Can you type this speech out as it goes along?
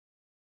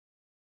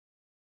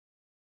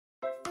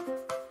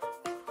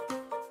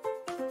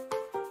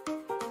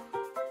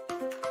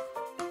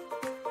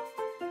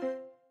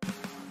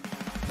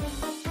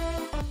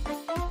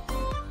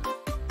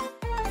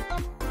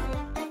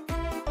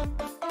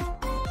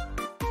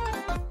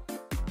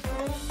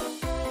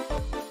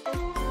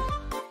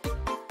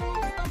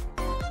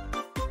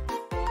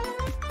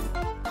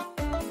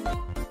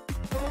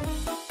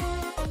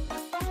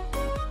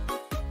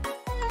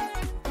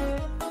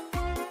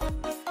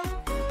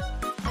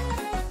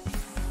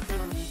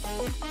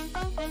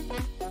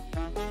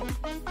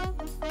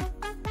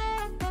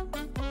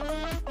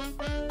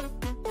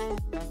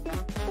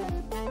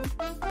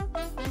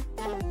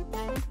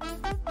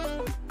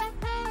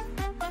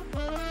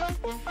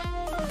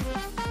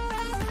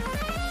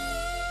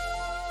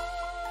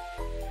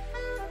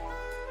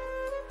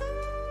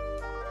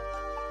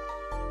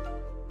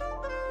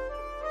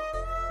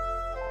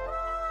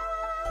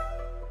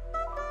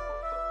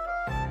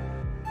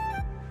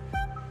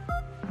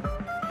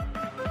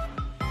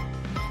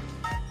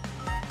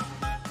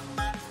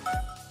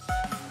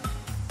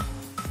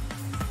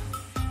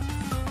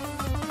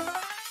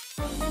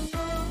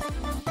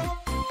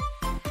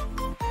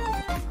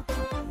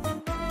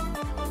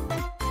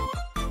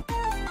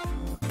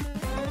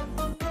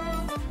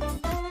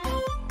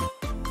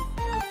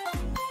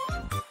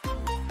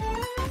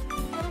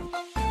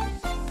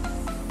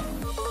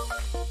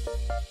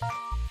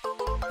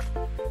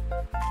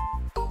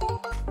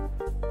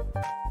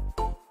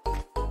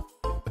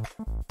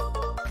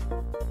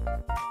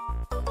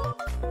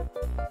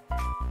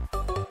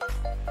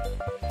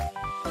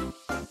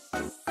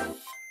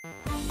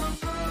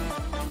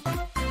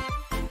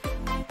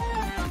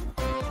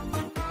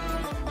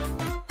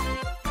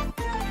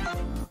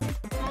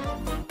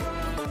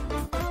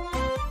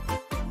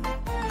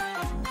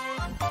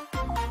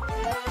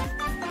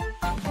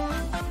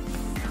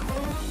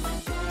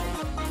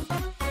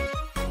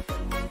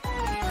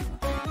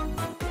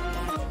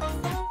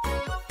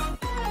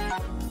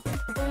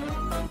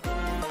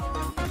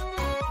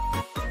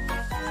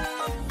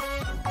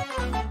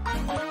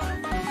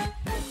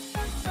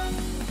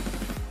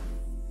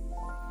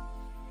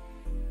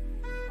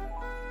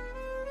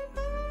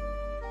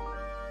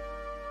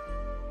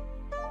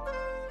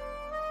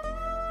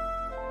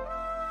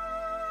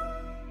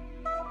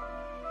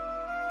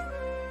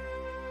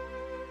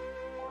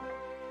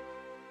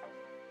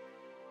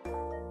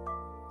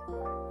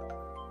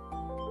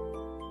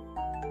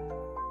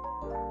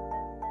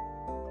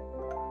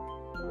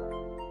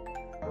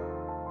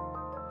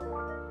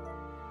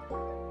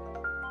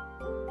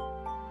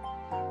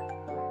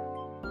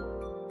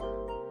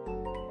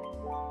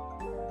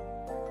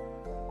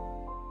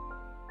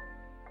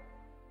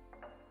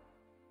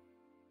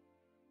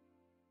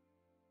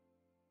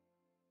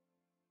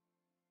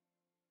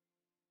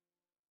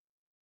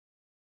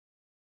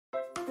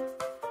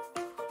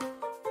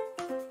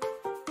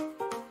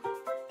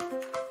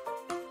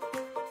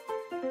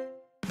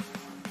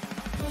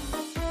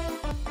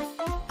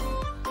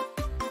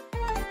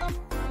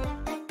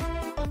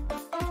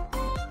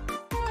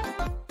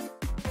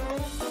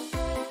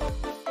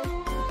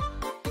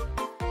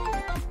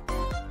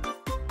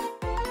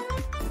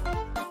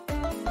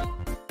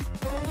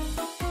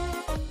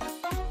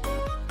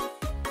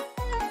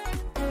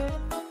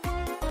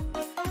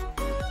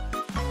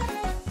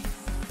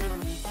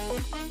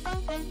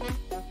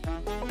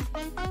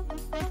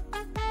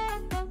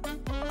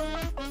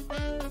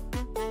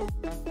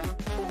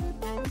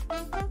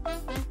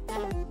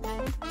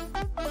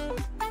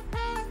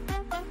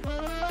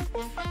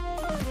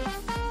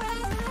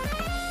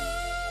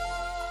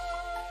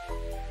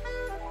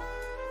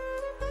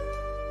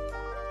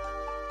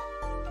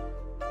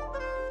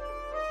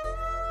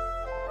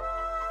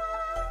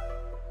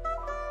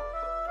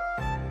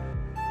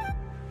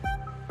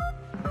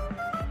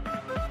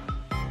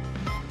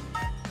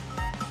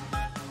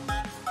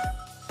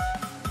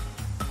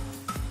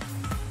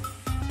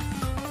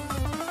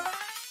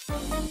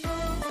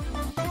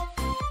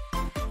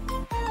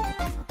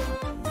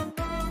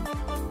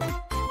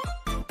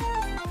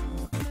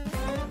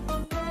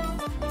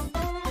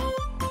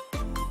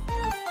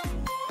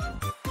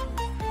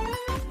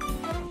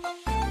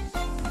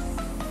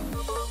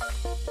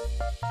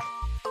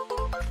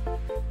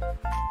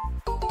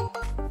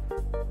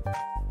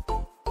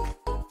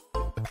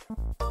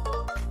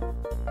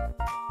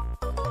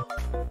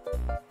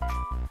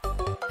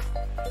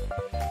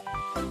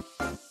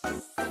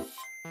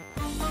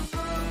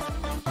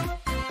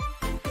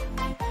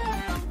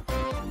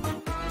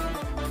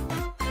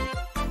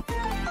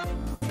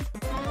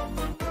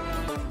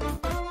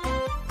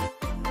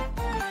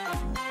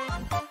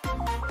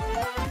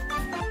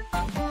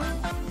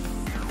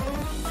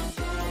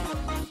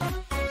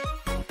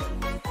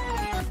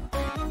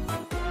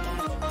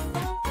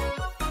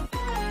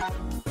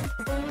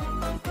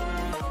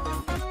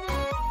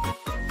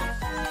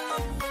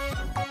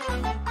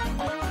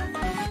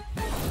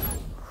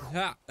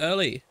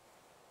Early.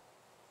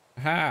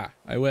 Ha!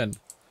 I win.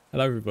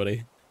 Hello,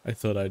 everybody. I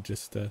thought I'd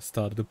just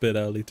started a bit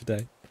early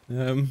today.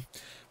 But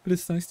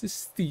it's nice to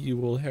see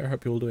you all here. I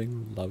hope you're all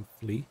doing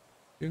lovely.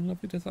 Doing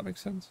lovely, does that make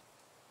sense?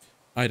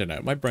 I don't know.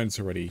 My brain's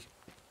already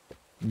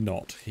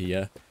not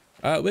here.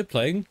 We're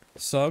playing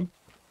some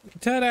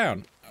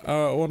Teardown.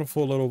 A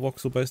wonderful little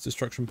voxel-based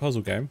destruction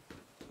puzzle game.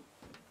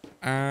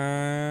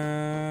 And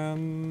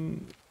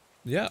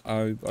yeah,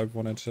 I've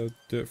wanted to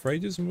do it for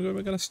ages, and we're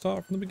going to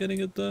start from the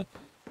beginning of the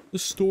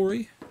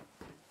story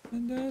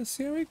and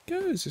see how it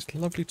goes. It's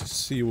lovely to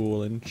see you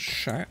all in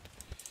chat.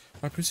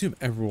 I presume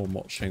everyone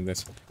watching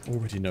this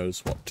already knows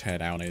what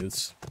Teardown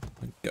is.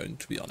 I'm going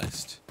to be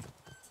honest.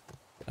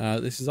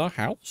 This is our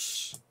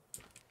house.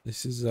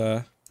 This is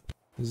our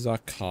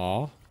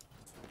car.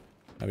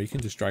 We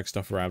can just drag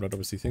stuff around, but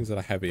obviously things that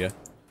are heavier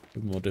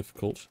are more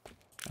difficult.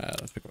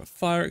 Let's pick up a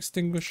fire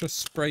extinguisher,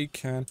 spray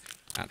can,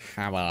 and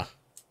hammer.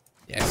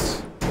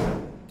 Yes.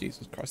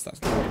 Jesus Christ,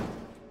 that's loud.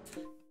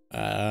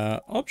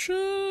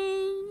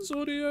 Options,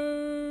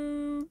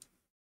 audio.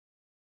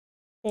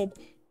 Bob.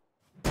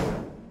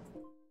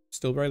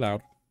 Still very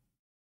loud.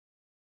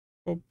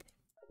 Bob.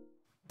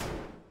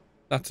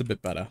 That's a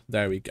bit better.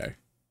 There we go.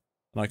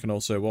 And I can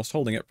also, whilst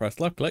holding it, press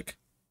left click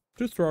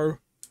to throw.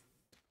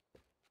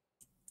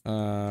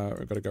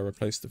 I've got to go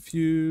replace the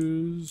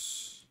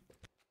fuse.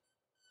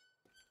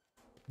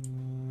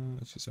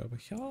 Let's just over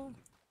here.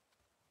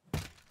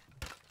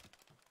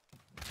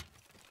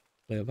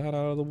 Clear that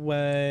out of the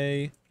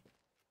way.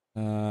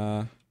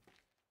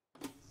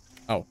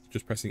 Oh,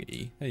 just pressing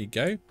E. There you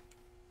go.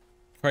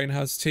 Crane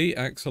has tea.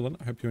 Excellent.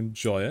 I hope you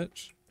enjoy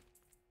it.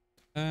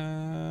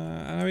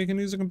 And now we can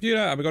use a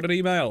computer. And we got an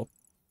email.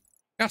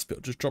 Gas bill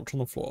just dropped on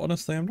the floor.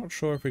 Honestly, I'm not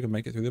sure if we can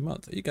make it through the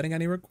month. Are you getting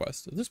any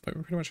requests? At this point,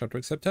 we pretty much have to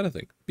accept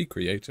anything. Be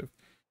creative.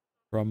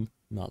 From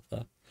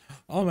Mother.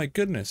 Oh my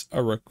goodness.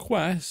 A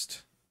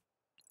request?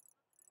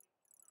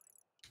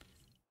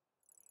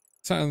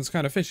 Sounds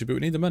kind of fishy, but we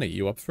need the money.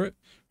 You up for it?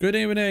 Good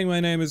evening, my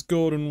name is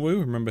Gordon Wu.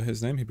 Remember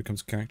his name? He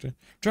becomes a character.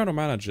 General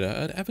manager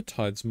at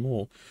Evertides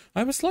Mall. I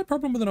have a slight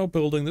problem with an old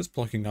building that's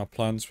blocking our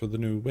plans for the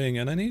new wing,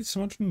 and I need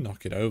someone to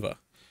knock it over.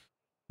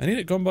 I need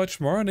it gone by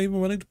tomorrow, and even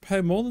willing to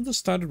pay more than the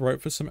standard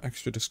rate for some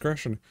extra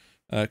discretion.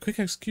 Quick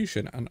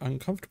execution and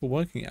uncomfortable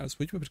working hours.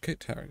 Would you be able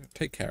to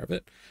take care of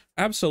it?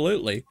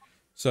 Absolutely.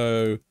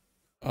 So,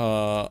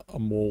 a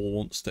mall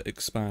wants to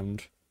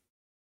expand,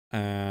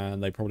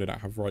 and they probably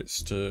don't have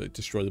rights to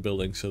destroy the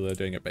building, so they're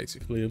doing it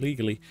basically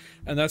illegally.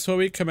 And that's where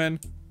we come in.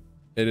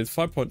 It is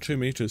 5.2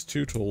 meters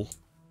too tall.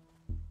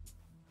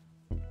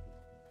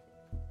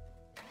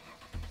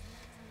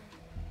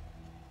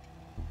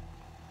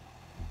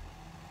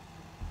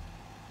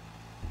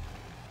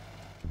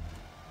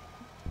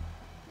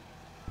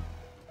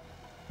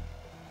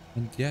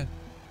 And yeah,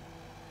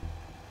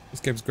 this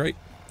game's great.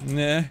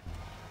 Nah.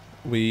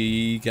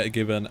 We get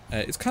given,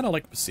 it's kind of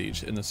like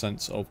Besiege in the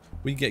sense of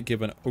we get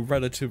given a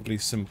relatively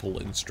simple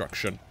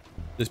instruction.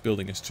 This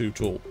building is too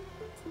tall.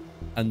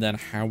 And then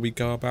how we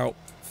go about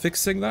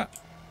fixing that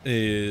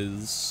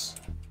is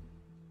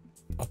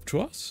up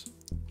to us.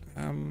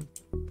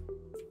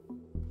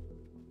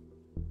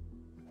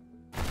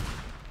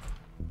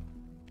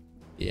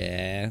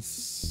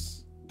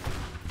 Yes.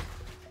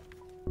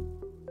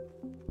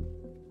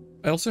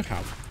 I also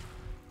have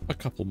a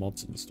couple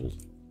mods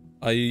installed.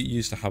 I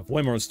used to have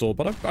way more installed,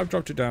 but I've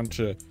dropped it down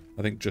to,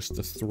 I think, just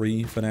the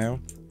 3 for now.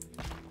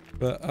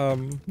 But,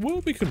 well,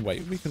 we can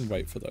wait. We can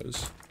wait for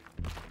those.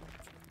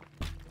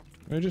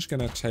 We're just going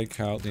to take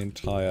out the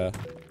entire,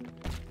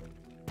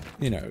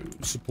 you know,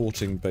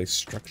 supporting base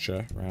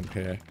structure around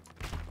here.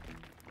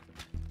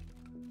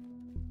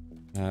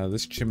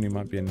 This chimney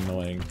might be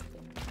annoying.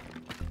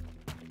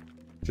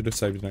 Should have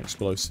saved an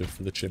explosive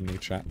for the chimney,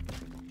 chat.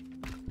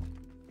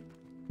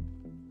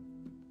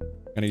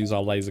 Gonna use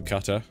our laser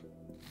cutter.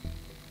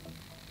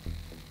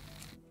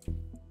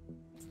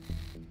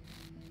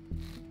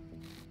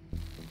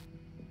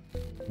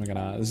 We're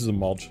gonna, this is a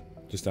mod,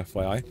 just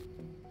FYI.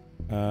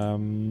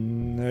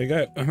 There we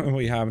go.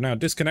 We have now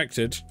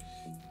disconnected.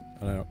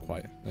 Oh, no, not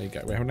quite. There you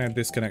go. We have now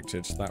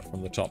disconnected that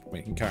from the top.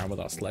 We can carry on with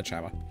our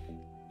sledgehammer.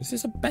 Is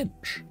this a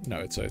bench? No,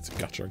 it's a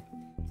guttering.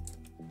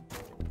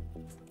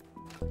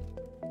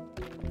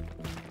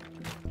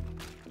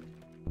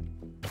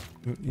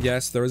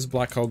 Yes, there is a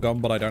black hole gun,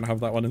 but I don't have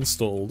that one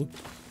installed.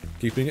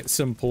 Keeping it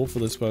simple for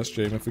this first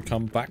stream. If we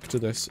come back to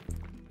this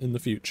in the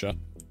future,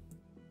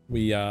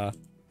 we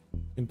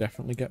can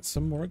definitely get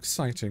some more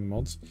exciting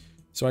mods.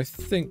 So I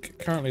think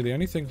currently the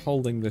only thing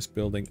holding this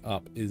building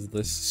up is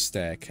this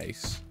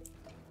staircase.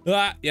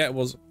 Ah, yeah, it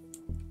was.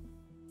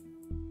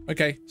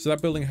 Okay, so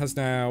that building has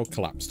now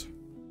collapsed.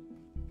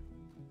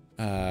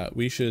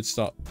 We should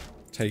start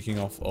taking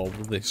off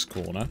of this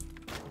corner.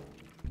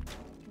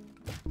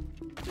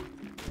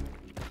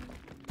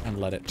 And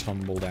let it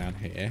tumble down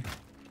here.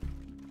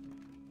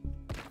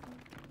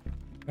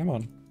 Come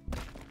on.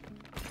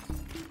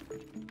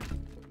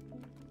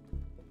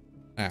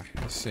 Ah,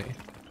 I see.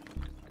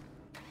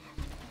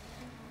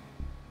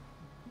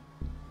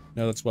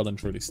 No, that's well and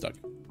truly stuck.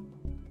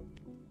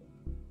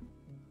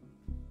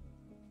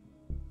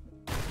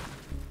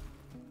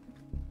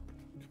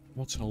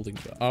 What's holding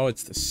it? Oh,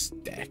 it's the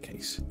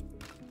staircase.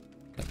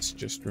 Let's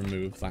just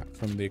remove that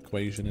from the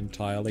equation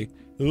entirely.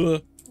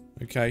 Ugh.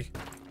 Okay.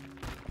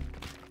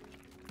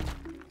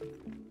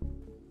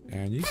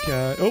 And you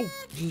go. Oh,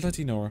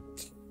 bloody Nora.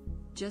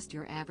 Just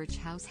your average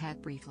house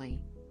hat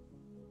briefly.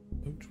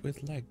 Boat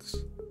with legs.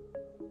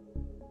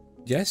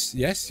 Yes,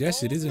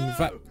 it is in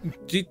fact.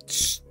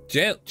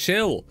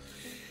 Chill.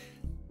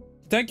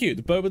 Thank you.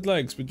 The boat with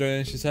legs. We're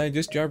doing, she's saying,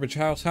 just your average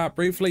house hat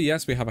briefly.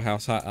 Yes, we have a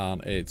house hat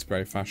and it's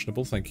very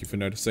fashionable. Thank you for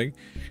noticing.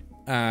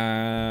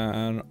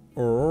 And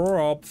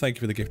Rob, thank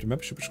you for the gift of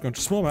membership, which has gone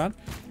to Small Man.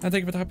 And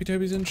thank you for the happy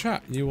Tobies in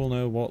chat. You all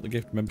know what the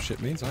gift of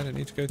membership means. I don't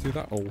need to go through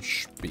that whole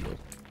spiel.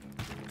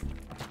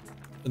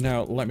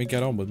 Now, let me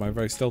get on with my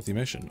very stealthy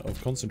mission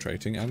of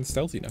concentrating and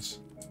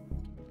stealthiness.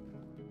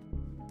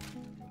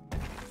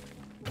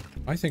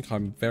 I think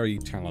I'm very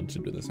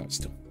talented with this. That's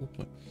still...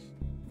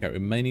 Okay, we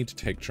may need to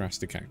take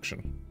drastic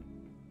action.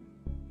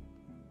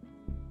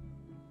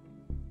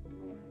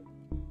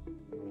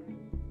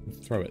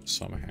 Throw it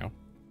somehow.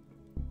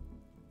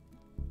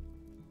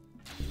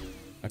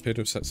 I appear to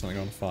have set something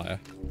on fire.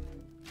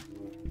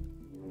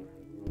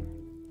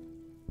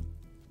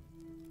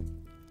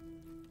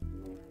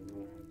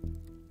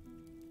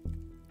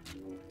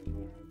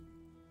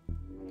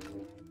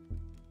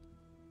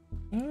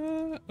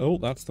 Oh,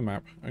 that's the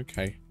map.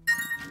 Okay.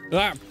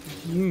 Ah!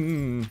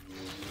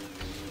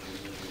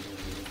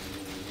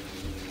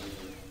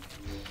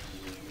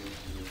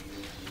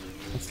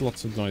 That's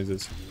lots of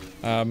noises.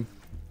 I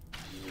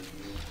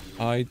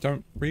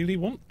don't really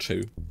want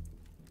to.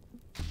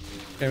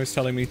 Game is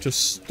telling me to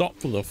stop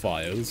the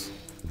fires.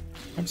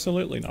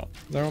 Absolutely not.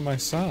 They're on my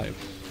side.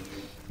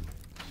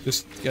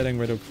 Just getting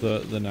rid of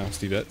the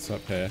nasty bits up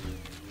here.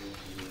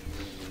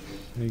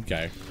 There you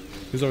go.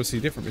 Because obviously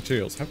different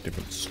materials have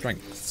different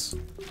strengths.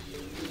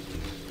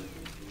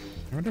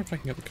 I wonder if I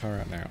can get the car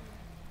out now.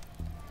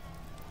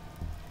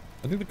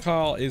 I think the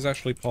car is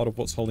actually part of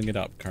what's holding it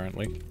up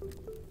currently.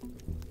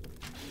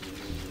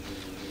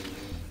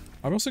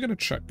 I'm also going to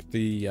check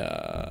the...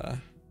 Yeah,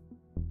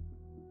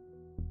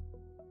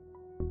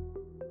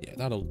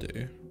 that'll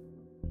do.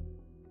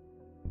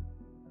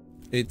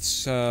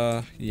 It's,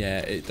 yeah,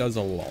 it does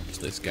a lot,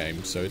 this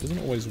game, so it doesn't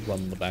always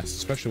run the best,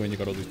 especially when you've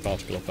got all these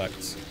particle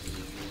effects.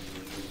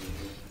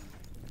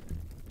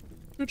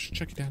 I'll just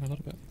check it down a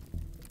little bit.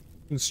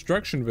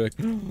 Construction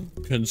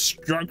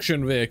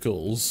Construction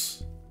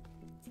vehicles.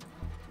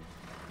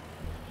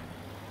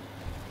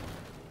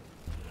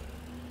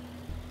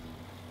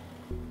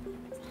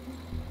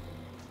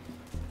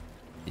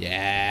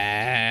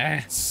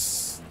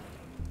 Yes.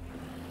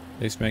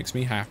 This makes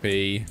me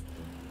happy.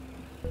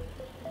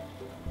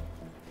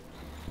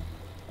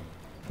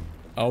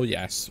 Oh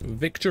yes,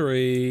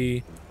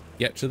 victory.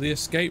 Get to the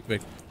escape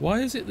vehicle. Why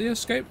is it the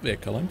escape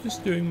vehicle? I'm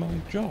just doing my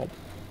job.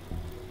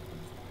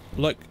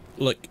 Look,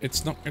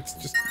 it's not, it's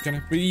just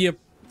gonna be a...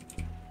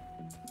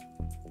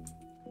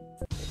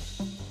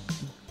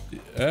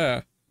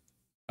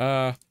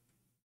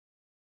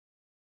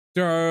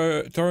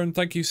 Doran,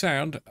 thank you,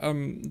 sound.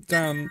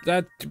 Down,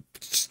 that,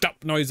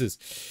 stop noises.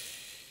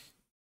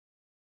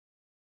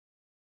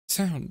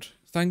 Sound,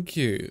 thank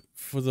you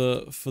for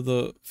the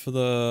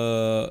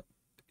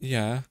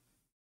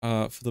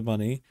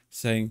money,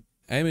 saying,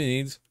 Amy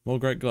needs more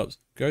great gloves.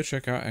 Go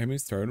check out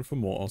Amy's throne for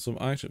more awesome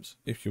items,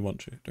 if you want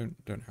to.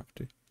 Don't have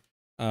to.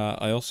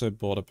 I also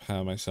bought a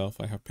pair myself.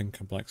 I have pink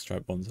and black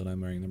striped ones and I'm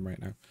wearing them right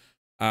now.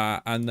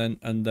 And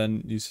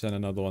then you sent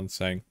another one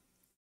saying,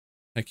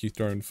 thank you,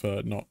 Throne,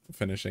 for not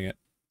finishing it.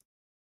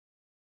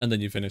 And then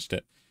you finished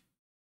it.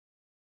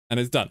 And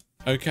it's done.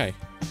 Okay.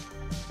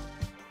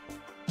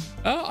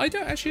 I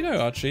don't actually know,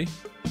 Archie.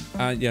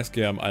 Yes,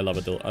 Guillaume, I love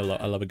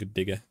a good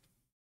digger.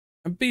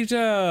 And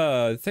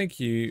Peter, thank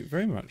you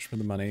very much for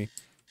the money.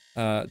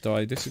 Do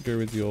I disagree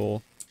with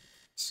your...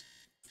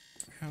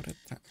 How did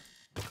that...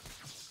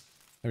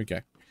 There we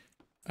go.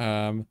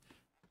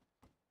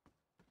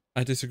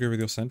 I disagree with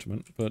your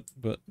sentiment, but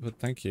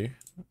thank you.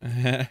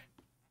 I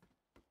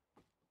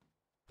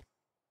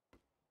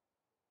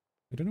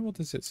don't know what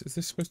this is. Is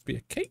this supposed to be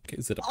a cake?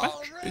 Is it a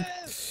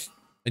batch?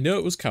 I know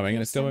it was coming,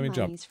 and it still made me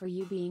jump. For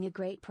you being a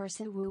great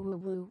person.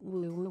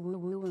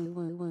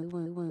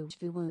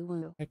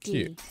 Heck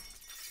you.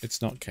 It's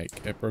not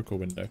cake. It broke a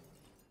window.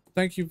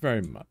 Thank you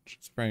very much.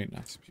 It's very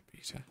nice of you,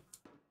 Peter.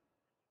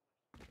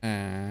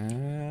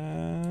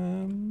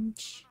 And...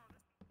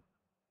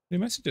 new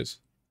messages.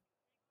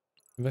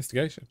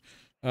 Investigation.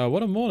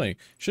 What a morning.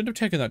 Shouldn't have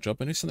taken that job.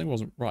 I knew something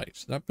wasn't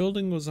right. That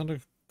building was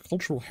under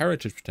cultural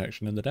heritage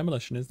protection, and the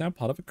demolition is now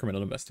part of a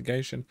criminal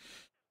investigation.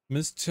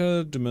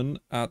 Mr. Demon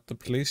at the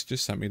police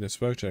just sent me this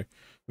photo.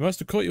 We must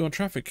have caught you on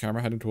traffic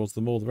camera heading towards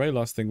the mall. The very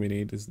last thing we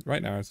need is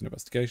right now is an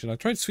investigation. I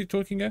tried sweet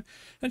talking her,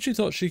 and she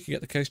thought she could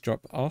get the case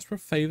dropped. Ask for a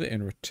favour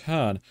in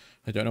return.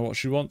 I don't know what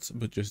she wants,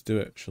 but just do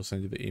it. She'll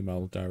send you the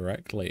email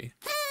directly.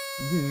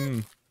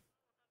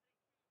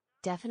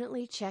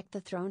 Definitely check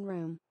the throne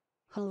room.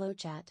 Hello,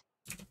 chat.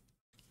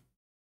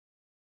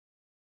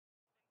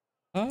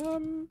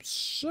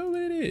 So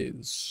it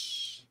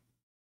is.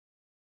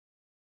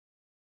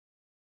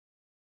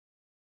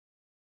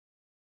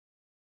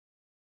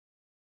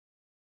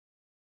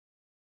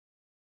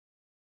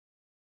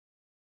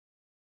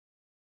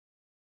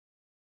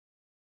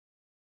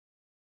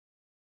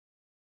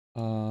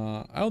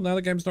 Oh, now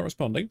the game's not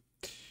responding.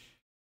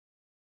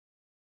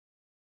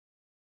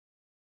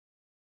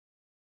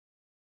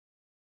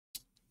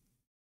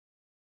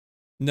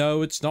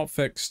 No, it's not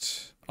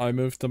fixed. I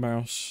moved the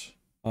mouse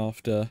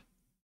after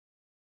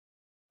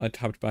I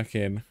tabbed back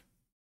in.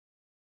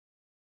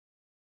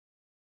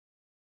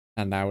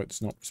 And now it's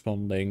not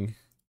responding.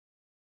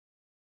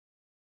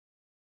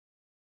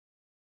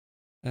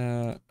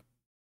 Oh,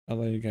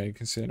 there you go. You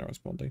can see it not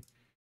responding.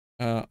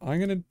 I'm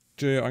gonna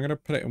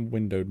put it in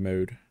windowed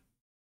mode.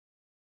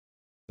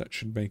 That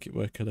should make it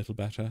work a little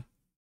better.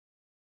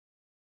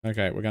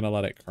 Okay, we're gonna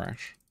let it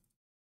crash.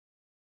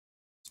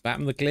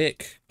 Spam the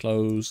click.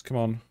 Close. Come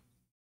on.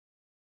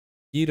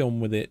 Get on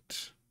with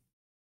it.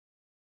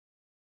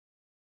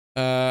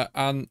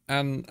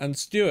 And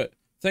Stuart,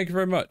 thank you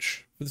very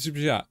much for the super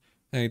chat.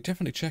 Hey,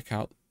 definitely check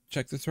the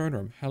throne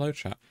room. Hello,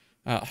 chat.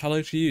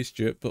 Hello to you,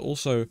 Stuart, but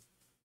also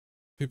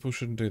people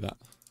shouldn't do that.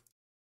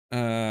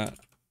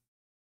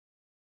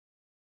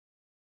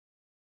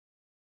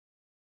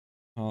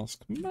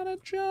 Task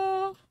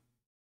manager.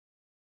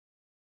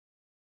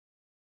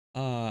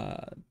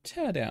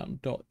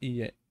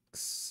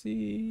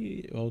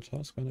 Teardown.exe. Well,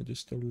 task manager's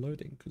still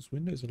loading because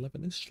Windows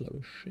 11 is slow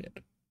as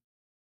shit.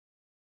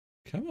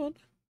 Come on.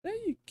 There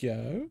you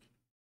go.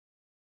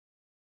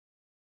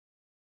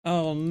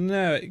 Oh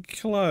no, it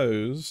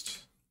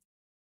closed.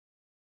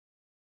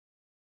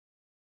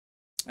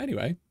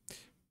 Anyway.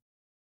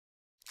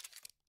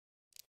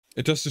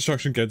 A Dust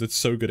Destruction game that's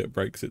so good it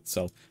breaks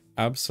itself.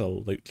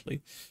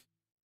 Absolutely.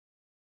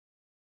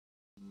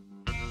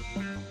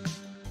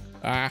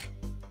 Ah.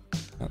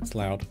 That's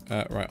loud.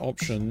 Right,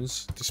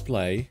 options,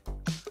 display.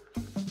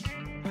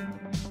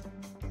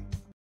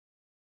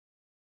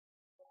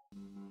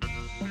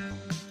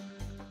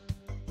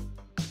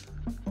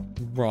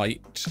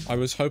 Right, I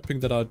was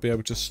hoping that I'd be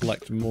able to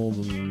select more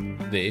than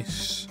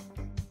this.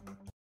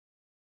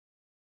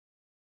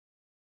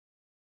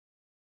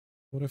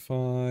 What if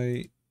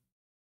I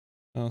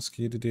ask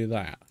you to do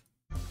that?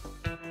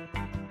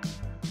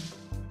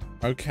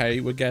 Okay,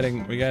 we're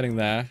getting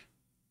there.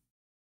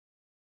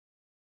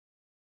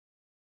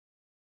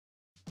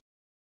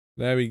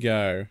 There we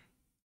go.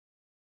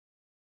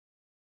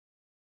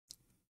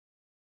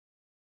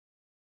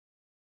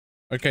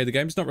 Okay, the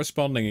game's not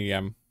responding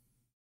again.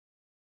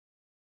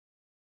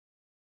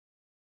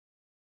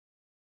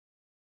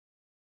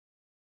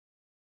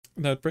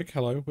 No, Brick,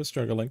 hello, we're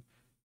struggling.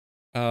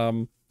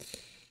 It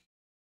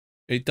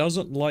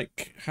doesn't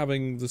like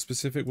having the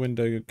specific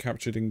window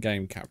captured in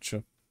game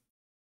capture.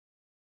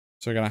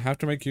 So we're gonna have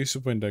to make use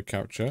of window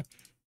capture.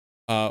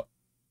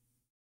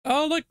 Oh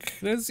look,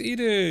 there's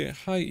Edie.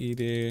 Hi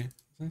Edie.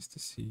 Nice to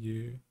see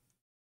you.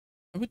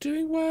 We're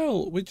doing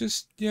well. We're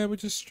just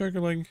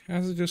struggling.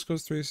 As it just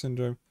goes through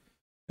syndrome.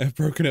 I've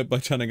broken it by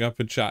turning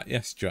up in chat.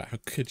 Yes, Stuart, how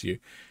could you?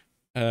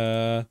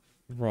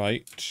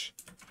 Right.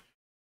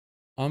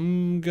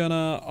 I'm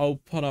gonna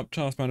open up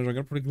Task Manager. I'm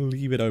gonna probably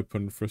leave it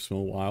open for a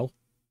small while.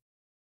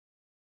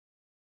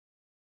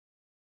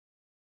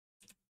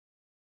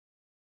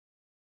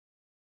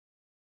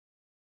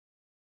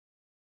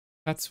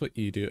 That's what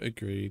you do,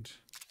 agreed.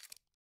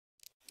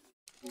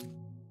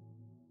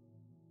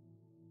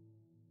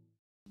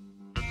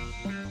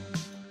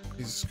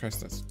 Jesus Christ,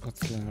 that's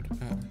loud.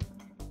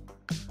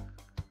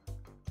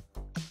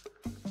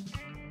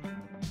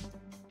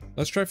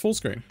 Let's try full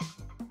screen.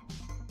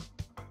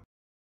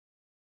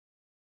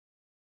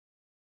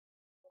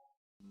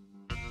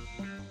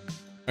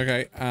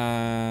 Okay,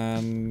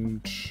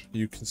 and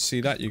you can see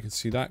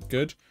that,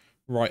 good.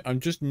 Right, I'm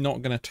just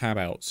not gonna tab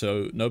out,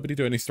 so nobody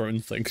do any throwing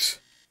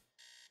things.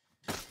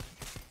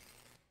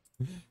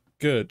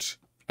 Good.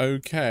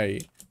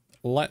 Okay,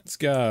 let's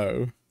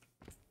go.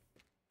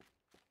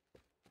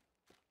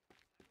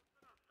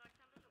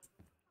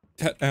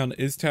 Teardown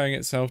is tearing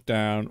itself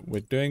down.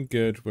 We're doing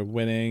good. We're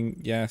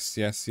winning. Yes,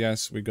 yes,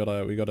 yes. We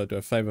gotta do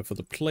a favor for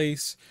the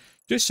police.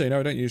 Just so you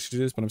know, I don't usually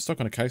do this, but I'm stuck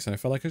on a case and I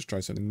felt like I should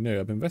try something new.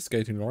 I've been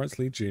investigating Lawrence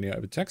Lee Jr.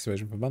 over tax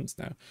evasion for months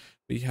now,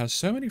 but he has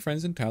so many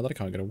friends in town that I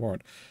can't get a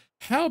warrant.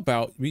 How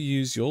about we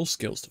use your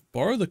skills to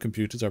borrow the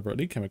computers over at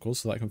Lee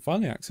Chemicals so that I can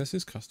finally access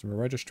his customer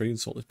registry and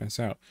sort this mess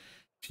out?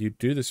 If you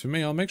do this for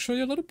me, I'll make sure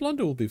your little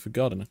blunder will be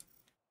forgotten.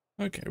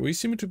 Okay, we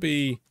seem to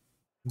be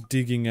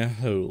digging a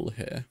hole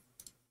here.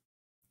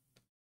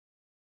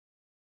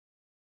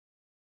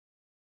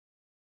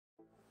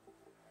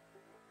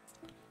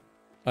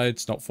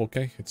 It's not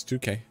 4K, it's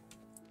 2K.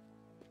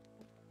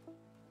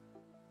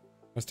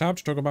 Press tab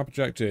to talk about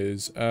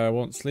projectors.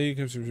 Once Lee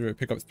comes to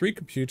pick up 3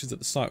 computers at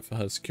the site for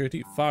her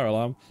security. Fire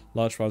alarm.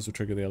 Large fires will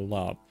trigger the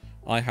alarm.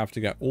 I have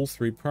to get all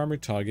 3 primary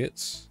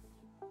targets,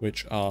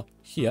 which are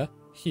here,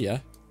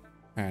 here,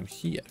 and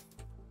here.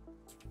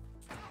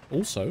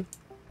 Also,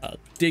 a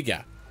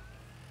digger.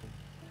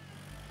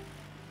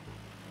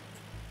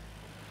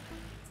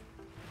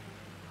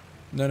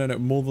 No,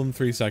 more than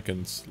 3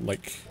 seconds.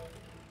 Like...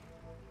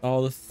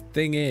 Oh, the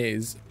thing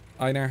is,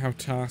 I now have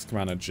Task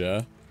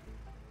Manager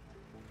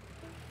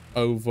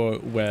over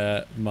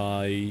where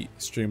my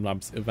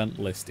Streamlabs event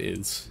list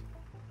is.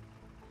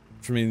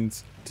 Which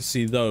means to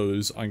see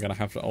those, I'm going to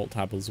have to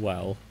alt-tab as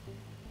well.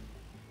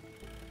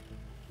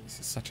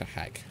 This is such a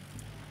hack.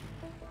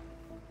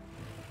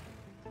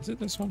 Is it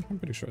this one? I'm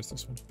pretty sure it's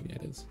this one. Yeah,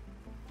 it is.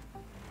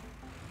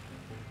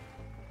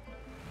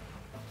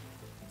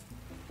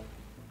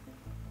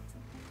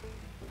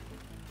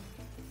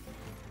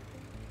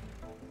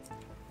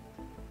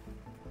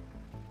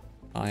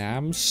 I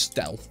am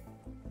stealth.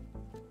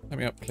 Let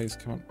me up, please.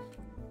 Come on.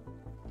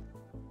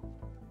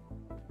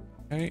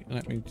 Okay,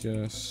 let me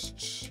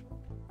just...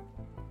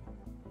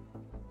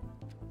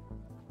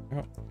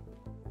 Oh.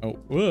 Oh,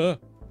 whoa.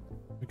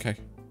 Okay.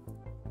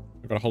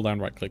 I've got to hold down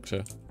right click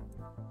to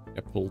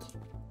get pulled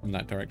in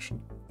that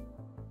direction.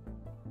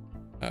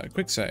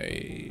 Quick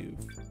save.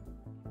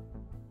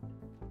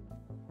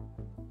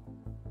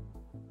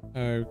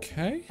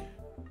 Okay.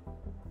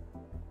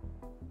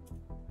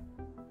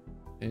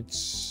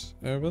 It's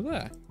over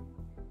there.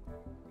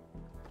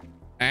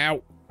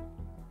 Ow.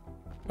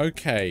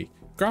 Okay.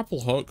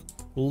 Grapple hook.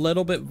 A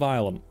little bit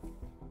violent.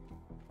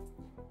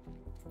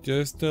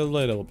 Just a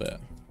little bit.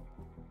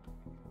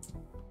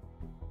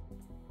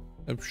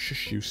 Oh,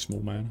 shush, you small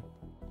man.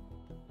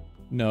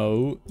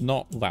 No,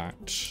 not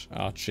that,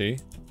 Archie.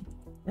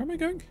 Where am I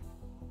going?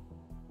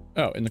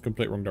 Oh, in the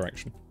complete wrong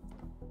direction.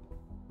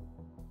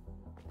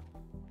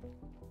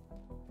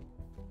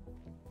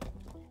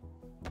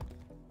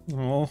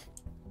 Oh.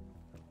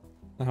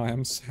 Now I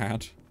am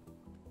sad.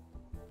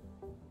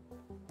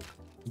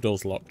 The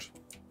door's locked.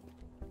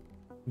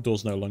 The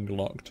door's no longer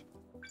locked.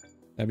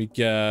 There we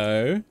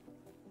go.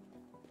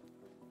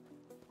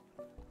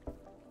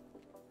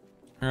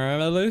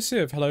 Alright,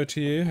 elusive. Hello to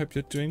you. Hope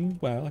you're doing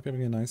well. Hope you're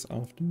having a nice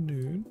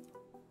afternoon.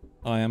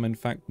 I am, in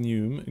fact,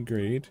 Noom.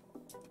 Agreed.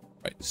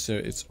 Right, so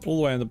it's all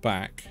the way in the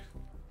back.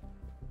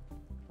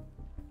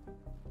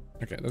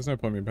 Okay, there's no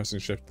point in me pressing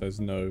shift. There's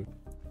no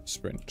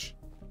sprint.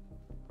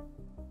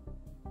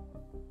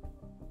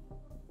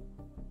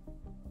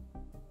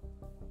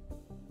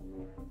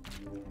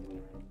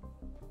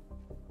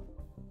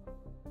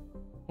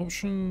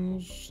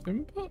 Options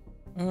input?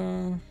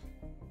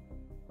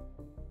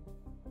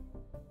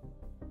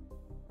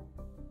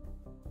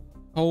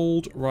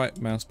 Hold right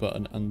mouse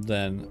button and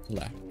then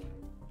left.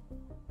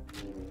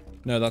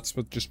 No, that's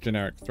with just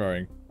generic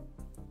throwing.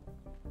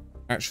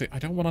 Actually, I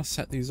don't want to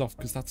set these off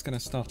because that's going to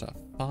start a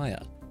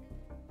fire,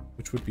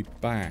 which would be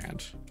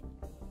bad.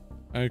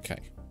 Okay.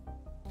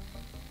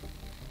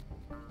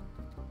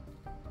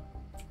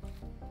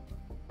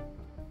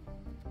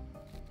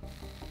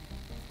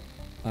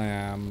 I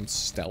am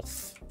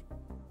stealth.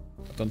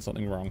 I've done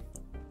something wrong.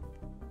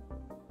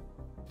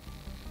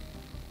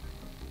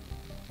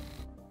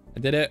 I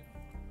did it.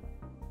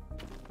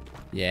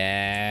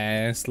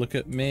 Yes, look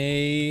at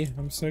me.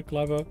 I'm so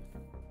clever.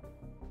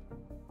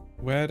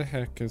 Where the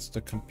heck is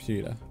the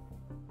computer?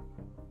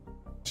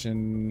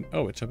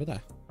 Oh, it's over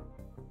there.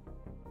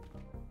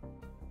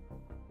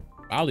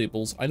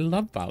 Valuables. I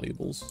love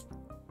valuables.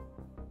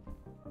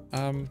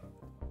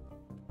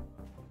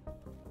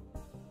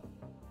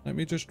 Let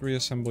me just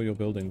reassemble your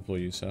building for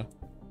you, sir.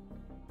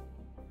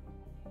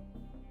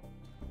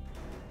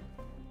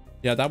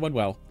 Yeah, that went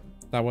well.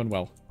 That went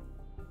well.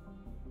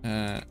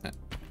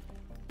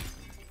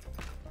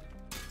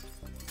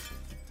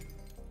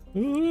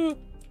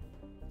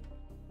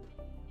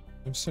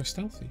 I'm so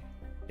stealthy.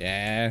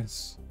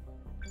 Yes.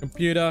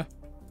 Computer.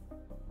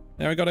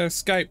 Now we gotta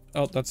escape.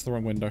 Oh, that's the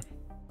wrong window.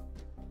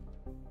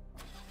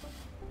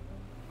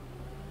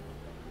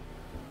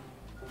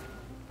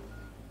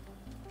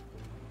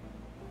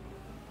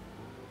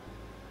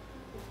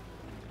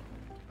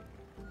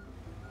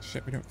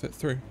 Shit, we don't fit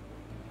through.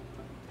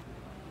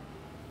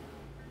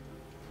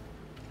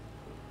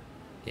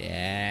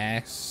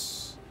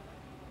 Yes.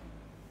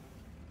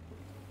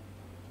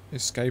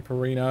 Escape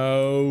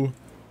Reno.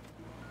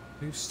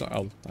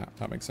 Oh,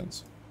 that makes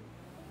sense.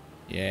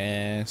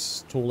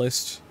 Yes.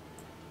 Tallest.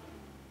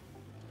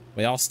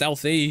 We are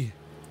stealthy.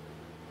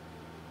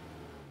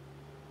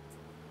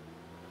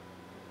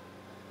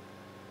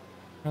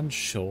 And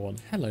Sean,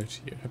 hello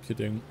to you. Hope you're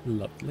doing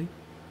lovely.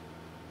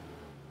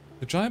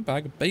 A giant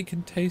bag of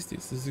bacon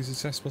tasties. This is a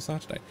successful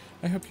Saturday.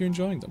 I hope you're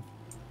enjoying them.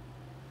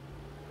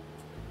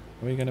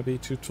 Are we going to be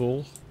too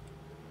tall?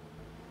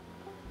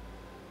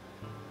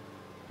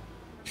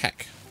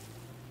 Heck.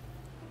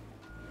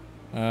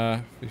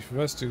 If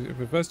first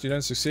you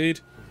don't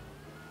succeed,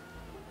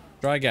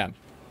 try again.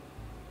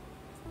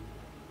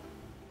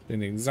 Doing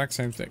the exact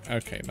same thing.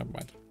 Okay, never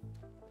mind.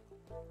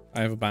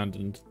 I have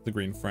abandoned the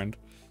green friend.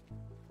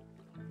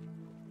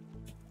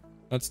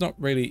 That's not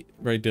really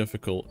very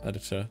difficult,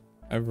 editor.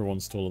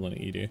 Everyone's taller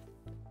than you do.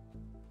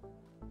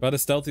 But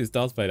as stealthy as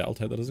Darth Vader, I'll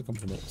take that as a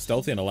compliment.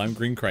 Stealthy and a lime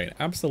green crane.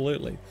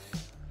 Absolutely.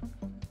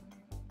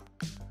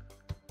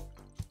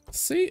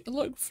 See? It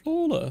looked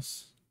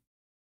flawless.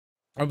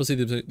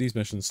 Obviously, these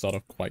missions start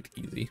off quite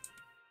easy.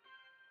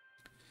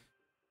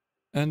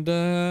 And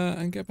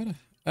get better.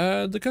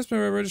 The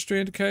customer registry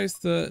indicates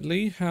that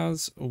Lee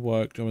has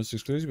worked almost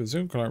exclusively with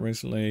Zoom client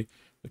recently.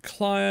 The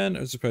client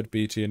has referred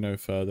BT and no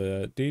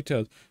further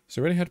details,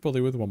 so really had to bother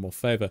you with one more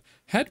favour.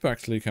 Head back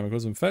to Lee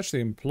Chemicals and fetch the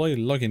employee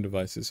login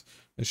devices.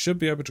 They should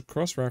be able to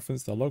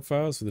cross-reference their log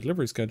files for the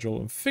delivery schedule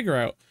and figure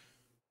out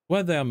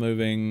where they are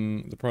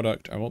moving the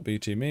product and what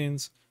BT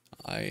means.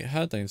 I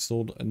heard they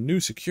installed a new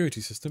security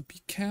system.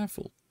 Be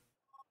careful.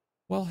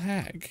 Well,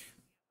 heck.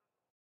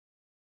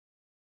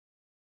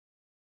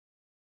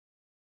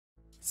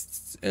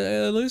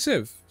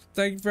 Elusive.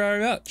 Thank you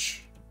very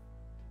much.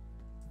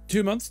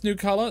 2 months, new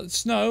color,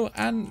 snow,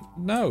 and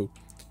no.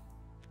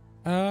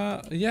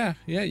 Yeah,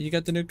 you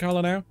get the new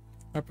color now.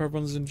 Hope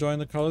everyone's enjoying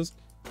the colors.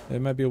 It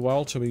may be a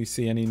while till we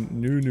see any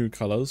new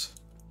colors,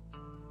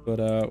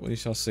 but we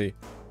shall see.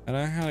 I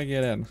know how to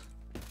get in.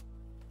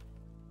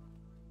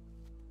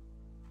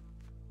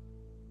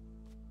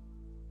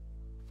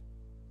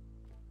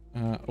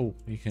 Oh,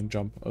 you can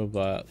jump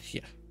over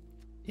here.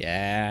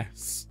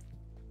 Yes.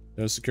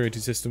 Those security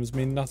systems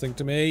mean nothing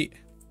to me.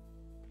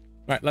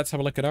 Right, let's have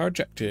a look at our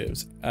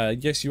objectives.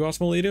 Yes, you asked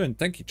me what you're doing.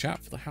 Thank you,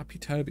 chat, for the happy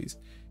Tobies.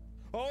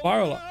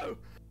 Fire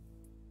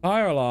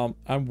alarm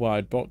and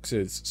wide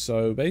boxes.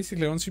 So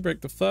basically, once you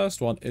break the first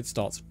one, it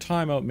starts a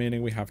timer,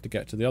 meaning we have to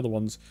get to the other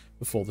ones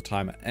before the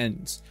timer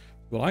ends.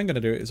 What I'm going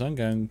to do is I'm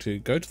going to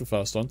go to the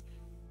first one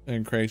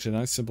and create a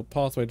nice simple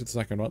pathway to the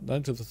second one,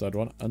 then to the third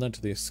one, and then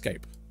to the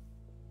escape.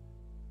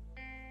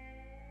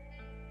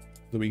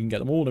 So we can get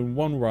them all in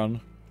one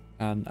run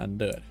and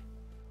do it.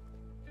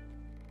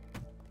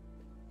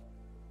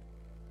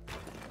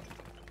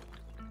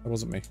 That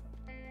wasn't me.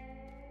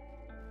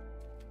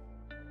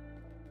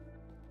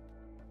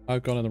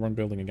 I've gone in the wrong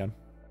building again.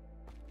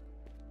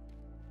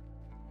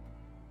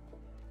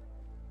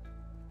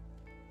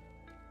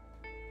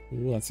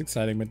 Ooh, that's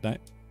exciting,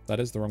 midnight. That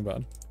is the wrong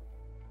button.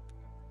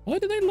 Why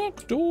do they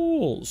lock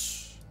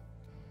doors?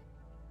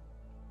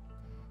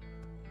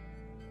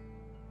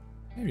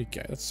 There we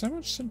go. That's so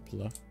much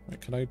simpler.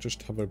 Wait, could I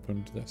just have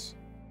opened this?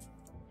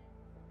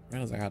 I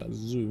realized I had a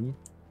zoom.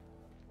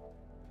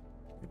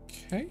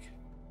 Okay.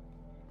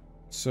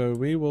 So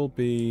we will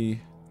be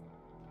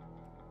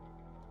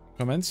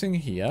commencing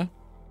here.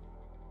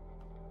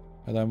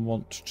 I then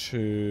want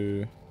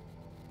to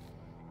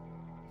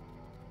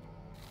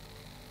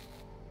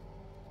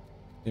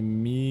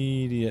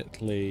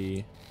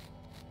immediately...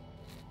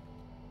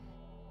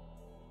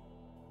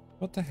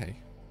 What the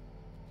hey?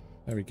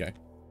 There we go.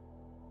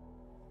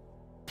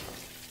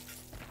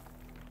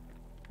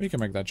 We can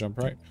make that jump,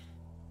 right?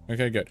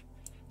 Okay, good.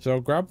 So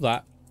I'll grab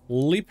that,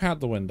 leap out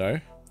the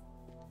window.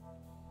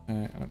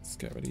 Let's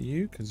get rid of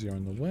you because you're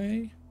in the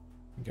way.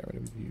 And get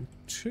rid of you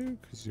too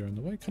because you're in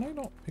the way. Can I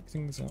not pick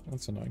things up?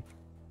 That's annoying.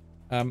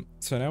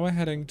 So now we're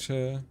heading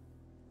to...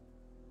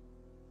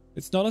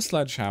 It's not a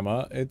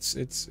sledgehammer. It's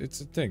a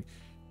thing.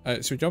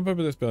 So we jump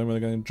over this building. We're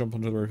going to jump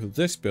onto the roof of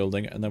this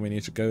building, and then we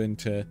need to go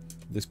into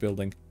this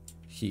building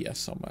here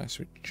somewhere.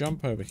 So we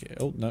jump over here.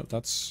 Oh no,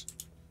 that's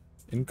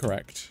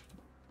incorrect.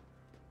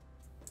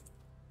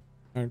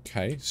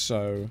 Okay,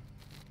 so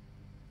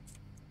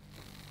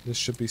this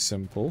should be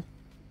simple.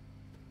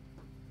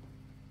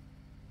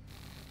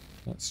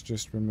 Let's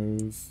just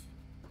remove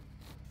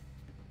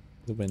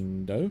the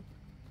window.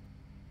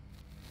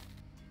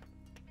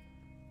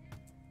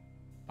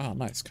 Oh,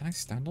 nice. Can I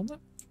stand on that?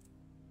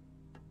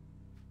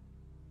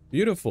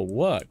 Beautiful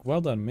work.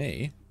 Well done,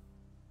 me.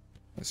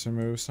 Let's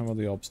remove some of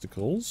the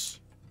obstacles.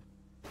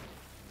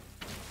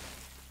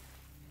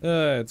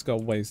 It's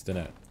got waste in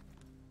it.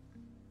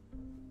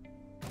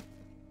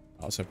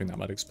 I was hoping that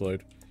might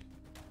explode.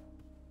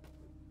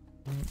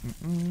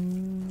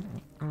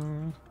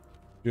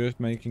 Just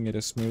making it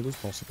as smooth as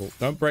possible.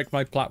 Don't break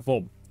my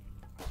platform.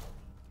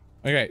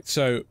 Okay,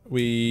 so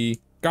we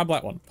grab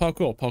that one.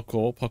 Parkour,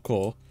 parkour,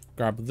 parkour.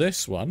 Grab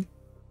this one.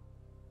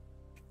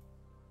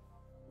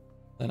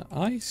 Then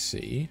I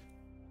see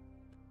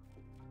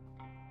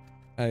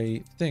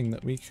a thing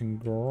that we can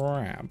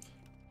grab.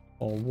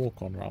 Or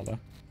walk on, rather.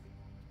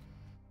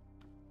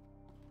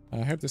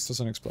 I hope this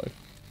doesn't explode.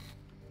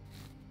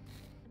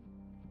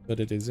 But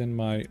it is in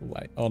my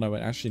way. Oh no,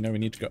 wait, actually no, we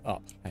need to go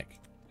up. Heck.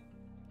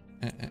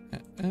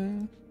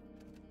 No,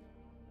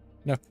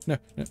 no, no.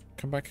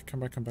 Come back, come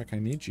back, come back. I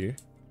need you.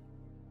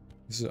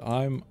 This is,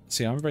 I'm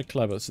very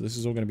clever, so this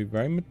is all going to be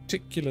very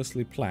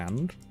meticulously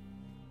planned.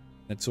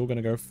 It's all going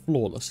to go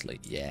flawlessly.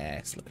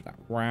 Yes, look at that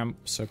ramp.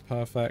 So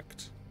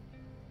perfect.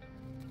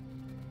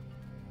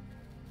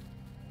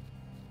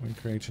 We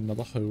create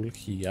another hole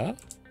here.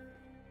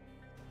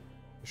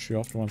 Shoot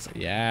off to one side.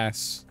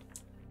 Yes.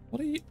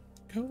 What are you?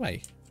 Go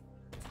away.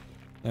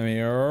 Let me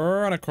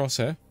run across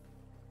here.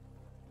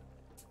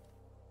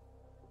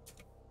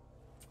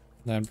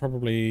 Then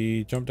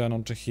probably jump down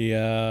onto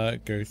here,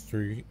 go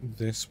through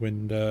this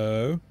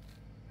window.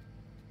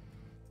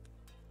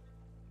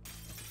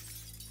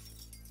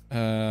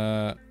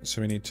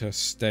 So we need to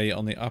stay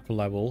on the upper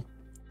level.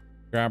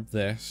 Grab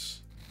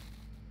this.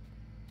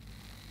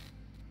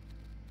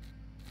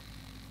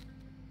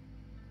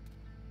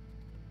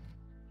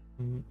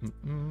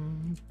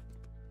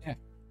 Yeah.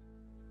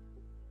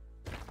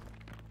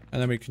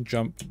 And then we can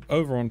jump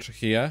over onto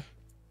here.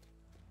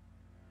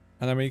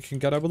 And then we can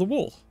get over the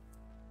wall.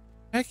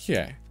 Heck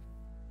yeah.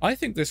 I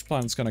think this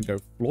plan's going to go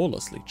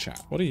flawlessly,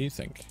 chat. What do you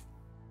think?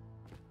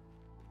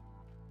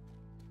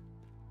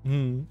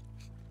 And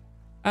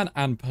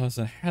Ann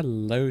person,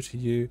 hello to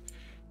you.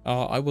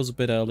 I was a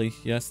bit early.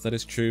 Yes, that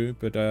is true.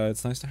 But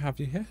it's nice to have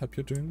you here. Hope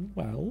you're doing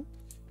well.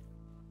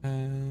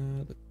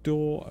 The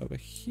door over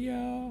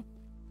here.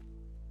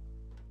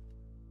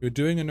 You're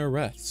doing an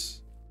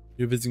arrest.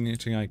 You're visiting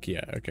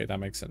IKEA. Okay, that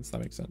makes sense. That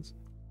makes sense.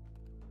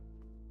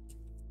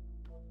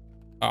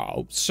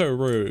 Oh, so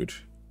rude.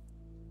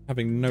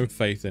 Having no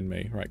faith in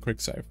me. Right,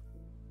 quick save.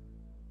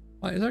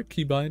 Is that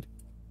keybind?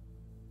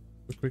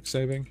 For quick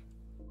saving?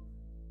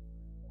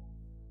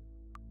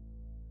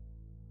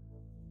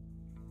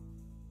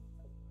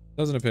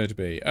 Doesn't appear to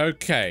be.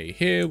 Okay,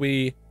 here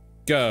we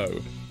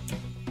go.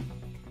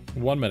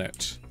 1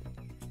 minute.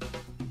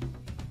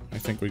 I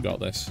think we got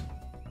this.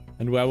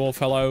 And werewolf,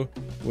 hello.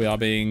 We are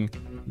being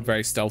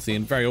very stealthy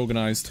and very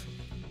organized.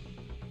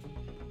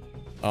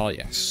 Oh,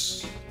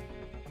 yes.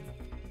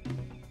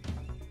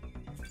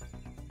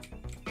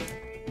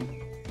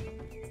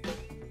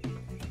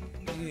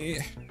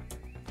 Yeah.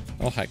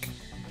 Oh, heck.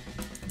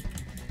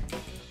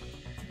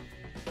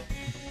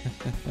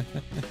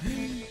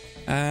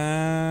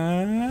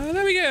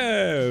 There we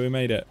go. We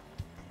made it.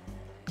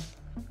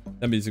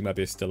 The music might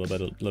be still a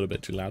little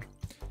bit too loud.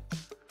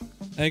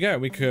 There you go.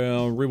 We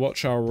can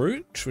rewatch our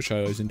route, which I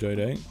always enjoy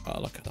doing. Oh,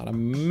 look at that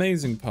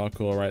amazing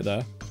parkour right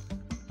there.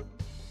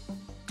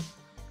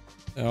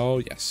 Oh,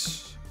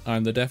 yes.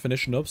 I'm the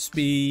definition of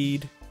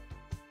speed.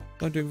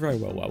 I'm doing very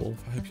well,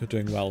 Werewolf. I hope you're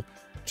doing well,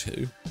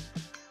 too.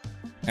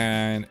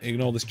 And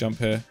ignore this jump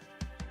here.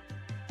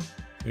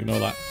 Ignore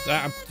that.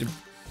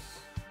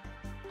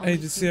 Hey,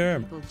 did you see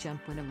her?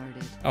 Jump when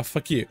alerted. Oh,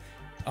 fuck you.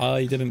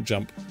 I didn't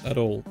jump at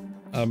all.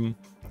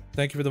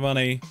 Thank you for the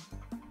money.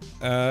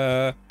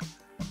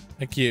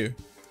 Thank you.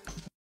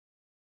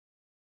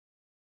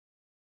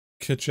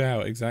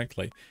 Ka-chow,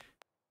 exactly.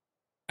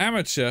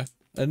 Amateur,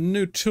 a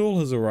new tool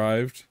has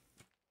arrived.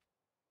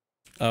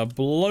 A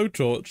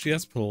blowtorch,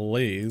 yes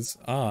please.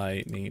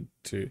 I need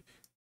to...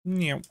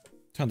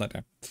 turn that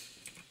down.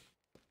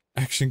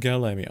 Action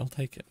girl Amy, I'll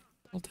take it.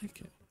 I'll take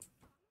it.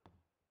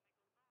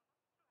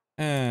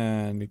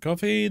 And need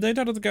coffee. They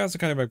don't have the gas to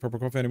kind of make proper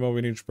coffee anymore.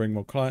 We need to bring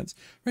more clients.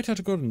 Reach out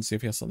to Gordon and see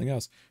if he has something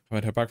else. I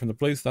might head back from the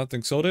police. That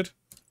thing's sorted.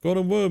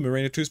 Gordon Woo,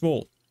 Marina too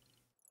small.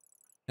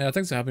 Yeah,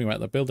 things are happening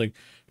about that building.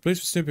 The police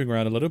were snooping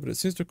around a little, but it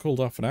seems to have cooled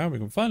off for now. We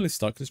can finally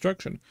start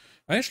construction.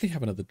 I actually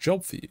have another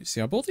job for you.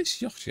 See, I bought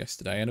this yacht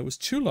yesterday, and it was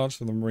too large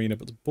for the marina,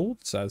 but the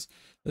board says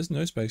there's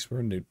no space for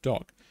a new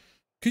dock.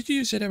 Could you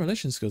use your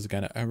demolition skills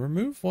again and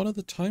remove one of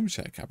the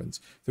timeshare cabins?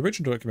 The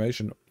original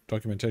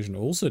documentation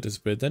also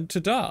disappeared, then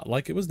ta-da,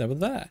 like it was never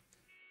there.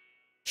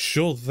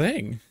 Sure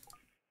thing.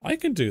 I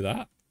can do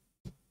that.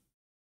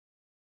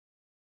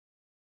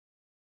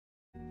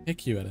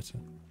 Heck you, editor.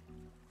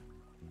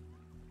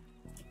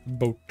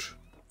 Boat.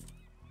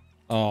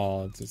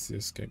 Oh, it's the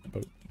escape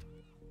boat.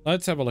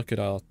 Let's have a look at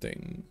our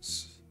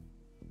things.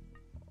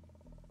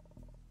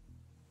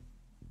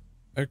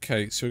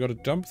 Okay, so we've got to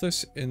dump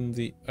this in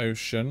the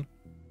ocean.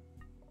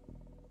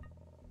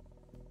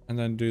 And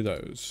then do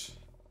those.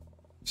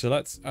 So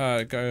let's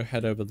go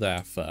head over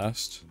there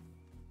first.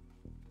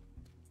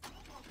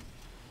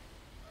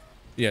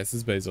 Yes, this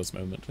is Bezos'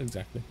 moment,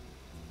 exactly.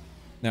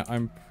 Now,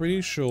 I'm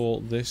pretty sure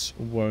this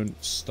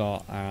won't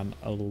start an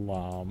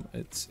alarm.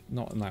 It's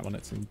not in that one,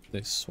 it's in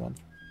this one.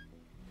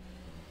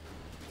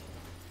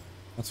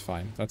 That's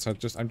fine.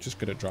 I'm just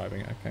good at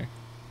driving, okay.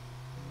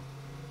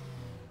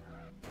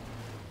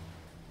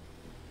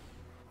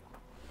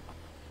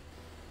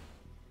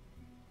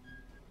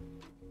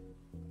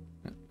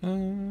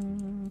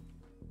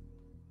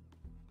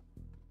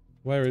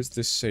 Where is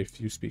this safe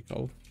you speak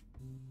of?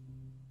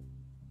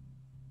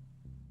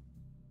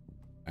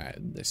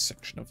 In this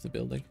section of the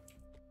building.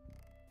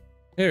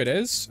 Here it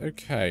is.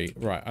 Okay,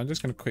 right. I'm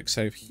just going to quick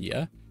save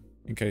here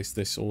in case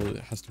this all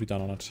has to be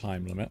done on a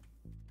time limit.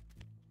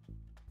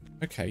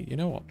 Okay, you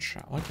know what,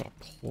 chat? I've got a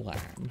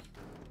plan.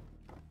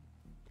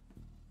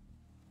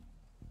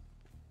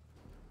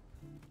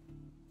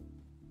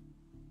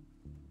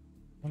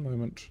 One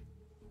moment.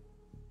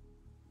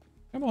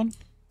 Come on.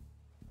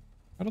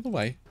 Out of the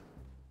way.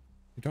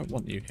 We don't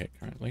want you here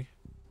currently.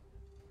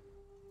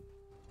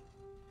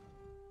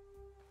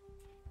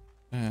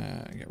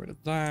 Get rid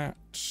of that.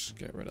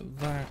 Get rid of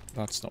that.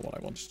 That's not what I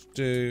wanted to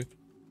do.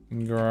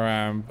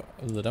 Grab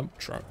the dump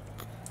truck.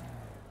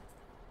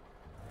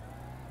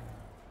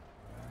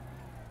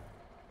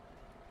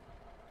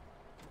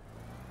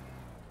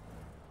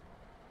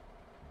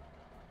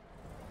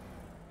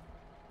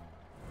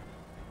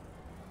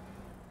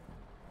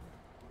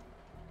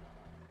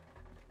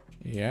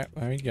 Yeah,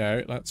 there we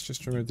go. Let's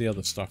just remove the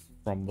other stuff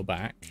from the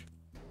back.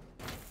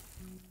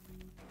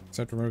 Let's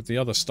have to remove the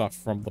other stuff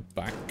from the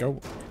back.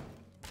 Go.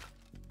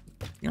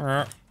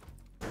 There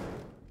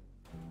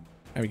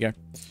we go.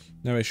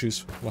 No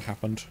issues what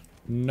happened.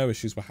 No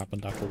issues what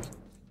happened at all.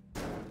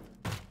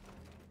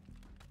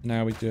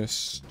 Now we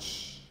just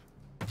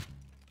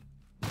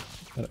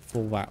let it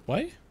fall that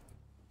way.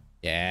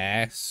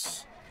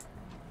 Yes.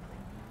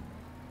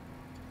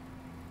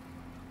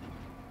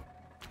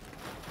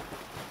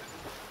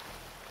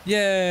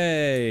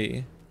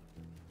 Yay!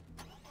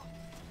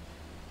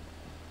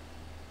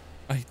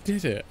 I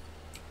did it.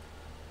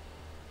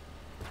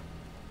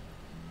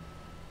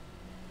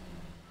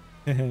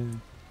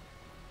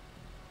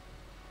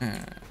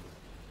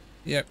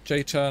 Yep,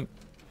 J-turn.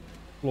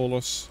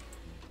 Flawless.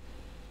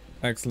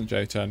 Excellent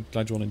J-turn.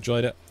 Glad you all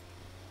enjoyed it.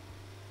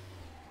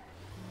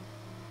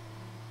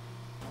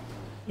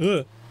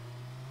 Ugh.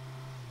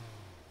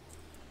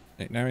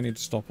 Okay, now we need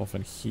to stop off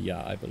in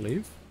here, I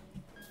believe.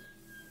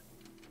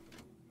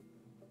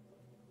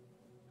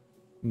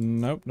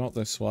 Nope, not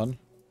this one.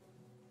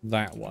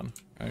 That one.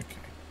 Okay.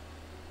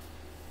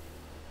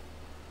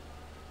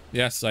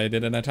 Yes, I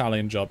did an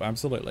Italian job,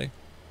 absolutely.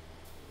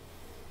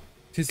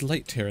 It is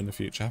late here in the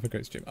future. Have a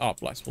great stream. Oh,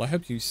 bless. Well, I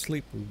hope you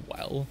sleep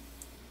well,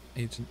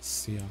 Agent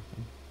Sia.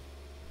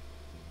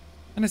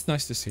 And it's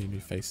nice to see a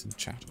new face in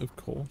chat, of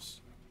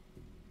course.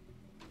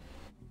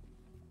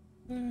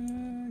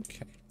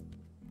 Okay.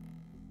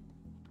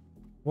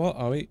 What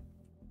are we?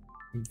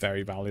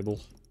 Very valuable.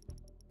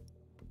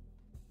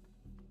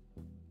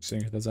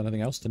 Seeing if there's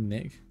anything else to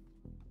nick.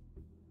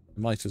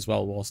 Might as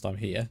well whilst I'm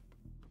here.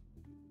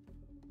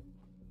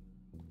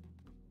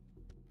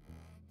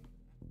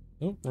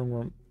 Oh,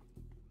 wrong.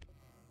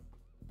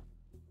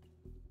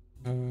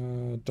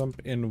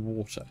 Dump in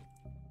water.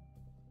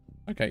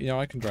 Okay, yeah,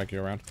 I can drag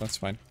you around. That's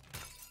fine.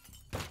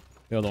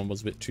 The other one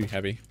was a bit too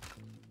heavy.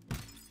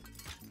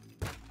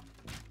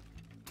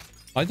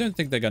 I don't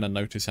think they're going to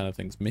notice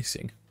anything's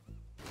missing.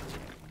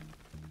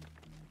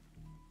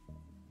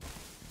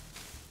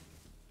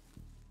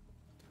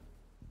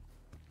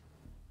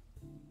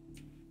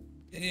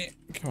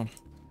 Come on.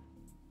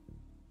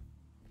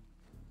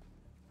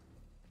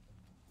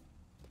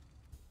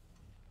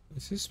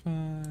 This is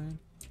fine.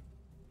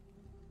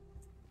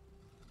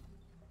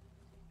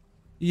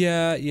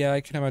 Yeah,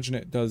 I can imagine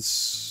it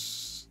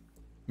does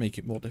make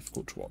it more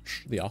difficult to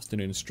watch the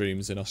afternoon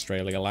streams in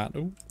Australia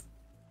land.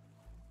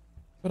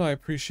 But I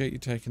appreciate you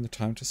taking the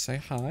time to say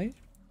hi. And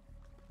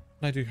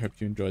I do hope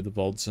you enjoyed the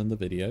VODs and the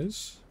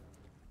videos.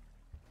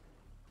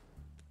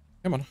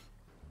 Come on.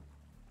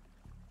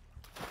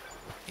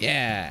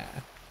 Yeah.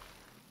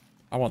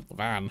 I want the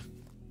van.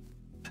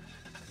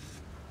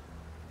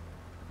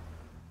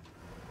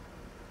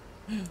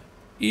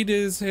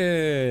 Eda's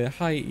here.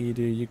 Hi,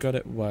 Eda. You got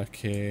it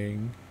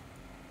working.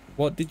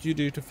 What did you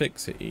do to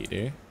fix it,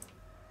 Eda?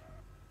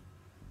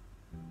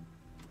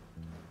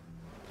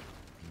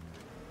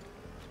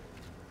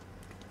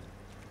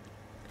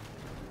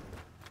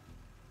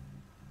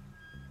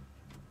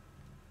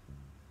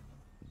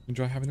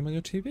 Enjoy having them on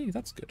your TV.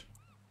 That's good.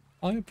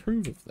 I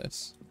approve of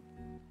this.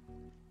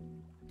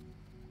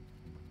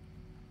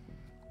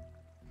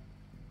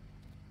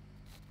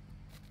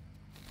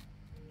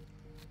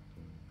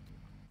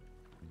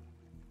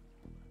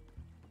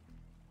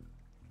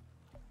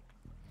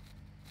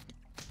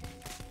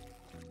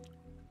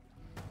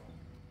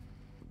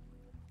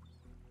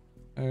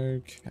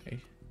 Okay.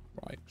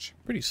 Right.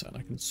 Pretty certain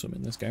I can swim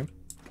in this game.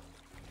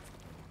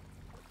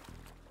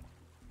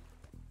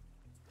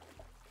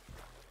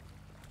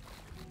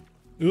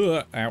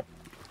 Ugh, ow.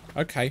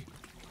 Okay.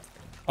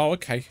 Oh,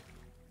 okay.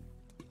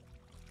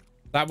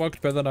 That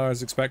worked better than I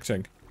was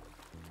expecting.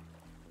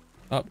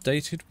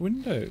 Updated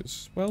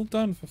Windows. Well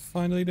done for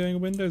finally doing a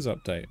Windows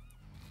update.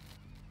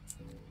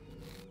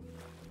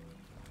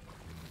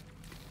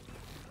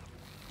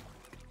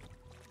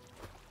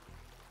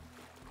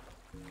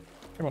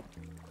 Come on.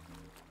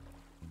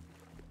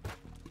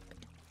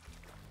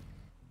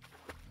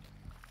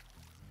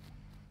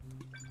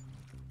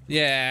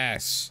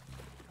 Yes!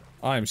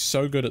 I'm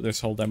so good at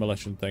this whole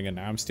demolition thing, and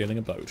now I'm stealing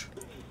a boat.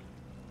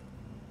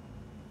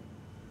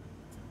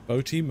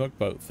 Boaty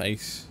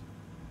McBoatface.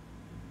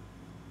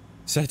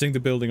 Setting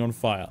the building on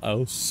fire.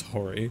 Oh,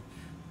 sorry.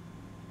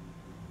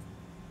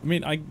 I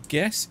mean, I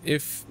guess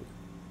if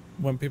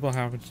when people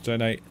happen to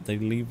donate, they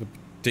leave a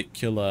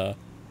particular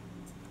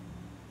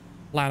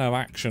plan of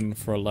action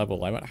for a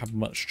level, I won't have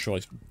much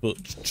choice but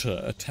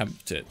to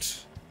attempt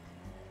it.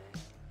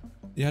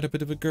 You had a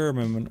bit of a grr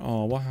moment.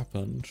 Oh, what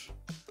happened?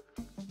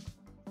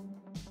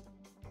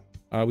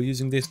 We're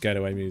using this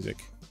getaway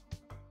music.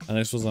 And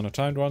this was on a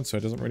timed one, so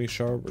it doesn't really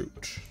show a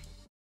route.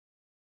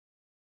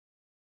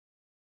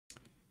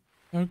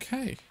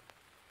 Okay.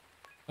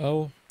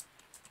 Oh.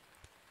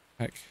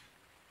 Heck.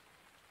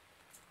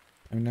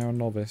 I'm now a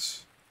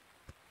novice.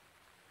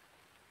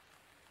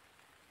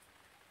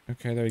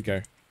 Okay, there we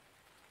go.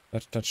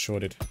 That's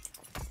shorted.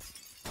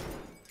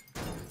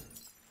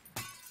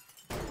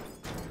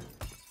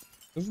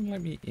 Doesn't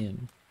let me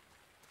in.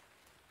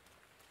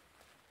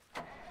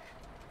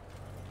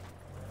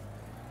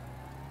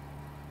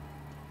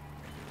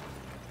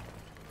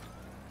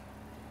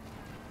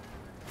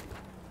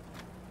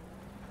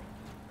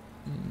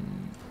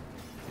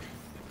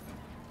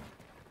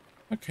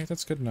 Okay,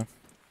 that's good enough.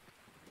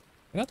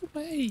 Get out of the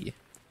way.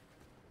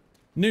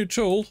 New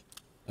tool.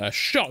 A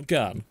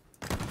shotgun.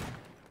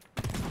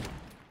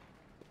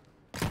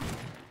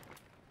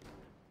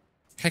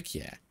 Heck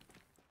yeah.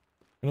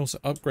 And also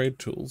upgrade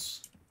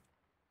tools.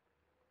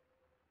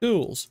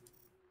 Tools.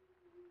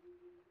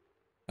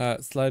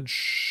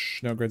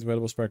 Sledge, no upgrades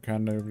available. Spare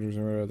can, no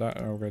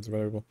that, no upgrades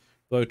available.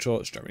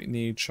 Blowtorch, don't really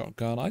need.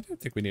 Shotgun, I don't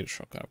think we need a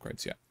shotgun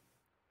upgrades yet.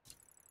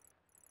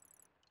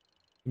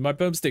 My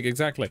boomstick,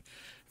 exactly.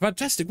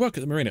 Fantastic work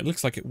at the marina. It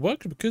looks like it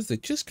worked because they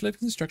just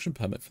collected the construction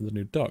permit for the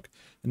new dock.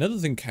 Another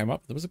thing came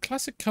up. There was a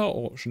classic car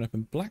auction up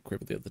in Black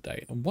River the other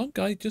day, and one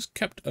guy just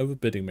kept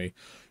overbidding me.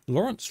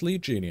 Lawrence Lee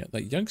Jr.,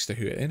 that youngster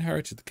who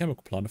inherited the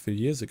chemical plant a few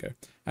years ago.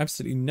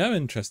 Absolutely no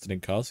interest in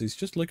cars. He's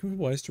just looking for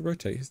ways to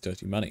rotate his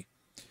dirty money.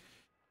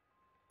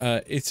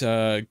 It's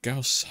a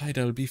Gauss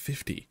Seidel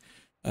B50.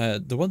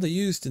 The one they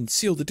used in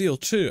Seal the Deal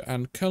too,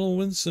 and Colonel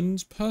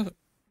Wilson's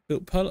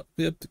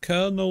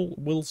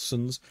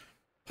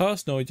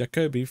personal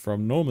Jacobi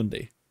from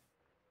Normandy.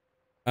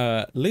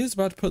 Lee's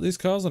about to put these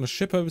cars on a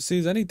ship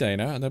overseas any day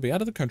now, and they'll be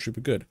out of the country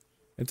for good.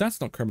 If that's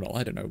not criminal,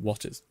 I don't know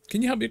what is.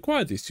 Can you help me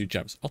acquire these two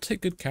gems? I'll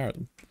take good care of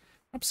them.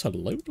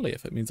 Absolutely,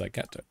 if it means I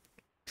get to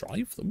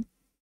drive them.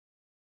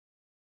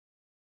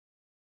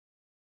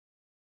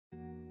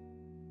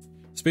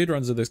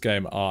 Speedruns of this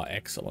game are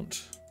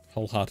excellent.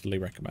 Wholeheartedly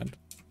recommend.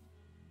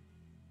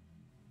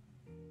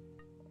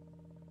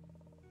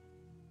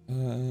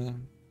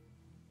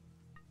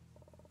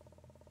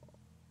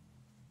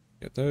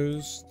 Get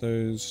those,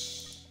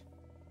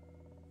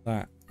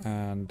 that,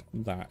 and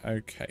that.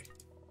 Okay.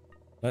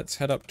 Let's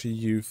head up to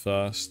you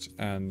first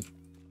and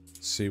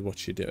see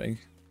what you're doing.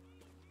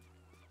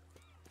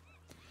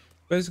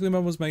 Basically,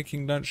 Mum was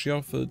making lunch. She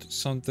offered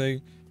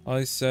something.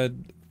 I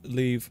said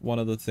leave one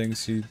of the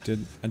things she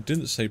didn't, and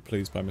didn't say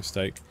please by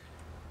mistake.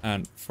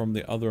 And from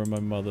the other of my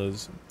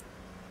mother's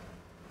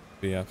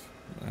BF.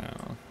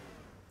 Oh.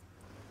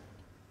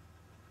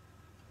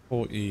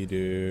 Poor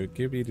Edu.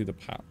 Give Edu the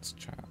pats,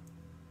 chat.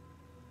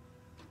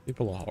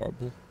 People are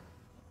horrible.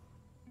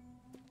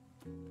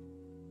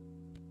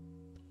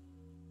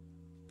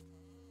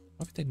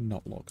 Why could they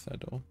not lock their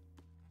door?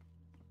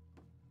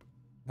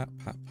 Pat,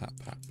 pat, pat,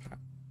 pat, pat.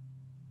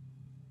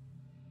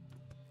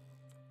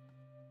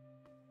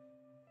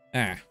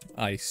 Ah,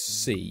 I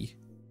see.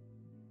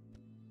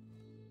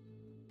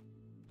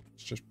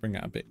 Let's just bring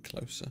it a bit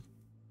closer.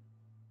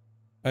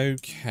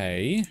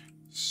 Okay,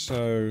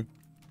 so...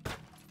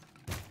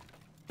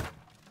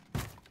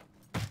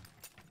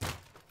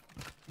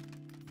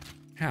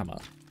 hammer,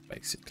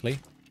 basically.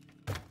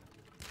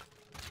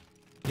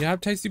 You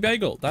have tasty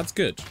bagel. That's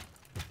good.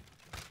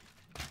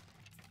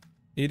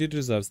 Edie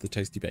deserves the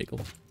tasty bagel.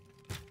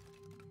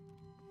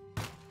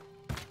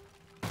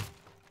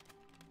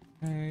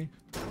 Okay.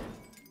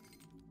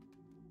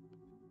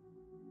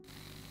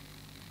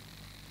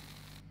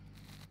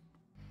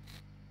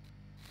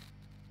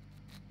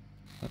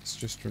 Let's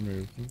just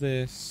remove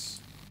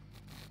this.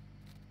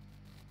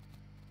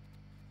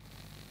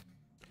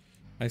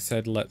 I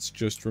said let's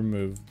just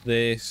remove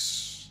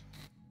this.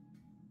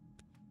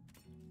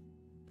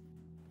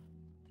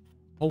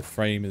 Whole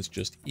frame is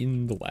just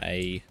in the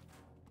way.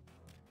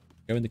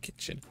 Go in the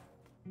kitchen.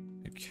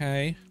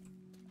 Okay.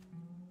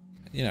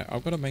 You know,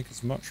 I've got to make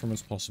as much room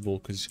as possible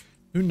because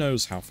who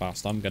knows how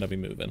fast I'm going to be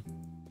moving.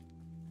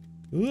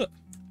 No,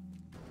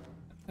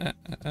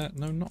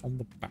 not on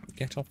the van.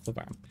 Get off the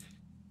van.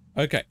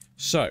 Okay,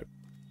 so.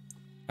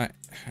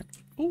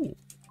 Oh,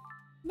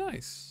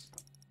 nice.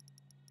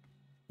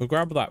 We'll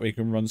grab that. We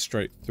can run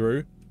straight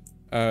through.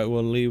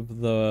 We'll leave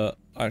the...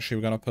 Actually,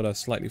 we're going to put a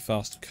slightly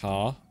faster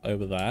car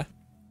over there.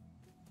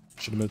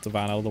 Should have moved the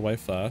van all the way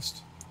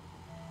first.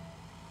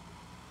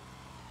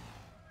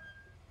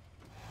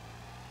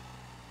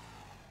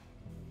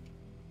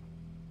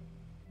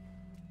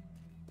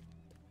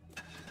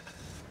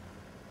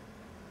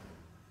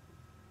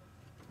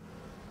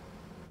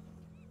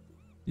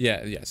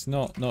 Yeah, yes,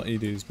 not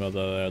Edu's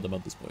mother, the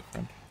mother's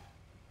boyfriend.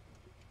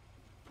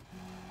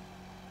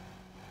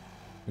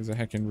 He's a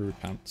heckin' rude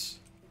pants.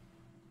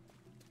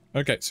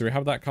 Okay, so we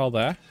have that car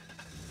there.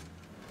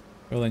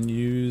 We'll then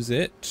use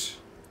it.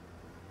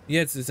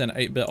 Yes, it's an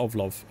 8-bit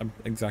Ovlov.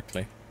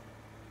 Exactly.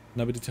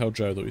 Nobody tell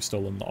Joe that we've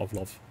stolen the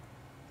Ovlov.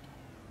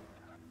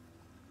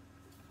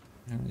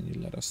 And you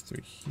let us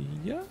through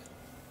here.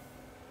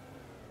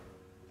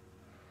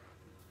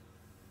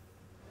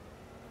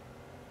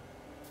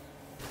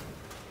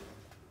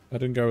 That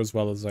didn't go as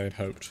well as I had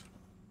hoped.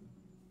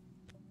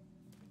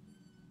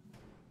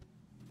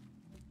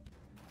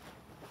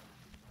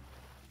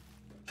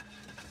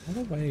 Out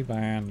of the way,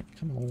 van.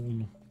 Come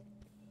on.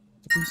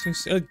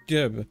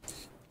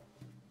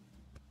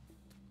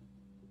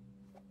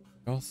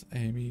 Goth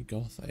Amy,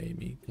 Goth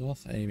Amy,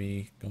 Goth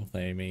Amy, Goth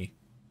Amy,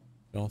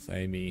 Goth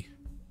Amy,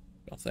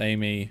 Goth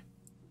Amy.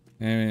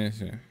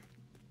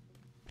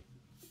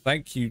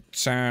 Thank you,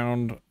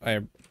 sound.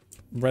 I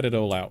read it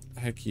all out.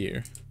 Heck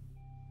you.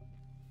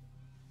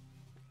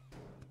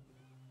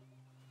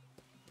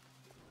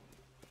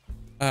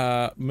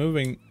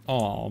 Moving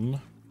on.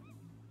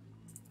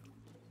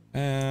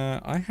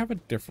 I have a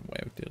different way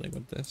of dealing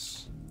with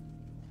this.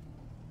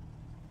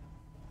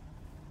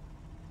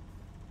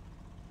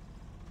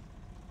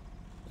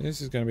 This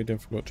is going to be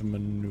difficult to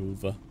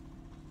maneuver.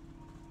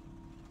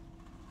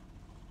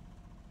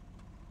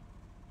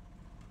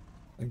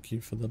 Thank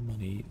you for the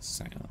money,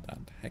 sound,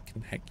 and heck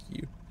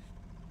you.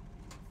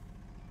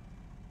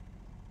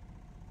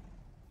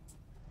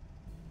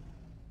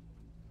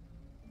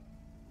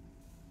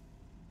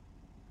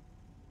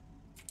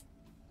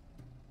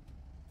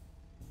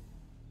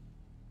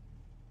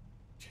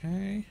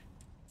 Okay.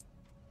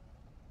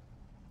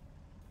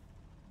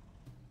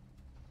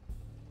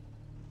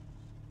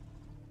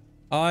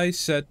 I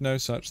said no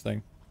such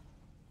thing.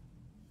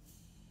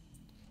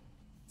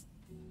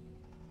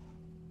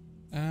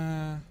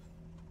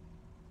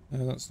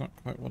 No, that's not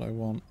quite what I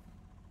want.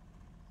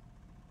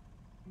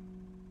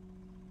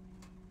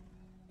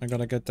 I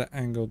gotta get the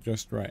angle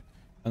just right.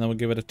 And then we'll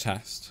give it a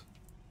test.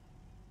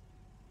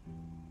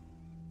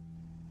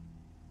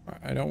 Right,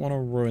 I don't want to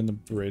ruin the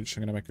bridge.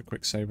 I'm gonna make a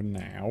quick save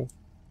now.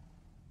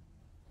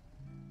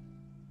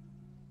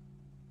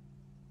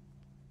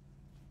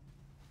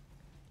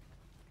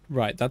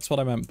 Right, that's what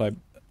I meant by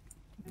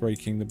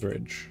breaking the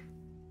bridge.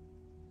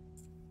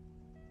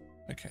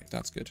 Okay,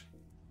 that's good.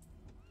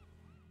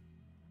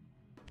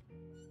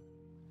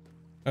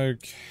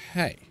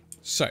 Okay,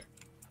 so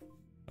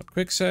a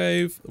quick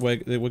save. We're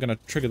going to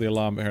trigger the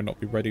alarm here and not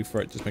be ready for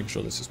it. Just make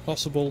sure this is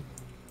possible.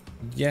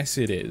 Yes,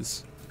 it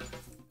is.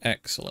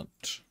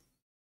 Excellent.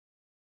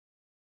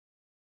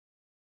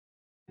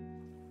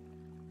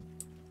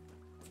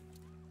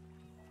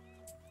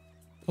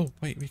 Oh,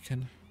 wait, we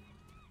can...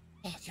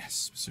 Oh,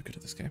 yes, we're so good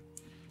at this game.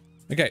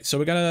 Okay, so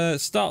we're going to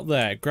start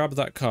there. Grab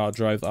that car,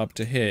 drive up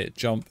to here,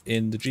 jump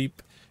in the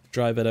Jeep,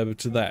 drive it over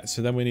to there.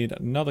 So then we need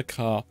another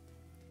car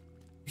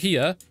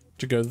here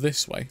to go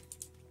this way.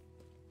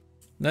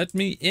 Let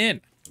me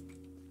in.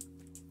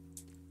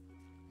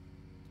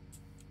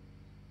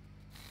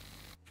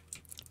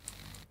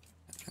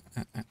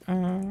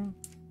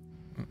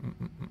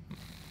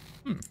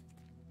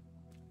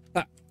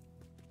 That.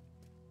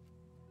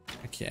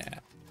 Okay.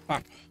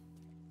 Bap.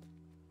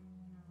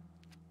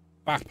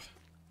 Bap.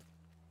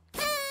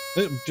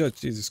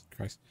 Jesus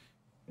Christ.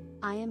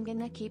 I am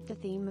gonna keep the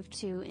theme of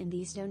 2 in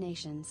these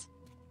donations.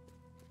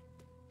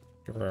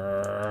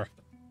 Grrr.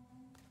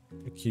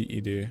 How cute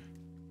you do.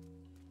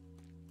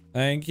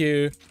 Thank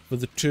you for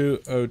the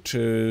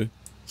 202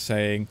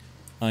 saying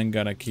I'm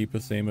gonna keep a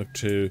theme of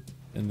 2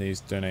 in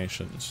these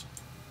donations.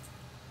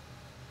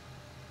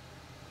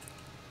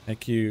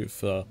 Thank you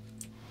for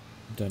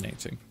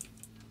donating.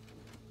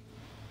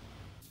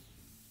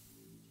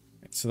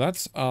 So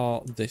that's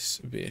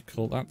this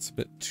vehicle. That's a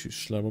bit too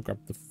slow. We'll grab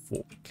the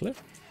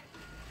forklift.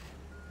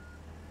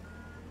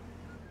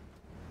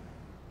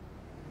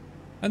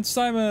 And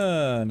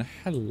Simon!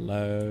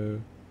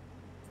 Hello.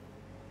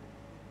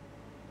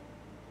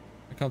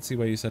 I can't see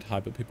where you said hi,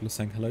 but people are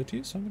saying hello to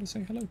you, so I'm going to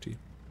say hello to you.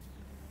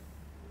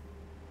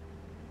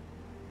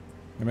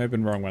 I may have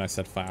been wrong when I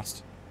said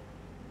fast.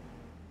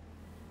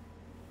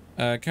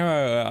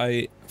 Caro,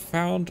 I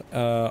found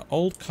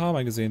old car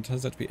magazine.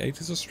 Turns out to be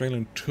 80s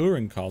Australian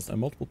touring cars and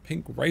multiple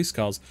pink race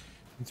cars,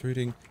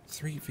 including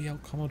 3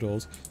 VL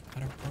Commodores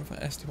and a Rover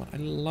SD1. I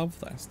love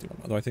the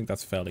SD1, although I think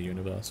that's fairly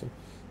universal.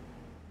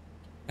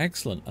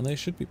 Excellent, and they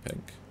should be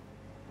pink.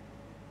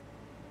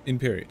 In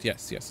period,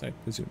 yes, yes, I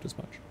presumed as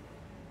much.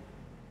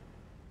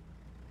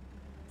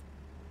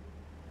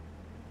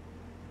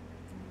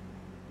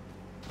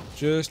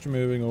 Just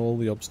removing all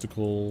the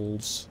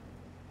obstacles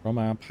from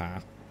our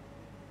path.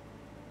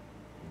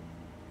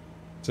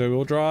 So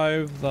we'll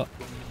drive the...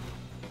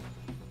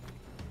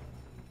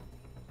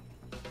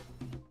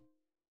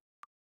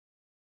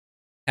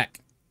 Heck.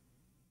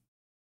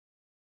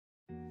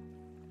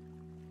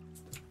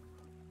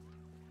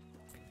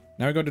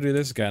 Now we've got to do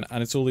this again,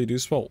 and it's all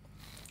Edu's fault.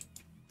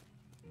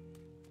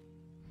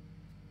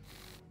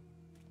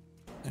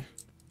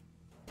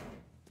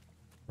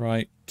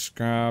 Right,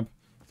 grab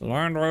the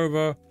Land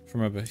Rover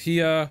from over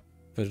here,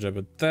 put it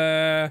over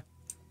there.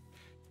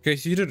 Okay,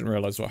 so you didn't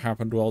realize what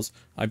happened was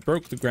I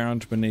broke the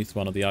ground beneath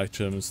one of the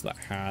items that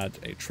had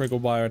a trigger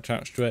wire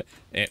attached to it.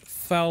 It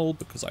fell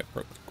because I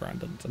broke the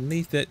ground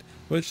underneath it,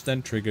 which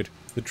then triggered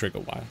the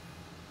trigger wire.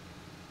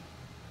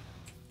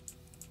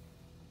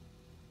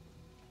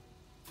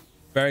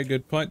 Very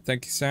good point.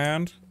 Thank you,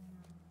 Sound.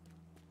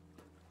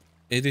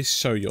 It is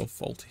so your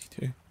fault,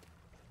 too.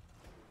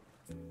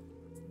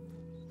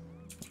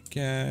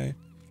 Okay.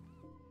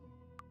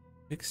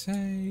 Big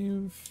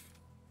save.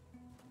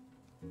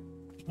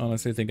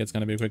 Honestly, I think it's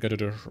going to be quicker to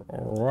just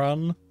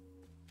run.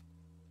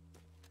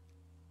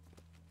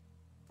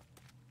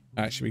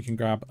 Actually, we can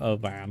grab a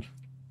van.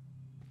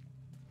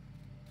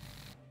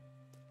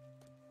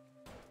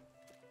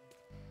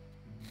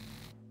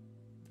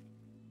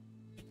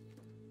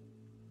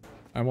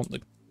 I want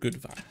the good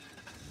van.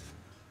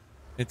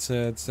 It's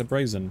a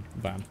brazen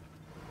van.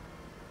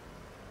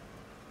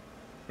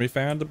 We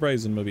found the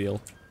brazen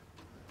mobile.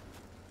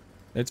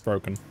 It's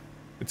broken.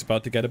 It's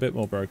about to get a bit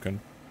more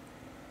broken.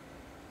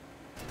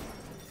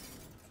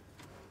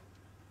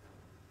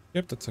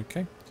 Yep, that's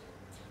okay.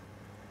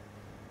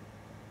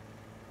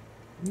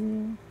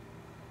 Ooh.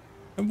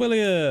 And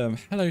William,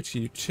 hello to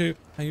you too.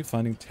 How are you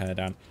finding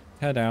Teardown?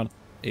 Teardown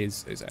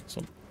is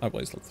excellent. I've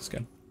always loved this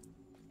game.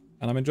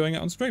 And I'm enjoying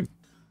it on stream.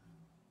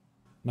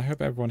 And I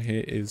hope everyone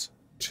here is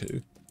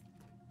too.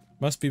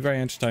 Must be very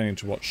entertaining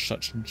to watch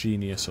such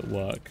genius at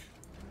work.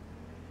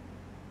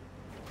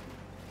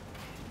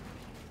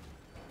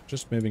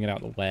 Just moving it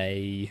out of the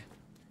way.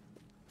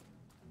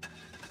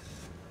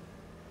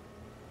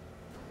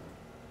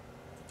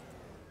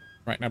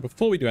 Right, now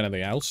before we do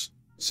anything else,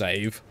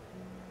 save.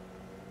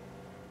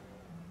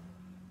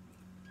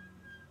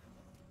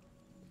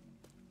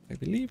 I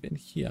believe in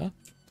here.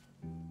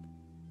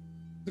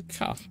 The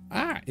car.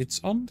 Ah, it's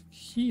on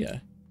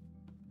here.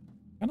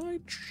 Can I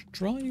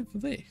drive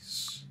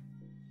this?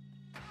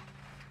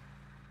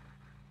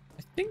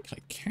 I think I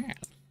can.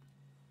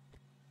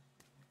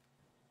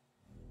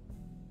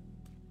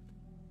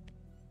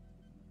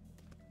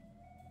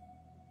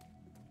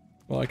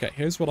 Well, okay,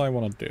 here's what I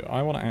want to do.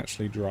 I want to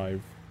actually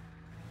drive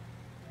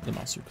the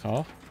muscle car.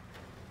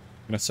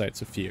 I'm going to say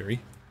it's a Fury.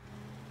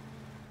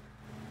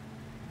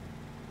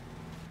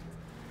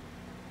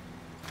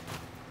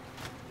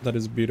 That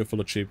is a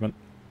beautiful achievement.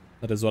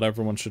 That is what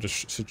everyone should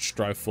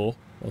strive for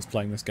whilst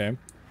playing this game.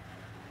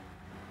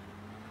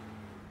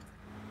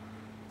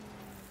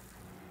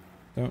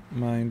 Don't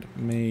mind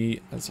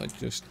me as I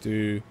just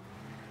do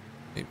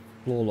a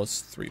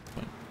flawless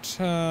 3-point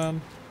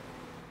turn.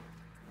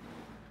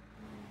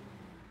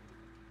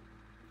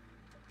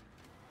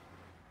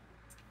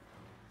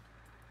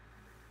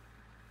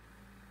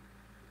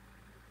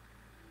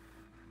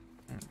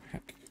 Oh,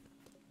 heck.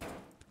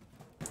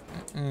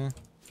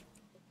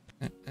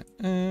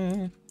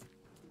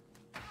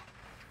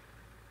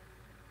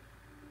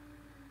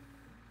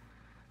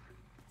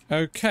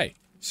 Okay,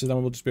 so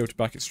then we'll just be able to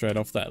back it straight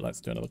off there. Let's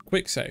do another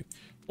quick save.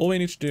 All we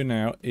need to do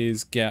now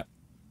is get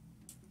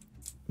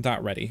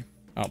that ready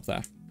up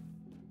there.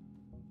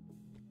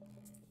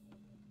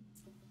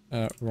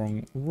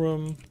 Wrong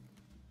room.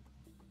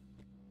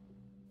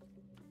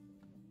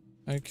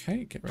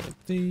 Okay, get rid of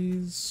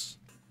these.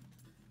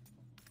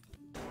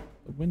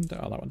 The window.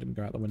 Oh, that one didn't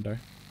go out the window.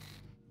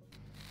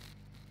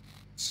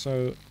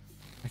 So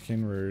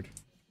fucking rude.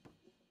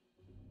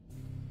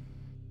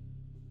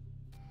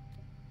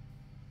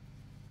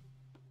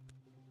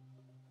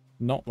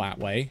 Not that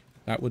way.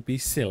 That would be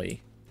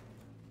silly.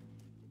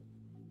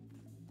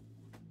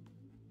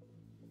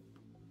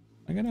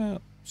 I'm gonna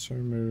also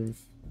remove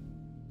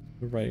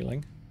the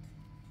railing,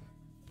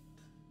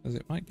 as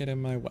it might get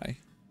in my way.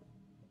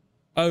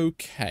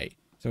 Okay,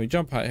 so we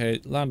jump out here,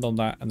 land on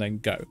that, and then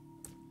go.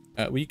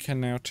 We can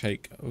now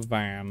take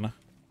van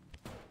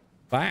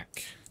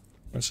back.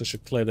 I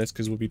should clear this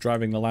because we'll be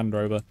driving the Land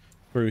Rover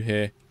through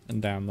here and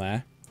down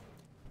there.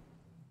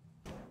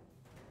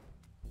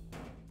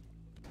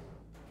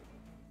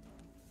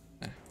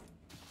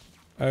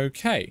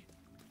 Okay.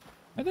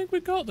 I think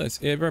we've got this.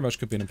 It very much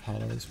could be an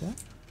Impala as well.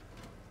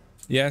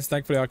 Yes,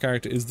 thankfully our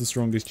character is the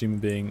strongest human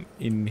being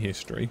in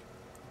history.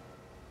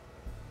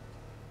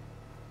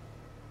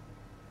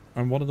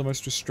 I'm one of the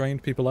most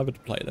restrained people ever to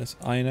play this.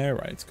 I know,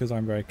 right? It's because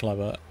I'm very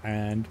clever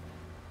and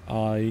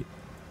I'm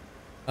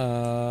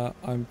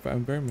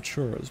very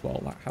mature as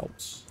well. That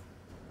helps.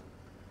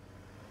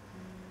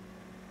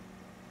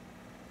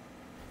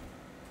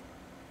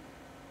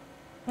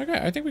 Okay,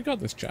 I think we got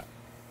this, chat.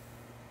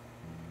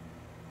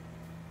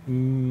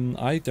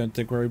 I don't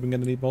think we're even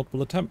going to need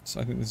multiple attempts.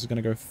 I think this is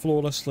going to go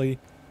flawlessly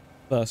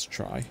first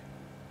try.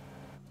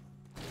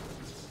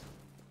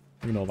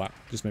 Ignore that.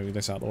 Just moving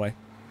this out of the way.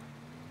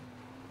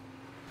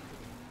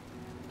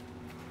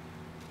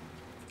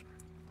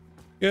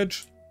 Good.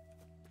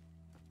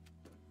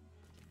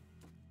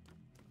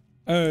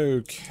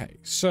 Okay,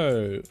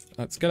 so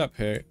let's get up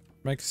here,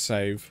 make a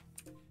save,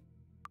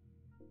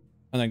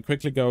 and then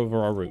quickly go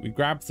over our route. We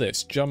grab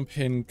this, jump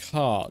in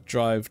car,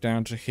 drive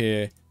down to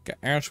here, get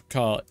out of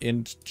car,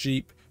 into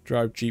Jeep,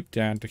 drive Jeep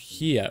down to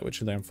here, which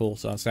will then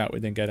force us out. We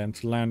then get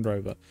into Land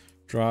Rover,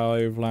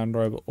 drive Land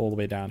Rover all the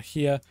way down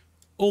here,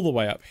 all the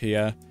way up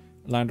here,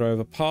 Land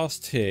Rover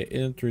past here,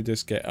 in through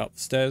this gate, up the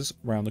stairs,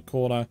 around the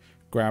corner,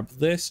 grab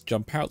this,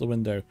 jump out the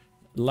window,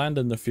 land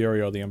in the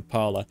Fury or the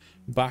Impala,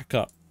 back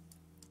up.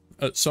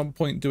 At some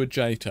point do a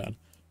J-turn,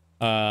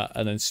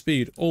 and then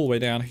speed all the way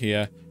down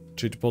here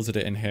to deposit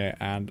it in here,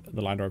 and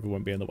the Land Rover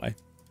won't be in the way.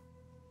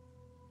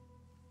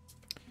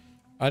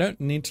 I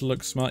don't need to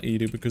look smart,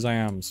 Edu, because I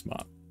am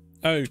smart.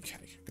 Okay,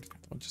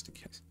 just in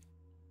case.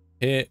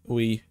 Here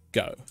we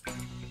go.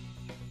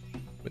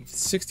 With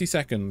 60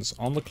 seconds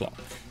on the clock.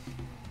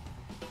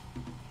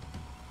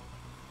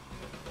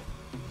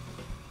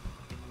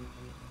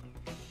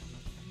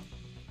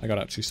 I got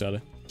out too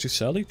early. Too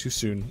early? Too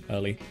soon.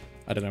 Early.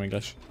 I don't know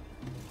English.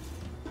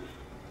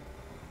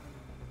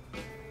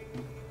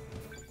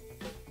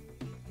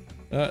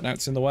 Now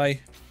it's in the way.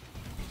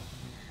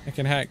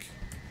 Heckin' heck.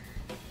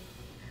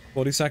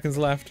 40 seconds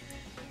left.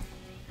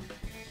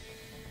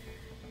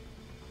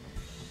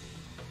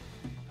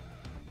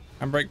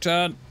 Handbrake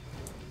turn.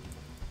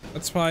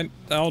 That's fine.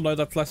 Oh no,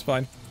 that's less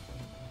fine.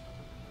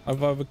 I've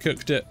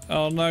overcooked it.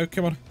 Oh no,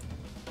 come on.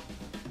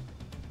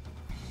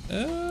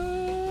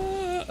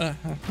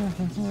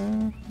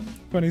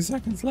 20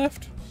 seconds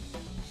left.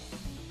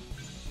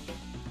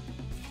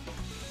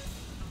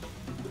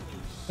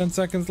 10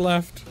 seconds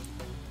left.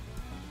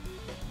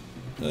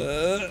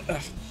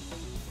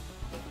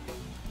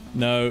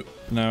 No,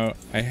 no,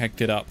 I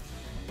hacked it up.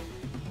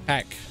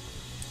 Hack.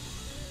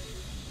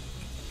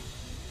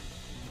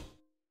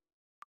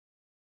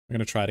 I'm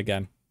gonna try it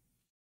again.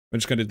 We're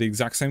just gonna do the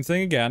exact same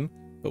thing again,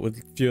 but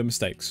with fewer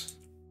mistakes.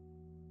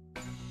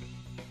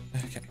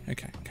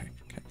 Okay.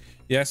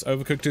 Yes,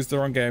 Overcooked is the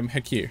wrong game.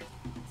 Heck you.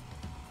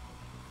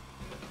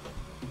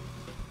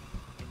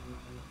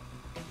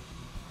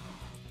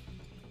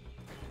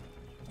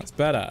 That's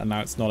better, and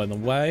now it's not in the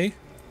way.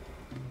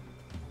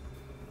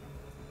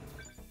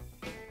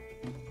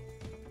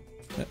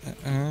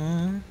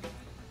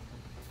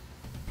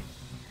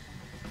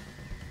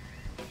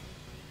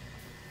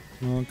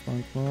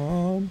 Come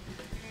on.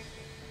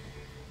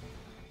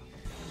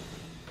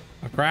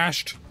 I've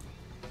crashed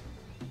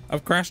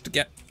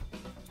again.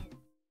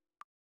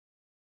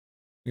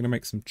 I'm gonna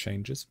make some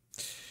changes.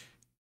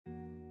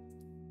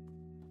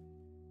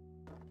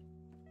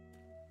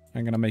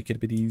 I'm gonna make it a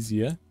bit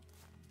easier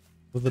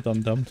for the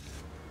dum-dum.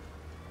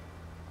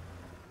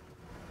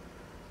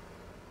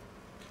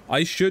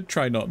 I should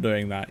try not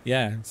doing that,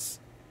 yes.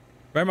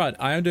 Bear in mind,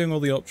 I am doing all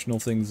the optional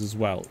things as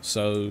well,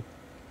 so...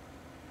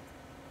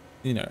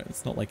 You know,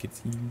 it's not like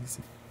it's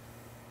easy.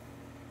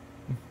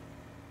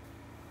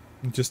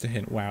 Just a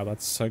hint. Wow,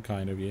 that's so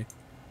kind of you.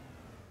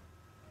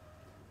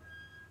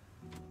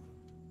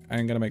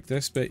 I'm going to make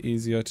this bit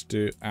easier to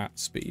do at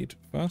speed.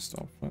 First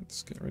off,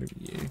 let's get rid of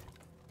you.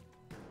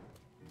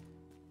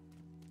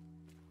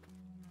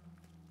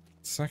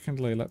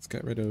 Secondly, let's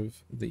get rid of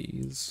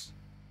these.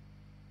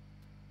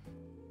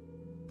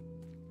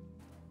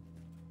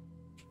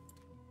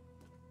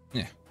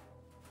 Yeah.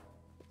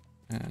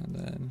 And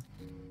then...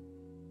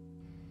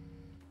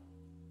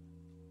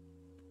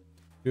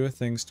 fewer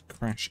things to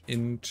crash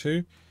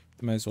into.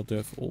 May as well do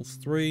it for all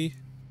three.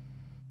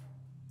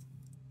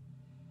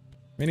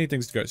 We need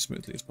things to go as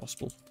smoothly as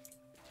possible.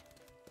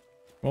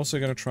 I'm also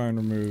going to try and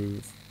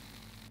remove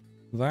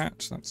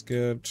that. That's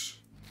good.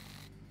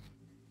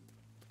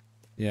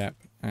 Yep,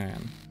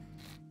 and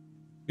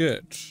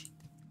good.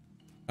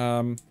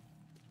 I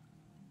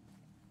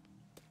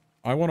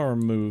want to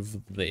remove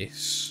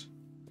this.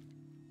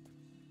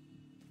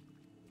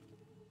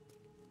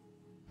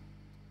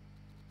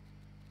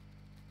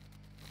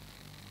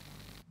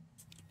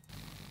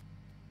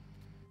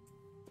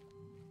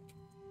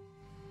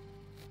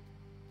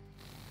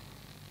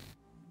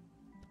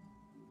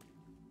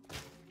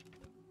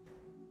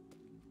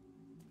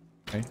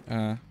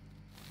 Okay,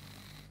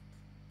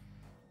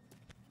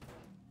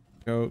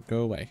 go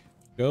away.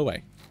 Go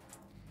away.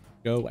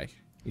 Go away.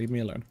 Leave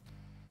me alone.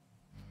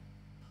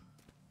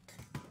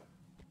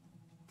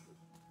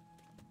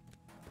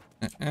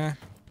 There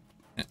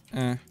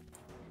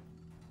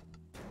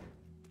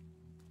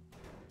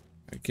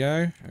we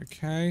go.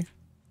 Okay.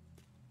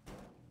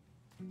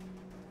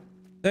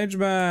 Stage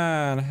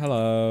man,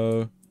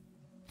 hello.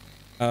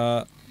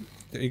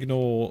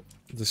 Ignore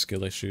the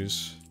skill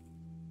issues.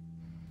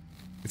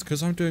 It's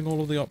because I'm doing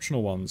all of the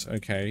optional ones,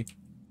 okay?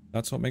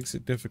 That's what makes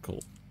it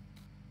difficult.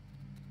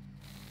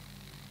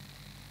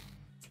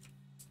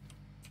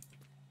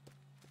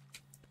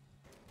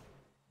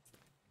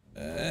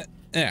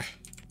 Yeah.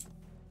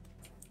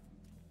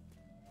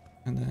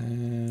 And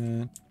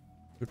then...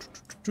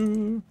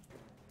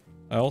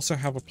 I also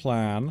have a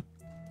plan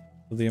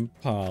for the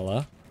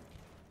Impala.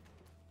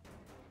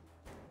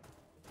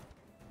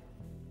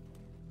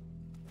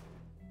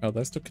 Oh,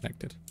 they're still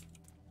connected.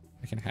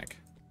 I can hack.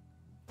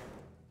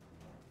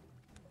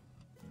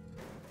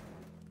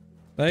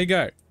 There you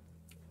go.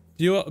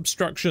 Fewer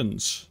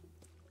obstructions.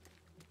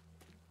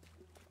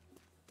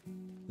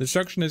 The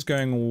obstruction is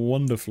going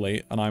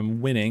wonderfully, and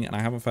I'm winning, and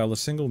I haven't failed a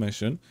single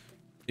mission.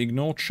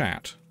 Ignore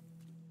chat.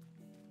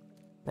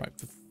 Right,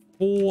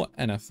 before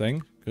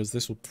anything, because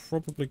this will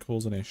probably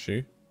cause an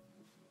issue.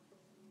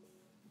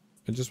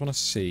 I just want to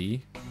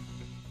see.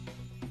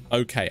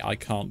 Okay, I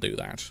can't do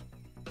that.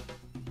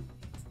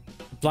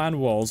 The plan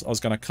was I was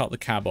going to cut the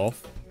cab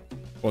off,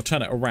 or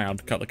turn it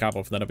around, cut the cab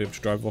off, and then I'll be able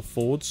to drive off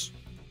forwards.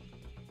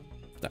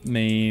 That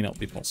may not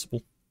be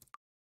possible.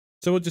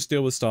 So we'll just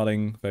deal with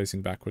starting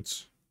facing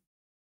backwards.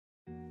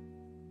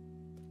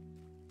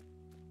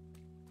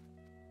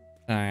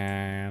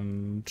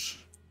 And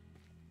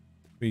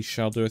we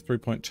shall do a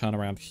 3-point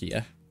turnaround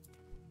here.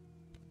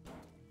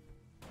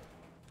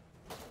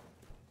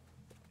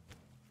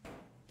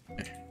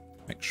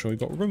 Make sure we've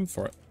got room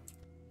for it.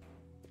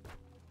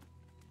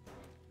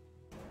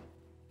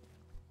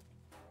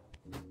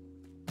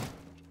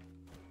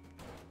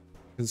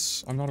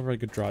 Because I'm not a very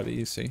good driver,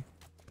 you see.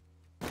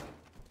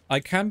 I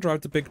can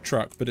drive the big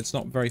truck, but it's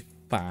not very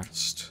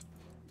fast.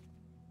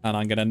 And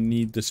I'm going to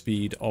need the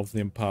speed of the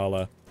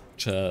Impala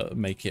to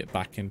make it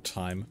back in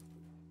time.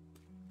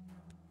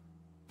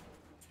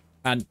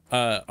 And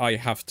I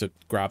have to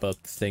grab a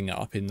thing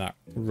up in that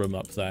room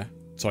up there,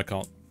 so I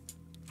can't.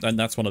 And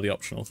that's one of the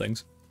optional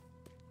things.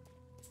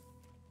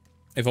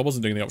 If I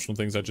wasn't doing the optional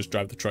things, I'd just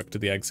drive the truck to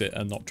the exit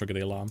and not trigger the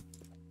alarm.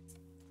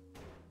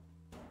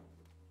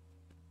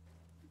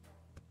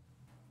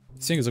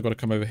 Seeing as I've got to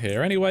come over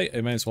here anyway,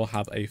 I may as well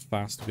have a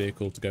fast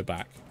vehicle to go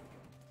back.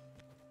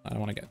 I don't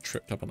want to get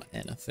tripped up on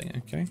anything,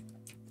 okay?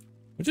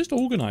 We're just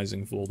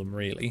organising for them,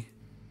 really.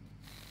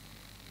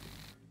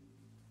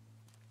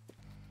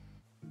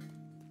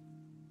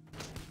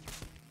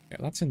 Yeah,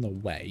 that's in the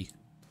way.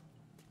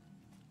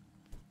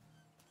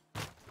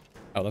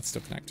 Oh, that's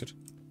still connected.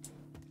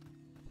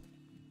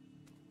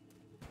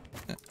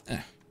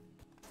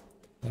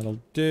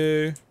 That'll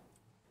do.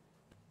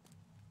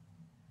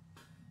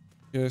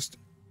 Just,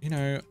 you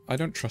know, I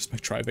don't trust my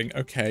driving.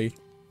 Okay.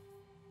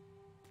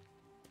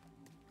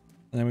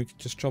 And then we can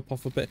just chop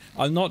off a bit.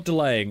 I'm not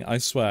delaying, I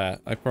swear.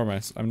 I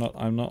promise. I'm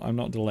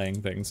not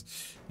delaying things.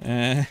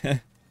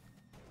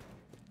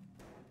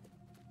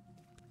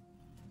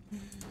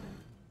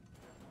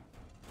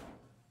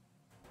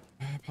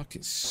 Park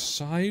it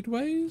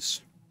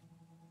sideways?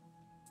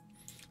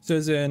 So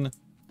as in,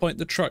 point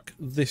the truck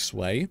this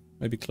way.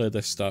 Maybe clear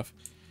this stuff.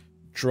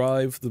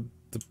 Drive the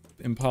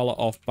Impala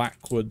off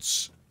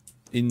backwards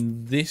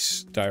in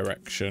this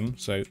direction.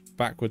 So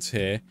backwards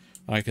here.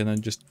 I can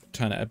then just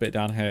turn it a bit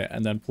down here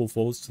and then pull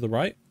forwards to the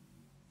right.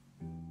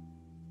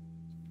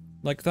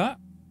 Like that.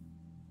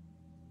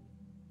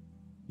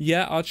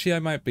 Yeah, Archie, I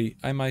might be.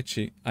 I might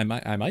cheat. I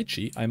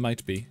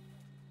might be.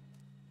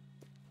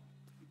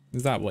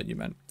 Is that what you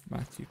meant,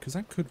 Matthew? Because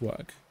that could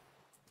work.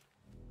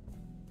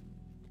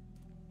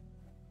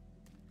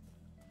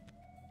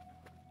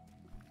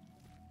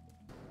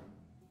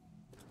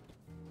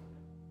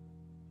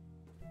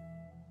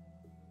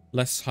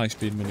 Less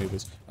high-speed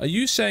maneuvers. Are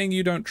you saying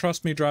you don't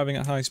trust me driving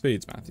at high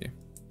speeds, Matthew?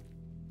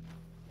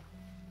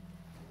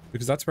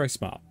 Because that's very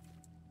smart.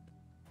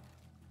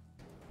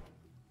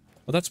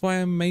 Well, that's why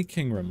I'm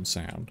making room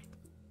sound.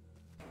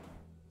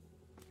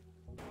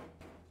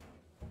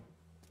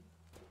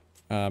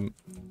 I'll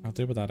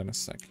deal with that in a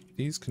sec.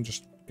 These can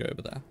just go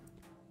over there.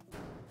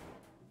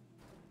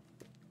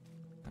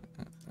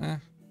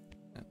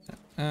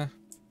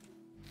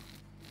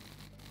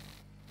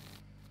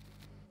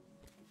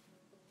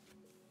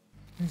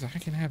 These are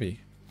heckin' heavy.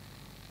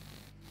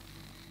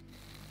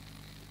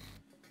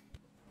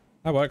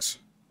 That works.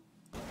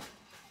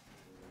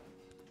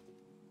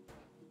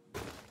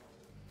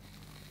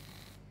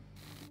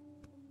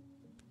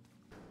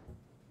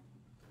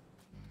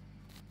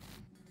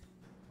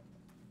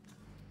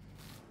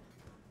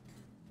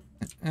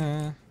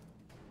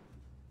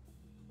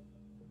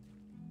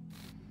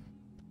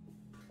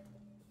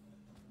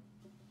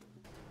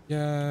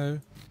 Yo.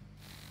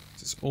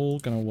 This is all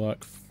gonna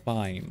work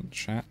fine,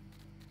 chat.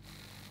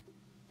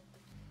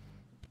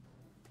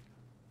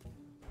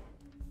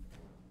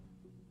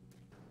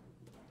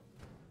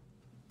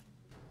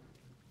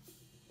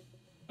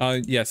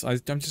 Yes,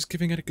 I'm just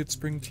giving it a good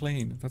spring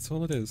clean. That's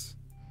all it is.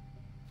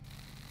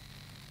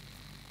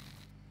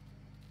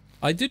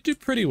 I did do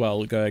pretty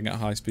well going at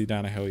high speed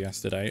down a hill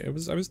yesterday. I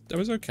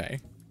was okay.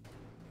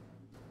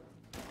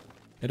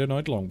 It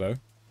annoyed Longbow.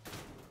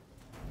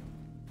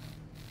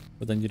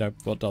 But then, you know,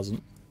 what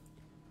doesn't?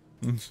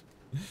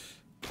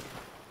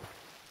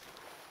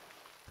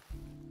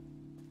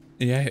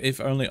 Yeah,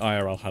 if only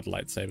IRL had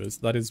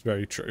lightsabers. That is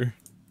very true.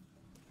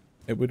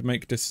 It would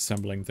make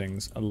disassembling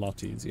things a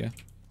lot easier.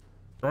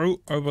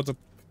 Throw over the...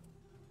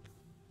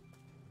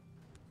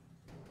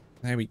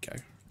 There we go.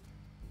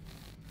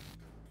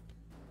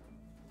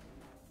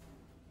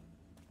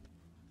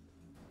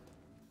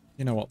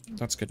 You know what?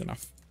 That's good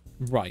enough.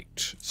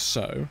 Right,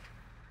 so...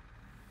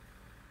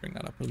 Bring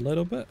that up a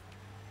little bit.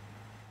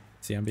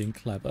 See, I'm being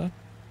clever.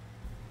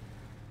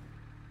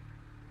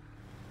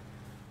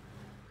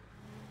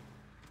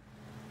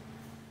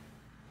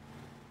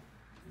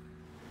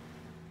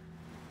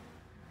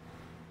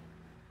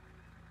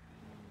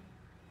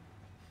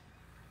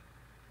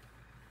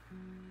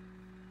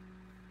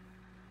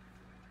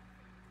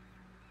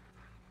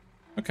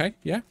 Okay,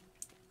 yeah.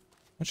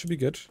 That should be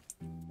good.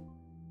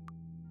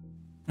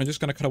 I'm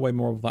just going to cut away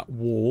more of that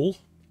wall.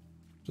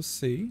 Just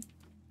see.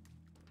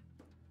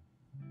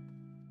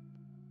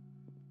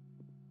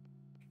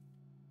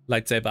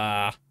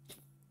 Lightsaber!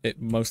 It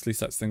mostly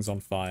sets things on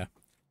fire.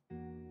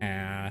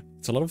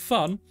 It's a lot of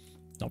fun.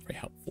 Not very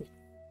helpful.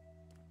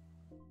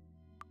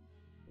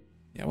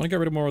 Yeah, I want to get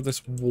rid of more of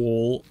this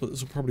wall, but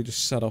this will probably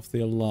just set off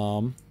the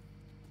alarm.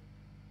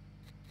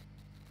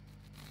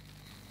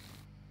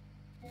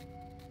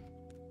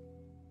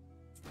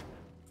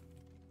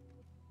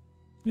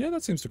 Yeah,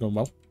 that seems to have gone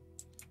well.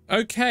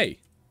 Okay.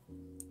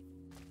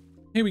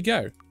 Here we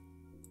go.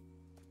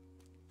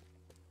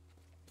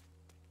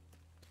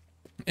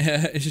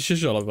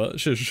 Shush, Oliver.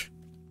 Shush.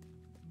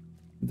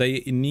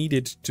 They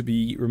needed to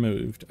be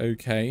removed.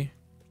 Okay.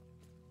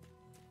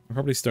 I'm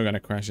probably still going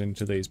to crash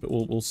into these, but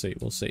we'll see.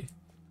 We'll see.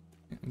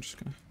 Yeah, I'm just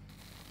going to...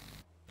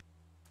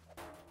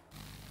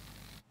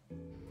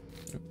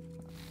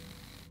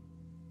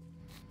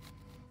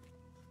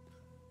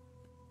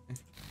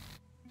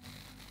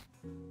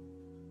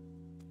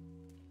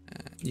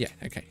 Yeah,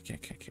 okay.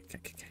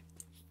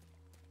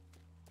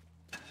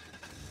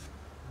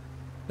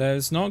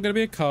 There's not going to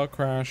be a car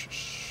crash.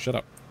 Shut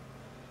up.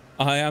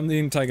 I am the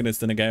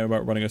antagonist in a game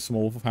about running a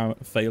small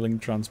failing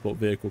transport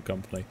vehicle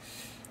company.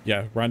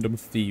 Yeah, random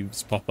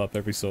thieves pop up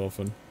every so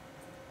often.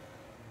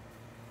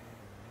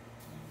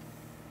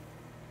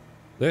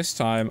 This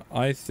time,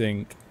 I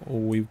think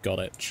we've got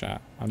it,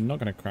 chat. I'm not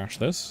going to crash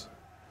this.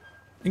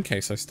 In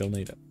case I still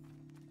need it.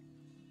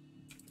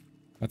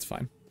 That's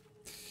fine.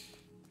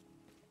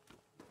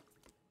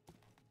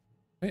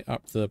 Okay,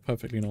 up the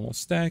perfectly normal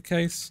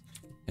staircase.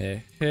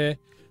 Here.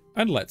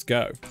 And let's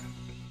go.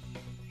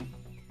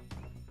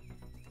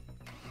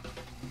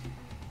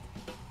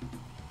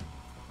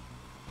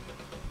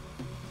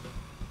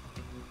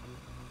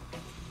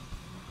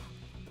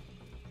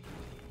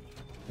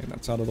 Okay,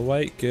 that's out of the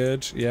way.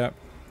 Good. Yep.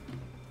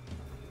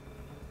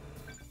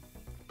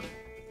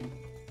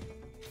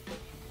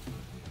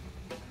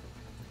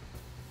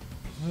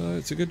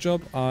 It's a good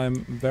job.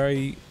 I'm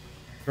very,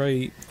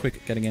 very quick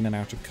at getting in and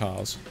out of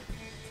cars.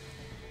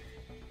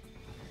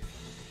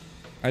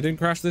 I didn't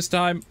crash this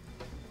time.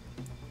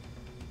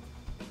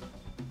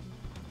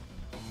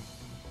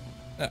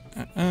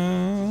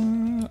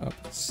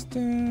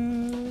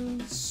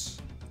 Upstairs.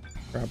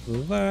 Grab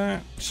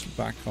that.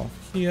 Back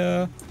off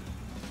here.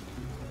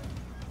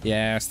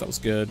 Yes, that was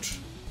good.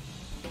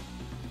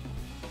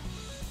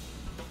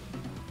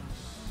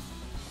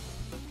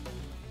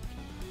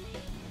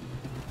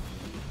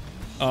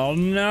 Oh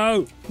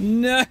no!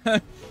 No!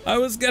 I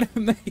was gonna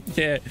make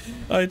it.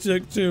 I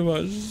took too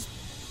much.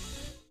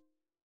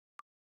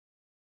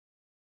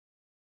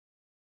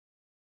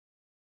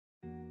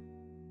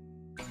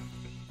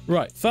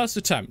 Right, first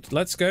attempt.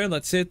 Let's go.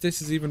 Let's see if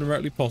this is even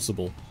remotely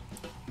possible.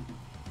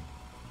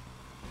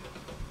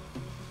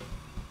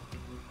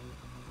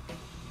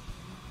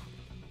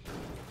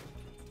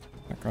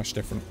 That crashed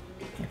different.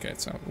 Okay,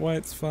 it's out of the way.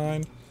 It's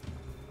fine.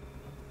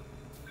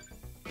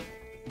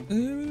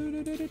 Okay.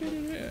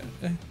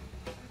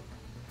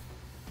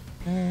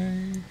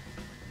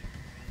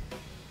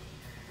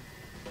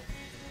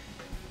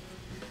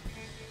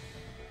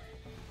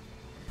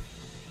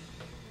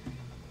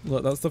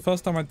 Look, that's the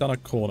first time I've done a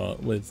corner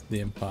with the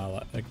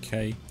Impala.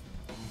 Okay.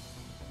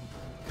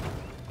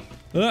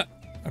 I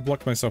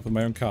blocked myself with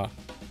my own car.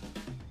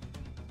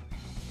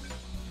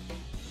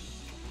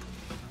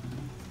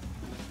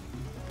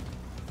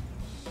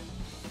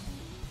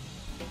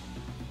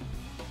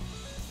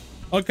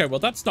 Okay, well,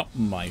 that's not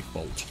my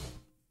fault.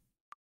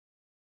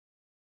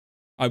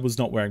 I was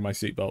not wearing my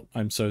seatbelt.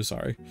 I'm so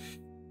sorry.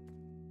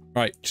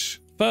 Right,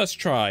 first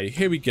try.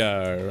 Here we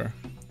go.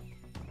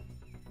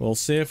 We'll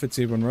see if it's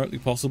even remotely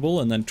possible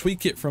and then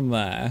tweak it from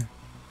there.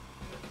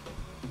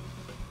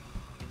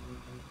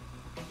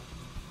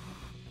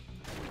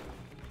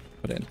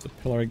 Put it into the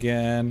pillar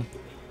again.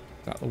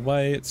 Out of the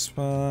way, it's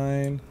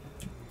fine.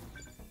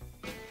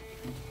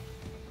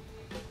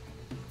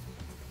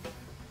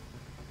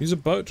 Use a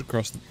boat to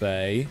cross the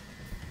bay.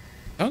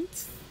 I don't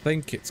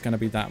think it's going to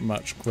be that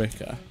much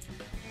quicker.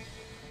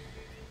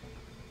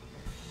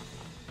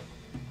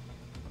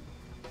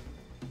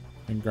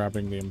 Than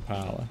grabbing the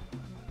Impala.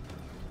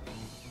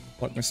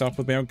 Block myself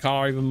with my own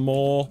car even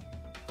more.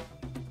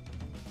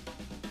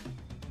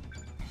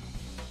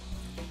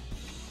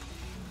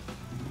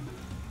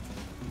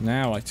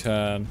 Now I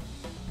turn.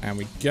 And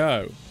we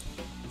go.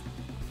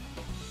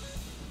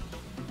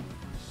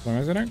 As long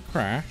as I don't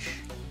crash.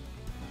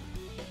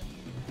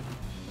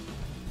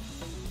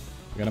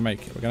 We're gonna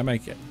make it. We're gonna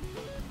make it.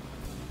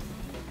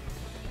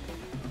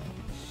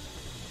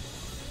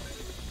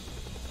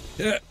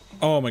 Yeah.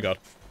 Oh my god.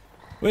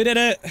 We did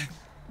it!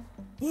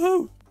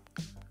 Woo!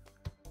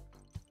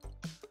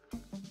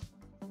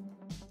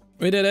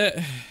 We did it.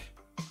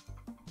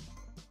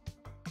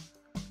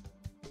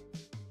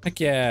 Heck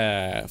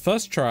yeah.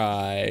 First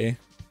try.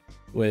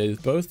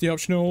 With both the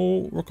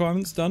optional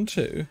requirements done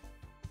too.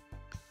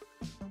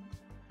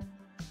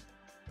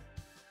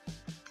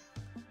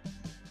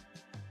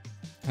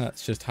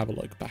 Let's just have a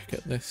look back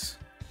at this.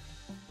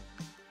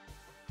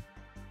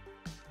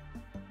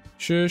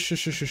 Shush, shush,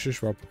 shush,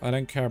 shush, Rob. I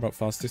don't care about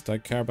fastest, I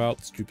care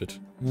about stupid.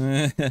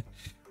 Oh,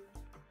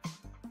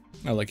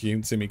 like you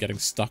can see me getting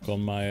stuck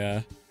on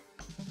my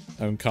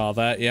own car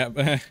there.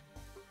 Yep.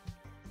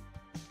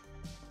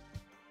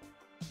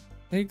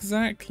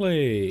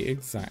 Exactly.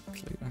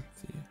 Exactly.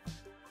 Matthew.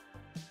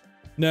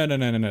 No.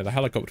 The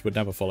helicopter would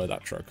never follow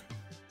that truck.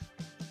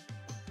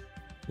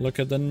 Look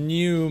at the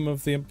neum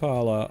of the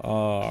Impala.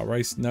 Ah,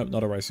 race. Nope,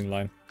 not a racing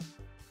line.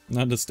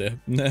 Understeer.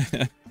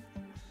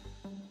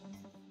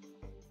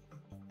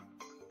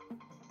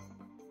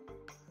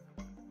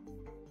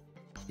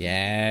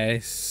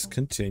 Yes.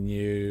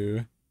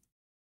 Continue.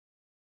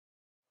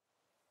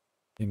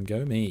 In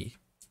go me.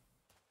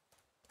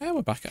 Yeah,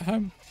 we're back at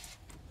home.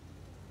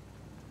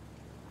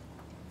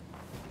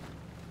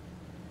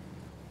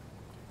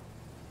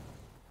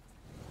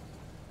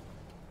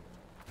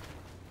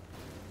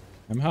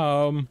 I'm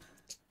home.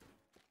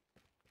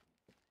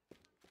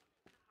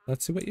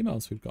 Let's see what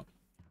emails we've got.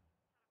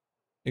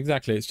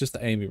 Exactly, it's just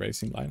the Amy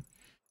racing line.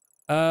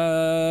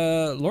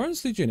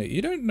 Lawrence Lee Jr.,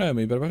 you don't know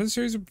me, but I've had a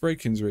series of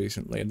break-ins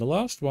recently. In the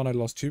last one, I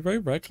lost 2 very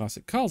rare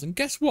classic cars, and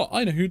guess what?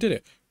 I know who did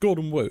it.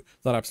 Gordon Wu,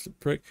 that absolute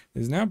prick,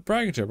 is now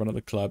bragging to everyone at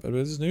the club about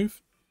his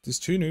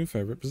 2 new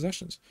favourite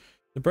possessions.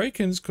 The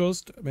break-ins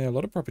caused me a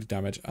lot of property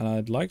damage, and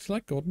I'd like to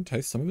let Gordon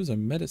taste some of his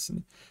own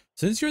medicine.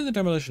 Since you're in the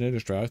demolition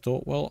industry, I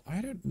thought, well,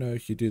 I don't know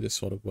if you do this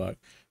sort of work,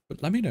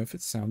 but let me know if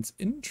it sounds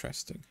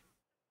interesting.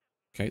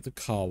 Okay, the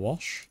car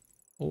wash.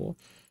 Or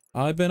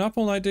I've been up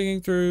all night digging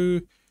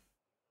through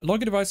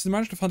logging devices and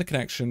managed to find a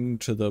connection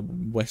to the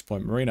West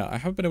Point Marina. I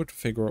haven't been able to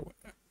figure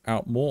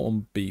out more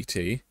on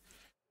BT,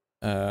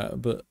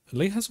 but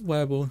Lee has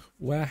a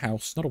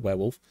warehouse, not a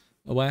werewolf,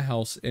 a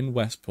warehouse in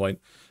West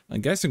Point.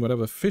 I'm guessing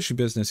whatever fishing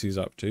business he's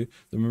up to,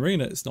 the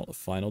marina is not the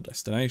final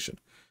destination.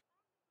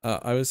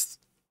 I was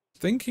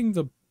thinking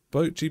the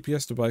boat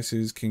GPS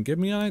devices can give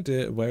me an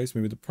idea of where he's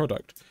moving the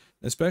product,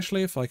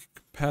 especially if I could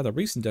compare the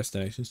recent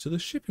destinations to the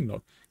shipping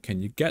log.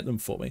 Can you get them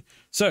for me?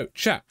 So,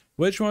 chat,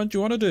 which one do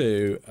you want to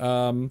do?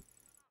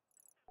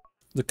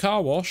 The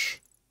car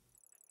wash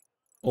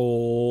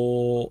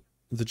or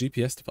the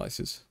GPS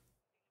devices?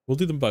 We'll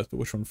do them both, but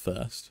which one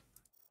first?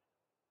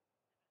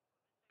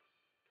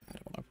 I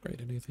don't want to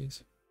upgrade any of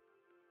these.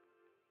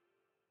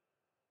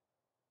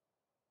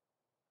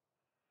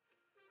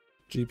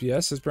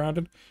 GPS says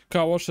Brandon.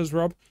 Car wash says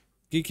Rob.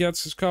 Geeky Out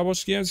says car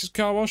wash. Guillaume says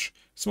car wash.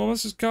 Smallman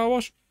says car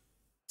wash.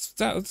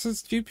 That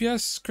says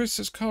GPS. Chris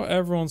says car.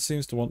 Everyone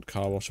seems to want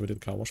car wash. So we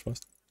did the car wash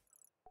first.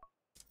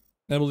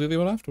 Then we'll do the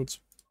one afterwards.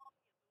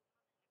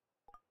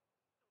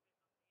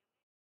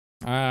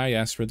 Ah,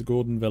 yes, we're at the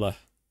Gordon Villa.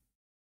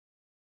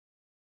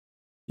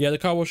 Yeah, the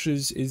car wash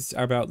is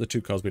about the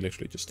 2 cars we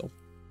literally just stole.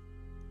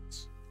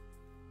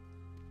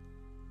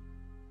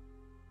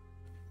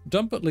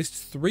 Dump at least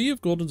 3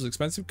 of Gordon's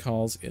expensive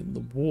cars in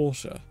the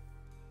water.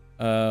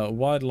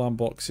 Wide alarm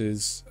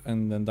boxes,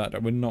 and then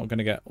that. We're not going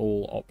to get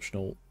all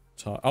optional.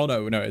 Oh,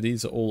 no,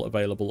 these are all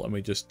available, and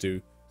we just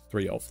do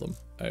 3 of them.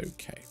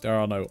 Okay, there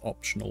are no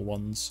optional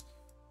ones.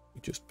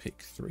 We just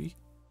pick 3.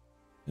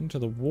 Into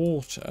the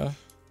water.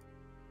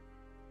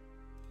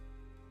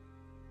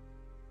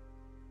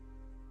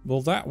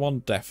 Well, that one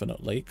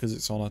definitely, because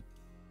it's on a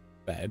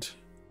bed.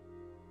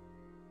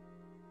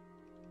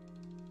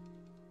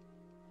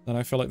 Then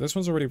I feel like this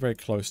one's already very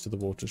close to the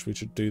water, so we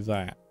should do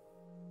that.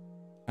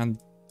 And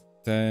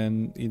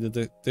then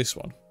either this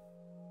one.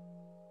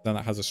 Then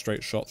that has a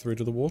straight shot through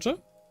to the water.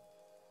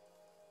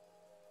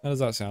 How does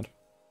that sound?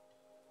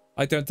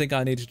 I don't think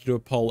I needed to do a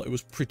poll. It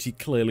was pretty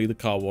clearly the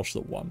car wash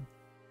that won.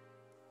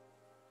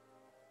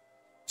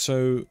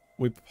 So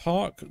we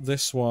park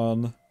this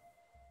one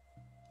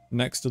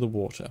next to the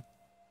water.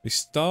 We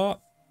start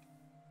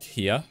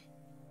here,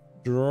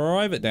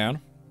 drive it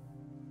down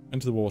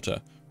into the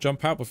water,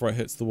 jump out before it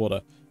hits the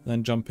water,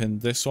 then jump in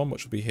this one,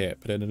 which will be here,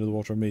 put it into the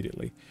water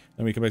immediately.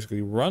 Then we can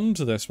basically run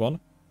to this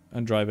one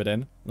and drive it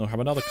in. And we'll have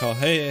another car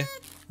here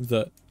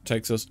that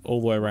takes us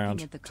all the way around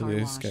to the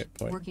escape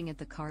point. Working at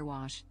the car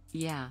wash.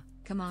 Yeah,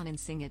 come on and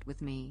sing it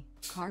with me.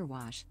 Car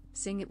wash.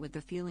 Sing it with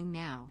the feeling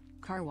now.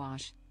 Car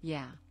wash.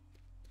 Yeah.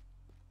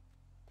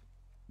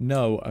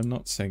 No, I'm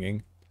not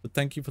singing. But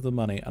thank you for the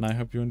money, and I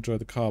hope you enjoy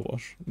the car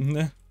wash.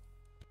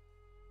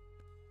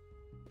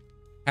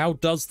 How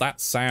does that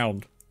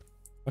sound?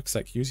 Fuck's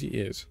sake, use your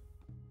ears.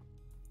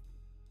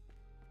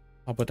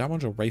 Oh, but that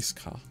one's a race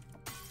car.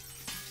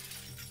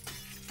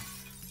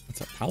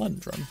 That's a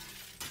palindrome.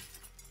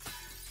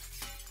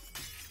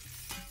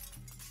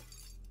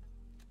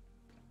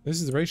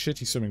 This is a very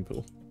shitty swimming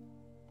pool.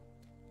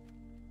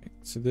 Okay,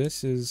 so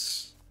this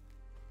is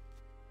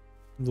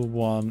the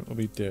one we'll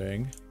be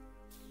doing.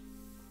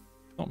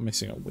 Not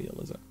missing a wheel,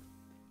 is it?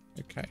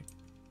 Okay.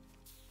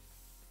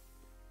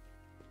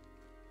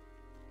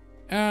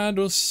 And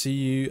we'll see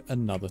you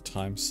another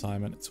time,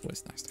 Simon. It's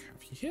always nice to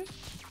have you here.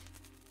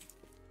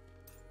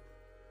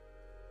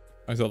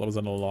 I thought that was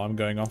an alarm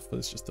going off, but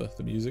it's just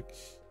the music.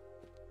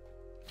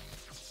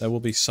 There will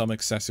be some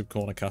excessive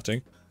corner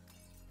cutting.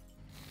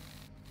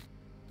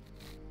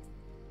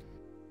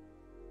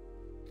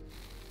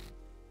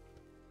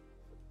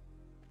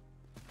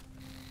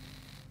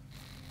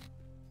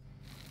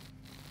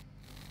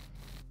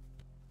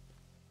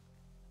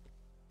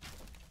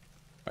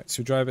 Right,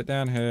 so we drive it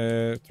down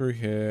here, through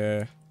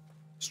here,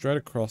 straight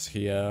across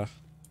here.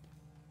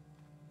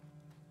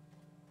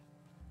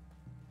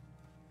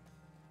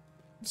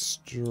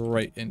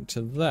 Straight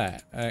into there.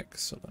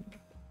 Excellent.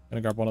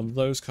 Gonna grab one of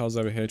those cars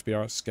over here to be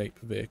our escape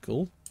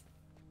vehicle.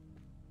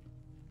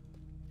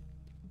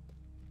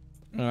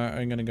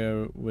 I'm gonna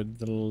go with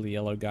the little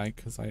yellow guy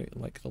because I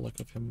like the look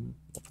of him.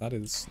 What that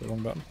is, the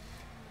wrong button.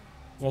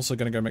 I'm also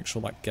gonna go make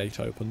sure that gate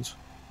opens.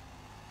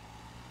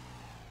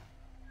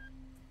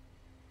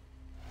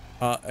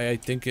 I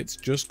think it's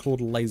just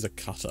called laser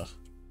cutter.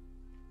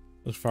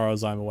 As far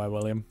as I'm aware,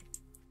 William.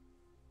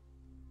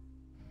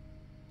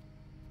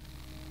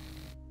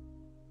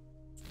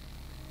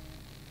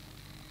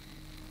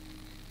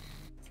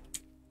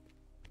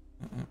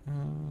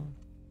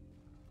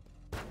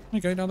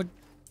 Okay, now the...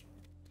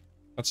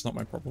 That's not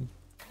my problem.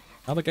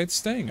 Now the gate's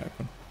staying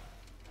open.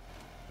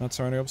 That's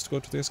our only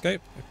obstacle to the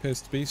escape. It appears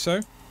to be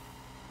so.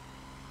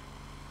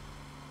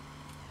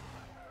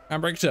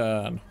 Handbrake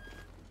turn.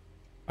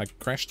 I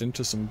crashed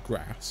into some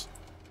grass.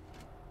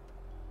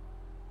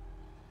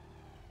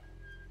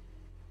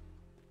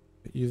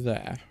 Put you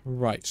there.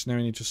 Right, now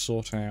we need to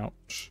sort out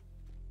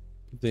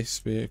this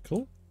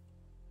vehicle.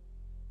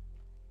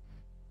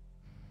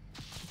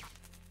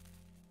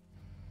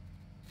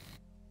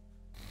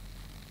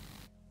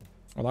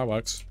 Well, that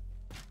works.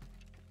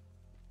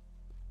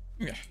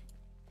 Yeah.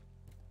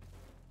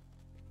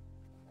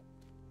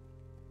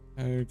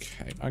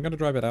 Okay, I'm going to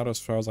drive it out as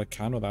far as I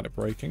can without it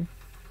braking.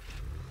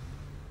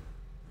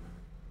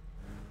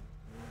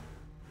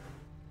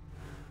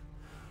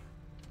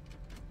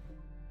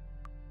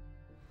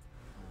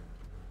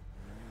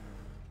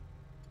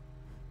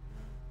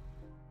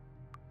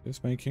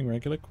 Just making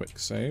regular quick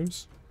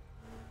saves.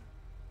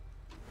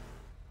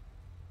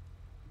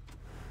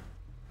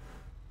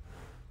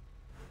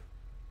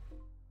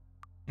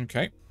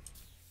 Okay.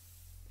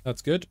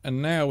 That's good.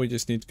 And now we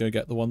just need to go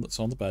get the one that's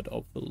on the bed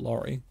of the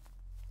lorry.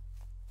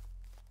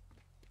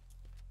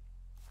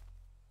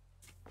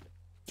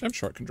 I'm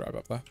sure I can drive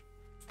up there.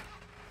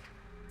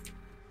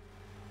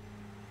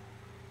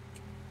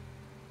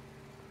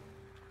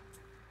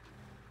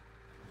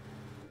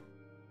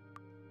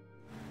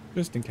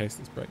 Just in case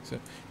this breaks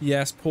it.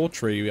 Yes, poor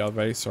tree. We are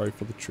very sorry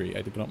for the tree.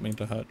 I did not mean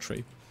to hurt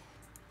tree.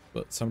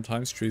 But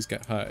sometimes trees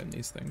get hurt in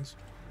these things.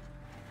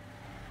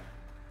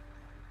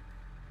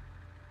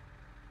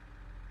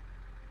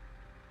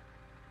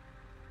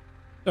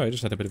 Oh, I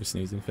just had a bit of a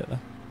sneezing fit there.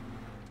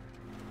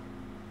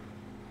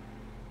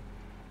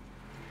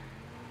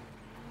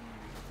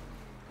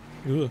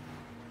 Ugh.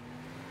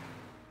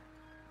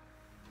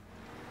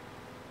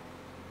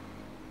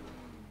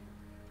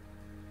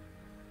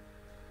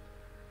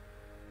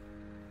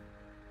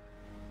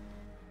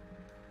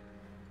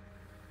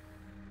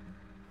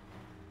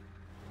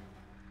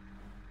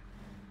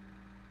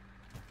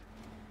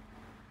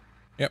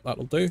 Yep,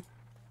 that'll do.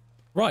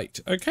 Right,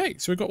 okay,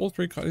 so we've got all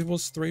three cars. It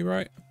was 3,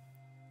 right?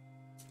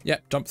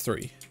 Yep, dump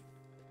 3.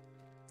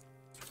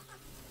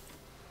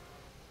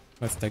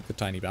 Let's take the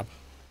tiny bab.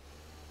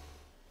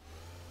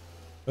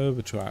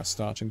 Over to our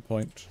starting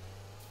point.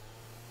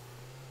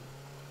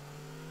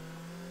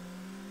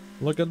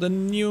 Look at the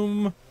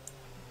Neum.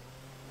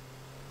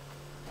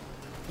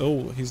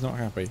 Oh, he's not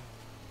happy.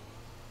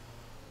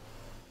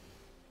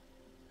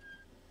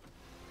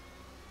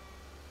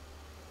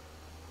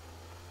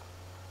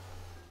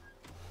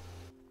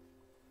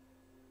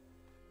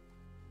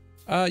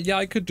 Yeah,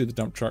 I could do the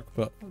dump truck,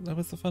 but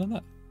what's the fun in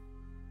that?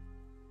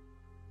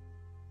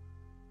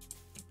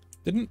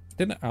 Didn't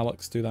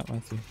Alex do that,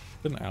 Matthew?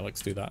 Didn't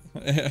Alex do that?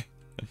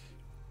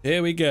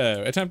 Here we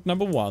go. Attempt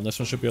number 1. This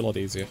one should be a lot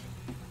easier.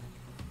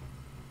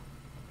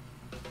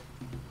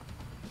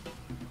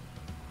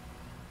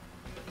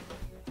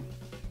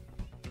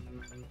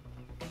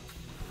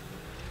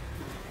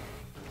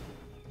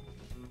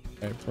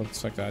 Okay, for a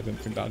second, I didn't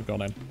think that had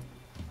gone in.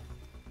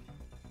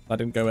 That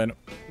didn't go in.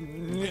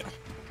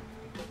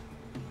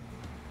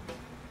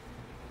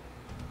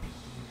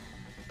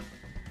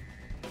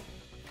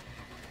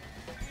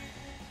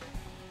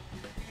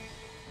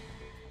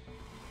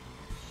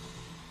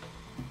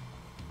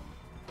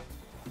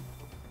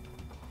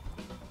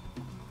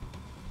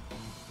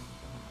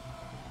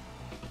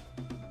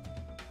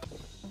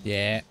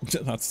 Yeah,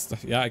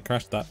 yeah, I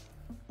crashed that.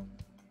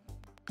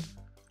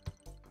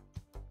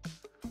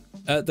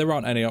 There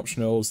aren't any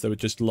optionals, there were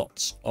just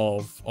lots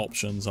of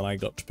options and I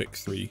got to pick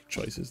 3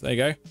 choices. There you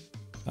go.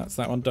 That's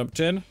that one dumped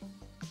in.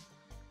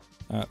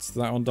 That's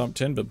that one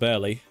dumped in, but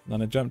barely.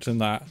 Then I jumped in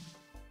that.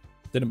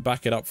 Didn't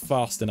back it up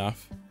fast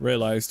enough.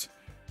 Realised.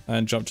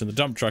 And jumped in the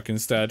dump truck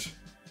instead.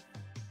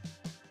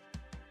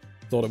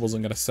 Thought it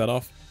wasn't going to set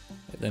off.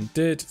 It then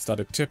did.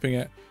 Started tipping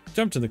it.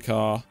 Jumped in the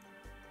car.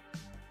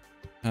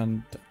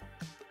 And...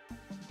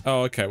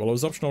 oh, okay. Well, it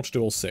was optional to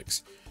do all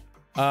 6.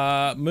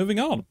 Moving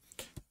on.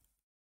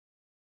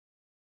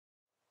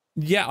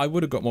 Yeah, I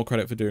would have got more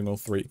credit for doing all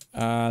 3.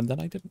 And then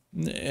I didn't.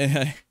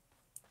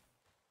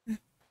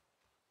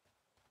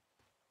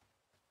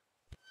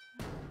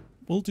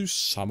 We'll do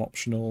some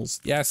optionals.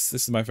 Yes,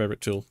 this is my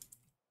favourite tool.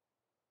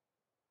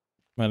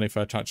 Mainly for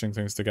attaching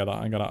things together.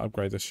 I'm going to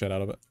upgrade this shit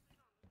out of it.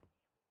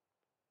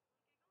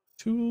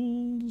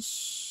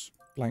 Tools.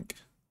 Blank.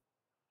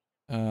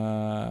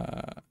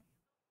 As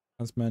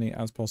many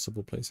as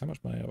possible, please. How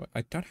much money?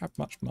 I don't have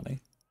much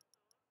money.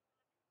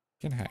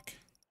 Fucking heck.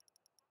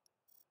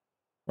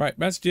 Right,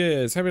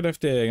 messages, heavy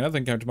lifting.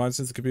 Nothing came to mind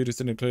since the computers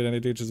didn't include any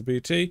details of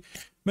BT.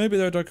 Maybe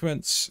there are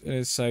documents. It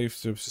is safe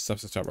to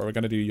stuff this up. Right, we're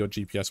going to do your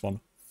GPS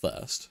one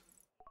first.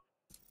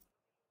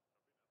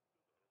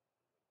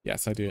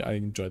 Yes, I do. I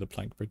enjoy the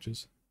plank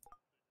bridges.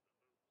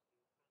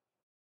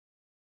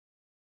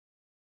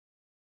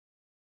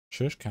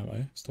 Shush,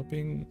 camo. Stop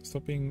being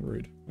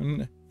rude.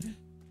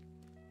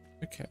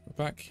 Okay, we're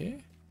back here.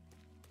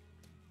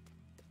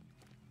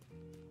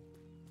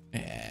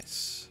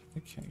 Yes.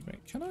 Okay,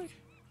 wait, can I?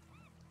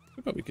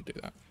 I bet we could do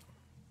that.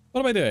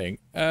 What am I doing?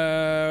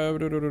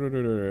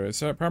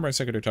 So primary,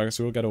 secondary targets,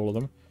 so we'll get all of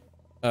them.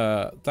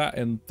 That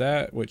in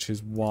there, which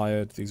is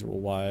wired. These are all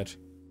wired.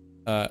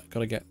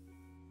 Gotta get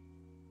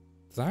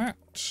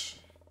that.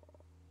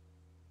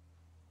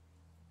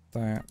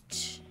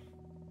 That.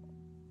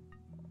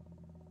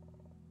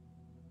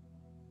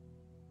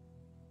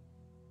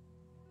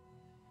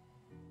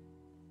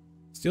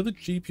 Steal the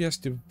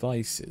GPS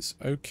devices.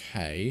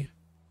 Okay.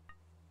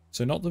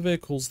 So not the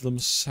vehicles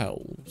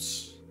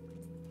themselves.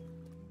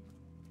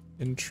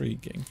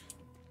 Intriguing.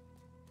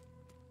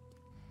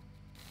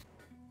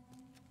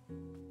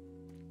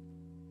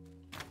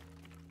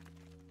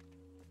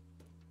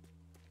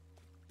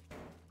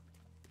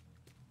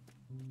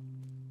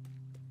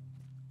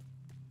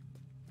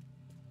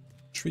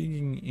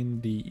 Intriguing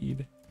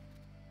indeed.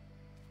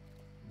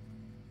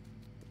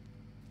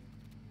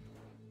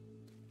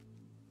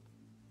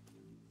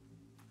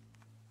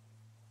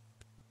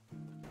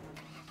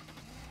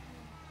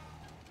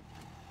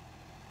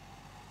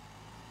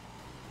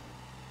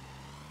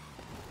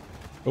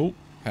 Oh,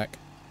 heck.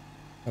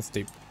 That's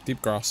deep.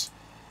 Deep grass.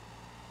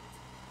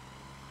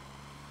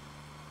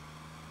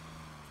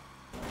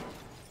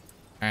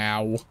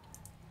 Ow.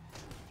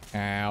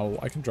 Ow.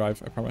 I can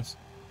drive, I promise.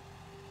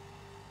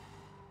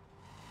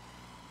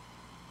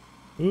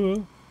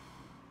 Ooh.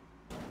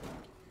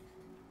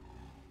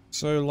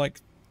 So,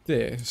 like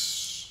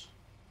this,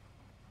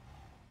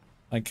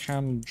 I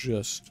can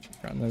just...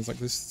 And there's like,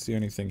 this is the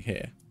only thing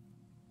here.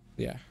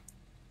 Yeah.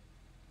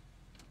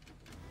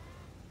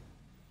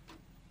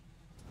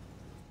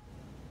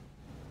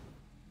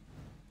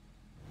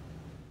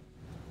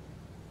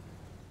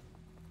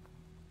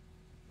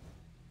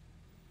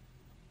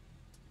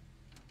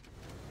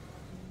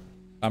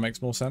 That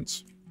makes more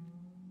sense.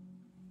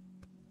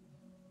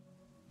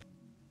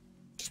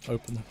 Just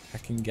open the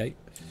hacking gate.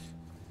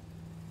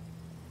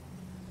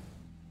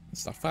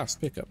 It's a fast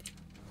pickup.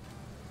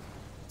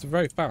 It's a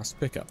very fast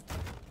pickup.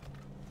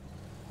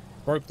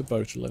 Broke the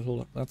boat a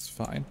little, that's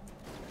fine.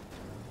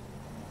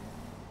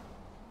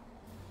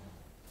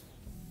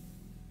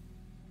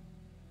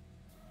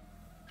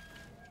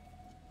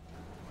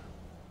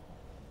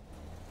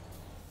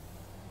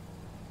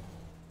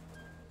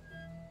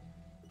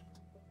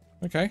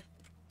 Okay.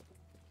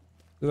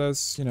 So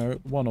there's, you know,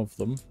 one of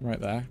them right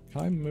there.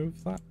 Can I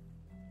move that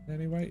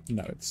anyway?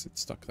 No, it's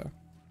stuck there.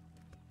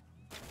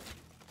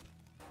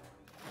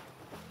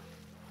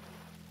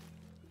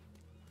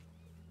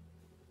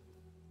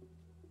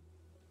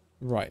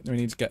 Right, then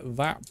we need to get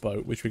that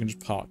boat, which we can just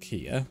park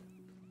here.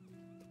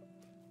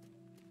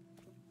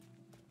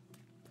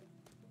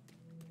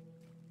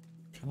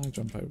 Can I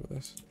jump over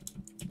this?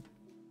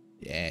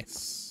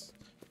 Yes.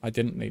 I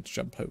didn't need to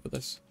jump over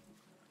this.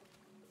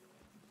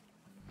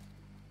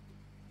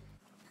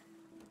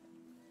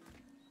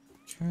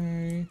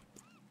 Okay.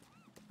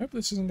 Hope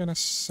this isn't going to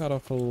set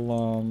off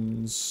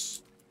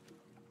alarms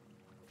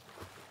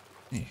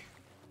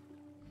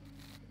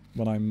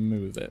when I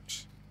move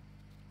it.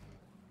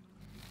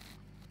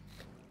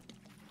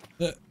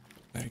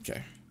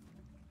 Okay.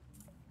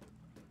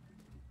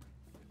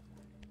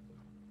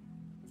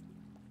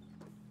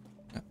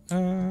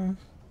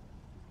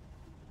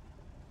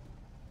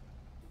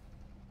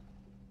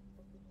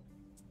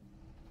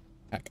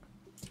 Heck.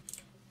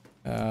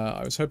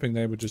 I was hoping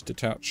they would just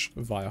detach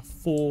via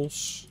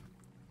force.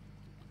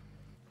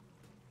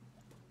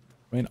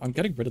 I mean, I'm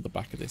getting rid of the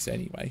back of this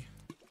anyway.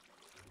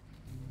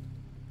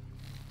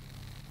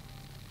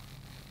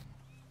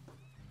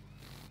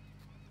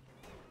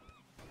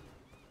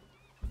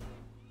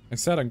 I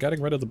said I'm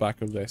getting rid of the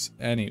back of this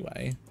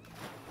anyway.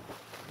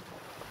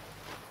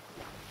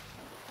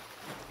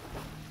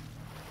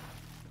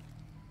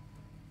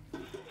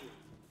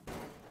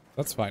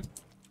 That's fine.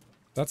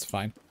 That's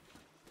fine.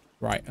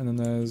 Right, and then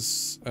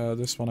there's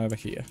this one over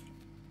here.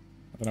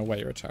 I don't know where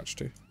you're attached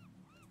to.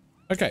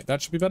 Okay,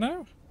 that should be better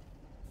now.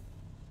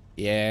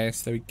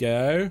 Yes, there we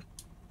go.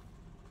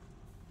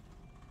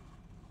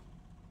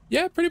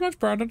 Yeah, pretty much,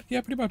 Brandon.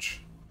 Yeah, pretty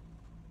much.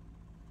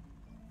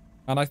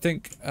 And I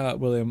think,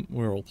 William,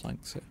 we're all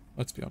planks here.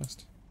 Let's be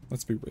honest.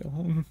 Let's be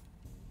real.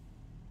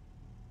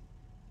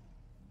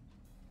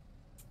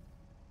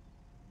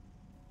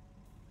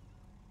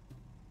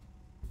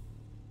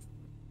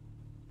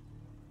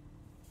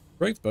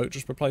 Great boat,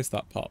 just replace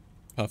that part.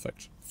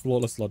 Perfect.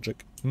 Flawless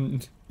logic.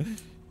 I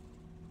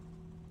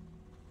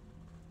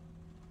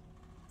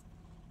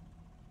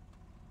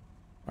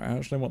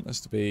actually want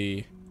this to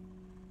be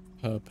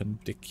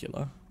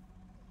perpendicular.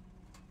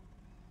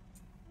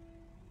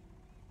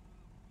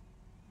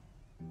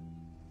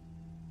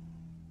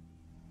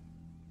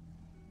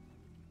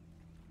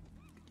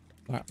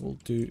 That will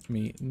do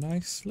me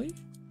nicely.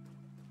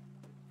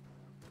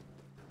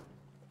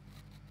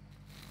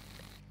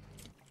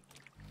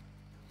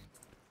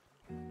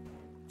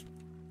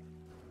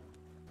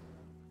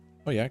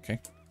 Oh yeah, okay.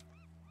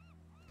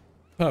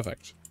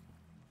 Perfect.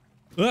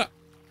 Ah!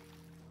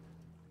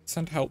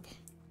 Send help.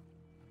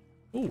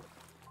 Ooh.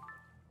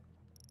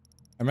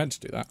 I meant to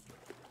do that.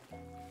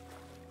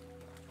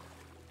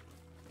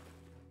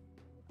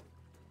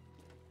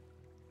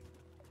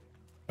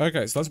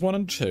 Okay, so that's 1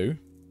 and 2.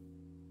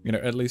 You know,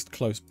 at least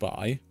close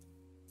by.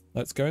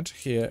 Let's go into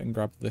here and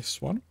grab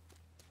this one.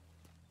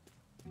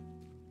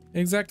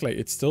 Exactly,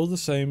 it's still the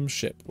same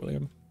ship,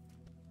 William.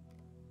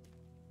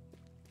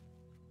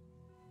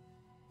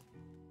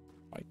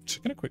 Right,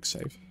 gonna quick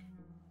save.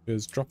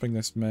 Because dropping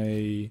this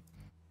may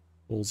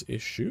cause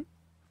issue.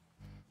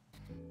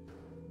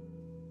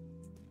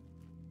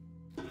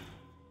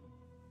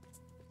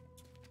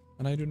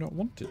 And I do not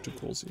want it to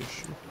cause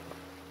issue.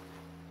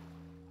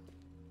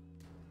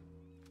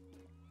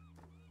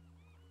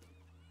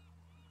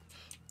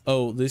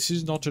 Oh, this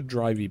is not a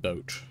drivey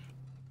boat.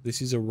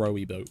 This is a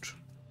rowy boat.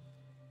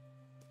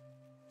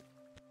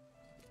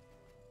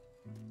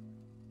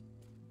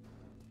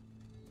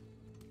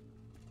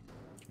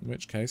 In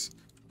which case,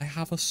 I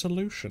have a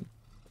solution.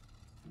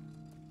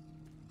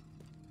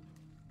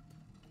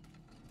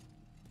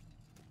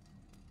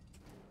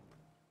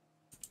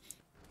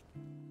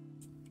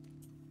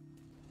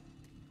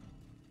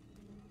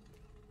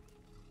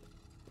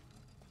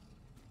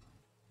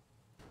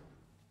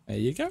 There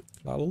you go.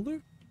 That'll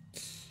do.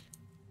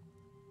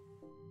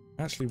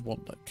 I actually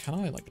wonder, can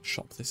I, like,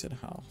 chop this in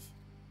half?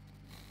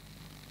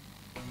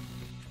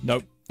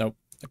 Nope. Nope.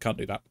 I can't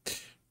do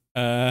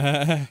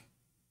that.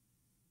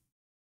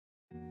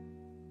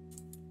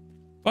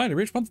 Finally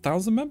reached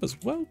 1,000 members.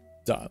 Well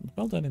done.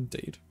 Well done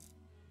indeed.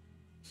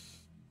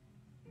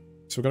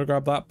 So we're going to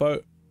grab that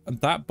boat.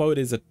 And that boat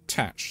is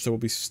attached. So we'll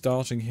be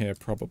starting here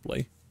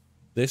probably.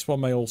 This one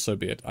may also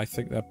be it. I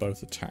think they're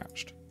both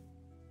attached.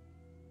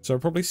 So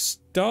we'll probably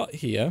start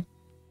here.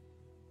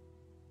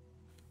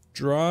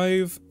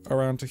 Drive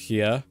around to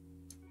here.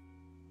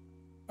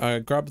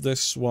 Grab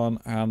this one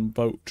and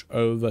boat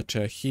over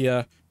to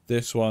here.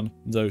 This one,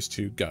 those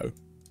two go.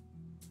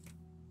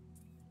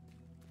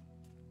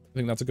 I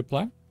think that's a good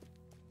plan.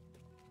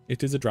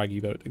 It is a draggy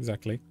boat,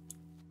 exactly.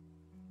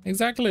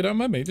 Exactly, don't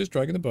mind me, just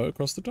dragging the boat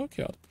across the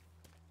dockyard.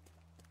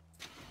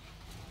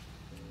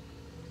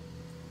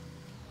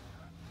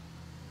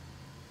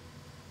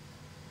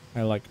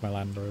 I like my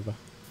Land Rover.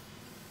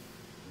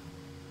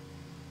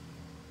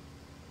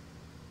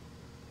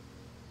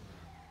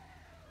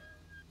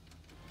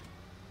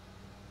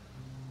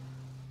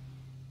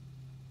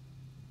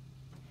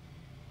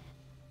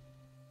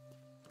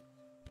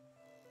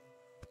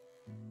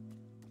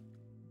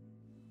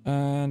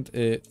 And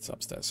it's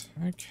upstairs.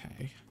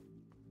 Okay.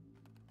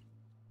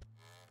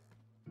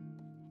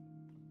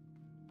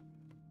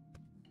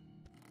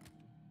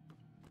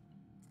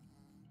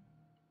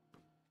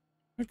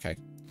 Okay.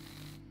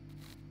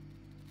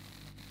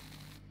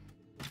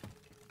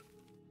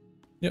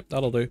 Yep,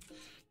 that'll do.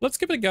 Let's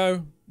give it a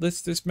go.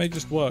 This may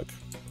just work.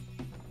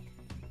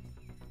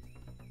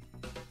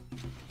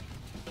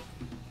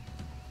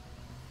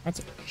 That's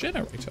a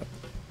generator.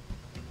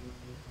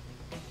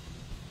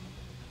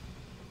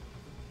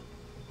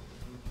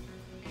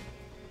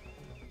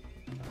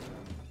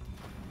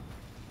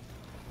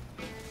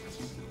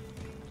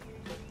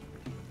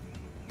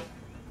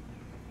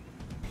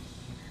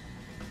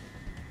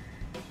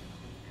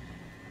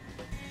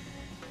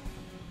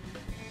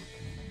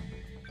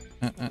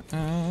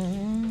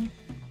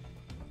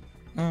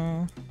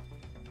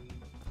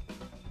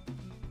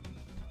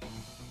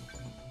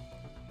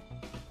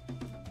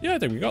 Yeah, I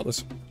think we got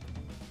this.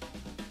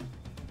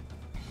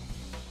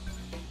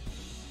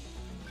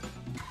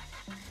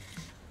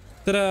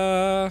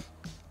 Ta-da!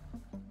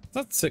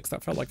 That's 6.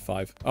 That felt like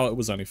 5. Oh, it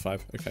was only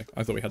 5. Okay,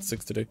 I thought we had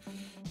 6 to do.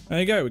 There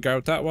you go. We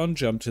grabbed that one,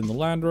 jumped in the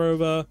Land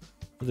Rover,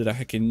 did a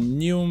heckin'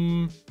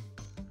 noom.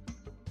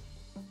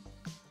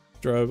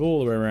 Drove all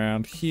the way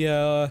around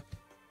here.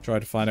 Tried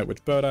to find out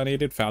which boat I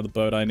needed. Found the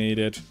boat I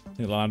needed.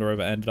 The Land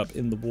Rover ended up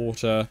in the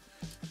water.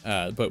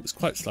 The boat was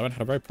quite slow and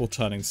had a very poor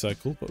turning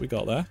circle, but we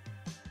got there.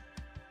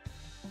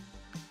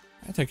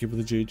 I thank you for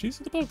the GGs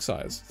and the bulk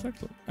size. It's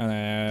excellent. And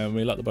then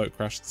we let the boat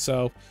crash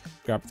itself.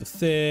 Grabbed the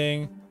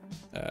thing.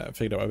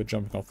 Figured out where we were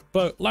jumping off the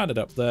boat. Landed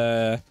up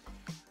there.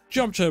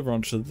 Jumped over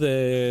onto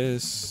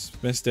this.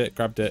 Missed it.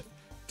 Grabbed it.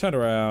 Turned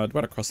around.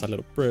 Went across that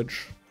little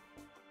bridge.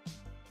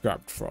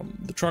 Grabbed from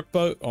the truck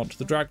boat onto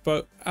the drag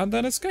boat. And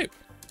then escape.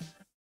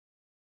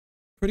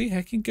 Pretty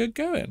heckin' good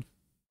going.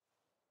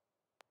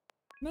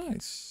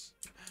 Nice.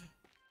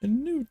 A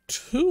new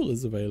tool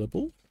is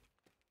available.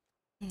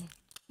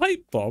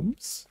 Pipe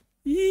bombs.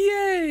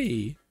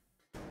 Yay!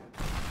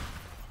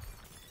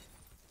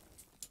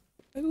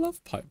 I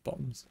love pipe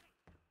bombs.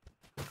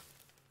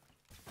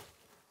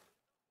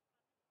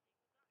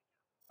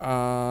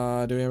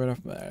 Do we have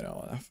enough? No,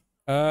 not enough.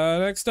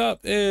 Next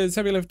up is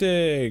heavy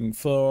lifting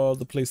for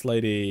the police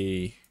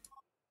lady.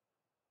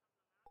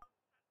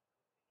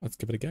 Let's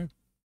give it a go.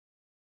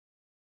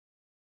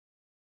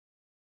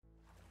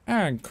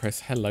 And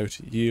Chris, hello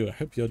to you. I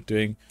hope you're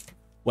doing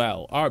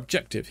well. Our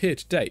objective here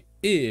today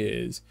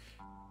is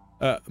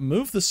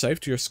move the safe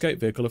to your escape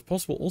vehicle. If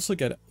possible, also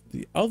get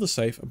the other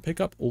safe and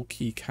pick up all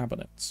key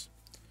cabinets.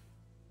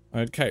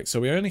 Okay, so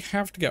we only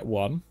have to get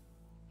one.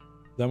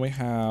 Then we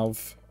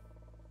have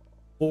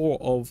 4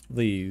 of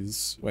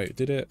these. Wait,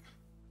 did it?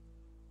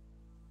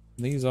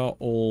 These are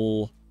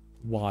all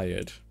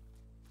wired.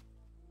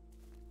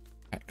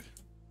 Heck.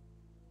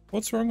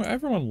 What's wrong with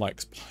everyone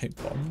likes pipe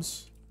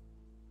bombs?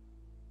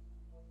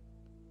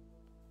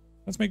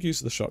 Let's make use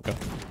of the shotgun.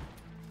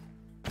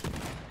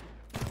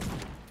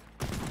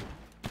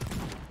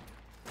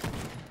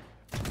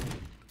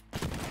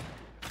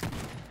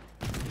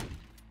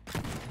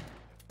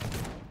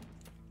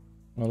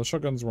 Well, the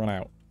shotgun's run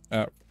out.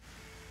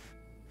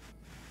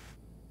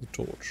 The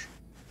torch.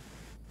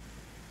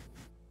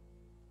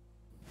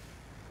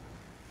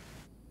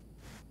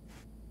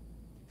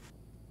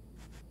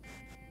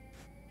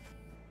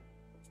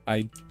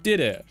 I did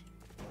it!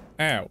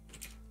 Ow.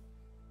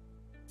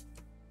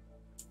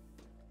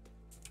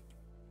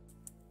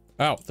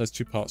 Oh, there's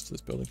two parts to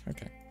this building.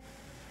 Okay.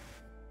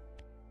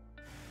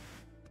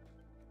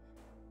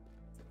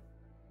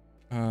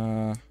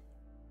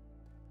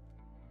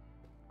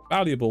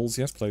 Valuables,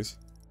 yes please.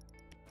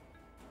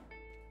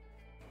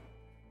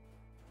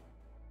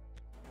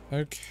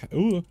 Okay.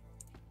 Ooh.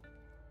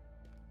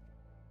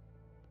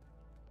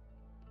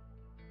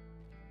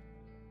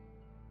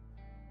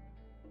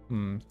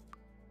 I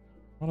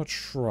wanna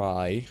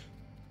try.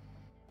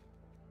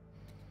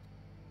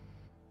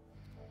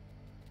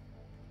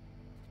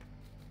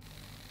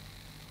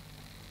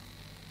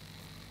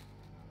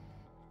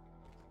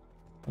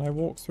 Can I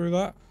walk through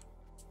that?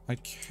 I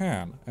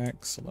can.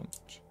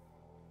 Excellent.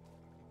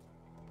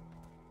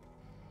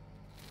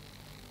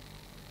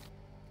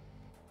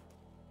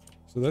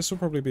 So this will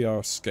probably be our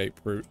escape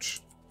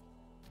route.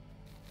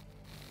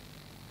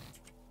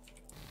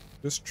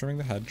 Just trimming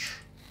the hedge.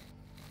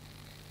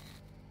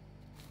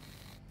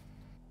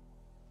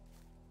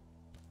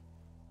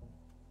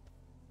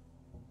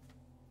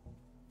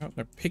 Oh,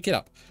 no, pick it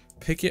up.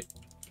 Pick it.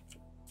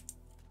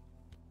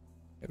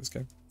 Hate this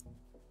game.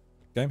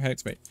 Game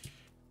hates me.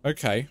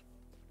 Okay.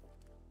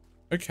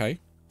 Okay.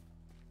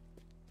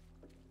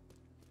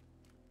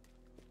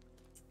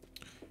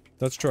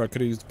 That's true, I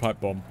could have used a pipe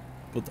bomb.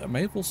 But I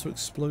may have also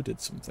exploded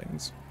some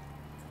things.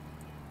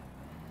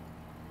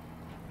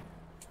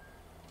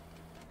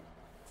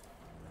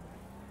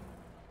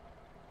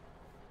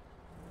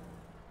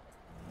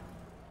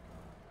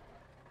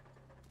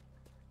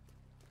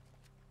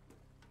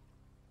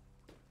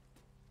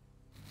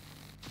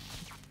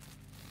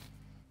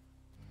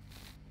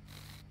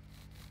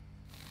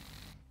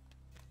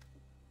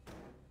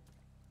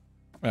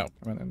 Oh, I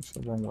went into the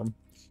wrong room.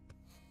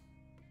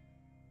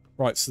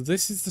 Right, so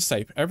this is the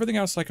safe. Everything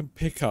else I can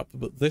pick up,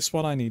 but this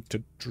one I need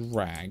to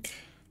drag.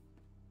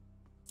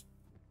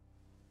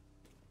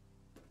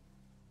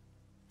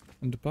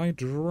 And by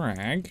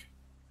drag,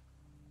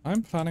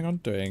 I'm planning on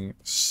doing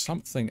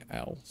something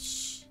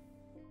else.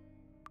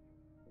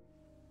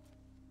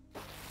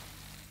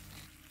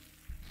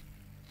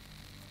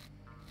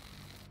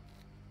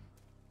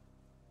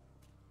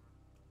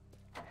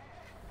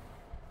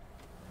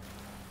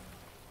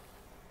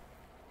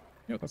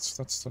 Yeah,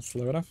 that's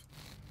low enough.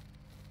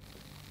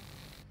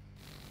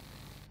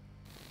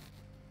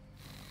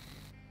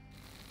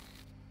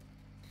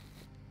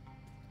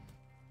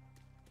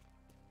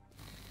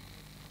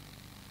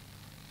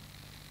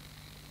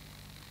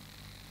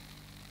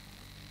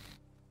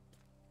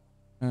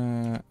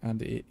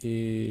 And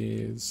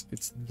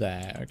it's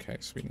there. Okay,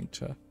 so we need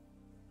to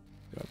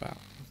go about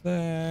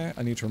there.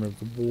 I need to remove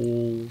the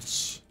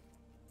walls.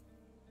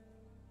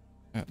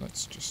 And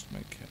let's just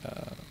make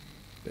a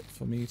bit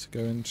for me to go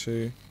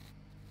into.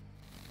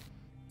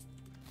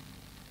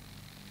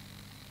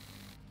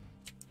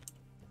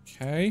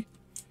 Okay.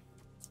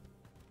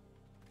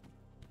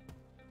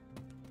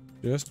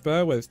 Just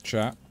bear with,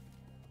 chat.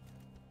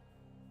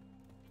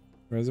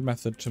 There is a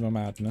method to my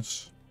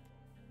madness.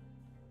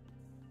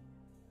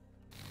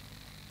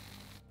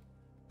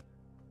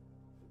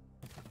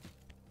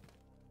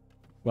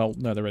 Well,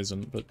 no, there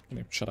isn't, but, you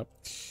know, shut up.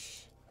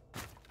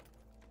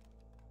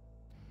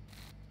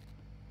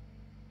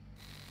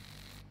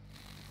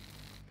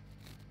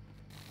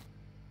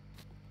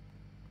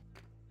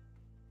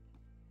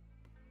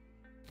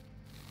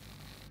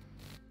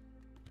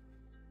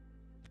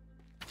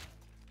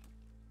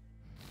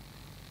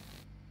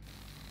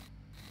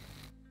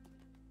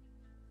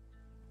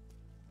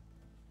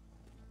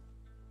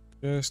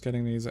 Just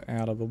getting these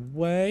out of the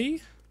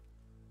way.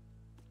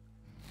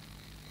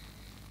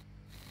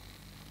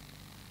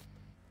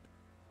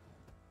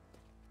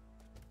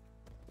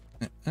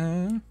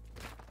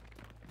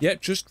 Yeah,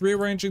 just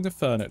rearranging the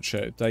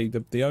furniture.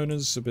 The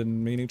owners have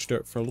been meaning to do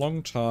it for a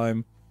long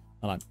time,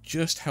 and I'm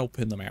just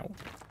helping them out.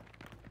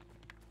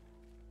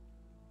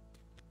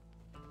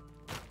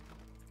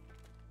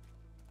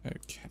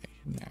 Okay,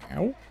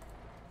 now.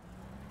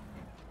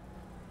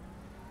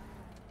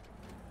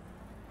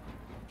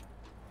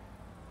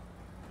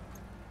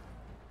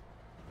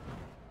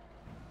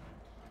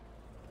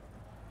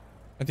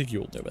 I think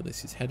you all know where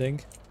this is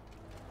heading.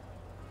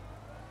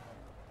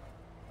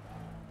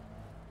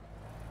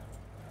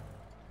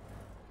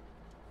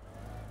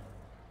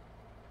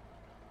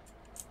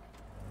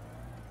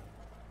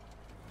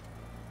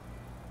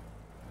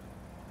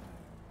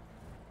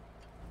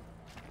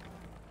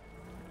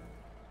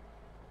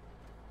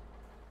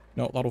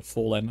 No, that'll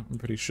fall in, I'm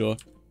pretty sure.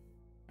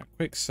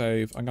 Quick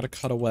save. I'm going to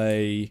cut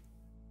away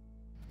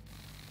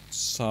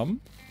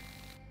some.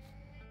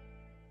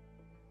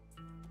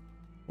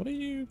 What are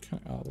you?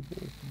 Oh, the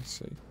wall. Let's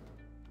see.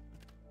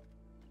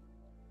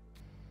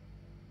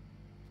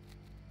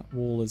 That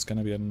wall is going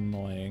to be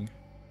annoying.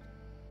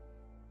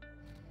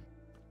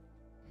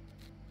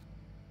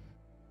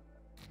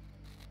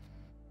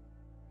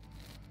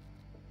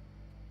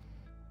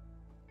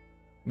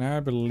 Now I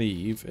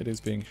believe it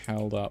is being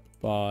held up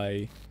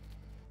by...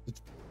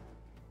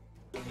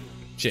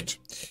 Shit.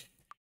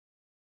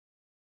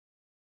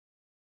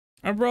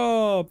 And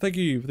Rob, thank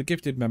you for the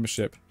gifted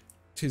membership.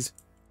 It is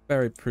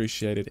very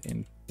appreciated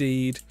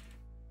indeed.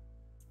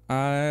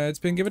 It's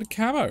been given a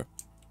camo.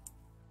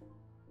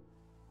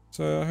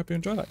 So I hope you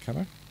enjoy that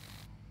camo.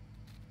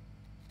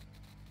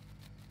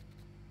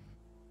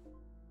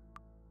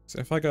 So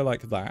if I go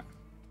like that.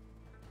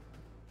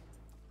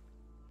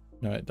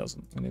 No, it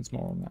doesn't. It needs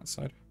more on that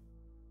side.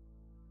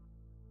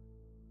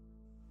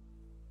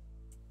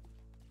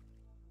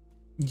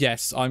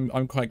 Yes,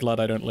 I'm quite glad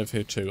I don't live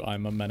here too.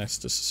 I'm a menace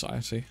to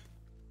society.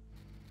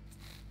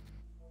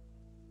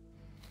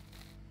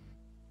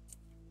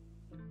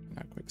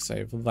 Now quick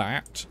save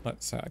that.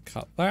 Let's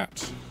cut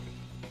that.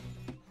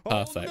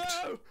 Perfect.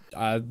 Oh,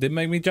 no! Didn't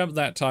make me jump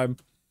that time.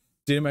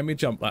 Didn't make me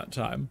jump that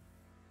time.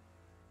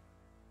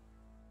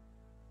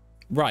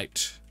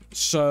 Right.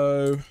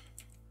 So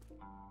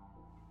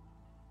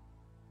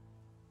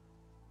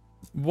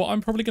what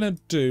I'm probably gonna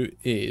do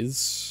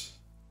is,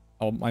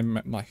 oh,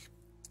 my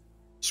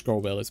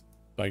scroll wheel is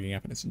bugging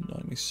up and it's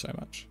annoying me so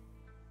much.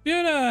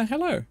 Fiona,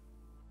 hello.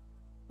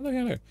 Hello.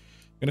 I'm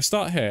gonna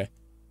start here.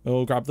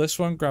 We'll grab this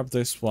one,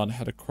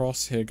 head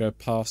across here, go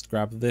past,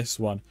 grab this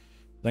one.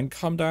 Then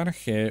come down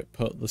here,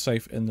 put the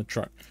safe in the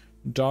truck.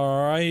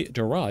 Drive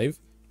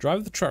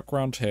the truck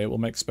around here, we'll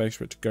make space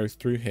for it to go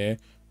through here.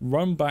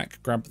 Run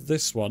back, grab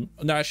this one.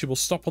 No, actually, we'll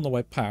stop on the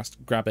way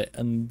past, grab it,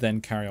 and then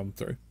carry on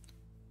through.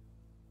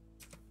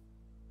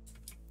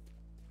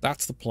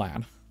 That's the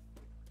plan.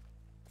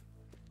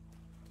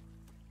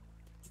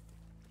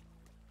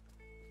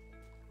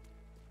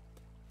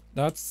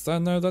 That's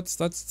no,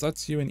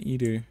 that's you and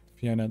Edu,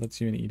 Fiona. That's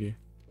you and Edu.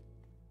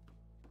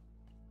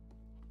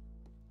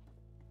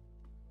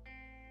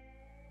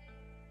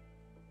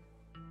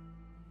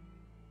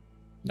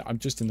 No, I'm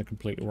just in the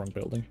completely wrong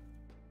building.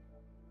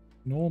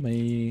 Ignore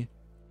me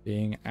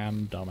being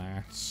an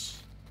dumbass.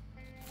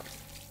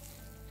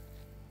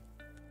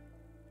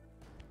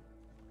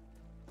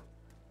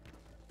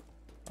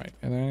 Right,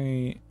 and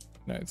then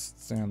no, it's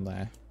down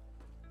there.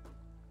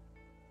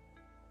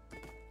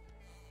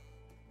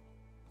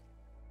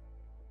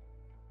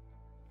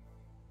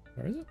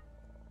 Where is it?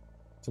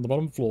 It's on the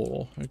bottom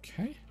floor.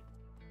 Okay.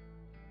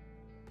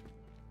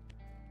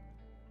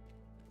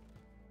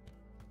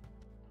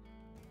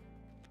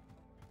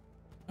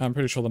 I'm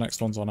pretty sure the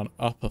next one's on an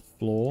upper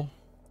floor.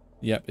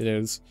 Yep, it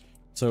is.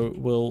 So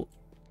we'll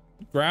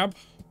grab,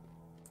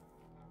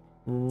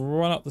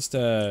 run up the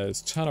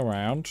stairs, turn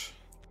around.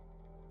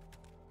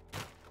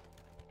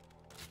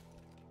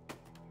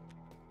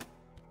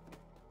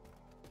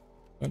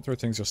 Don't throw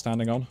things you're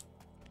standing on.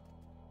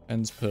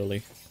 Ends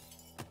poorly.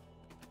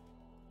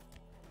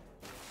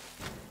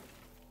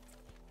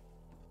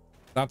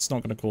 That's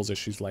not going to cause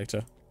issues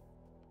later.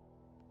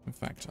 In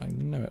fact, I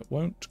know it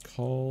won't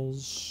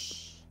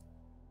cause...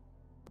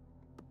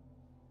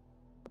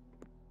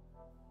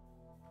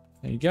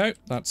 There you go.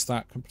 That's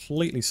that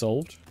completely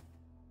solved.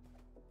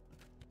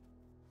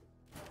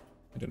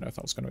 I don't know if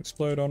that was going to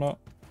explode or not.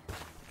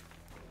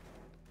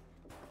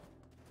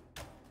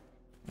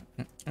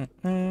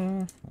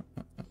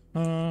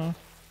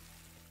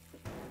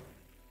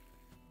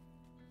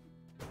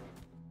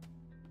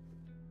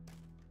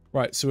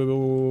 Right, so we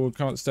will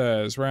come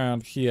upstairs,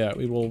 round here.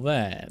 We will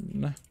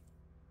then...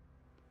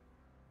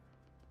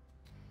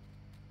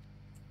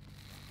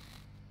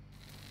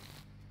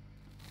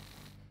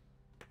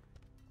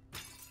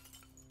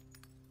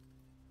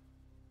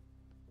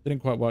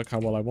 Didn't quite work how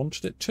well I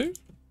wanted it to.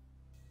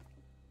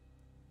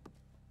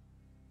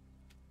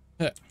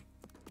 Heck.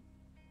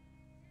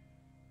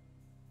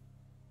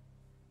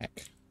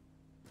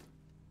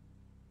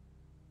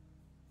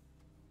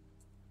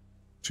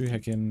 Too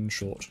heckin'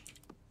 short.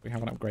 We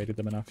haven't upgraded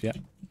them enough yet.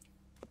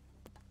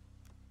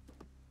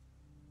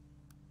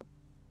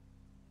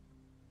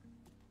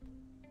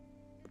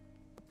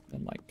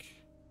 And like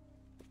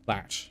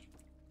that.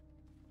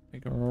 We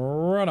can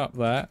run up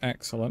there.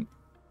 Excellent.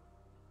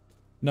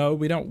 No,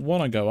 we don't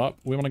want to go up.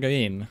 We want to go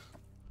in.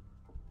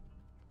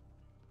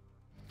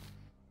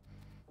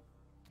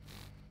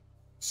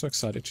 So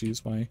excited to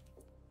use my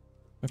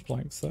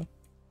planks there.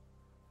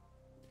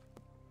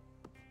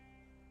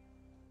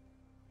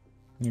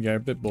 There you go, a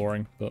bit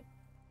boring, but...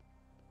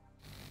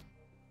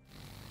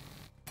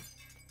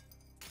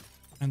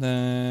 And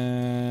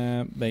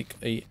then make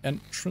a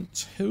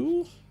entrance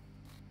hole.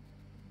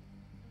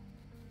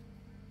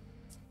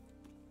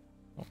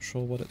 Not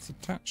sure what it's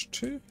attached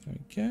to. There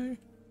we go.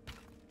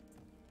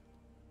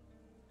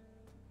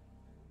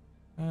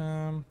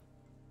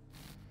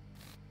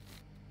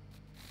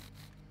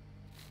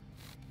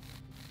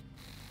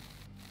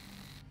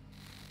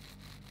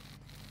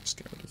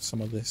 Let's get rid of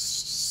some of this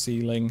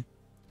ceiling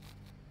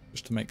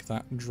just to make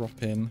that drop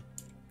in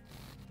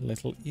a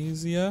little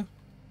easier.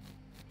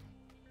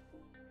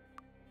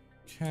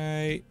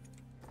 Okay.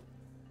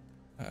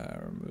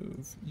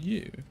 Remove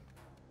you.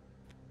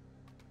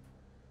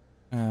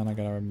 And I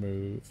gotta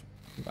remove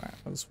that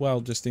as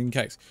well, just in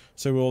case.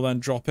 So we'll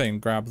then drop in,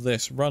 grab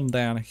this, run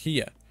down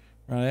here.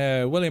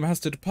 Right, William has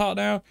to depart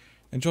now.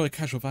 Enjoy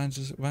casual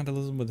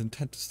vandalism with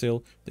intent to steal,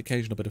 with the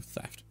occasional bit of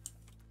theft.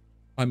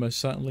 I most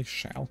certainly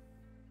shall.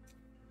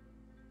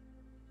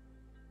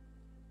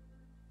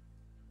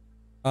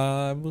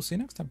 We'll see you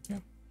next time. Yeah.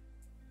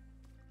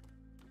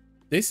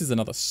 This is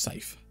another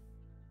safe.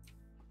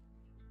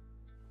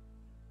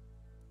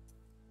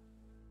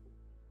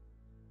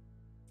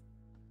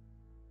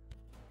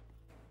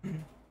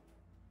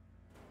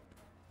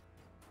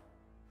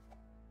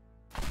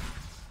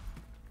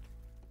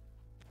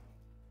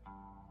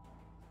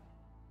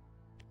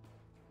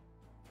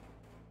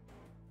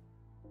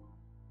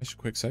 Just a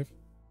quick save.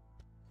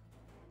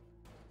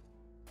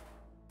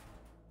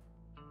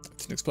 It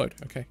didn't explode.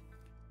 Okay.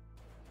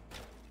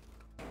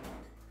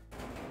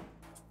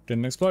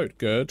 Didn't explode.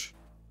 Good.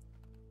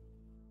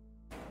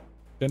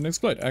 Didn't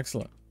explode.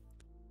 Excellent.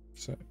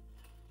 So,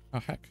 oh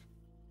heck.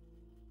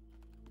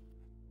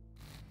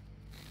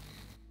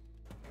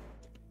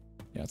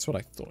 Yeah, that's what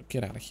I thought.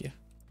 Get out of here.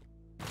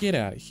 Get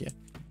out of here.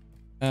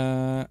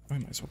 I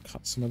might as well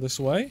cut some of this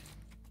away.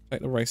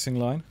 Take the racing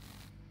line.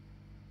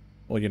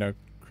 Or, you know,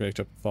 create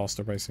a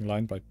faster racing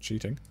line by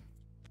cheating.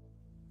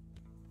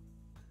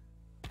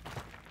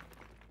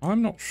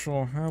 I'm not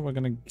sure how we're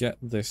going to get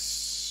this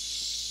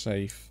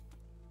safe.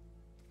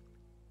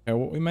 Okay,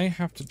 what we may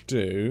have to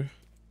do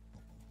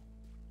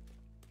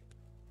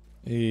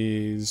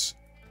is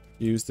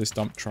use this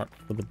dump truck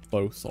for the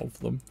both of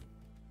them.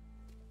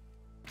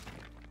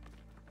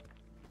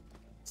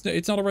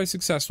 It's not a very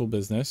successful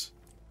business.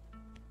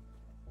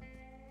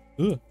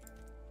 Ugh.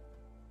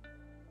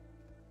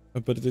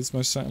 But it is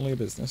most certainly a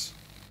business.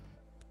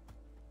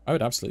 I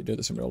would absolutely do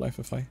this in real life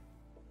if I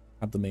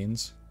had the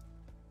means.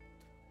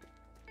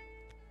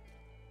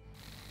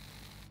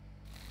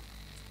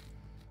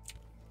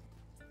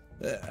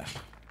 Ugh.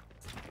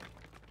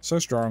 So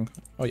strong.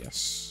 Oh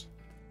yes.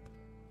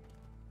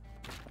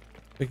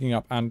 Picking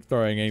up and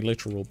throwing a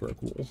literal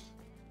brick wall.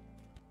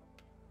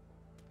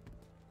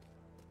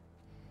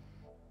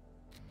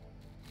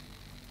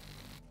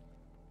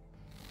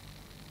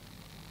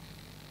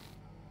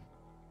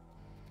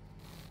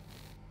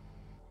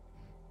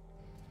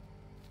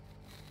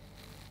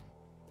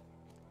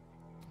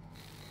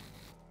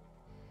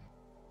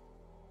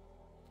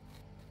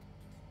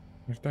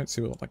 I don't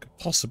see what that could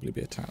possibly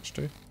be attached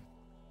to.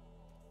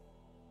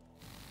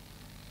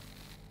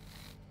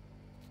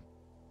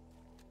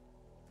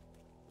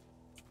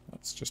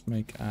 Let's just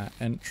make our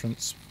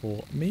entrance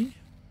for me.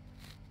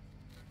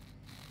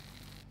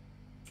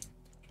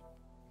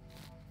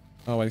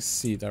 Oh, I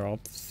see. There are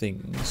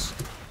things.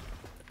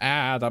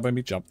 Ah, that made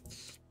me jump.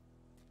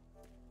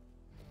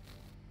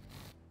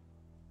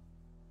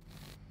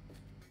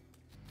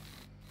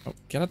 Oh,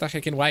 get out the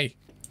heckin' way.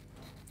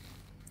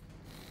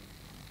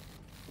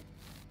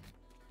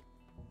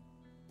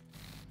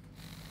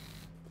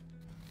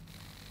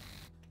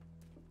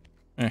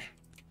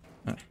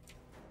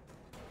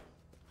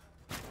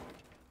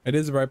 It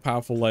is a very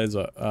powerful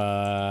laser,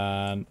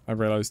 and I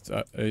realized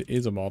it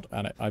is a mod,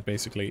 and I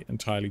basically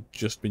entirely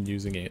just been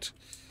using it.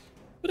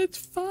 But it's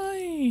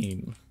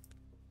fine.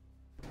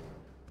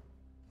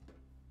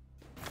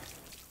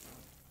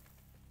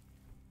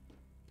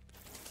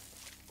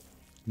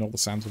 And all the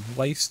sounds of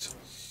waste.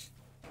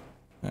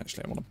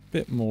 Actually, I want a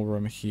bit more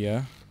room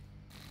here.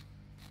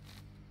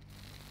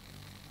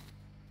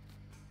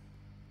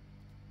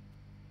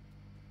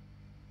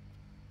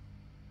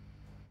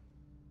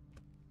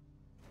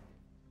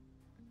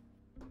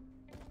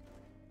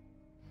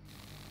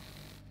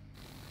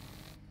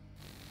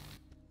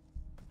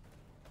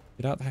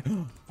 Get out there.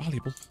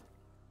 Valuable.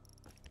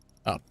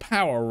 A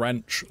power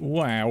wrench.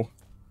 Wow.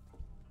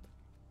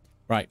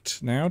 Right.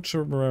 Now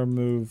to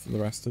remove the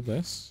rest of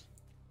this.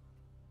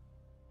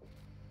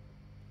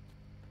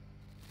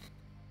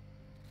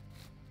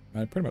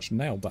 I pretty much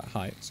nailed that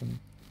height. So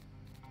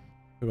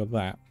do with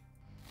that.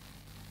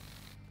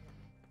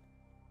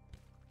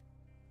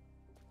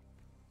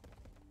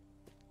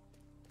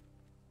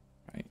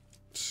 Right.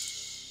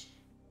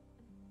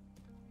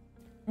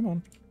 Come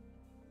on.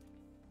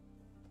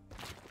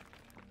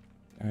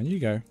 Down you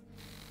go.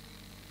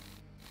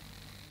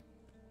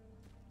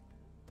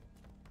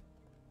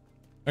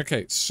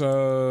 Okay,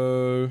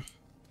 so I'm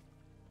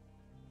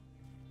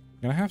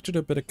gonna have to do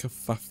a bit of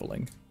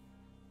kerfuffling.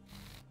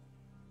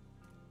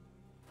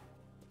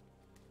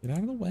 Get out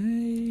of the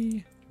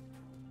way.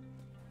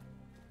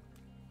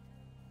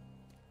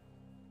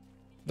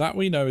 That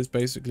we know is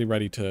basically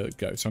ready to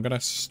go. So I'm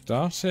gonna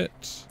start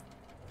it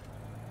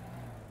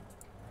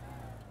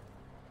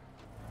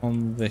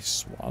on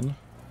this one.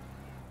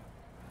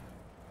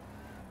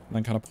 And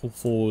then kind of pull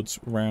forwards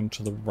round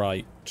to the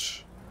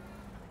right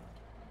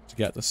to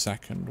get the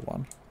second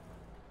one.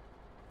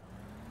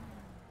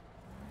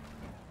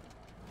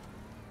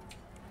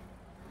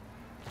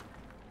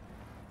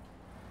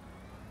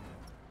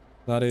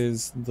 That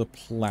is the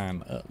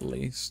plan, at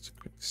least.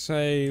 Quick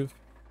save.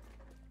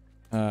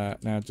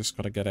 Now just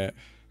gotta get it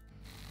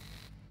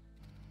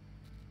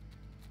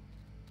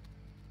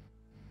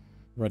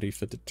ready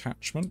for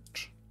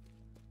detachment.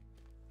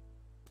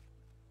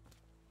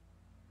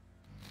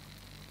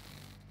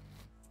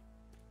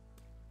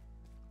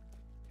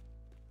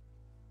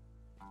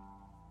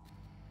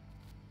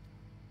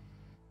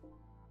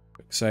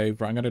 Quick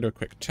save. Right, I'm gonna do a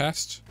quick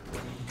test.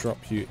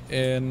 Drop you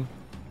in.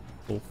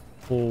 Pull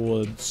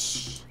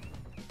forwards.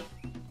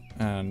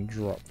 And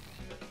drop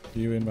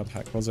you in. Where the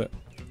heck was it?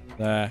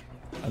 There.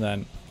 And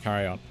then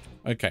carry on.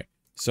 Okay,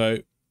 so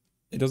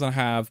it doesn't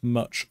have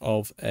much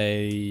of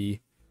a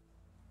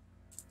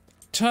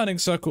turning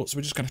circle, so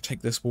we're just going to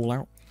take this wall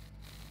out.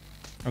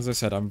 As I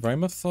said, I'm very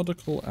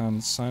methodical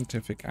and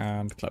scientific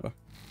and clever.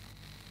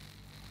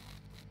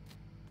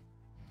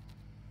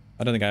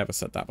 I don't think I ever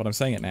said that, but I'm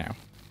saying it now.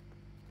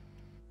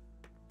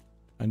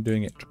 I'm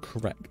doing it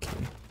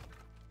correctly.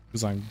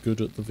 Because I'm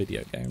good at the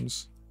video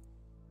games.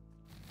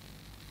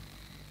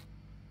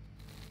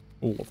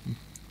 All of them.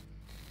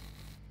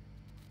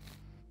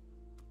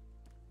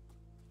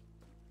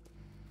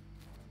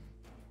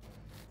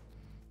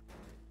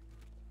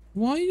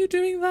 Why are you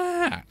doing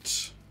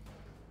that?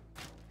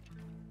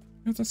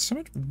 There's so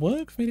much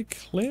work for me to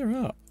clear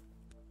up.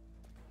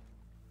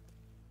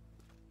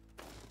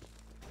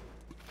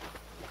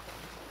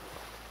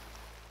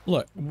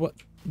 Look,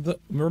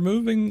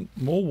 removing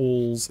more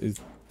walls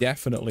is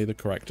definitely the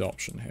correct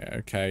option here,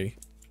 okay?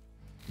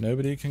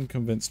 Nobody can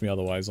convince me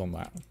otherwise on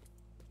that.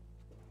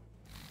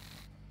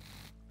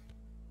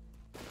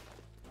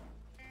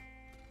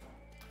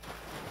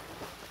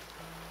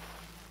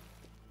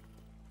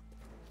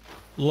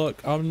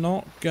 Look, I'm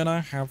not gonna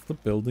have the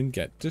building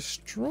get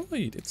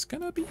destroyed. It's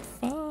gonna be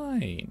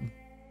fine.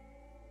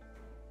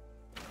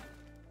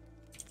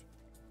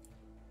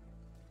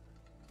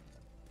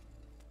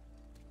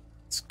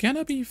 It's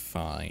gonna be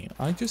fine.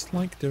 I just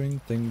like doing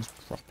things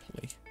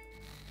properly.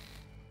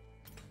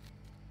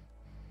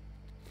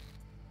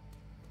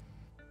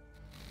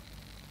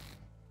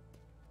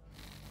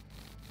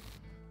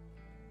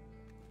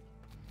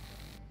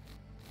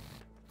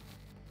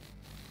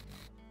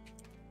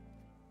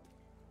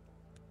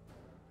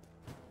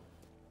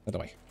 By the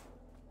way.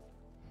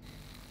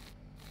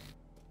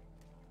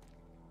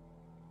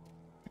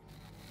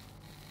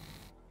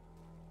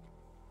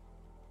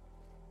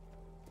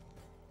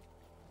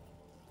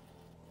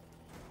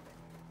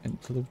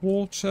 Into the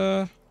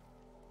water.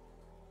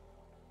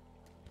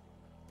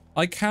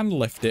 I can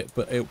lift it,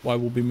 but I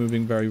will be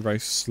moving very, very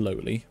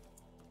slowly.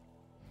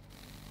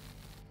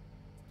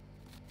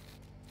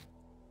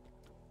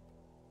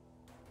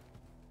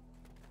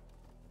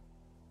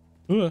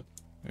 Ugh,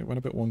 it went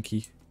a bit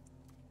wonky.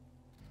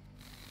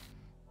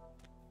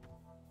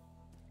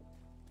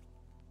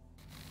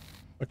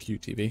 Fuck you,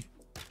 TV.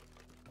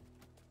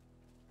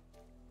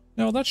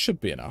 No, that should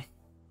be enough.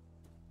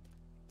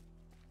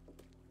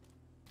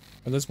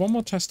 And there's one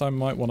more test I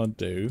might want to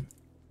do.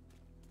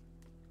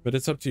 But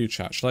it's up to you,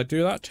 chat. Shall I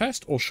do that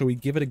test, or shall we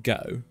give it a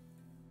go?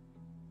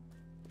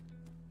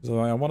 So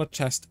I want to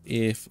test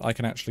if I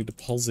can actually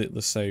deposit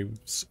the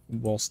saves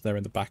whilst they're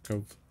in the back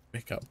of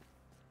pickup.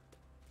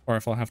 Or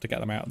if I'll have to get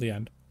them out at the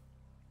end.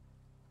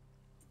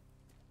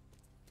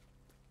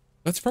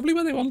 That's probably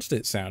where they wanted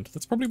it, sound.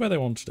 That's probably where they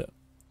wanted it.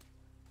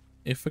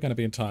 If we're going to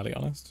be entirely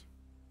honest.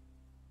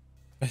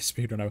 Best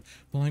speedrunner.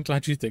 Well, I'm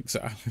glad you think so,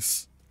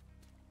 Alice.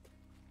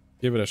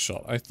 Give it a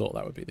shot. I thought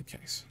that would be the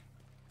case.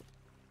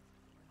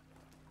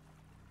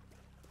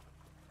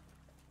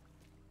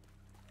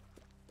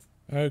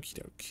 Okie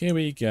doke. Here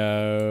we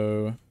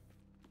go.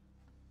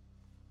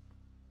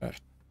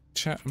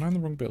 Chat, am I in the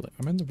wrong building?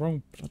 I'm in the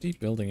wrong bloody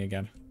building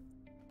again.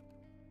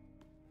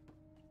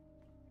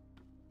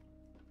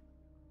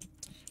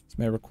 This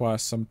may require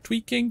some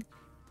tweaking,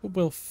 but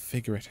we'll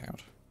figure it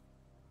out.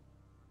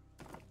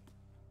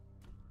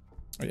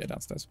 Oh yeah,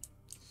 downstairs.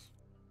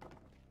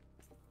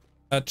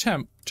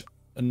 Attempt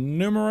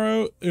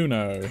numero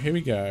uno. Here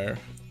we go.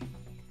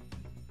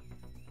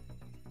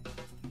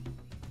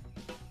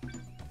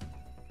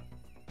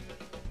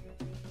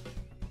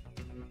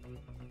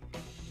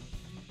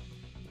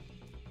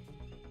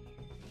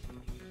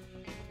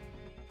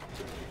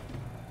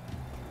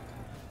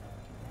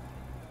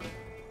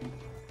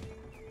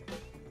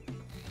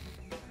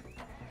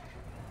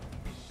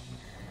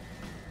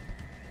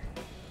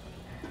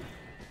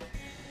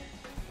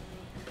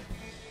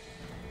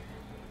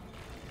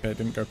 Okay, it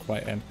didn't go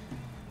quite in.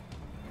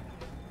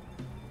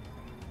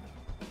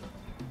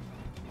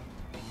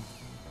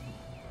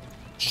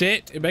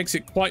 Shit, it makes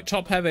it quite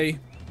top heavy.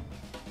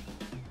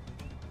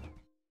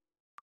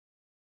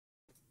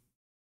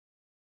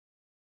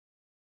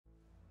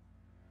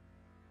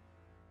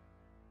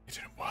 It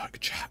didn't work,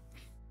 chat.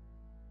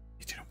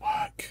 It didn't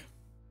work.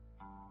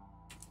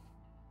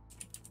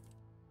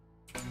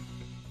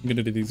 I'm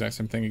gonna do the exact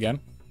same thing again,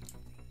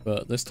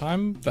 but this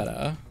time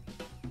better.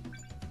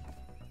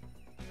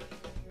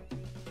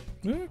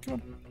 Yeah, come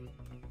on.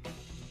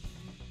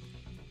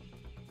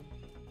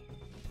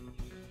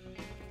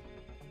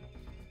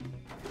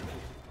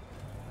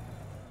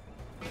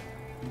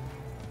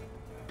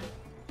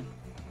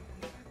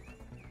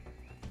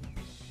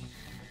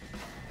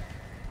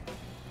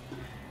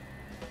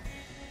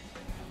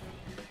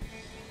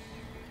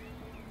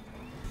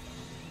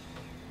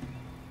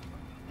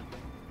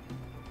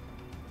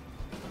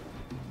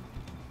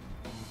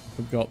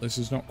 forgot this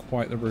is not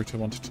quite the route I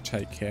wanted to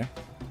take here.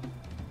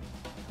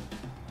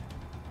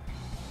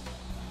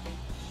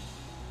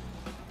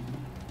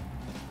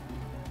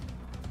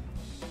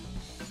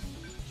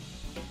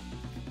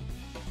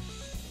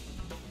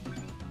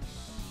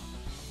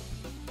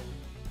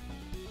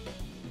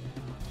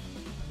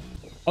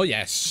 Oh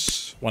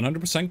yes,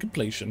 100%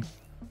 completion.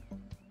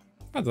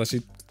 That's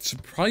actually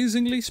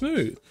surprisingly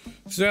smooth.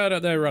 So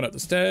out there, run up the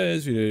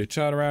stairs, we do a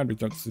turn around, we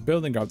jump to the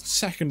building, grab the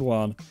second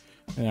one,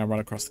 and then run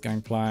across the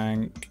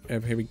gangplank.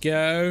 Over here we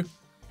go.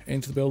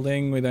 Into the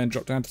building, we then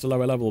drop down to the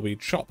lower level, we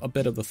chop a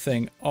bit of the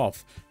thing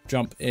off,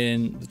 jump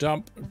in the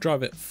dump,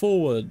 drive it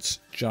forwards,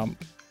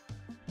 jump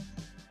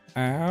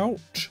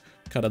out,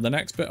 cut the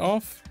next bit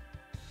off,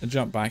 and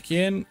jump back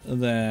in,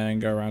 and then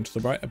go around to the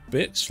right a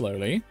bit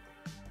slowly.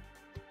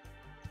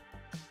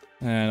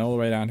 And all the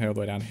way down here, all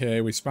the way down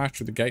here. We smash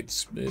through the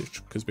gates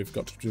because we've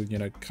got to, you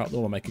know, cut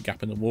or make a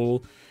gap in the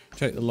wall.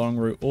 Take the long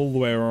route all the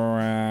way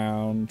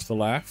around to the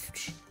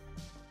left.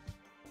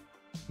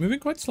 Moving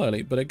quite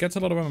slowly, but it gets a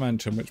lot of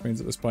momentum, which means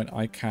at this point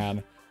I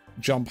can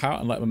jump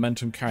out and let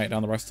momentum carry it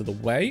down the rest of the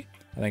way.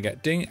 And then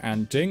get ding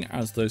and ding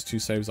as those two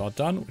saves are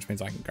done, which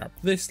means I can grab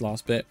this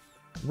last bit,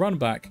 run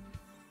back,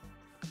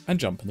 and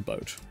jump in the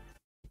boat.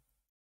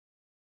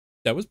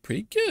 That was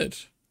pretty good.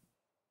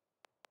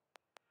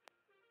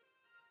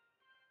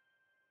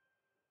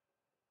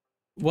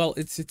 Well,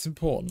 it's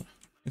important.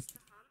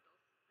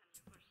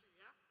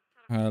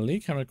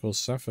 Lee Chemicals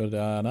suffered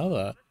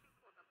another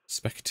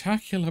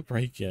spectacular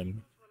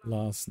break-in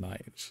last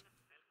night,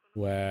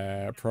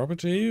 where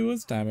property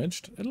was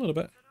damaged a little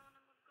bit.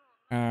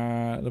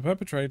 The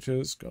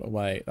perpetrators got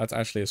away. That's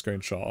actually a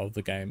screenshot of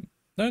the game.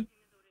 No,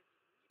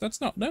 that's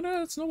not. No,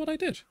 that's not what I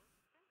did.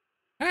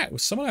 Ah, it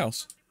was someone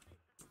else.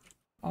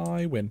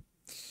 I win.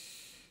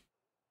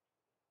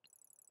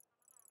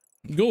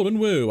 Gordon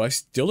Woo, I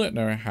still don't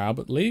know how,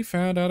 but Lee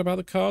found out about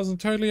the cars and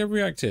totally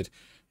overreacted.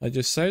 I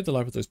just saved the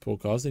life of those poor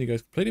cars, then he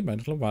goes completely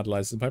mental and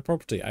vandalizes my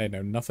property. I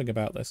know nothing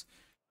about this.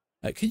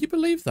 Can you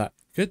believe that?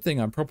 Good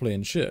thing I'm properly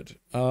insured.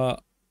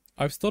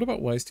 I've thought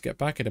about ways to get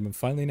back at him and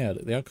finally nailed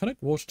it. The iconic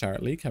water tower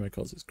at Lee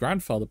Chemicals. His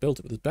grandfather built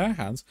it with his bare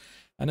hands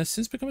and has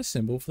since become a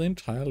symbol for the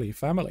entire Lee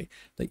family.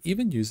 They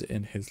even use it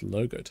in his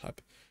logo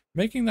type.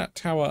 Making that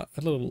tower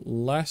a little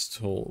less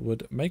tall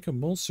would make a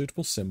more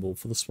suitable symbol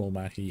for the small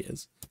man he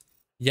is.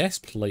 Yes,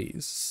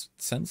 please.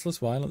 Senseless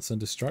violence and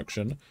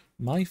destruction.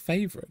 My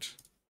favourite.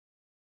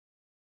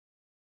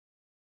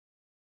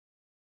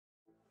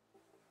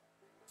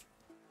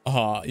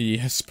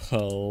 Yes,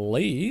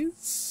 please.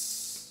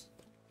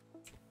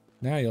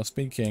 Now you're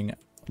speaking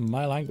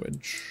my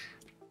language.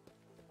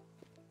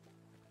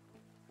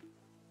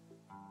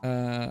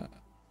 Only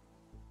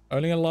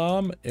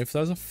alarm if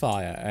there's a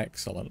fire.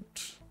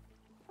 Excellent.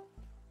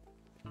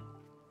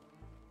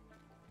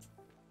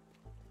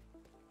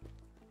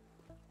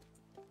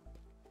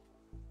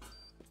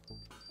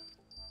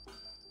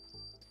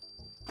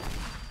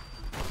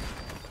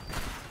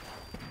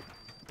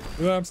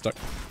 Ooh, I'm stuck.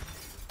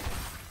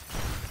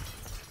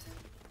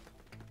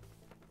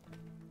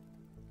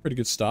 Pretty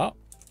good start.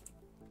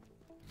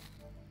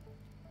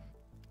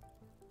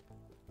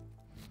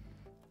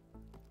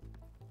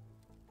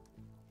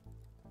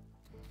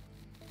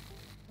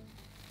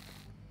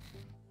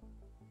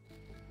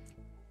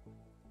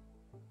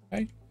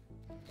 Okay.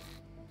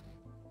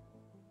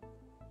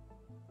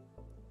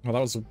 Well, that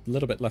was a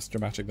little bit less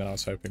dramatic than I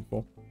was hoping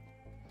for.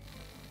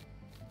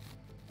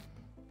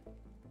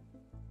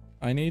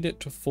 I need it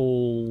to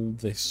fall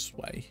this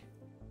way.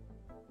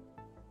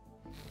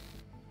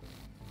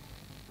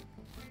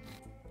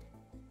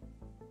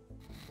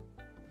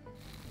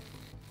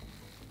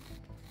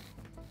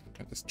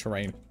 This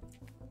terrain,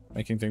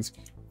 making things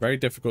very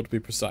difficult to be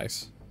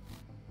precise.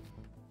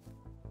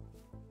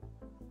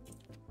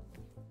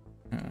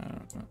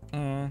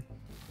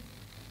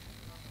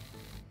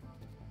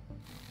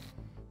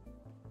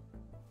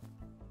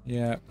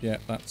 Yeah,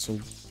 that's all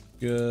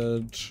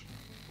good.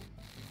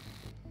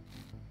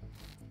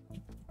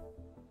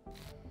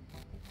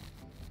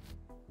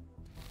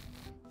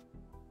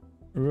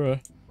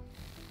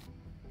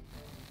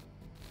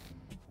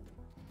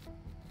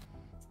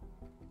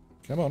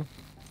 Come on.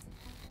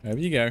 There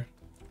you go.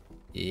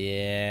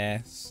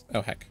 Yes.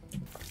 Oh, heck.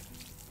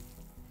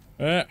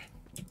 There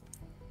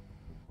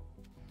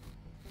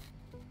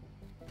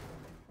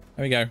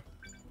we go.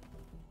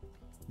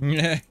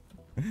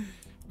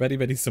 Very,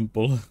 very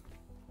simple.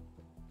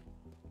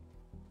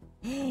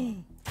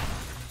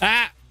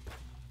 Ah!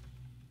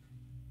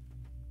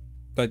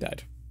 I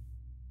died.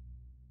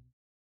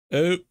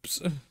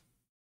 Oops.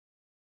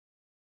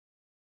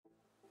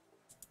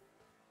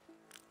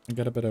 I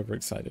got a bit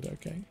overexcited,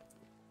 okay.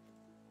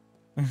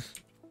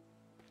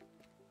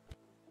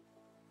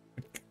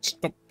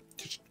 Stop.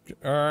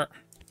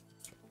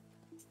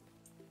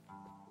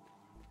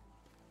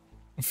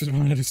 If it's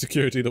one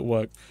security that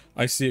worked.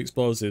 I see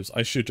explosives.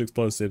 I shoot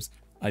explosives.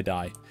 I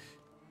die.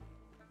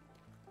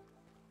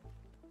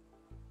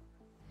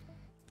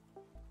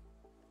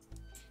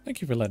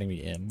 Thank you for letting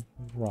me in.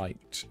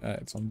 Right.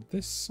 It's on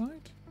this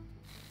side.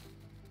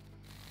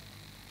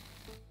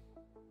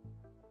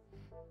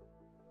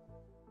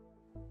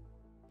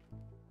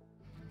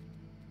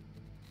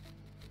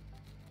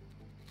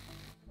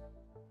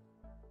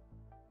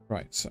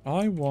 Right, so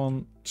I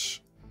want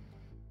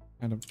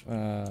kind of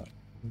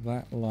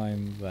that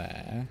line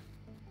there.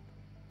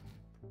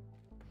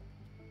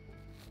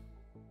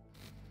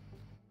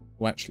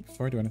 Well, actually,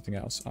 before I do anything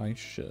else, I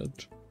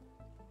should...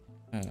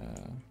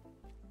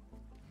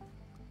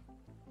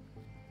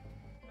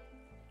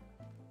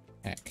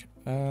 heck.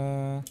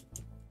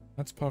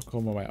 Let's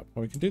parkour my way up.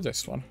 Well, we can do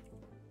this one.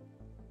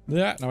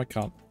 Yeah, no, I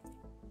can't.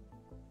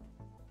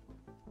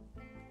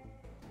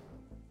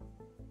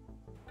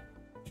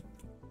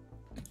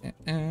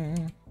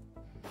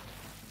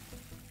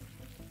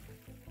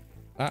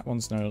 That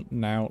one's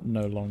now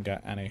no longer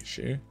an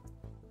issue.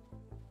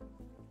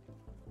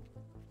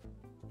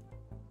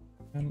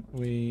 And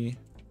we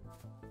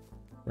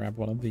grab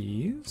one of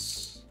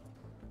these.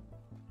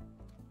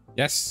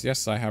 Yes,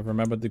 yes, I have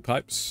remembered the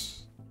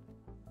pipes.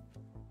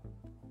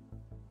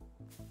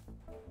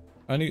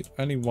 Only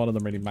one of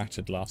them really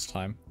mattered last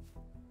time.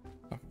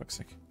 Oh, for fuck's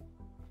sake.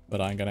 But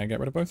I'm gonna get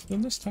rid of both of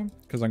them this time,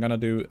 because I'm gonna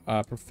do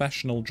a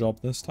professional job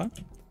this time.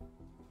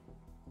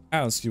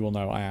 As you all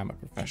know, I am a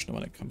professional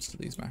when it comes to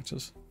these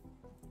matters.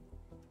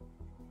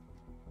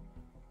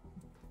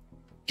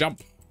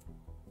 Jump!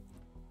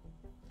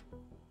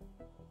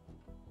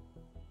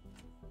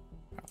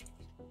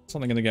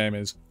 Something in the game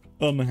is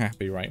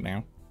unhappy right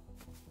now.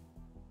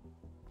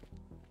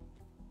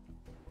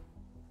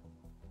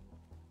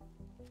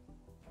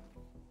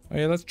 Oh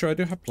yeah, that's true. I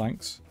do have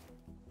planks.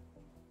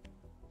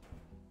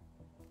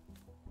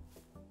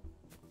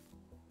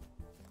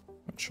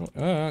 Not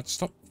sure.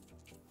 Stop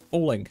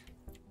falling.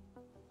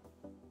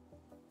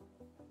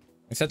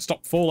 I said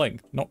stop falling,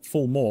 not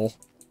fall more.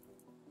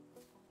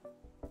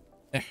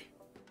 Yeah.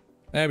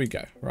 There we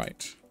go.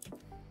 Right.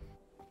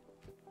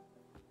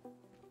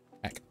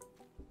 Heck.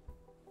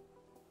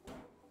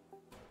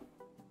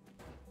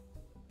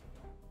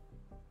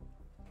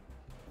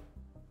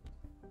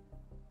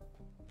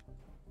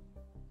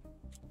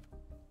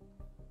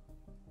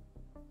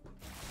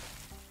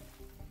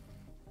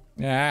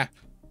 Yeah.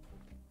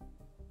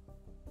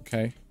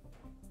 Okay.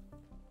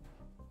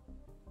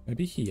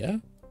 Maybe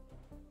here?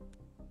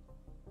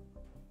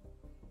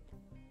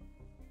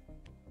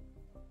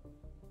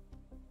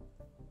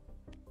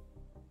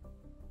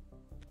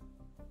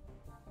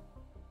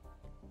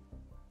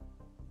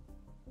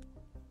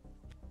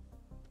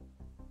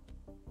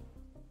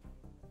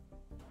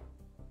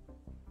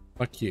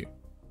 Fuck you.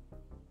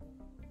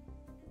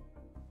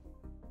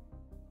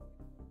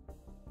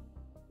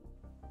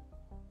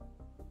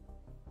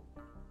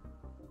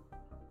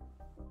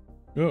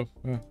 Oh,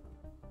 there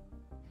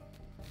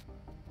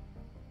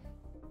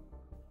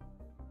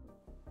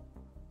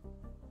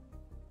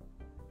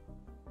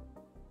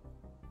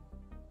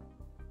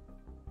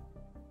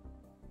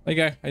you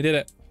go. I did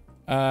it.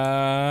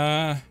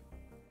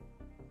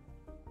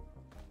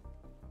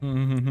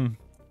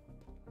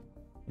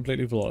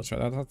 Completely flawless,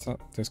 right? That's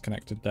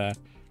disconnected there.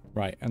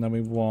 Right, and then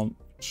we want...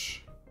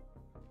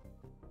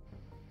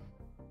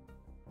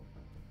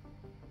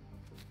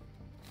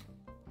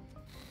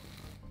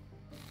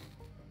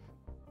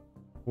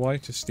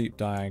 quite a steep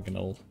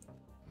diagonal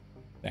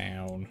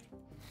down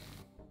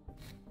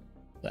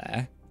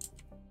there.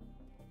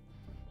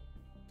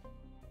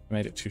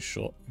 Made it too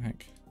short, I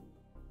think.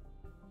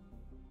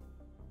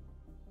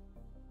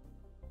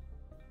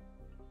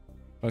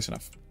 Close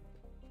enough.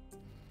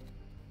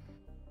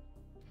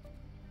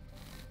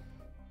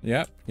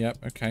 Yep,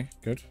 okay,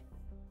 good.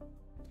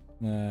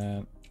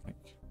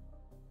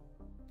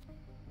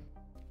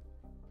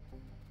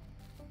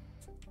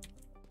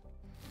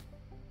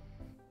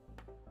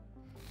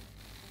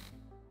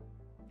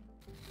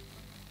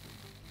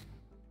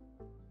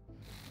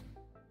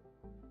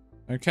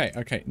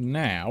 Okay,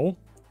 now what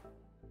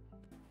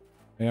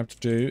we have to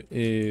do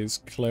is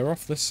clear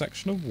off this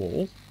section of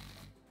wall.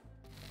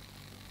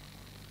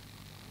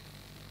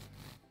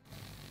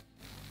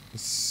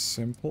 As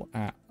simple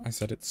as... I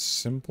said it's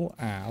simple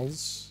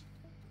as...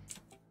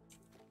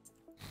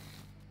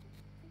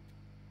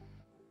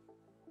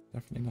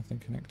 Definitely nothing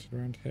connected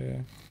around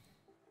here.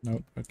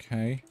 Nope,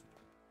 okay.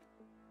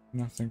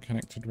 Nothing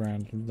connected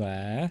around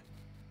there.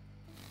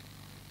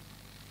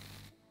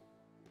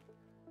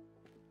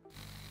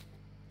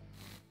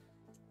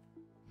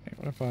 Okay,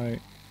 what if I...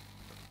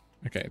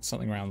 Okay, it's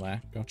something around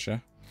there.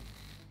 Gotcha.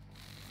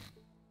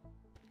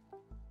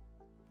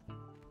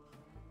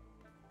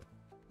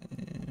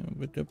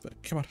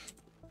 Come on.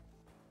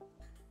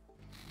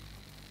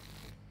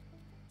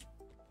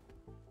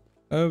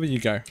 Over you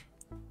go.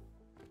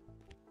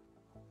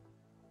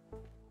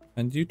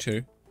 And you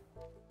too.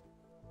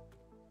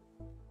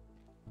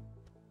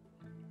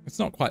 It's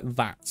not quite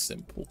that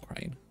simple,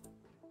 Crane.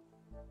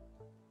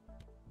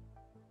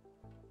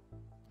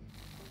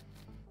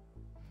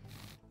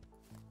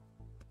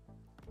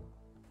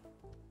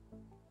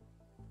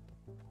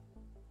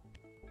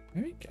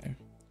 There we go.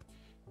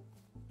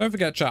 Don't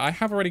forget, chat, I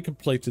have already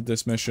completed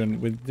this mission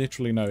with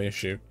literally no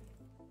issue.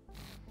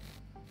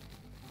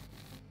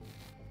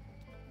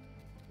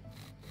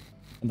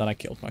 And then I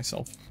killed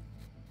myself.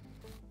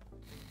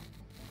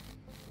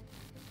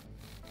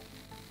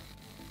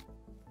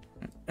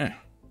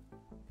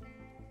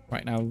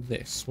 Now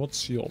this.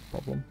 What's your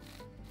problem?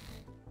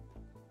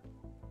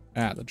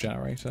 Ah, the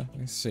generator.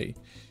 I see.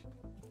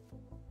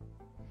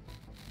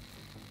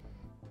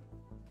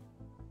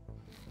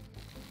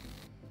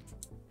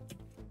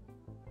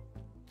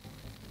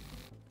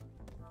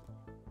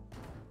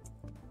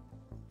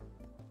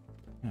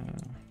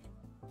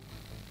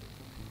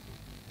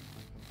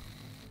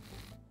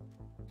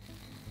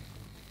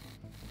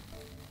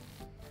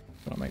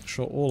 Gotta make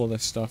sure all of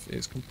this stuff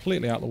is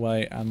completely out of the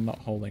way and not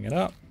holding it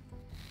up.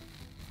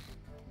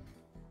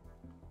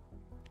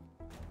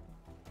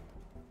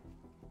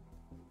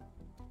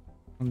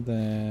 And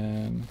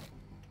then...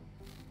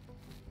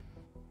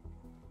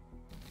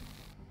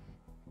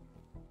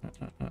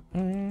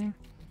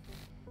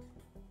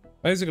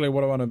 Basically,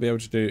 what I want to be able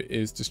to do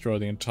is destroy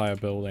the entire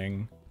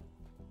building,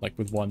 like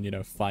with one, you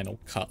know, final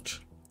cut.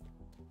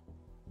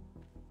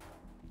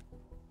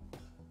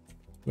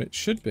 Which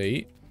should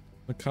be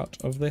the cut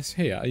of this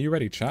here. Are you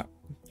ready, chat?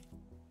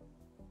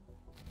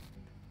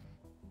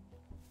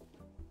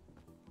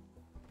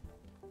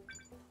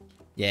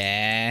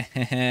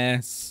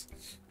 Yes.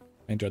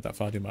 I enjoyed that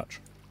far too much.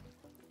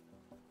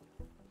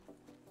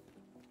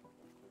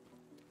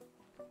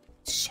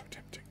 So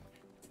tempting.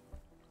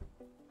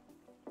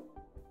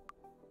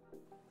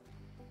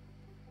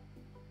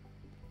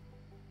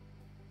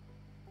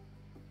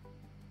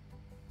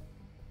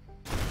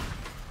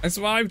 I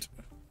survived.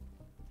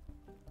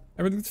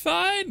 Everything's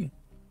fine.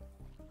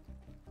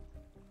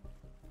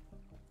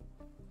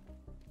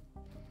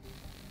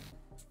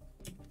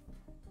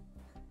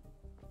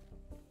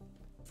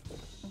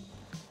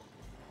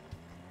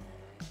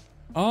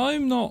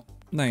 I'm not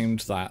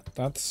named that.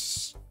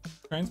 That's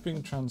trains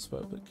being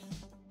transphobic.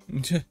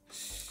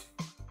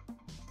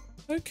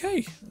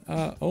 Okay.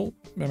 Oh,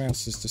 my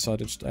mouse has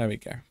decided. There we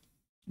go.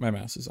 My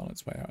mouse is on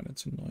its way out, and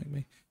it's annoying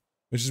me,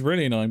 which is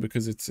really annoying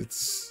because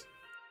it's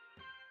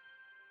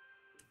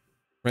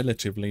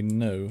relatively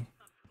new.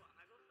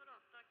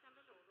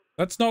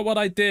 That's not what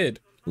I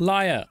did,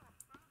 liar.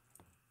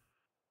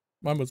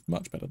 Mine was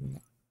much better than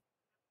that.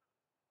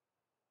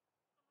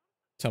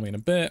 Tell me in a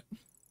bit.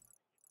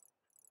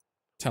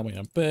 Tell me in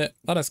a bit.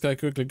 That escalated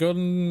quickly.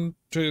 Gordon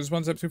choose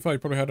 175. You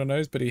probably heard on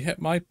nose, but he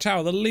hit my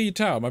tower, the lead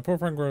tower. My poor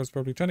friend Gordon is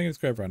probably turning his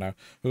grave right now. It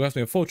will cost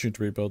me a fortune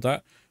to rebuild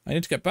that. I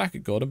need to get back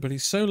at Gordon, but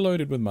he's so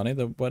loaded with money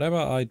that whatever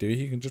I do,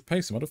 he can just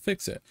pay someone to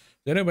fix it.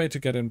 The only way to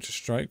get him to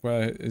strike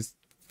where his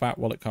fat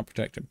wallet can't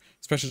protect him,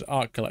 especially his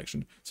art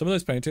collection. Some of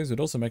those paintings would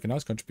also make a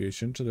nice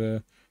contribution to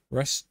the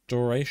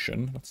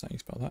restoration, that's how you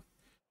spell that,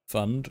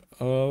 fund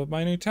of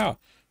my new tower.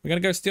 We're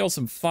going to go steal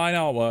some fine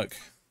artwork.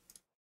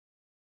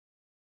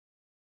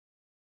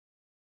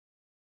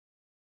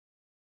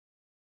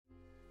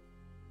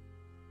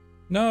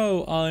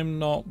 No, I'm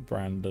not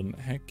Brandon.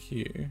 Heck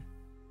you.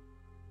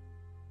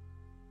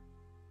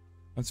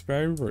 That's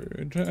very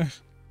rude.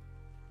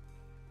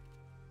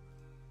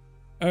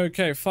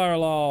 Okay, fire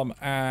alarm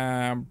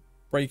and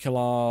brake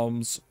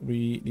alarms.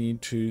 We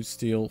need to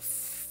steal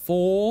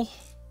 4.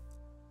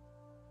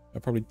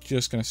 I'm probably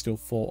just going to steal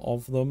 4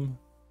 of them.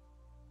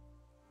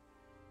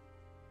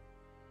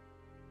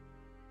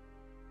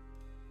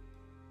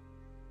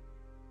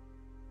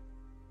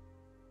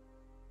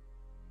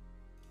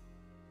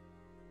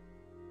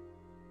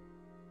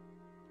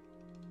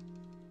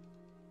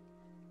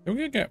 We're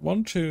going to get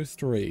 1, 2,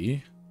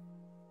 3.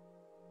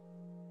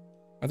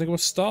 I think we'll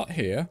start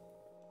here.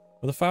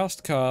 With a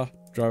fast car,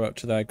 drive up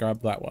to there,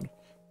 grab that one.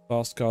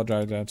 Fast car,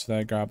 drive down to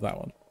there, grab that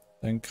one.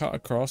 Then cut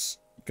across,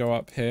 go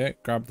up here,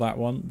 grab that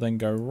one, then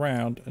go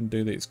round and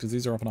do these, because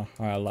these are up on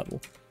a higher level.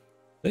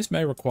 This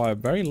may require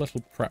very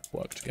little prep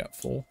work to get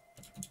full.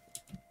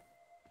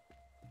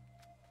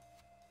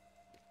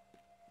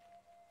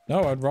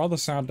 No, I'd rather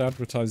sound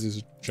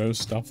advertises Joe's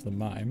stuff than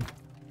mine.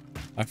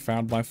 I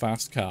found my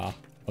fast car.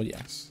 Oh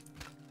yes.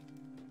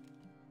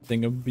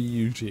 Thing of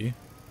beauty.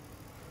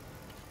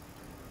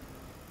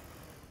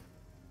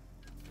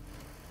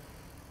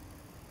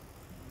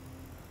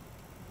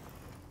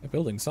 They're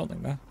building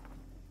something there.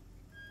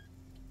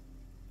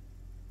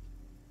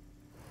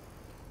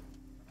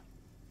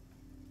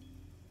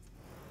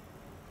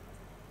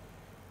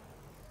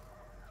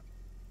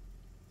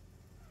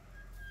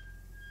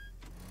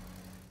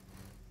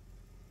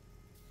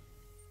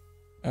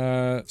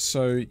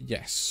 So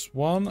yes,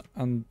 1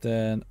 and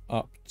then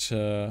up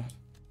to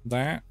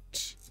that,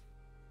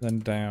 then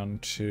down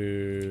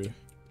to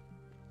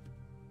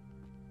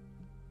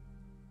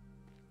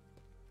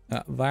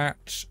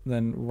that,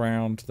 then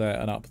round there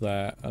and up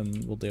there,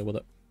 and we'll deal with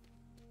it.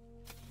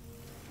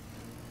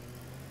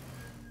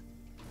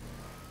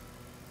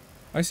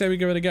 I say we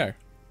give it a go.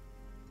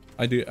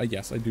 I do,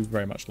 yes, I do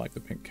very much like the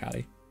pink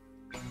caddy.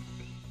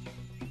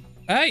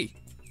 Hey!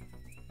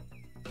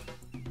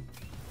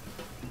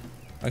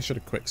 I should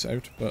have quick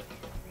saved, but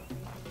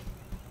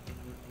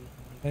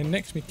they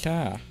nicked me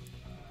car.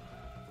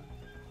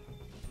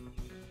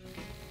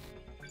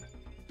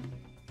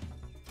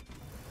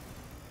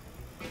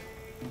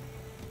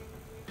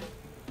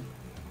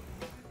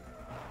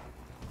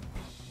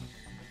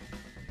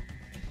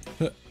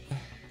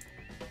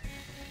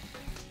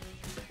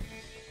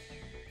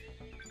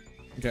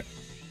 Okay.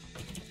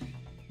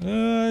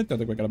 Don't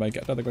think we're gonna make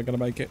it. Don't think we're gonna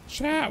make it.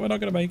 Chat, we're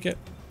not gonna make it.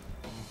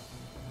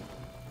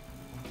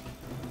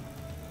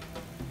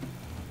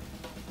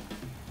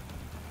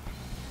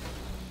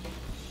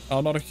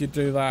 Oh, not if you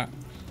do that.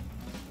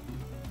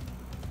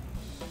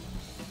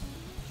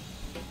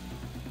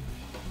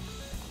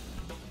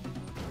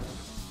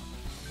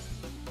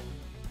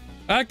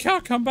 I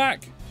can't come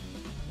back.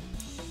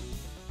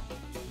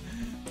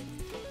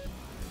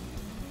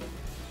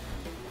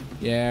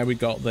 Yeah, we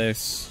got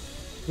this.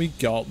 We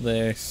got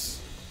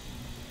this.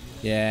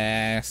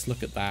 Yes,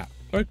 look at that.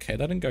 Okay,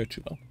 that didn't go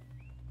too well.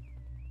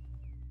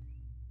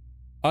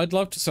 I'd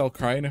love to sell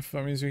Crane if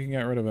that means we can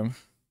get rid of him.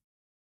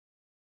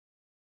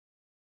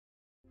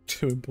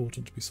 Too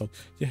important to be sold.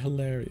 You're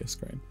hilarious,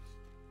 Crane.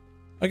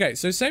 Okay,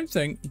 so same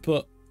thing,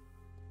 but...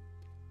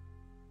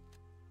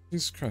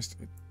 Jesus Christ.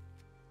 It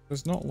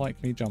does not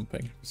like me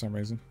jumping for some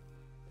reason.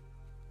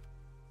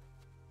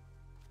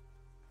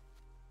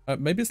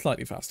 Maybe a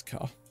slightly faster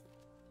car.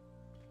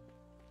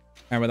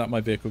 And without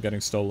my vehicle getting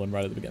stolen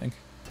right at the beginning.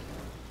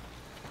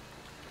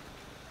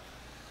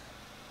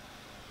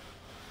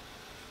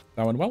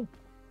 That went well.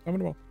 That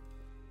went well.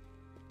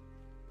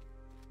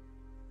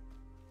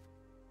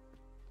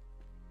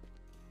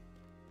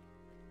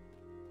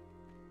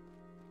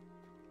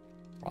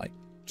 Right.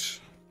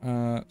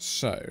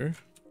 So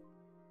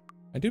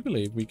I do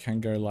believe we can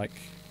go like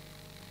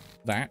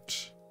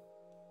that.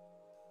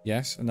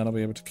 Yes, and then I'll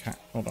be able to catch,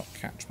 well, not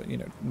catch, but, you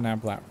know,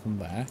 nab that from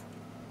there.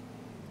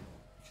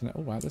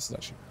 Oh, wow, this is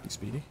actually pretty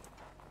speedy.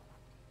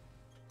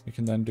 We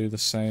can then do the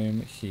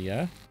same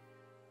here.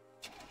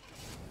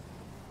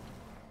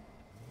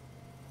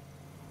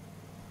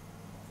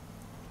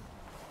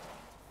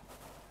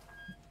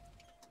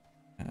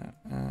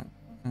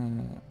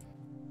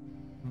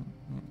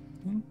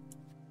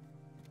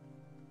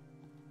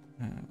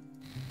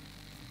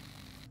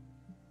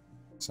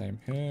 Same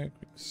here.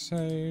 Quick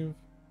save.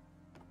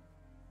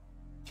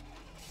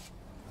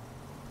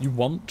 You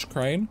want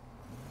Crane?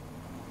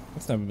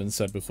 That's never been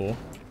said before.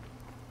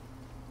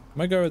 I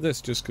might go with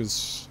this just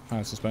because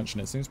higher suspension.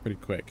 It seems pretty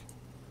quick.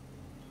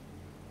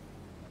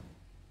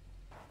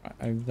 Right,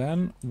 I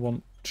then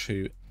want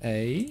to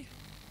A.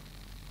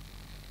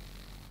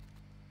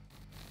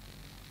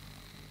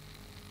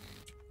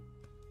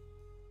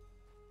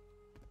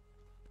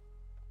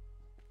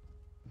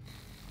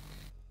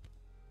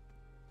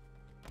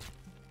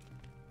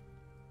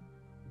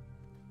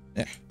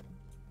 Yeah.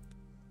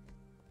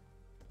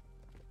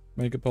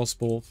 Make it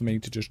possible for me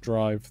to just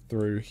drive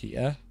through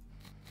here.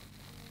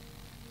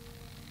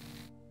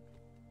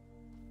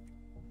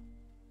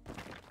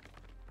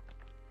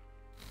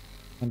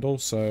 And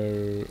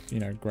also, you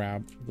know,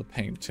 grab the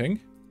painting.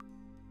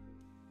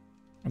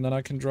 And then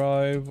I can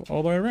drive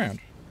all the way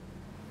around.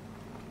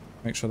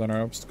 Make sure there are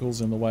no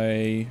obstacles in the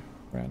way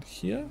around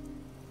here.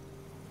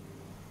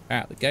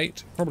 At the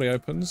gate. Probably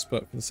opens,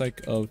 but for the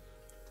sake of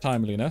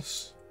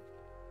timeliness.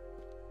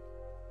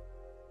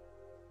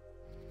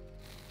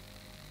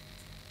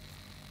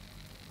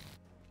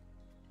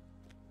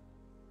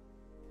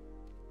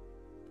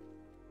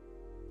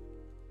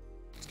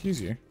 Excuse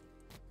you.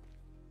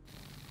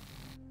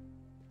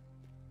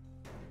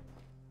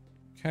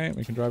 Okay,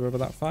 we can drive over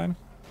that fine.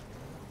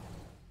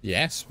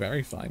 Yes,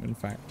 very fine, in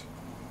fact.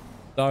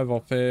 Dive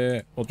off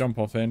here, or jump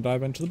off here and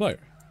dive into the boat.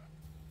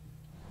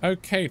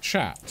 Okay,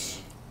 chat.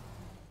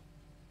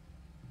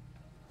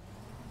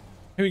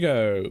 Here we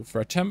go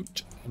for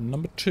attempt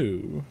number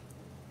 2.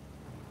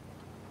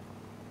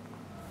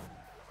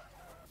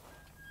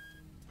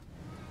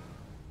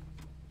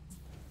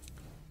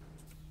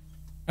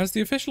 As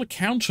the official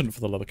accountant for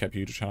the Leathercap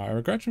YouTube channel, I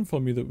regret to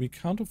inform you that we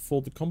can't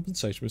afford the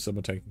compensation with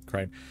someone taking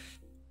Crane.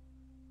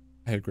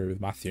 I agree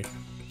with Matthew.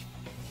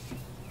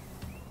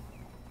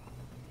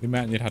 The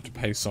amount you'd have to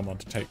pay someone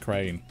to take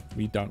Crane.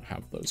 We don't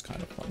have those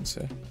kind of funds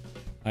here.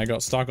 I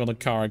got stuck on the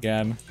car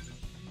again.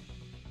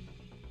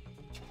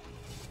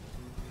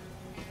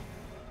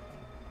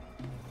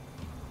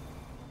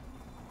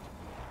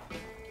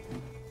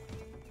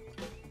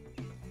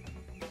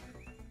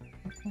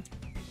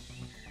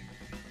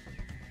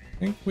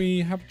 I think we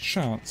have a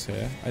chance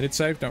here. I did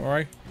save, don't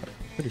worry.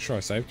 Pretty sure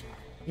I saved.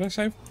 Did I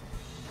save?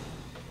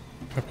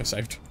 I hope I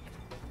saved.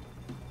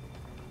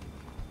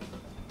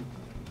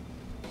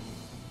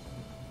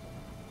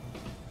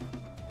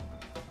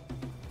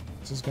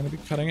 This is going to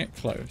be cutting it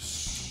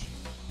close.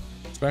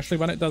 Especially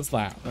when it does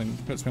that, and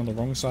it puts me on the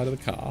wrong side of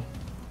the car.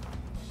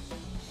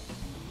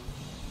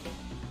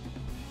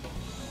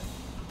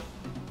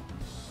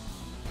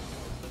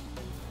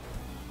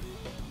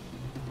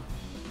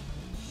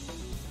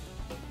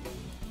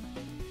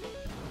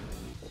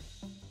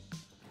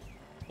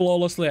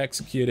 Flawlessly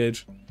executed.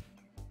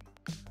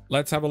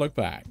 Let's have a look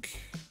back.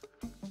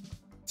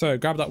 So,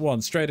 grab that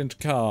one, straight into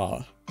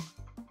car.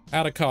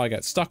 Out of car,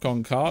 get stuck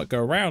on car, go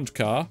around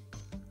car.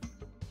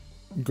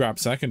 Grab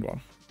second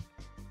one.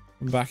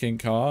 Back in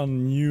car,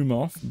 noom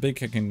off. Big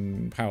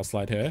kicking power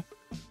slide here.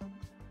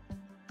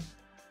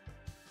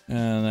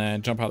 And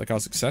then jump out the car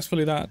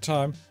successfully that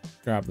time.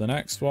 Grab the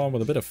next one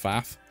with a bit of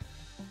faff.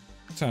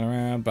 Turn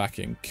around, back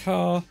in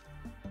car.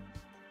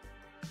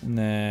 And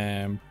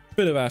then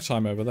bit of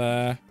airtime over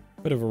there.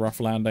 Bit of a rough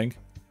landing.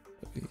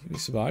 We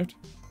survived.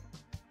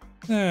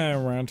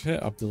 And around here,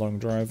 up the long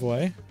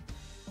driveway.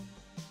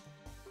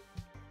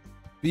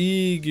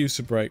 Big use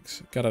of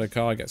brakes. Get out of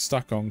car, get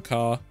stuck on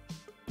car.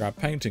 Grab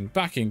painting,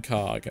 back in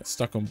car. Get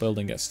stuck on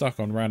building, get stuck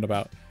on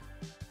roundabout.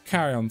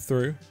 Carry on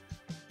through.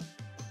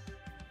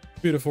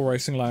 Beautiful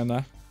racing line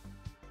there.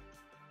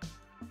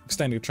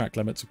 Extending track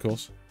limits, of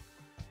course.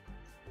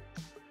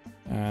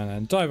 And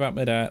then dive out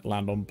midair,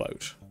 land on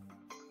boat.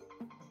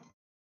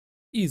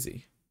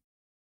 Easy.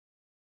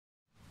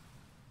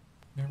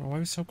 Why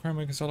we sell crime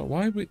we can sell it?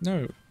 Why we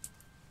no.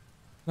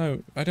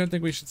 No, I don't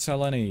think we should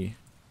sell any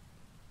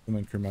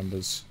women crew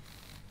members.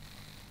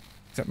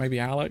 Except maybe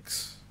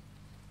Alex.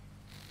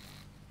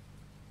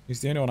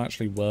 He's the only one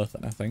actually worth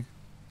anything.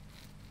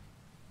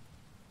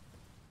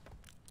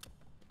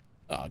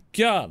 Ah,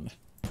 gun!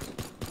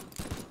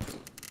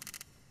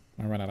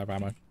 I ran out of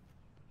ammo.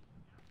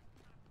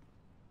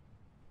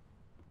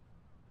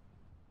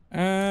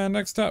 And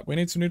next up, we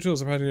need some new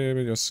tools. I've had to do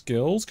with your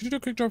skills. Could you do a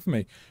quick job for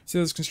me? See,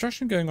 there's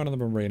construction going on in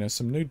the marina,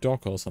 some new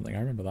dock or something. I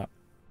remember that.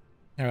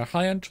 There are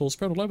high-end tools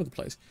spread all over the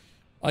place.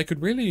 I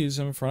could really use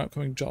them for an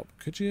upcoming job.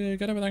 Could you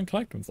get over there and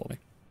collect them for me?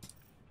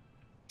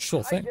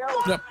 Sure thing.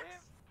 Yep.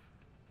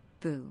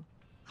 Boo.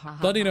 Ha, ha,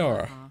 Bloody ha, ha,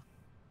 Nora. ha.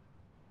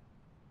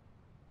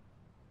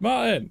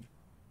 Martin!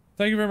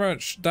 Thank you very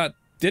much. That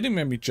didn't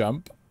make me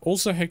jump.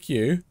 Also, heck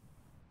you.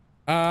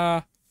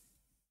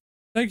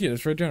 Thank you,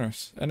 that's very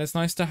generous. And it's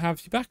nice to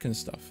have you back and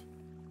stuff.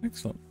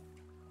 Excellent.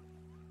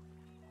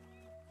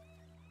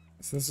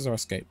 So this is our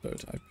escape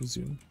boat, I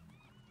presume.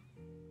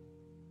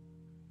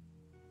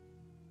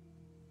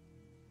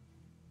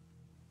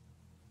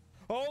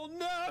 Oh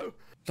no!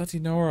 Bloody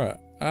Nora.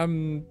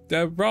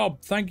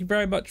 Rob, thank you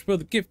very much for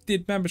the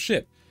gifted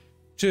membership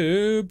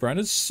to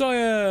Brandon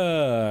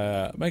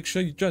Sawyer. Make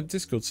sure you join the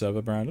Discord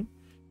server, Brandon.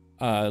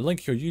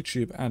 Link your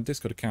YouTube and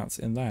Discord accounts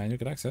in there and you'll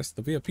get access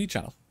to the VIP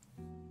channel.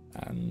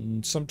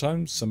 And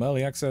sometimes some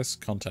early access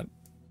content.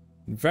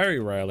 Very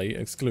rarely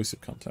exclusive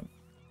content.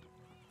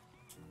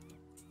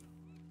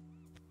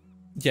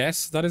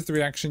 Yes, that is the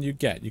reaction you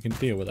get. You can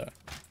deal with it.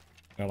 I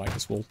don't like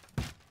this wall.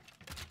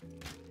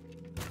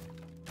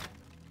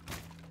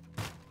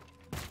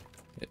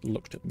 It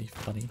looked at me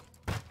funny.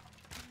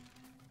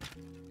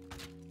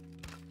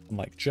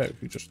 Unlike Joe,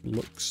 who just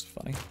looks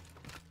funny.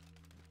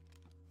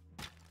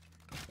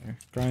 So,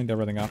 grind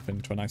everything up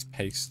into a nice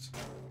paste.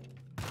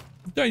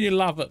 Don't you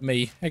laugh at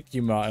me? Heck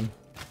you, Martin.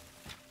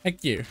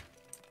 Heck you.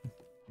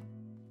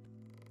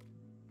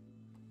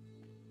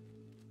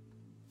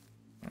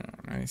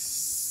 I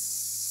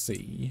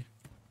see.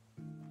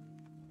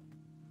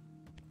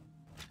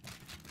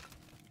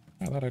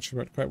 Oh, that actually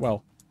worked quite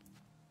well.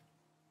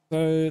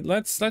 So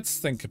let's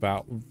think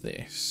about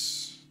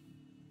this.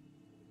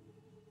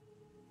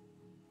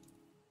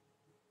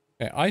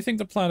 Okay, I think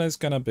the plan is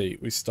gonna be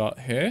we start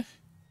here,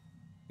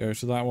 go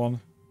to that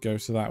one, go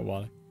to that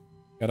one,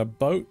 get a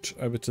boat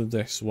over to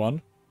this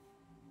one,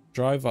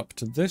 drive up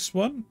to this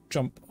one,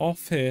 jump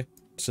off here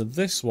to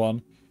this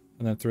one,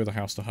 and then through the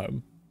house to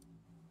home.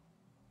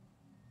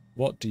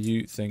 What do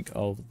you think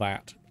of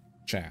that,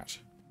 chat?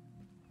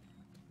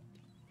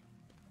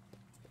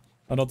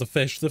 Oh, not the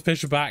fish. The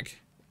fish are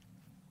back.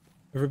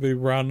 Everybody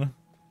run.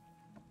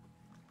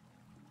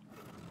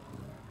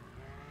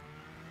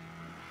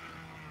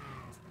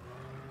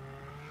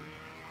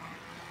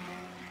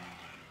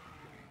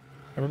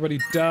 Everybody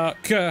duck.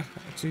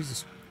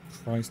 Jesus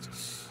Christ.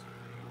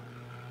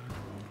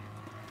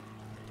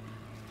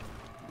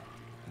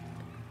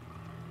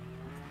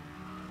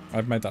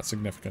 I've made that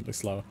significantly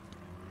slower.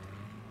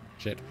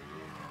 Shit.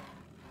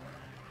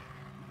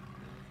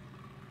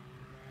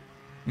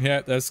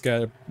 Yeah, they're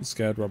scared.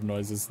 Scared Rob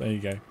noises. There you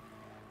go.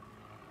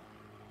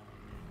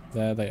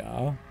 There they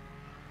are.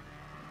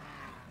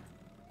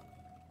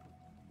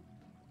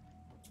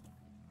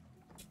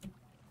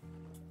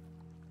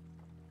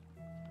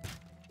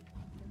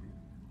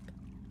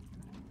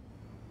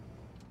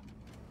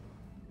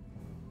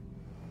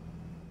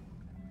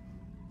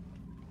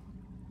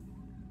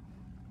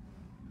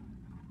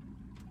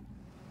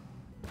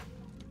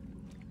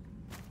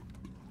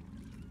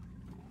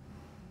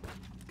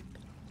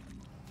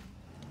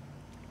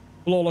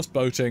 Flawless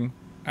boating.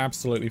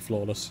 Absolutely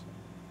flawless.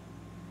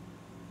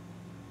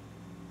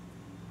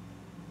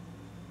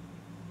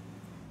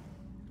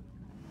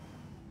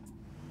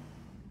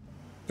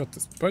 God,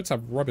 these boats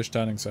have rubbish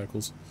turning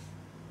circles.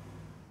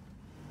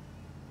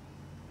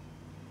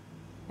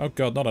 Oh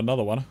god, not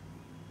another one.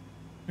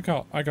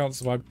 I can't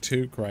survive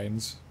 2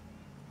 cranes.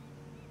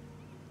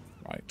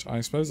 Right,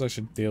 I suppose I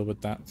should deal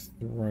with that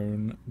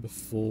throne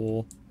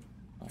before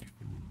I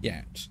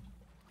forget.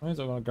 I'm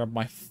going to grab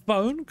my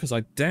phone, because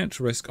I daren't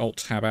risk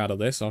Alt-Tab out of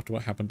this after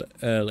what happened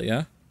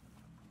earlier.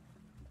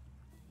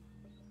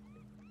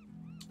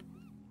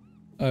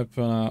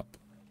 Open up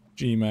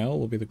Gmail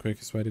will be the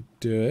quickest way to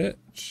do it.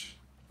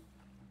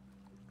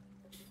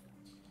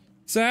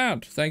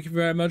 Sound, thank you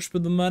very much for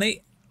the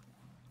money.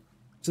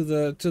 To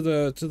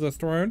the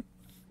throne.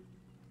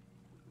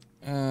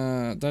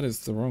 That is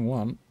the wrong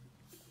one.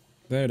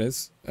 There it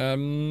is. It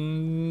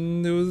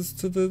was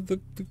to the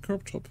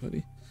crop top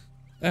hoodie.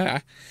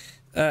 It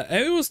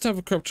was to have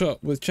a crop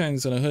top with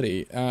chains and a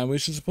hoodie. We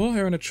should support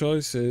her in her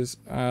choices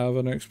of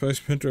an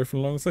exposed printer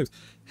from long sleeves.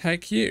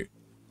 Heck you.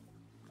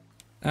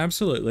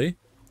 Absolutely.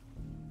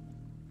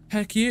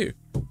 Heck you.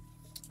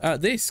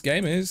 This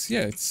game is,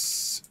 yeah,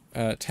 it's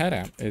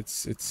Teardown.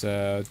 It's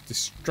a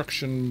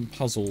destruction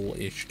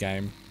puzzle-ish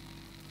game.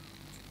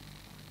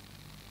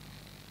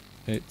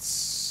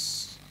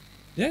 It's,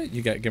 yeah,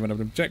 you get given an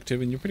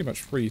objective and you're pretty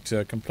much free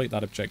to complete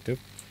that objective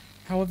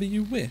however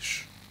you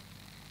wish.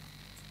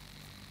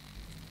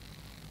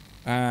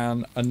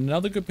 And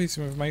another good piece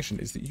of information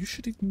is that you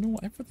should ignore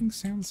everything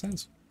sound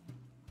says.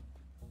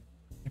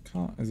 I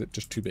can't, is it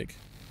just too big?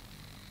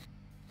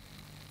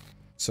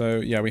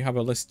 So yeah, we have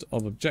a list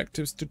of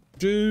objectives to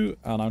do,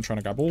 and I'm trying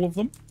to grab all of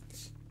them.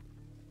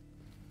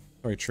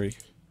 Sorry, tree.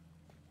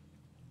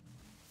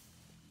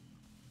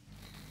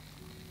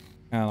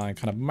 And I'm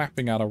kind of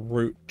mapping out a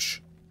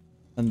route,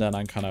 and then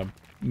I'm kind of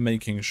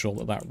making sure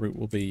that that route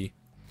will be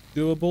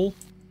doable.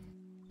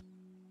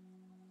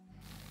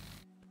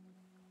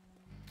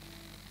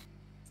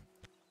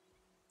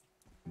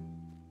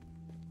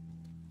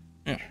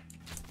 Yeah.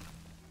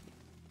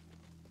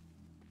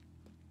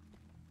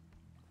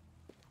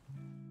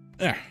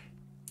 Yeah.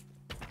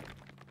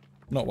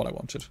 Not what I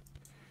wanted.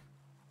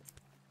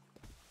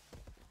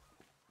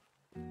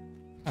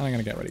 And I'm going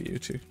to get rid of you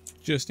two,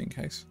 just in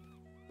case.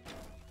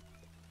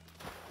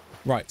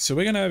 Right, so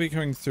we're going to be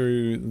coming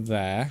through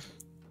there.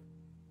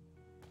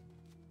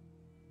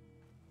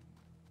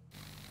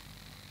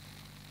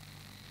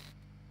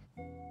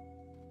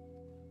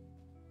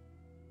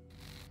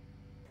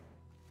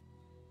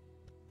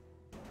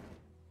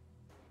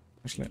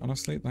 Actually,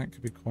 honestly, that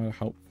could be quite a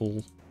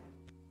helpful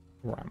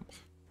ramp.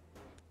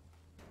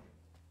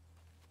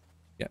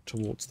 Get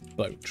towards the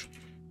boat.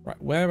 Right,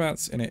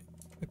 whereabouts in it?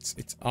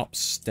 It's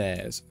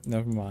upstairs.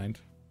 Never mind.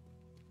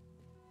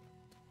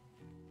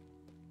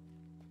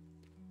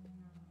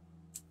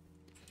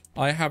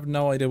 I have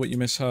no idea what you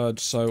misheard,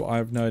 so I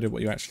have no idea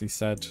what you actually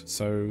said.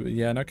 So,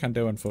 yeah, no can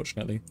do,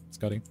 unfortunately,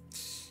 Scotty.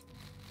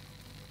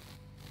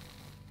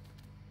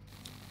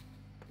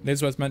 It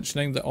is worth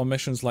mentioning that on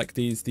missions like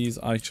these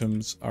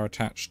items are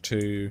attached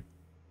to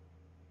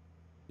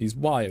these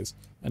wires.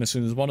 And as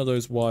soon as one of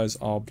those wires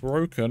are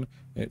broken,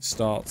 it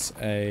starts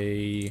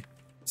a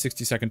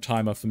 60-second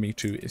timer for me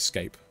to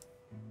escape.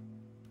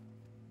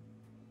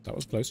 That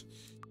was close.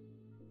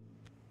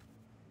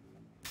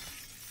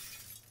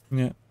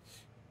 Yeah.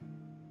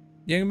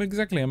 Yeah,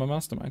 exactly. I'm a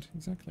mastermind.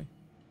 Exactly.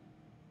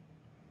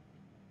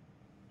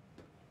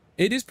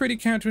 It is pretty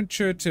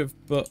counterintuitive,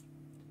 but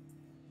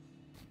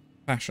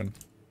fashion.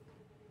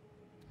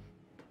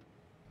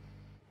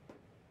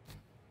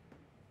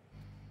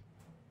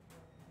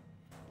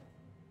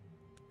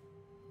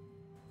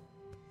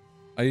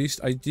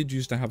 I did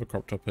used to have a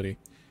crop top hoodie,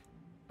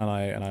 and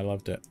I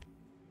loved it,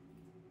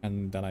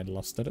 and then I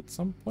lost it at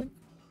some point.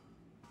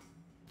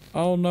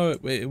 Oh no,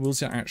 it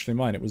wasn't actually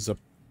mine.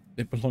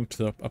 It belonged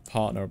to a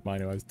partner of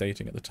mine who I was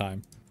dating at the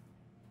time,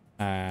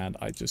 and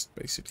I just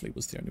basically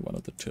was the only one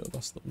of the two of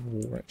us that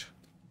wore it.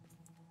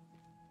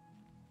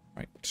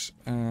 Right.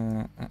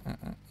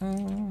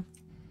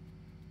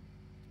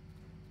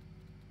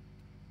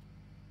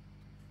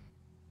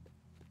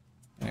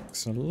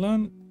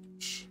 Excellent.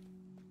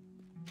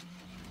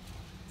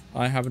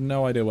 I have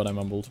no idea what I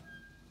mumbled.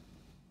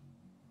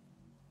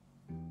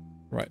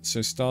 Right,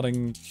 so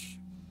starting...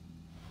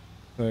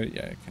 So,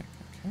 yeah, okay.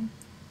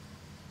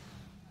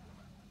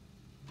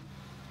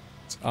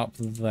 It's up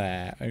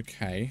there,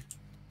 okay.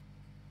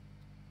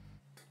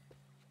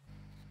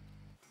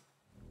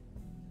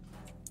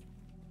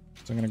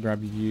 So I'm going to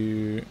grab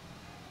you...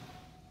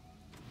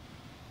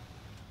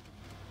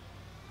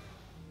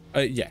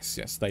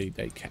 yes, they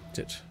kept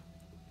it.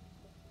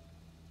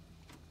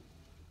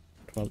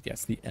 Well,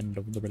 yes, the end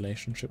of the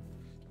relationship.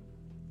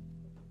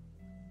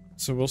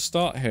 So we'll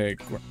start here.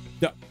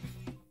 Yeah.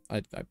 I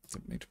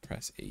didn't need to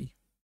press E.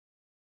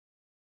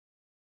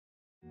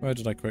 Where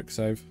did I quick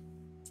save?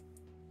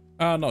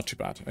 Not too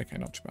bad. Okay,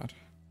 not too bad.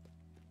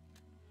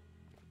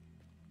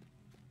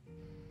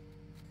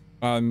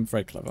 I'm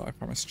very clever, I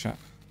promise, chat.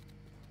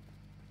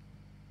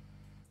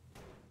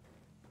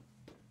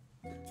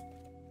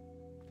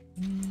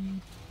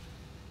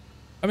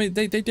 I mean,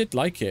 they did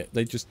like it.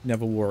 They just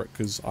never wore it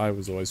because I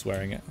was always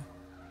wearing it.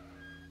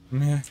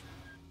 Meh.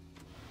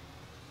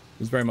 It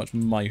was very much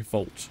my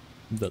fault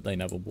that they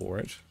never wore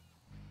it.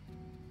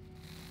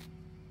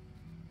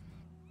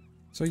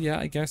 So yeah,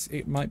 I guess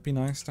it might be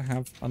nice to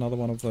have another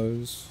one of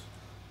those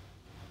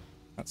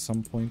at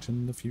some point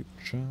in the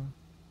future.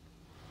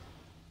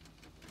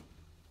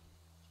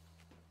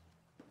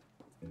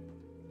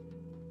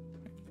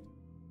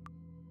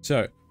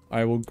 So,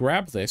 I will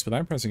grab this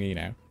without pressing E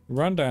now.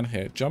 Run down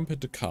here, jump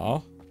into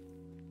car.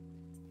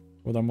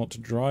 Well, then want to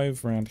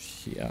drive around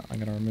here. I'm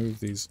going to remove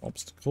these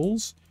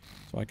obstacles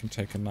so I can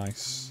take a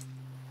nice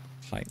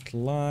tight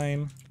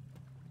line.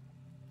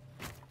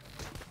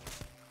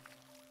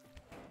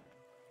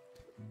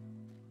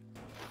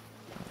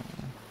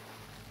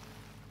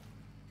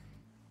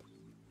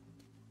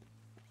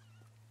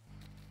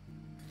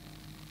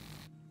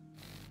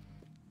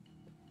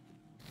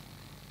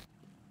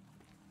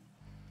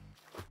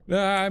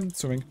 I'm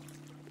swimming.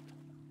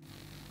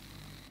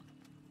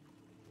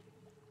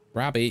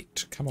 Grab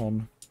it. Come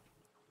on.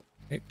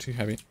 It's too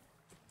heavy.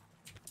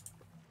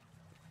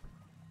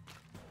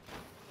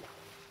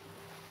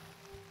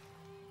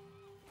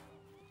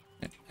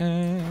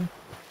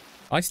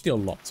 I steal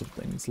lots of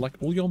things, like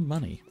all your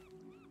money.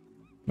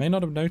 May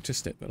not have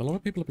noticed it, but a lot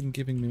of people have been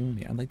giving me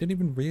money, and they don't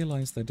even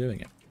realize they're doing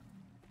it.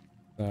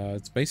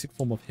 It's a basic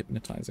form of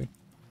hypnotizing.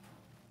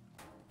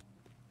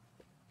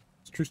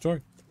 It's a true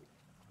story.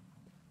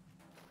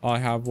 I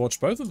have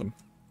watched both of them,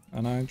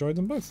 and I enjoyed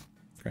them both.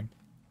 Okay.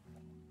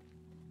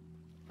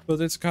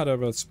 But it's kind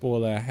of a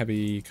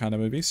spoiler-heavy kind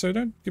of movie, so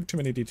don't give too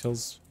many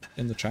details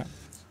in the chat.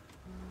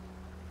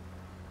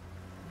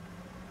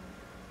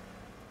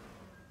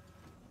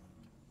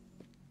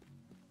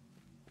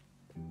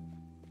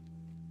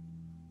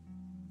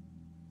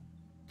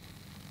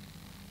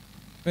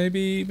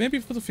 Maybe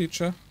for the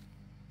future.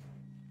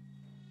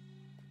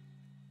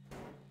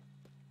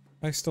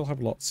 I still have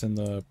lots in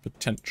the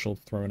potential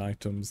thrown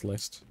items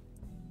list.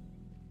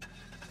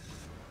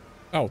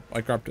 Oh,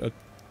 I grabbed a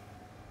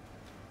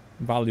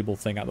valuable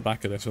thing at the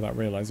back of this without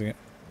realizing it.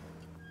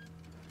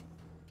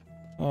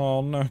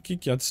 Oh no,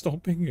 Kiki, I'd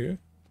stopping you.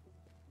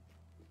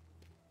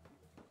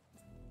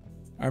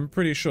 I'm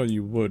pretty sure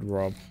you would,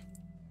 Rob.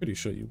 Pretty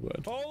sure you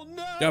would. Oh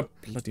no! Yep,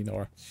 bloody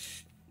Nora.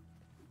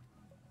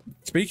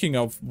 Speaking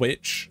of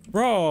which,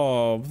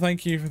 Rob,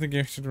 thank you for the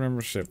gifted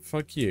membership.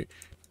 Fuck you.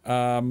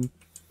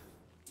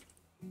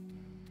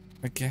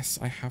 I guess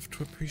I have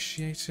to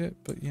appreciate it,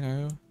 but you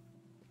know.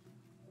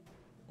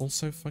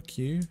 Also, fuck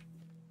you.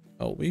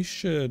 Oh, we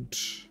should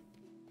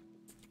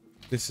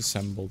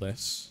disassemble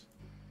this.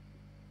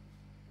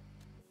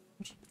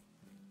 What?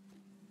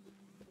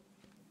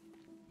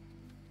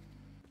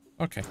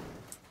 Okay.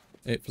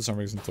 It, for some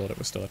reason, thought it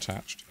was still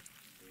attached.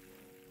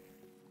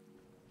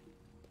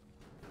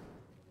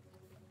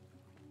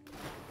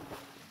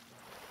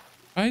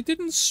 I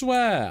didn't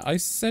swear. I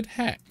said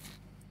heck.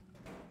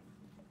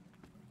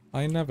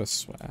 I never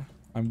swear.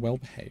 I'm well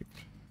behaved.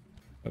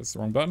 That's the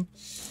wrong button.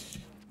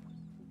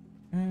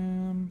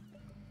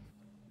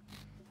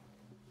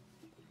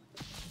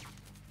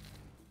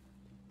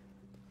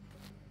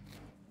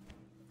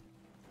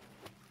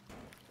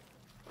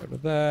 Over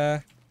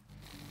there.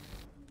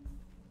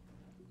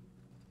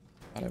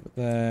 That over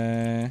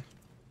there.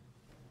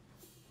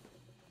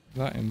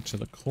 That into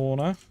the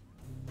corner.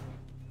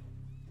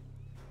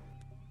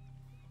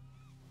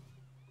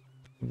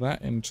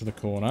 That into the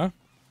corner.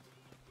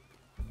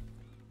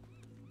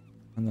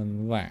 And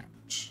then that.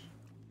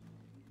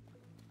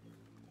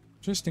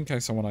 Just in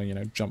case I want to, you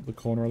know, jump the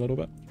corner a little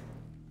bit.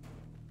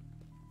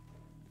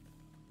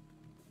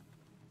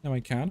 Now I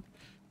can.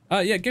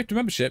 Yeah, gift a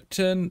membership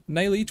to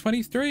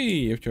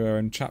Naily23. If you're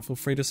in chat, feel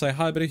free to say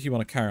hi, but if you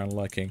want to carry on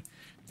lurking,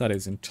 that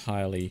is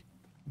entirely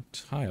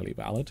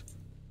valid.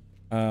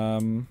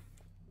 I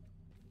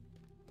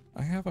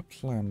have a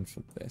plan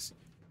for this.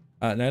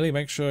 Naily,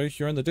 make sure if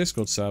you're in the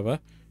Discord server,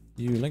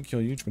 you link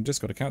your YouTube and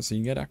Discord account so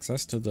you can get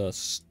access to the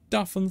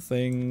stuff and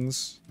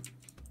things.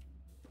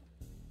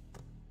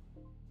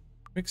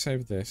 Quick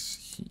save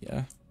this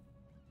here.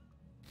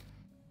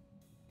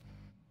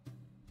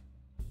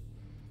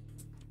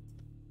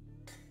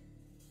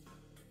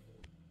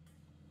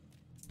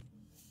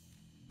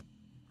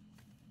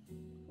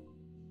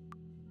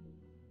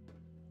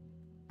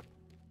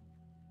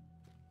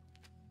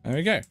 There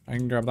we go. I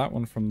can grab that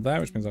one from there,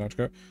 which means I don't have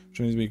to go. Which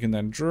means we can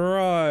then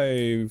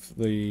drive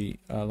the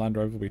Land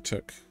Rover we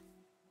took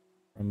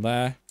from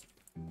there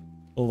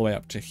all the way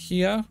up to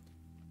here.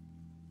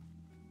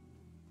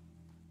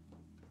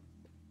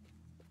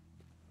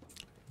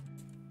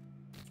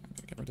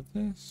 Get rid of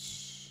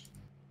this.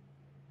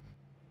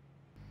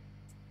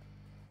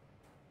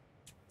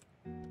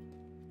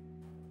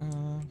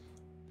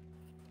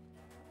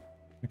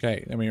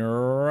 Okay, then we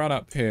run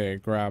up here,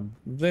 grab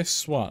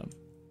this one.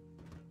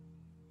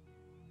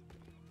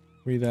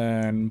 We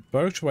then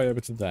boat away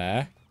over to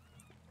there.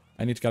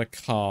 I need to get a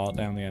car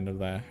down the end of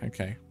there.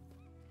 Okay.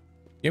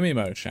 Give me a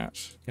mo,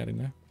 chat. Get in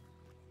there.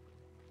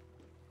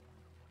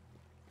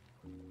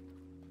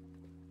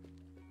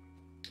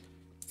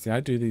 See,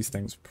 I do these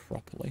things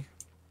properly.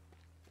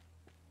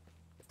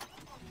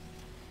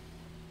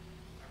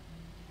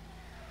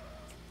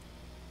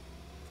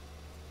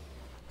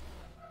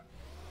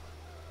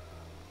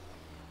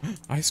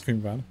 Ice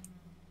cream van.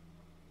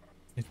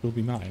 It will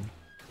be mine.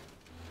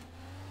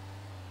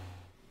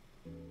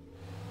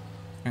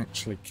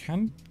 Actually,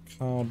 can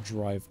car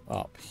drive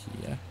up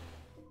here?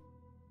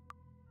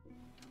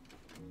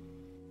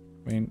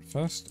 I mean,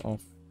 first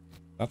off,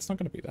 that's not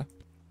going to be there.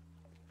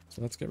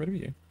 So let's get rid of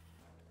you.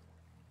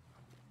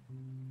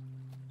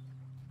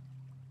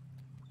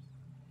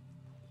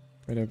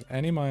 Rid of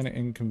any minor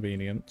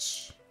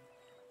inconvenience.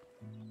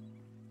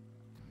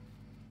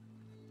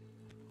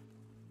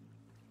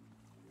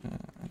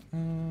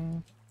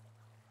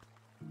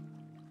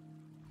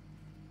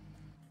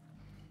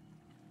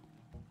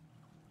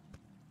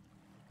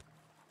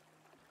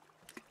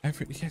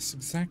 Yes,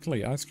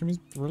 exactly. Ice cream is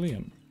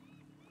brilliant.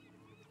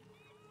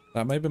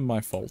 That may have been my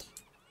fault.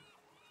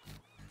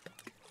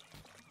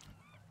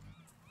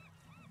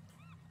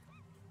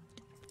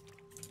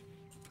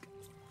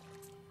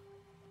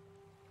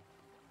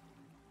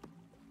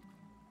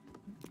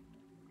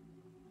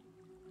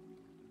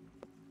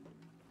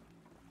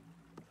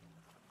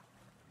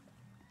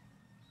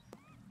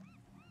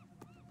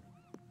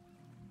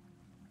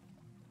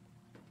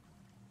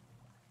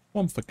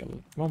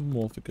 one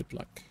more for good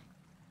luck.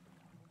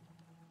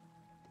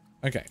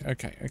 Okay.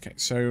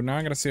 So now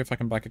I'm gonna see if I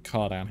can back a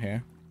car down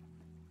here.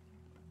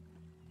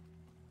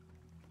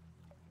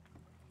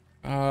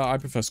 I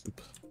prefer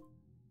scoop.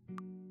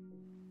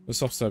 The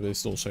soft serve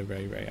is also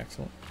very, very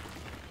excellent.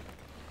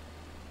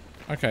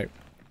 Okay,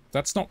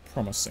 that's not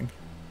promising.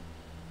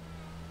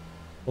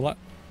 Well,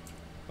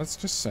 let's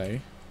just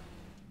say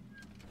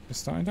it's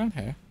starting down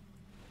here.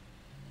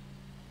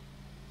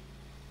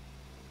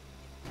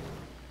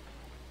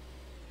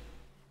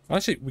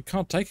 Actually, we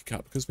can't take a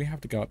cut because we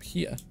have to go up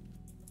here.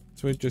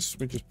 So we just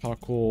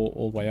parkour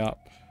all the way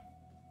up.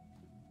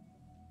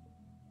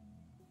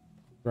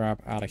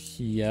 Grab out of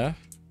here.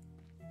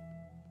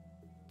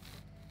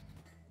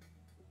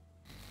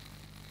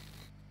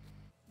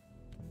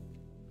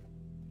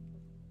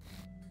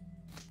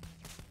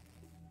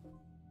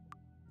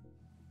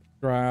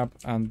 Grab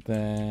and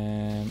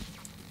then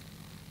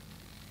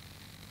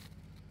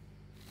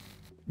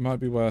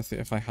might be worth it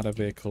if I had a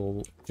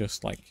vehicle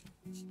just like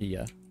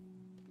here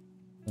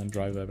and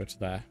drive over to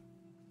there.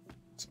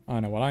 So I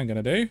know what I'm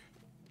gonna do.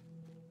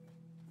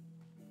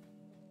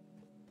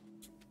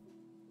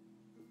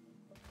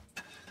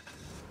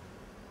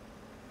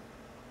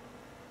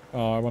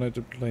 Oh, I wanted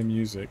to play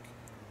music.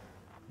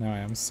 Now I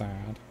am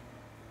sad.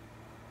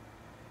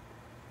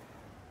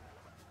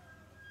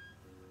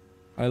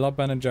 I love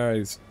Ben and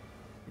Jerry's,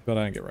 but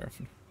I don't get very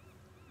often.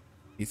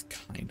 He's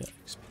kinda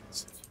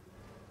expensive.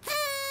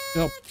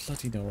 Oh,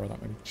 bloody no, where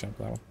that many jump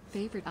that one.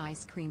 Favorite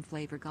ice cream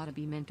flavor gotta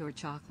be mint or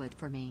chocolate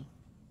for me.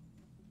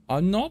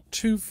 I'm not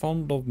too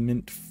fond of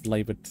mint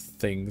flavored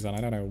things, and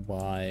I don't know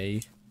why.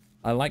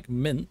 I like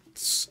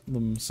mints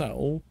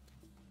themselves,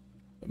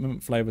 but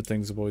mint flavored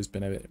things have always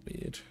been a bit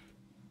weird.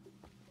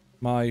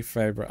 My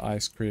favorite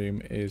ice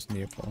cream is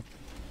Neapolitan.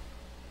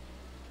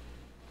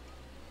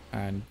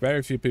 And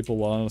very few people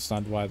will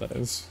understand why that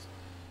is.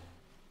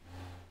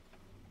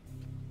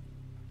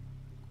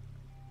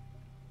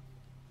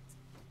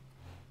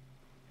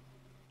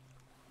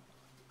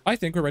 I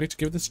think we're ready to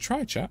give this a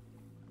try, chat.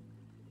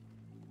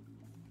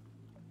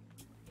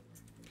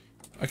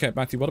 Okay,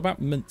 Matthew, what about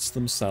mints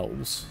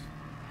themselves?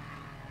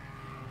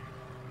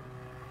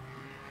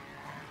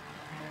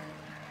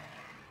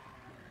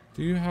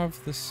 Do you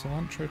have the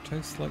cilantro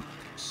taste like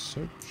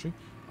soap?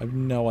 I have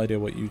no idea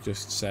what you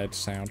just said,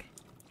 sound.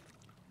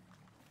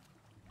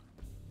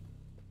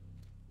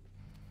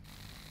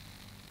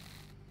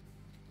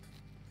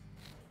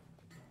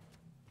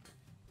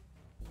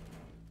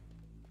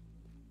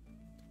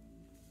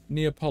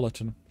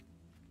 Neapolitan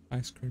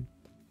ice cream.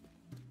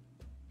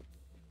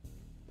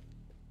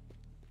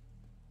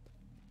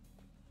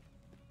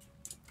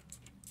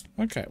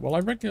 Okay, well I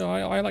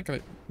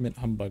like mint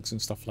humbugs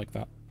and stuff like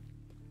that.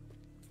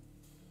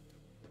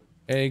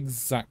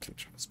 Exactly,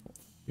 transport.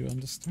 You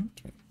understand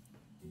me?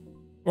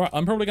 Right,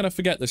 I'm probably going to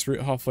forget this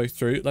route halfway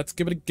through. Let's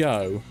give it a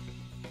go.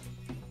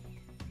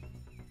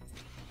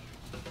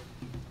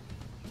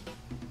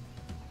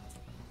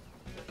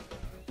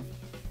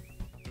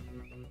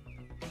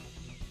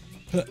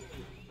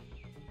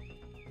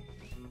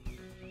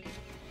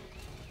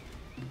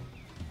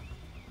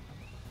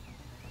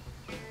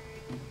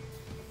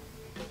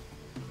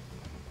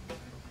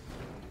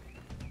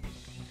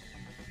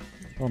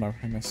 Oh no,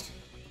 I missed.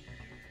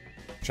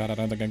 Chat, I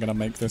don't think I'm gonna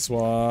make this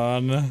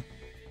one. I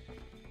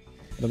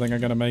don't think I'm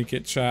gonna make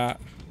it,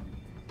 chat.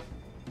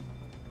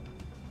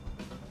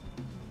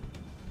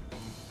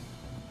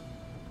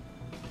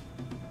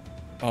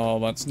 Oh,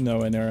 that's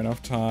nowhere near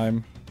enough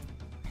time.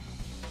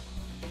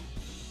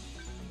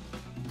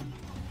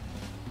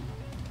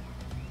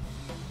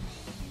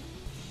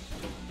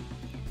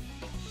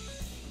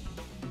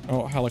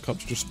 Oh,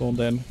 helicopter just spawned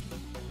in.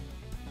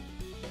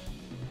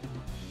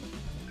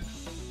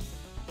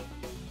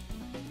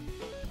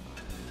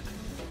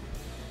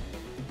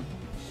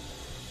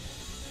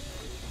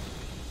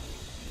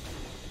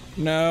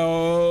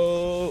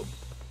 No!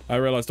 I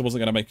realized I wasn't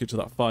going to make it to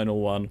that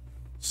final one,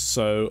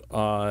 so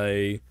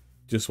I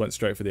just went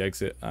straight for the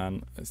exit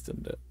and I just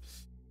didn't do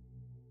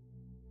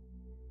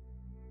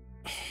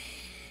it.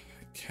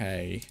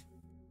 Okay.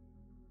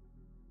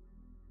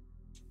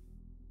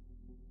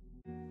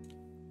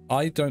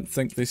 I don't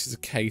think this is a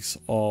case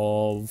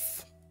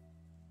of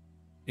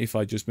if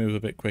I just move a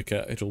bit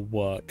quicker, it'll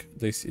work.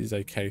 This is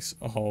a case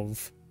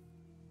of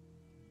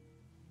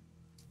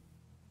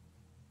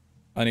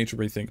I need to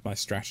rethink my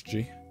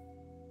strategy.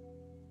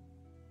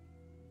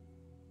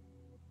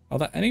 Are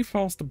there any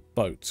faster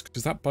boats?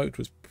 Because that boat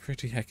was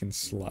pretty heckin'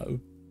 slow.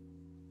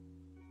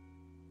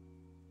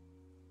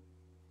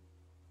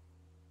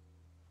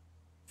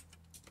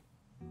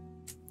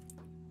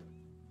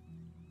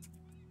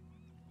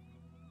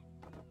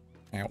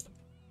 Ow.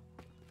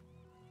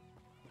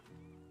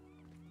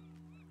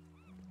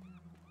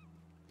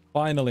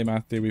 Finally,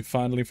 Matthew, we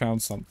finally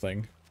found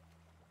something.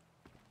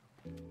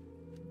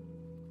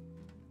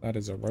 That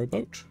is a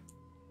rowboat.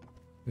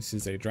 This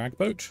is a drag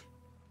boat.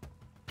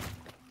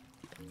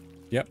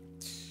 Yep.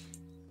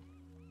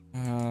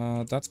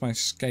 That's my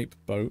escape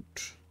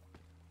boat.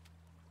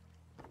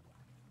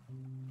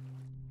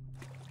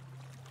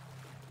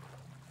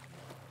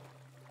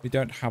 We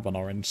don't have an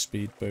orange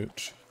speed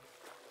boot.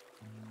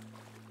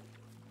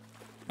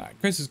 Right,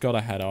 Chris has got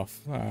to head off.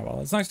 Well,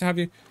 it's nice to have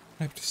you.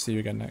 I hope to see you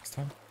again next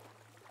time.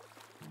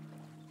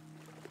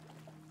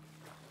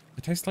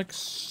 It tastes like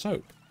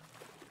soap.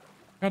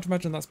 Can't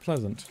imagine that's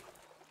pleasant.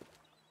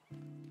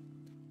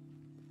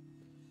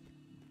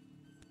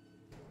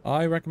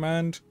 I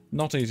recommend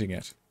not eating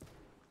it.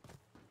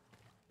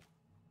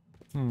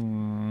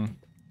 I'm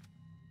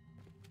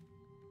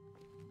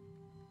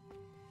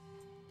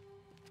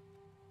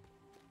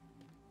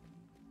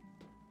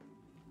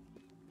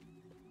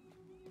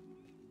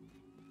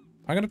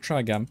going to try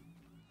again.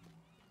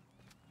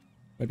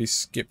 Maybe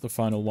skip the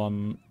final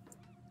one,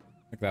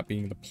 like that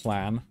being the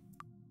plan.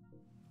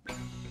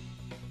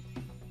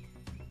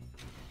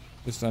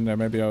 Just, I don't know,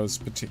 maybe I was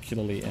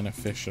particularly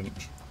inefficient.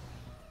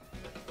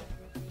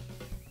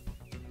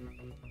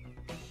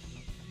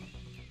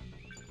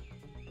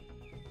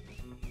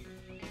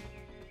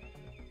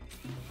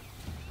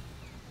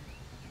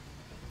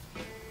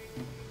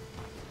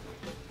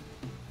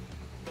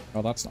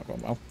 Oh, that's not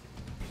going well.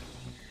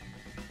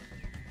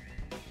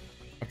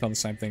 I've done the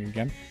same thing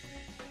again.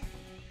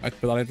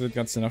 But I did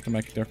that's enough to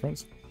make a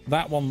difference.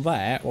 That one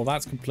there, well,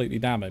 that's completely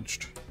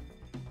damaged.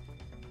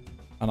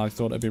 And I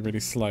thought it'd be really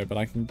slow, but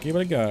I can give it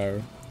a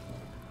go.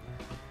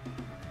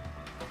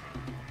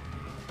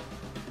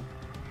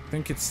 I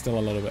think it's still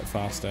a little bit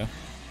faster.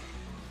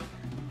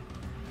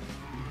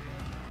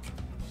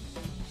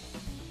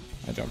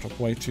 I jumped up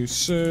way too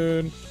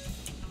soon.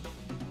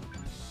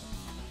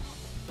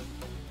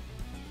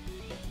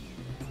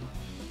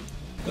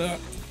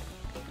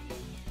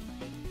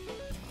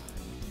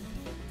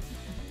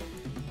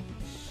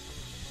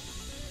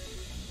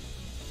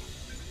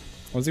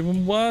 Was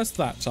even worse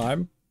that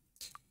time.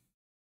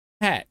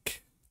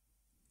 Heck.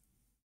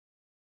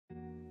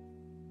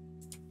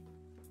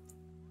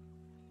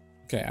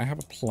 Okay, I have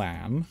a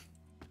plan.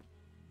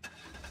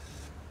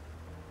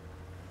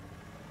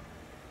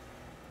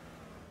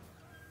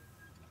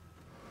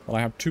 Well,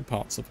 I have two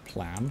parts of the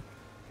plan.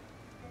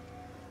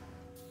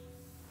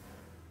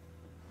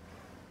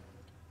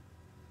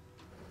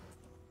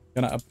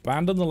 Gonna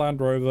abandon the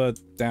Land Rover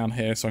down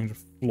here so I can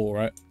just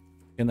floor it.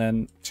 And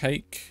then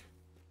take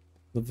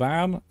the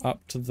van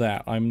up to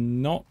there.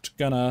 I'm not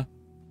gonna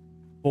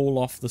fall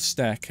off the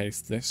staircase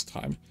this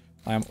time.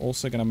 I am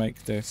also gonna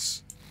make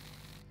this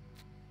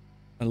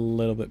a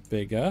little bit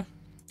bigger.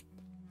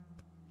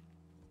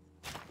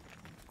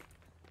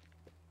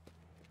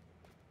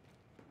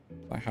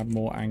 I have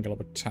more angle of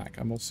attack.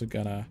 I'm also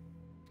gonna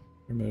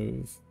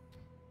remove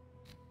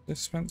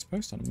this fence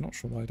post. I'm not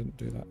sure why I didn't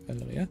do that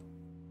earlier.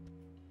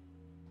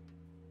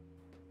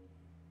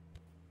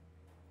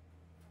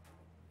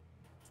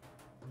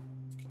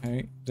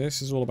 Okay,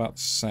 this is all about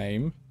the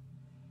same.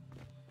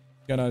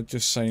 Gonna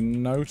just say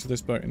no to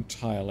this boat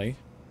entirely.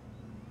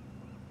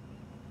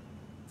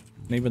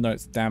 And even though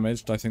it's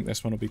damaged, I think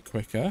this one will be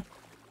quicker.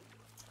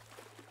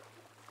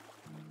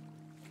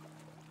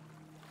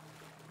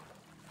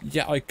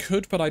 Yeah, I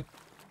could, but I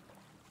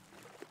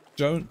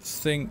don't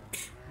think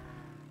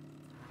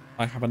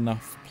I have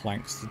enough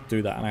planks to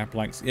do that. And I have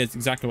planks. Yeah, it's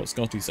exactly what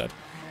Scotty said.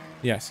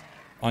 Yes,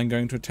 I'm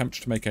going to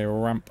attempt to make a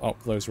ramp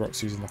up those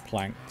rocks using the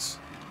planks.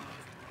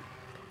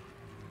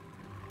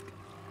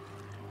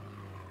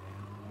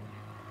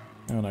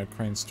 Oh no,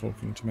 Crane's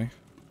talking to me.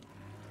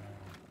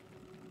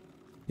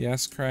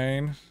 Yes,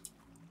 Crane.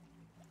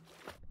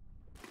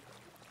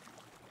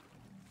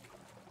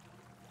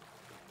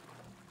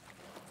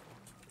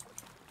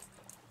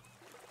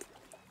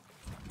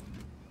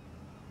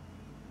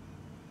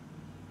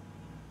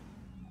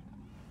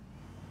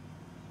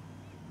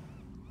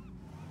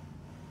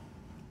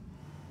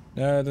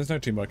 There's no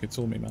teamwork, it's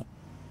all me, Matt.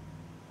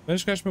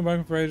 Finished crashing my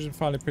working for ages and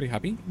finally pretty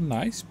happy.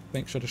 Nice.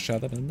 Make sure to share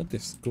that in the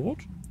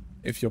Discord,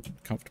 if you're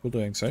comfortable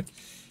doing so.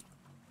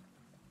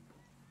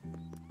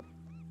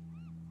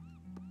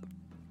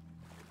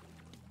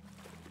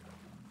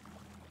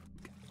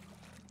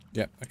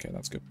 Yep, okay,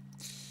 that's good.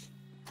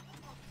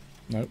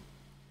 Nope,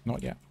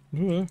 not yet.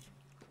 Ooh.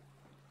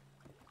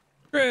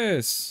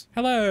 Chris!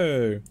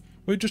 Hello!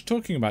 We were just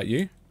talking about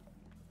you.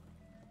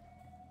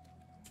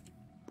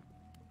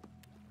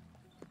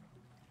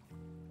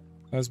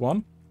 There's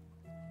one.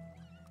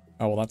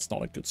 Oh, well, that's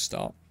not a good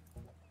start.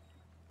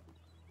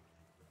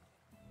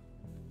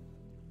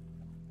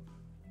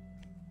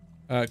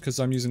 Because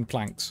I'm using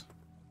planks.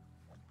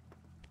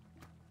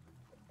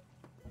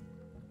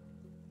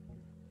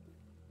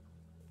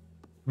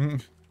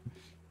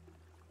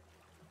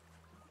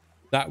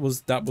 That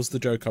was the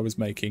joke I was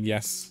making.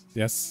 Yes,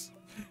 yes.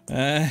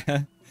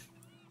 I'm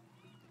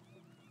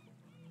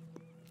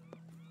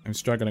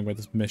struggling with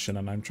this mission,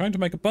 and I'm trying to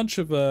make a bunch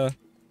of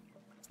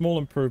small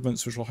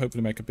improvements, which will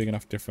hopefully make a big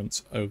enough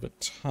difference over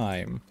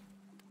time.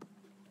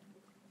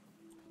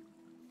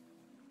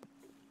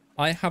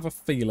 I have a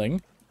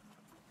feeling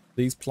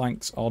these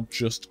planks are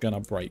just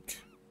gonna break.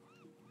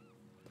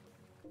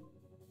 I'm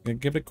gonna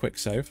give it a quick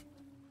save.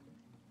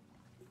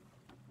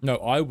 No,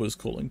 I was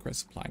calling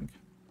Chris a plank.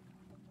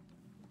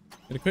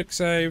 Get a quick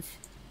save.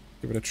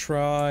 Give it a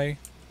try.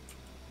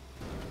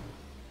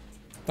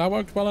 That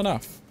worked well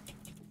enough.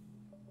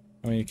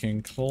 And we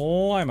can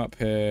climb up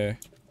here.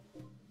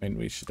 I mean,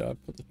 we should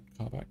put the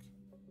car back.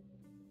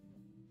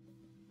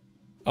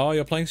 Oh,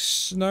 you're playing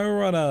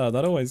SnowRunner.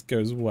 That always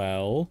goes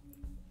well.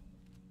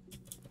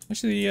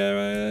 Actually,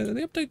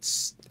 the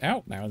update's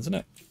out now, isn't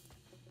it? I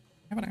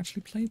haven't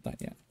actually played that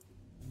yet.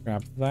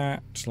 Grab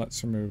that.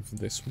 Let's remove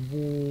this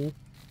wall.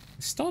 I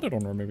started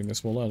on removing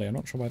this wall earlier. I'm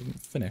not sure why I didn't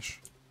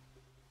finish.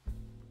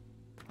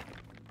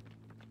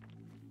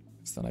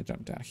 So then I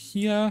jump down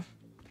here.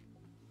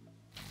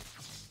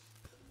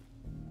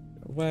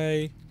 Get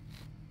away.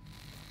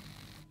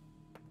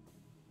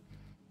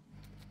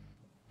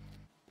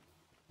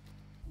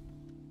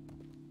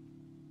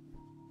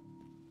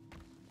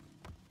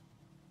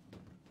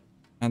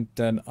 And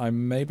then I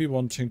may be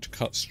wanting to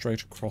cut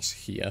straight across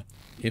here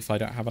if I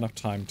don't have enough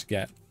time to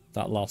get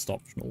that last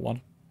optional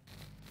one.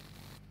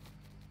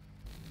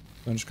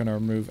 So I'm just going to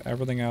remove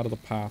everything out of the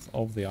path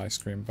of the ice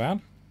cream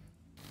van.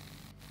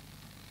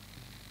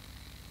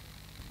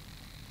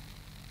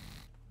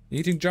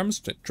 Eating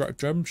drumsticks.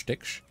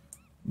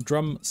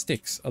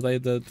 Drumsticks. Are they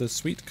the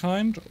sweet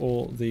kind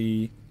or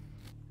the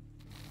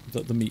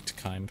meat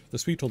kind? The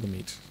sweet or the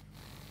meat?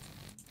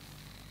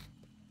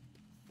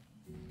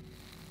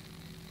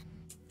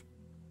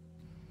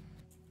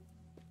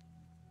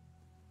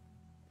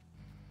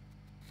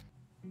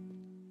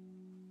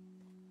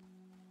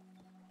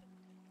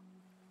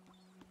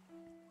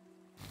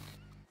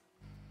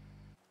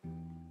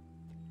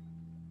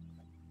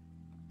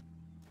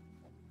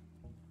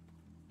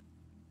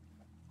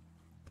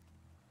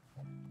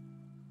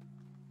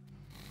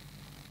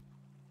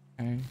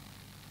 Okay.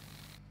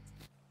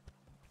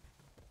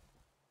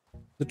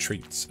 The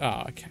treats.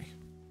 Ah, okay.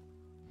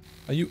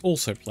 Are you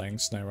also playing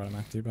SnowRunner,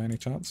 Matthew, by any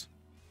chance?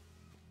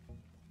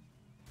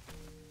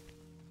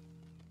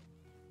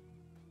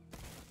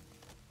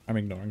 I'm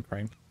ignoring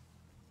Crane.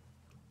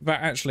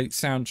 That actually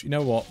sounds... You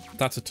know what?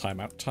 That's a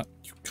timeout.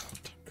 You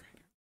can't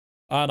upgrade.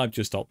 And I've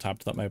just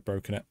alt-tabbed. That may have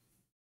broken it.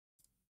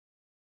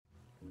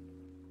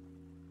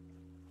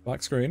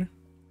 Black screen.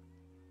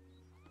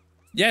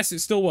 Yes, it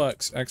still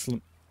works.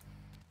 Excellent.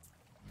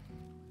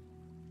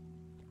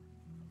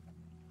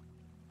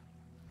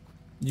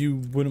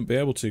 You wouldn't be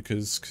able to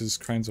because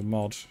Crane's a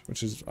mod,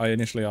 which is... I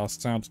initially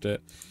asked Sound to do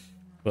it.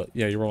 But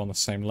yeah, you're all on the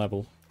same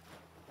level.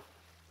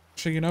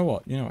 Actually, you know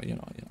what? You know what?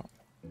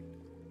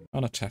 I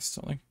want to test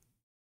something.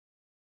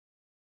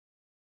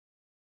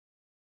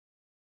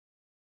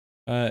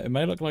 It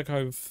may look like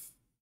I've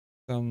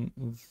done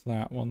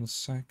that 1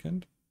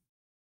 second.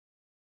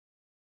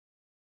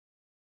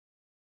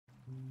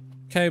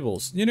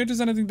 Cables. You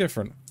notice anything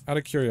different? Out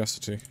of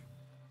curiosity.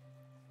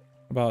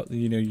 About,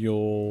 you know,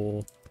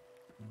 your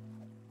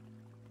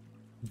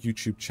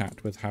YouTube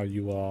chat with how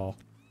you are,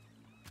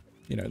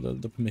 you know,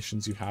 the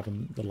permissions you have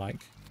and the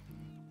like.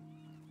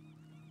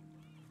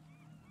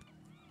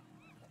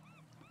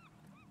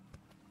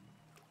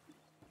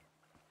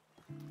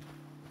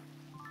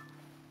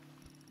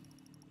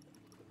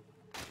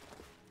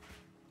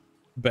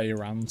 Bay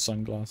around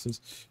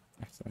sunglasses.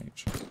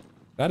 SMH.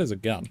 That is a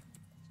gun.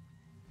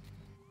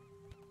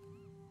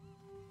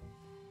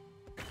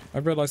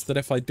 I've realised that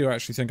if I do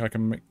actually think I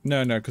can make...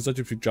 No, because I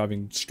just be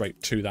driving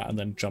straight to that and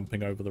then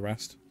jumping over the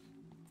rest.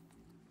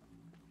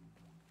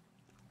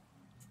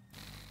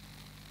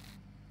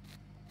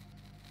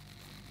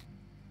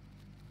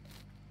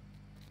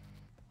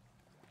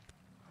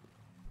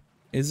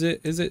 Is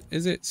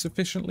it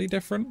sufficiently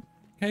different,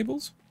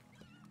 Cables?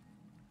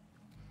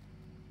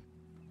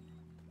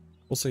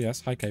 Also,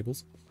 yes. Hi,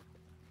 Cables.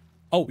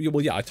 Oh,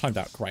 well, yeah, I timed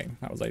out Crane.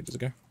 That was ages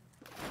ago.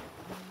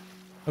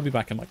 I'll be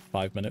back in like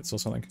 5 minutes or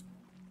something.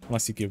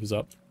 Unless he gives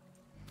up.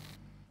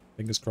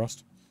 Fingers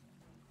crossed.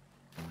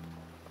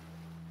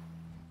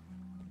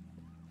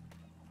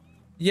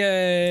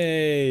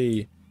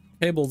 Yay!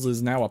 Cables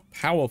is now a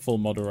powerful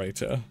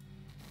moderator.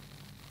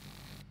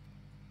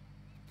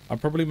 I'll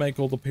probably make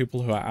all the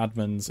people who are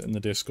admins in the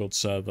Discord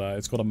server.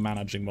 It's got a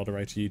managing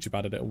moderator. YouTube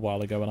added it a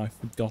while ago and I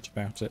forgot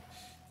about it.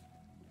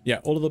 Yeah,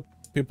 all of the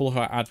people who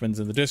are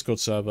admins in the Discord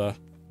server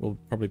will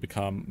probably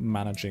become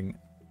managing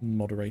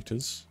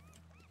moderators.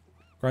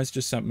 Grace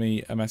just sent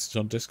me a message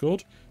on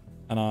Discord,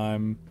 and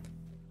I'm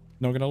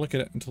not going to look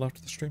at it until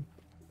after the stream.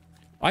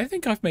 I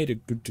think I've made a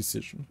good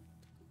decision.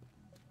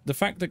 The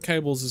fact that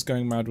Cables is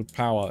going mad with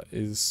power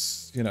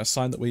is, you know, a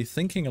sign that we're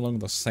thinking along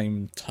the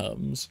same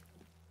terms.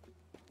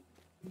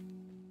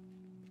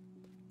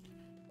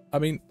 I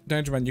mean,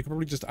 Dangerman, you can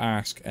probably just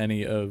ask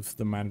any of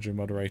the managing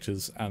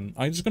moderators, and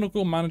I'm just going to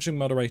call managing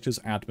moderators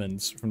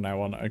admins from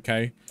now on,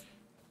 okay?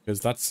 Because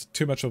that's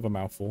too much of a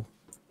mouthful.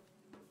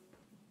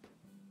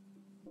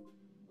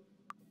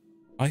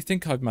 I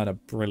think I've made a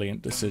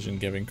brilliant decision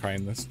giving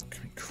Crane this...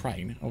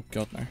 Crane? Oh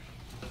god, no.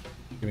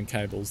 Giving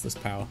Cables this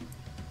power.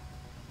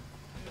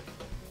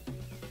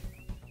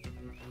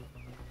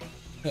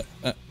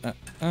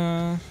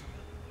 Oh,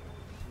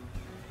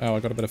 I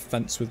got a bit of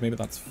fence with me, but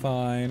that's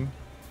fine.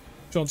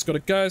 John's got to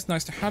go. It's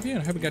nice to have you,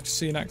 and I hope we get to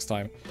see you next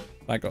time.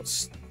 I got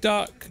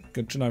stuck.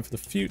 Good to know for the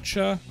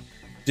future.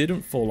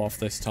 Didn't fall off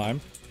this time.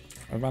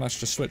 I've managed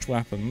to switch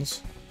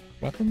weapons.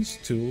 Weapons?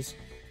 Tools?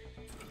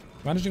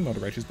 Managing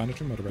moderators,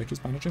 managing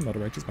moderators, managing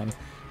moderators,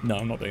 No,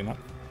 I'm not doing that.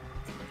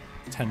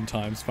 10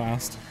 times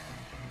fast.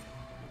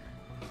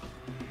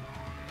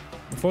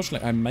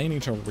 Unfortunately, I may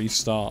need to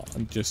restart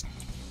and just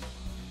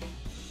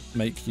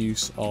make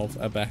use of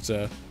a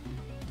better,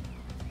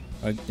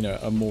 you know,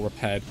 a more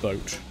repaired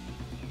boat.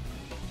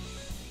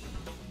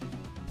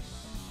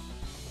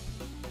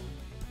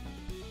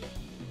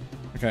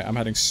 Okay, I'm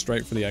heading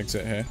straight for the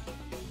exit here.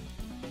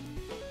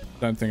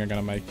 Don't think I'm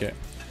gonna make it.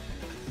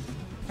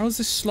 How is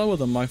this slower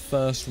than my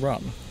first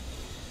run?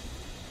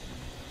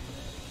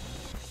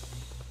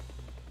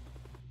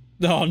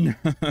 Oh no!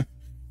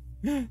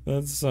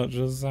 That's such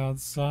a sad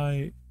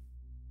sight.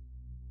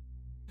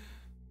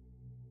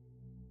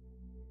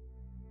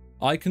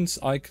 I can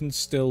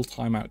still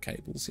time out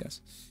cables,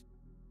 yes.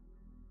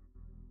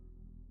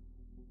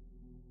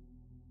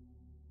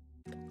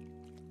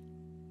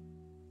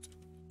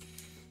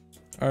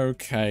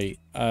 Okay,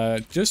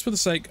 just for the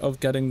sake of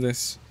getting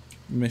this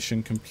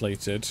mission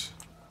completed.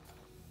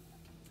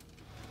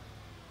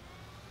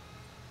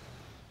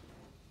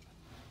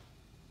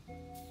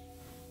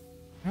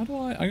 How do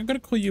I'm gonna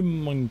call you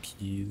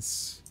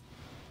monkeys.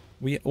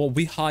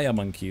 We hire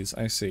monkeys,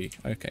 I see.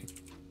 Okay.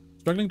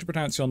 Struggling to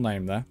pronounce your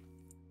name there.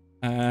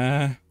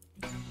 I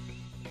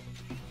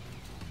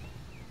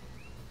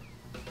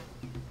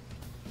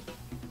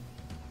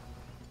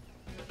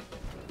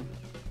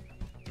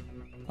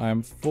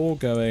am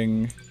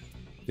foregoing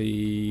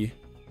the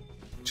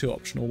 2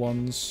 optional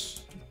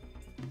ones.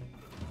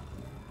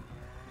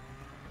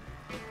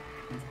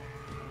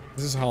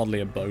 This is hardly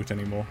a boat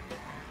anymore.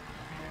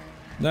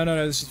 No,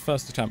 this is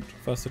first attempt.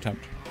 First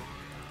attempt.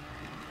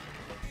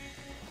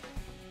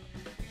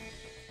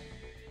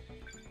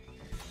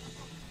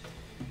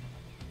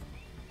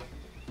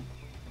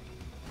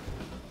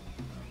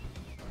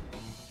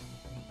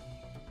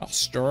 Oh,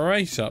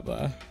 straight up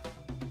there.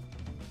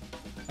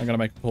 I'm gonna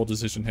make a poor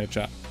decision here,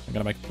 chat. I'm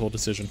gonna make a poor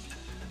decision.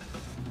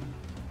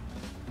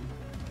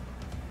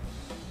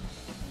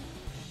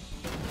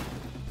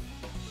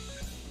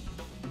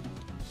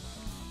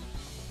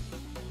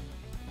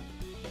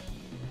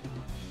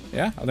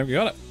 Yeah, I think we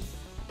got it.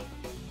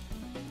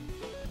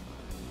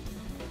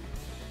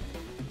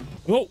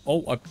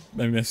 Oh,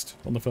 I missed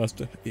on the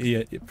first.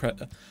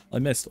 I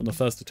missed on the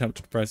first attempt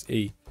to press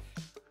E.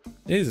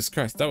 Jesus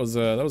Christ, that was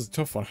a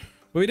tough one,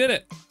 but we did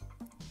it.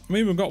 I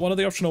mean, we've got one of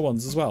the optional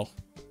ones as well.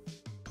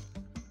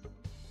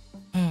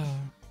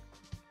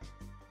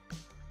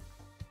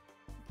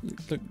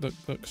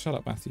 Look, shut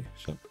up, Matthew.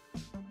 Shut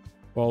up.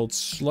 World's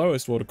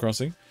slowest water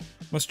crossing.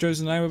 Must have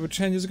chosen the name over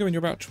 10 years ago when you're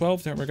about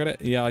 12. Don't regret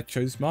it. Yeah, I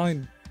chose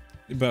mine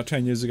about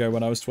 10 years ago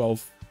when I was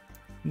 12.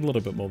 A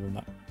little bit more than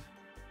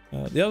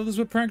that. The others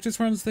were practice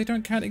runs. They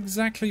don't count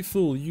exactly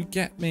full. You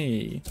get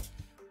me.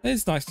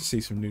 It's nice to see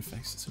some new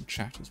faces in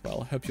chat as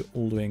well. I hope you're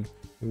all doing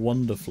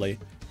wonderfully.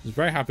 I was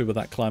very happy with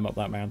that climb up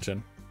that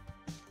mountain.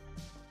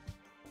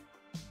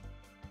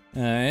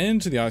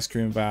 Into the ice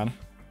cream van.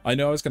 I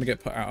know I was going to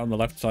get put out on the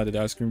left side of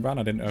the ice cream van.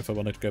 I didn't know if I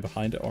wanted to go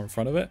behind it or in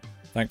front of it.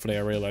 Thankfully,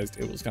 I realised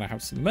it was going to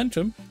have some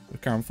momentum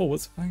with carrying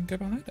forwards. I can go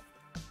behind it.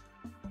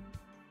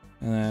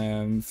 And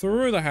then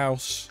through the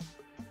house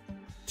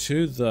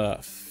to the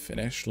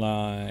finish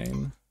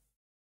line.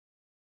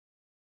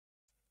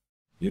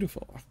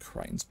 Beautiful. Oh,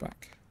 Crane's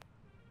back.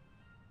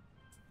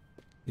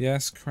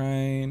 Yes,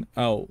 Crane.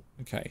 Oh,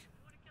 okay.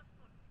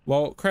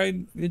 Well,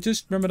 Crane, you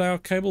just remember now,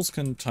 Cables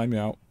can time you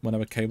out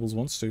whenever Cables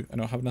wants to, and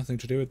it'll have nothing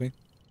to do with me.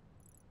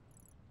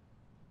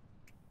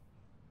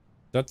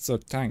 That's a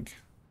tank.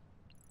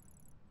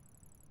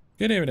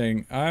 Good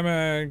evening. I'm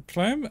a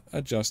claim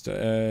adjuster,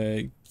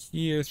 a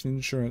Kia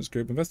Insurance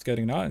Group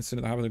investigating an art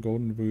incident that happened at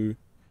Gordon Wu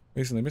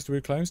recently. Mr.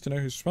 Wu claims to know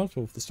who's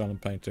responsible for the stolen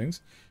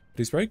paintings, but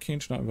he's very keen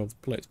to not involve the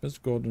police.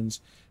 Mr. Gordon's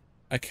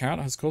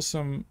account has caused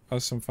some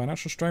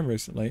financial strain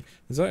recently.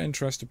 There's our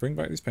interest to bring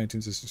back these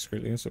paintings as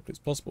discreetly and swiftly as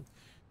possible.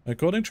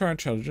 According to our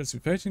intelligence,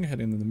 he's painting ahead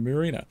in the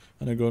marina.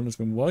 I know Gordon has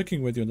been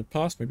working with you in the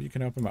past. Maybe you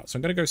can help him out. So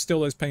I'm going to go steal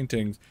those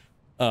paintings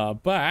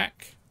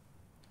back.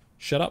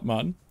 Shut up,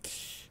 man.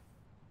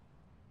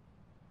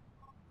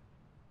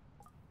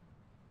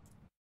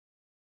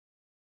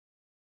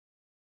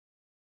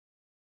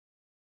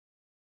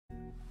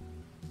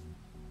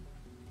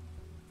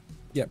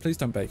 Yeah, please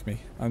don't bake me.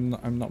 I'm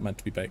not meant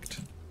to be baked.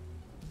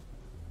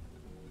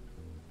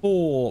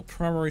 4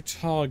 primary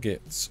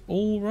targets,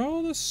 all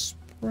rather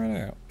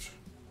spread out.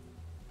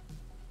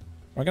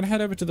 I'm gonna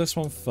head over to this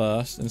one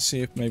first and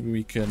see if maybe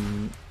we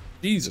can.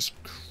 Jesus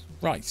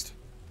Christ.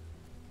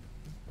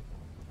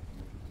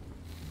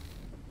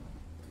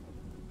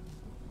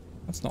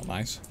 That's not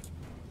nice.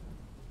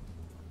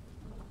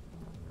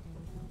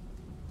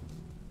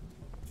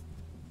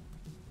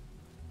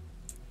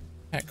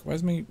 Heck,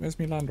 where's me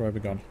Land Rover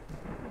gone?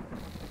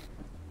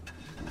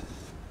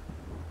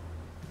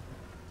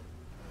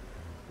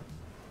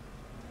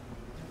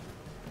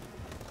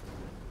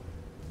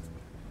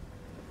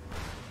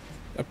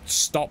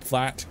 Stop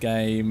that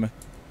game.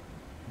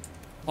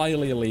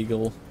 Highly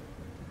illegal.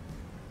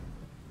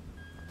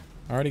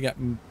 I already get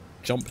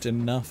jumped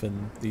enough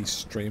in these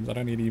streams. I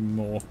don't need any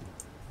more.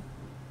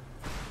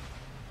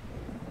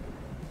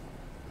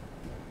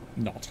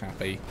 Not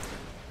happy.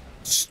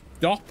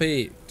 Stop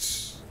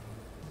it!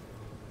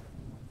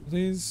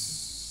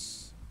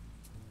 These...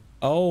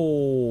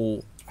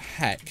 Oh...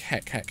 Heck. I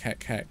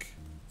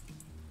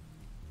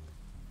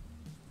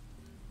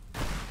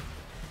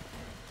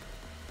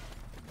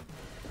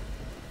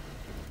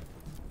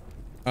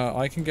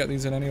can get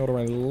these in any order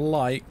I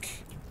like.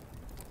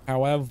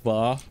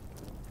 However...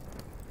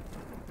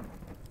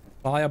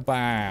 Fire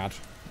bad.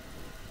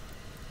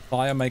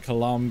 Fire make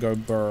alarm go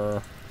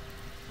brr.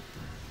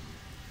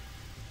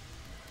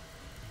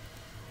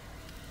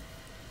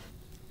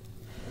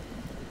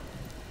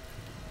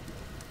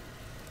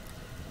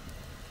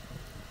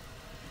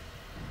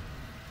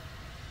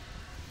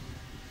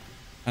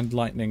 And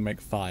lightning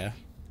make fire.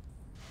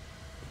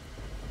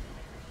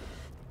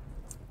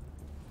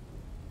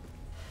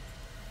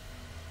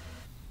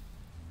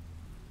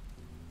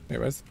 Wait,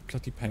 where's the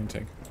bloody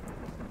painting?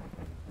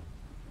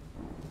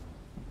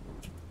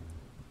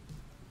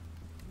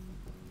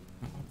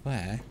 Oh,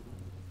 where?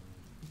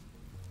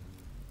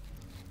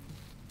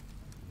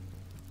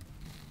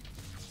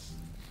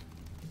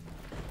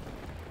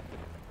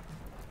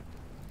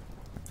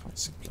 I can't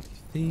see a bloody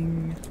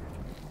thing.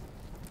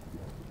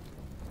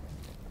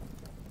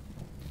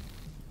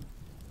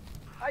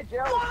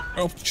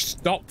 Oh,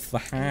 stop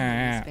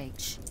that.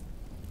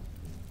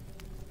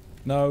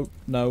 No,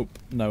 nope.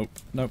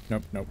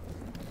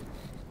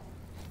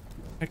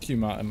 Thank you,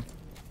 Martin.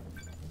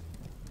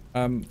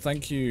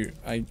 Thank you,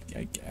 I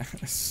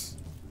guess.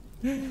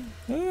 Thank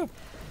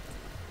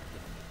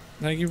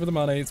you for the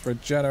money, it's very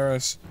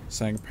generous.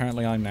 Saying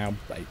apparently I'm now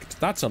baked.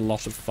 That's a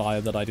lot of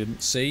fire that I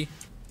didn't see.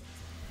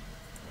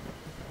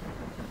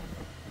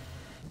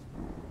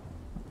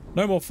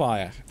 No more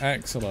fire.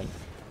 Excellent.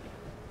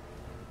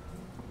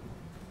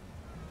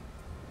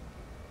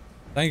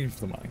 Thank you for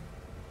the money.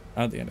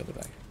 At the end of the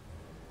day.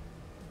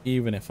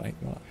 Even if I...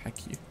 Well,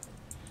 heck you.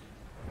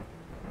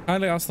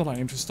 Kindly ask the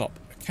lightning to stop.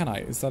 Can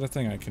I? Is that a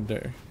thing I can do?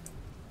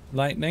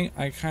 Lightning,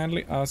 I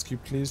kindly ask you,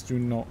 please do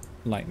not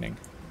lightning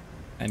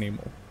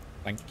anymore.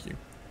 Thank you.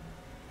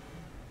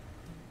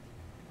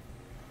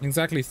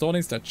 Exactly. Thor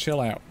needs to chill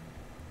out.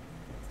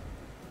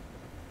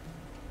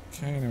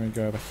 Okay, then we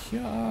go over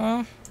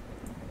here.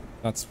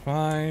 That's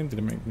fine.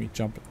 Didn't make me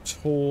jump at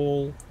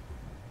all.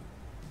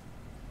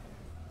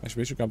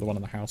 Actually, we should grab the one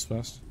in the house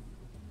first.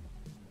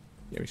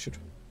 Yeah, we should.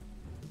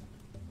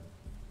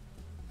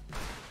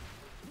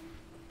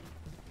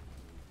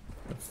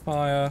 Bit of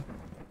fire.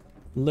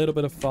 Little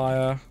bit of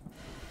fire.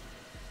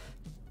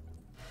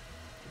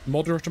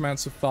 Moderate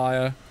amounts of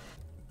fire.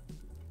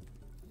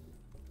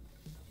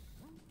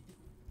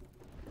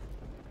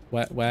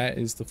 Where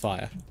is the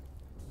fire?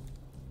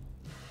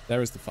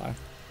 There is the fire.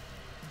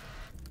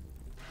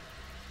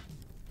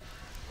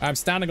 I'm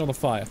standing on the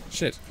fire.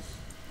 Shit.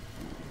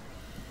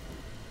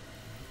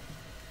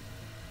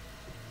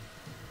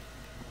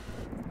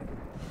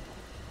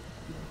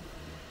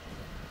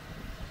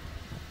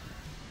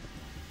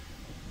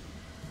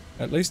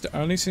 At least it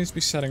only seems to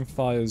be setting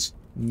fires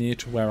near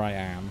to where I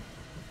am,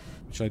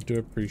 which I do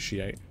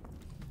appreciate.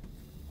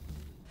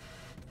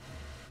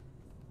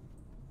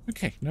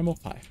 Okay, no more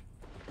fire.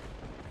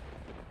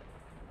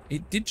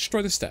 It did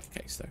destroy the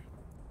staircase, though.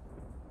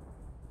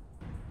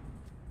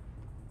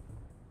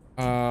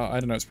 I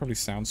don't know, it's probably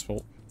Sound's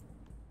fault.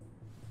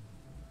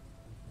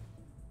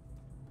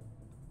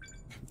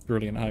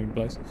 Brilliant hiding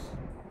place.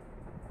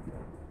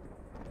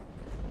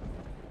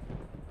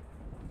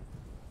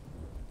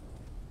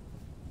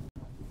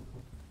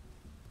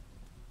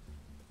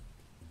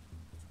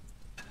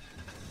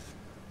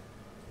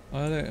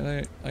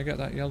 I get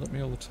that yelled at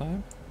me all the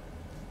time.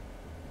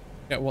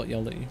 Get what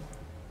yelled at you?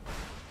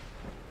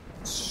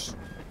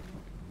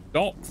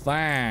 Stop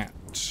that!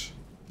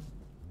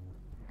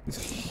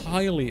 It's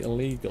highly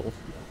illegal.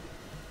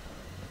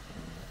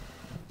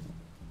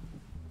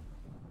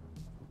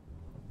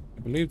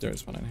 I believe there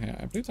is one in here.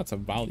 I believe that's a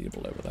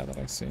valuable over there that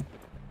I see.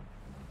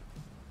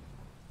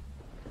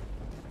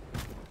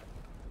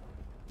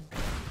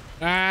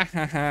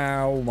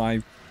 Ah, oh my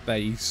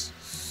face.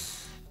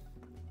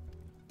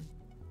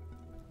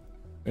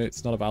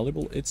 It's not a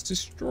valuable, it's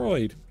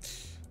destroyed.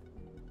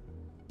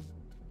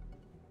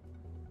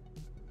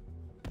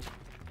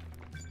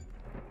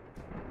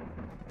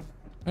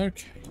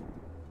 Okay.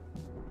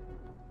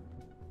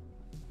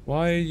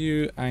 Why are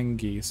you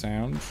angry,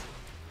 Sound?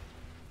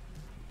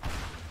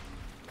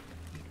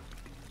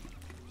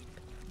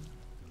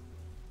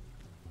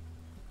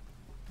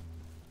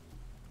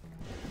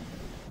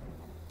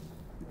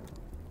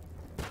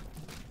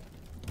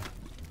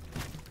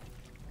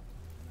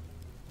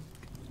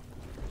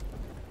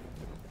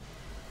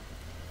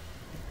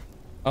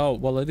 Oh,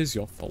 well, it is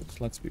your fault.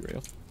 Let's be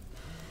real.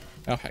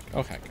 Oh, heck.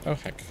 Oh, heck. Oh,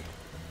 heck.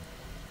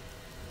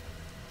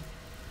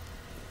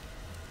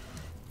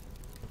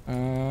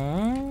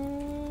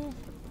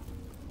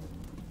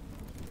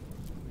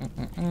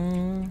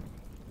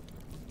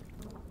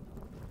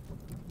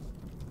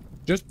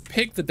 Just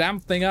pick the damn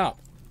thing up.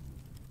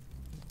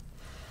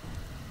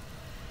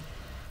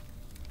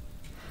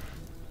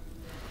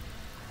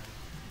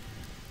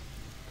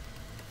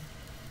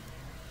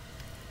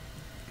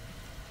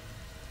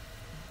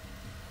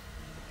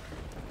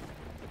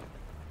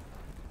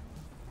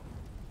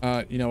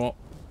 You know what?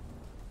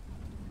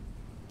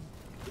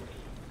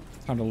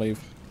 Time to leave.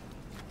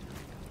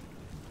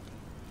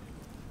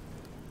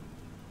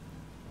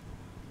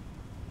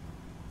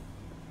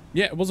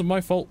 Yeah, it wasn't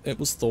my fault. It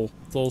was Thor.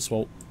 Thor's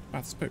fault.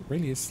 Wow, this boat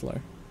really is slow.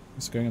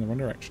 It's going in the wrong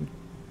direction.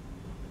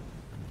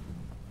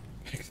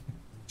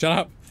 Shut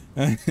up!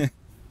 I'm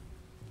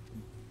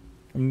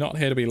not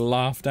here to be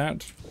laughed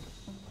at.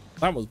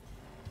 That was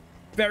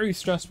very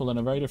stressful in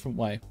a very different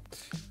way.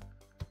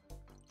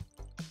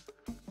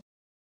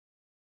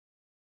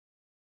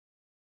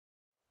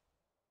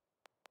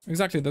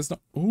 Exactly, there's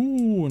not...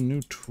 Ooh, a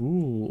new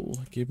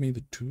tool. Give me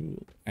the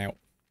tool. Ow.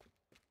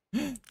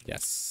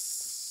 Yes.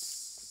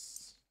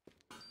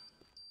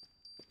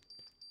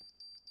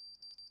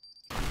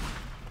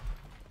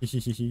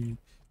 And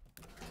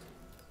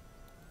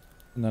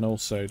then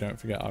also, don't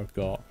forget I've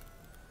got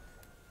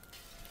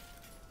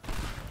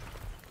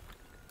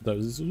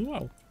those as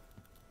well.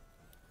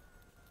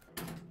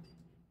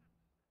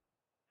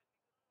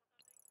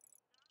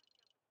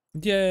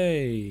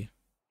 Yay!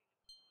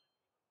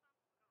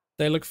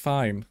 They look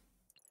fine.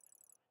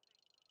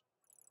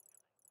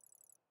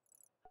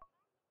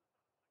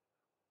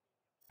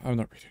 I'm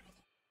not reading.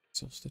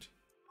 Exhausted.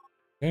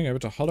 Going over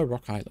to Hollow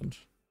Rock Island.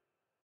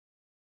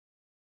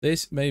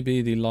 This may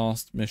be the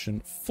last mission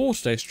for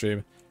today's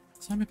stream,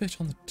 so I'm a bit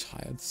on the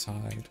tired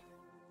side.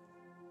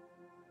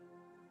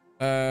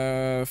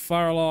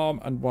 Fire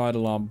alarm and wide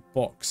alarm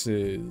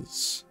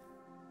boxes.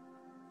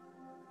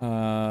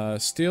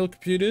 Steel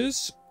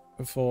computers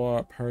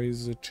for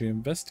Parisa to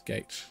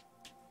investigate.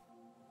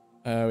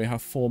 We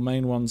have 4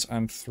 main ones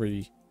and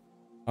 3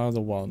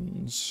 other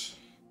ones.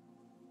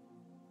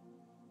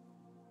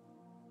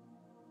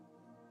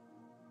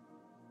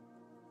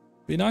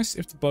 Be nice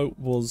if the boat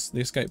was,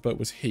 the escape boat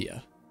was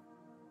here.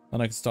 Then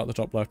I could start the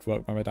top left,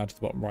 work my way down to the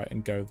bottom right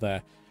and go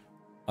there.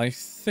 I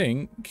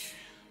think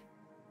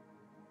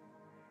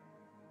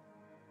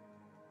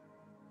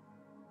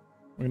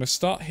we're going to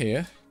start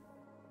here,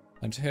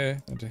 then to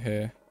here, then to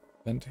here,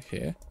 then to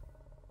here.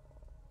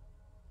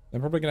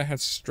 Then probably going to head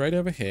straight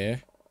over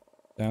here,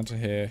 down to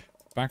here,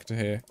 back to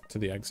here, to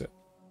the exit.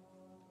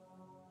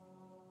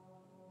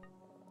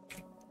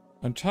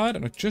 I'm tired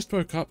and I just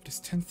woke up.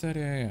 It's 10:30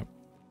 AM.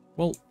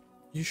 Well,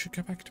 you should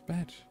go back to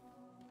bed.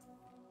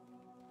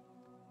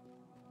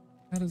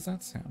 How does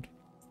that sound?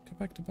 Go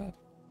back to bed.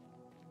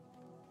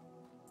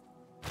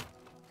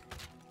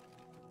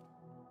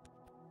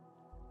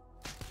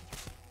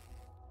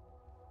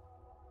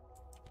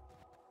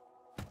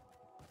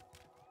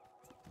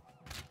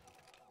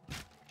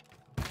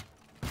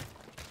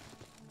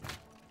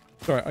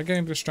 Sorry, I'm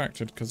getting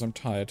distracted because I'm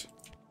tired.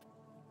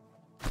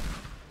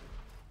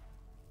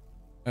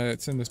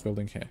 It's in this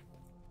building here.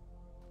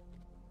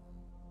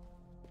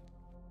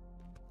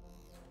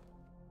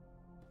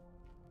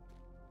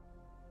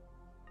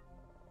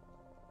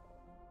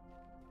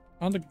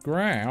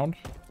 Underground?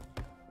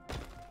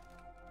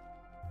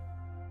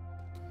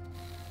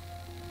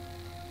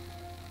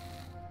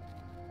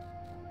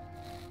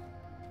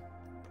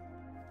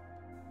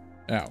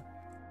 Ow.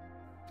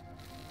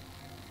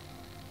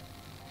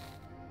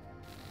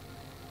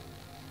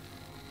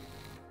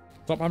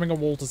 Stop having a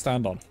wall to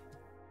stand on.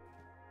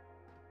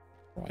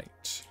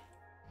 Right.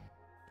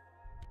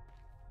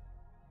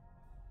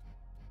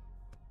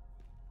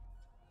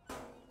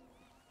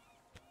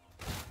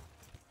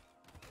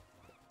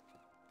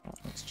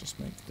 Let's just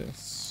make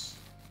this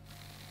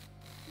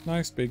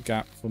nice big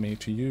gap for me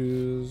to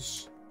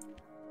use.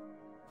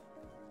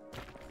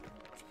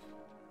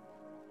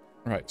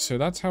 Right, so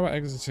that's how we're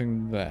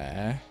exiting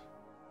there.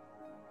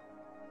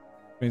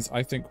 Means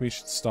I think we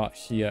should start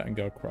here and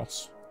go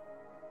across.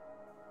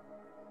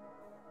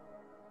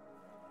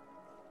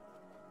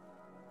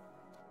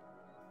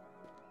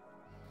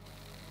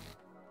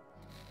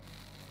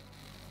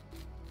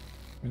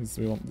 Means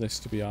we want this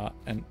to be our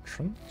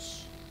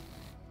entrance.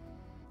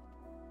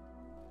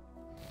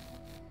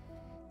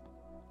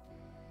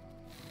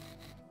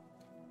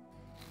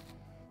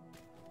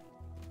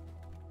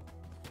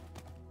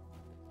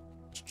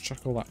 Just chuck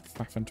all that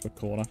faff into a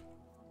corner.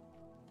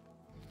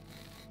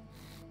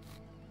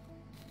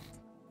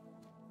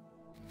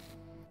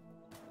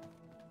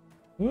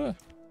 Ugh.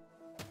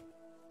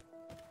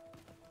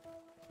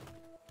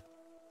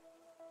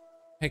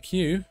 Heck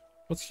you.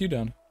 What's you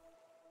done?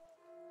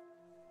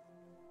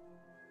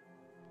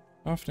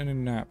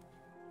 Afternoon nap.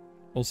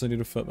 Also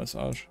need a foot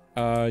massage.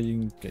 You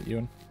can get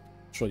Ewan.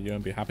 I'm sure Ewan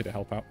would be happy to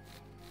help out.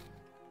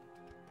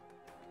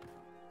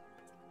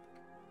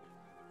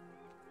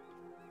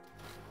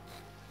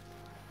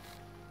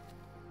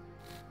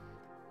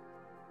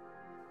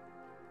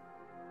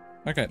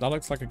 Okay, that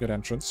looks like a good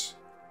entrance.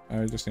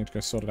 I just need to go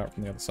sort it out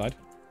from the other side.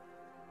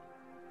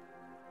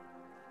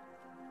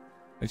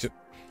 Need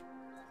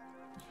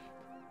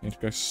to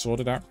go sort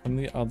it out from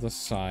the other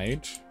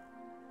side.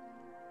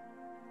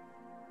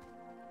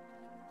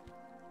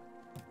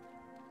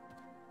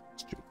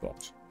 Stupid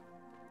bot.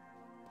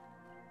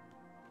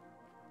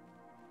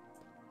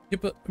 Yeah,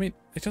 but, I mean,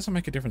 it doesn't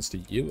make a difference to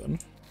Ewan.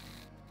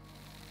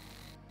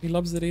 He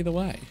loves it either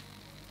way.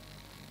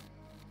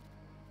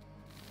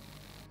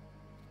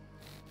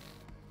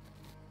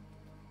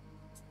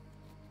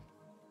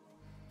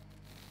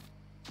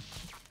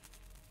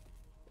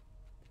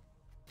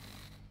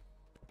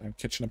 Damn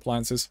kitchen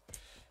appliances.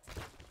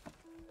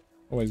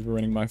 Always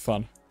ruining my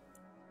fun.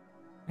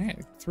 Hey,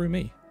 through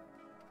me.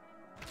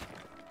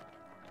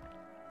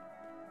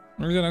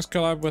 When's the next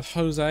collab with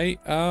Jose?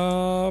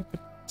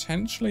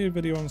 Potentially a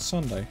video on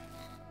Sunday.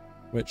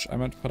 Which I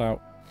meant to put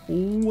out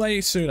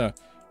way sooner.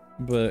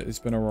 But it's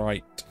been a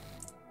right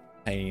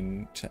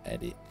pain to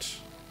edit.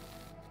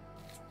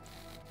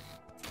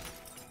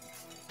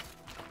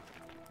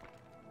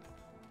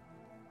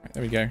 Right,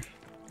 there we go.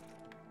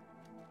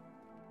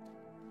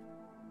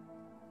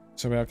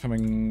 So we are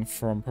coming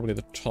from probably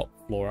the top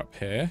floor up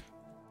here.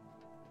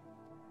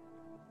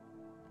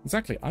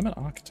 Exactly, I'm an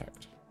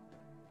architect.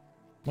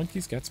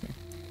 Monkeys gets me.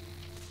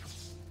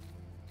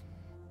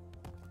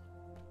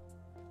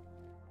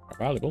 Quite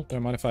valuable,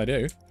 don't mind if I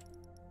do.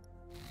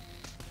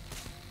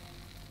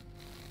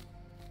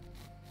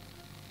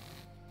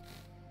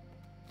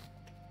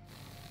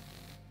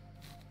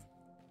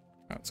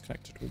 That's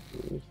connected to a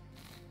wall.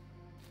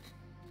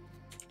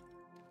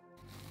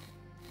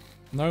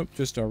 Nope,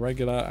 just a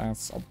regular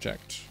ass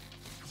object.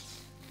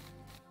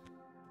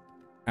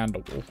 And a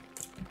wall.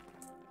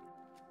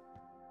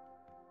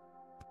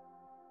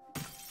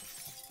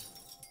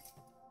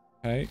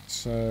 Okay,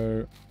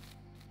 so...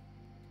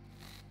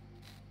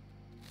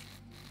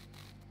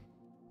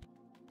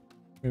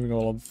 moving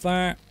all of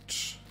that.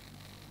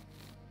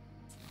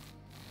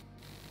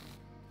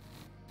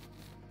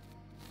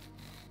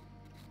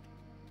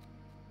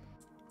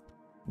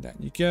 Down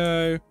you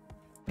go.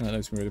 And that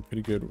looks like a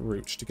pretty good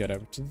route to get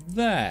over to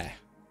there.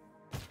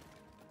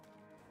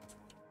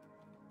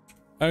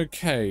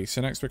 Okay,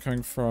 so next we're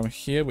coming from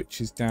here, which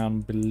is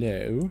down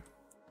below.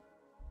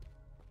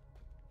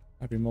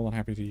 I'd be more than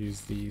happy to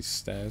use these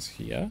stairs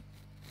here.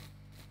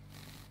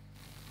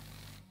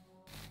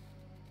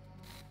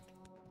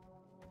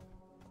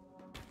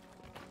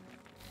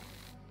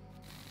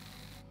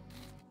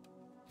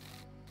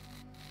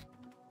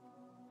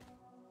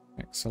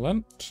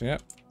 Excellent.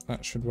 Yep,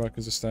 that should work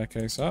as a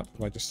staircase up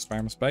if I just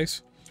spam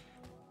space.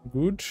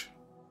 Good.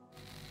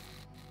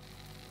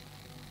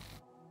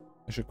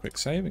 I should quick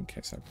save in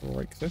case I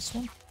break this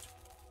one.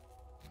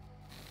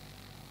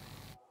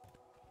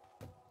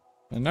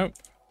 And nope.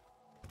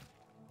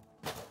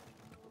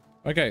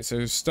 Okay,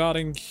 so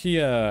starting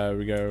here,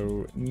 we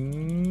go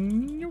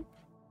nope.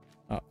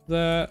 Up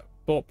there,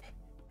 bop,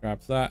 grab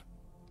that,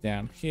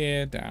 down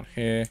here,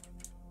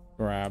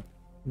 grab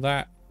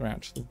that,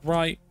 around to the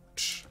right.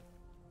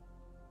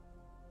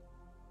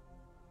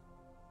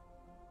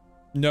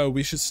 No,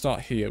 we should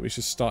start here. We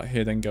should start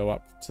here, then go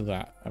up to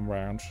that and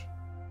round.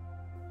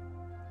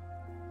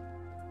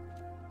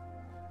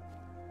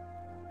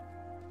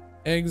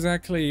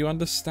 Exactly, you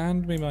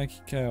understand me,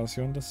 Mikey Chaos.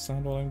 You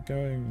understand what I'm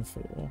going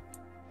for.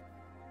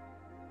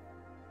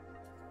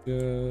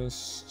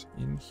 Just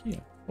in here.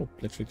 Oh,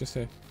 literally just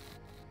here.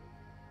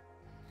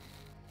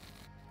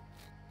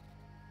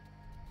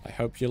 I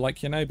hope you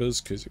like your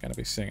neighbors, because you're going to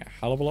be seeing a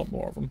hell of a lot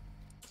more of them.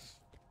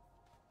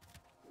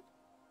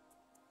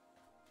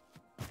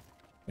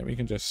 Yeah, we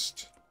can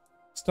just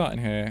start in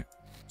here.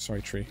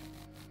 Sorry, tree.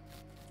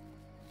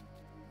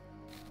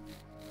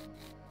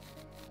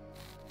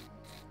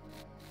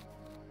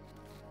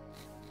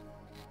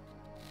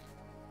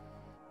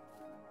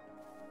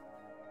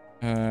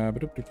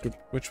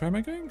 Which way am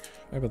I going?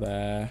 Over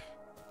there.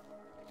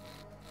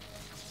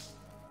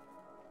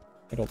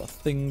 Get all the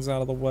things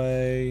out of the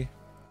way.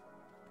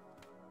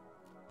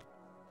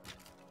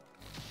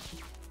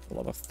 A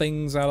lot of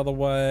things out of the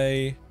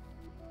way.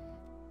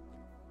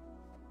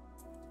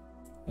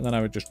 And then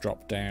I would just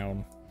drop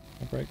down.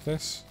 I'll break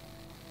this.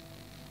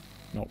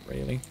 Not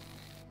really.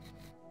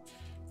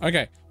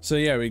 Okay, so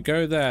yeah, we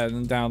go there,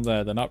 then down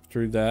there, then up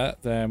through there,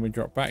 then we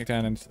drop back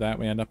down into that,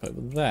 we end up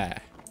over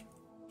there.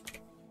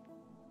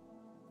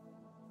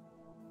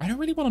 I don't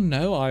really want to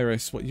know,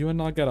 Iris. What you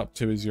and I get up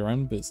to is your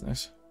own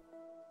business.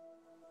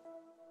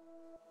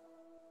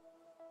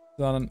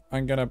 Then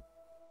I'm gonna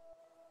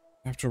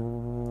have to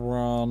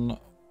run all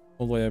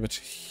the way over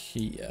to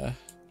here.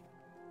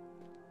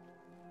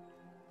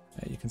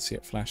 Yeah, you can see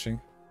it flashing.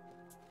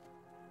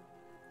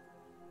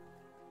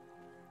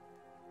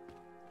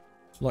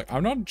 Look,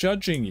 I'm not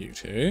judging you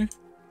two.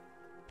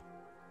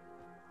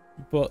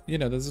 But, you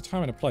know, there's a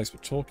time and a place for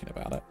talking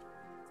about it.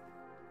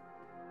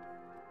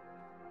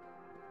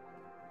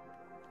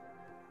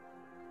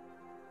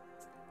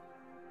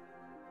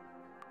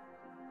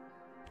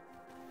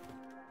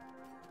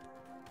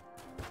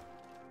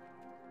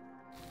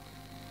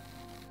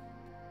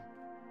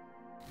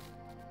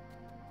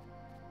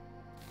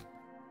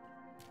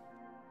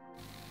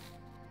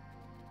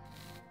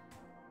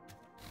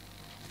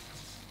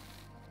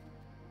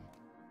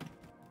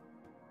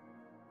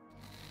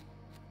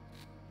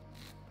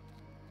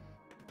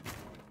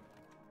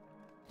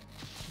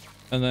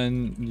 And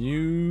then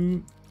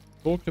you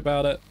talked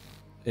about it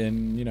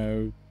in, you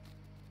know,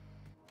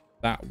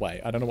 that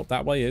way. I don't know what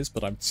that way is,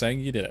 but I'm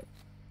saying you did it.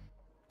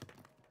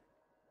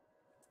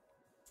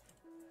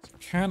 So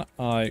can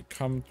I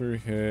come through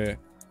here?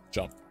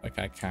 Jump.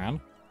 Okay, I can.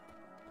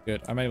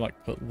 Good. I may,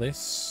 like, put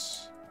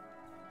this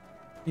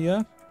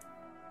here.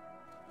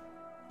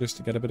 just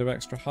to get a bit of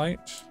extra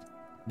height.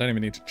 Don't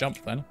even need to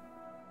jump then.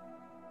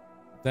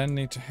 Then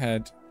need to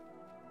head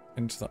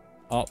into the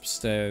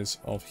upstairs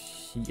of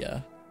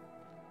here.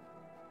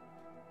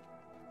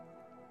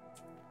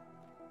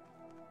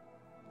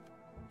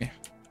 Yeah.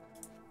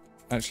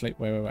 Actually,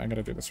 wait. I'm going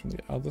to do this from the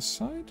other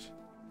side.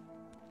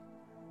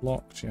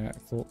 Locked, yeah, I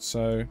thought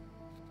so.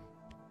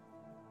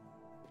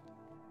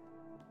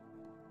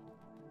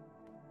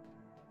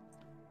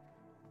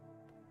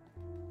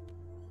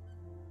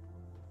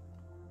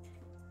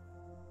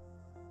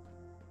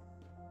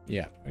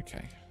 Yeah,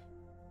 okay.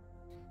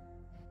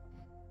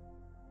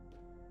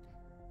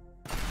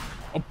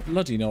 Oh,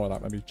 bloody no,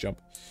 that made me jump.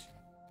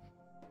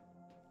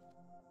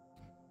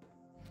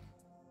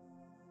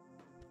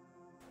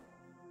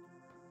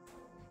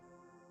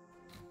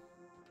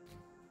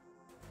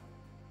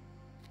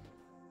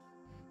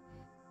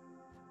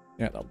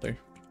 Yeah, that'll do.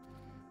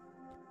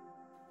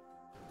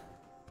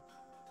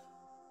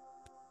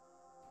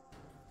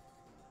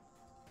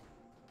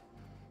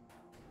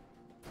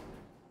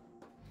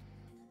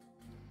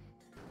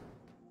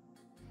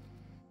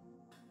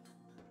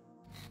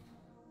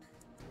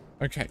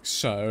 Okay,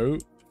 so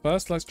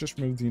first let's just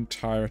remove the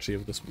entirety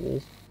of this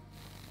wall.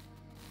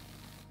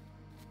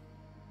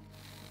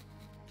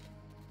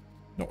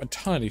 Not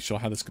entirely sure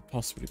how this could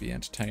possibly be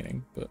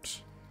entertaining,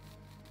 but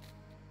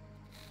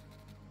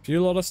if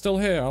you lot are still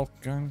here,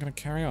 I'm gonna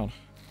carry on.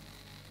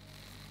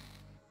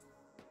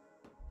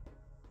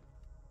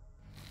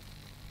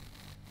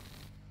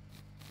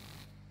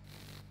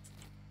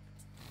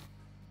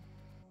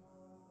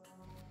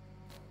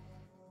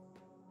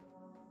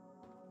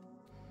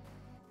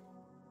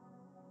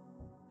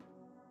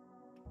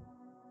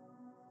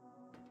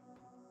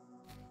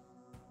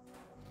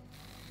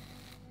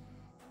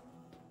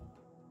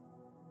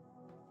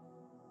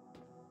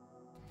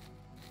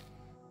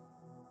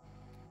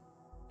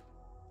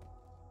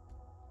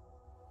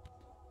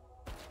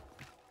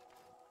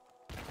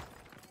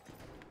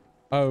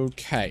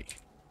 Okay.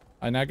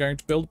 I'm now going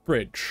to build a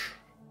bridge.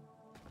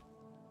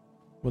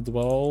 With the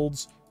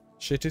world's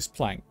shittest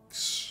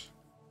planks.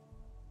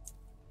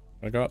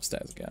 I'm gonna go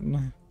upstairs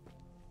again.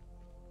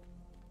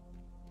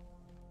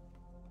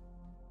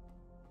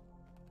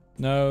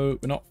 No,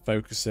 we're not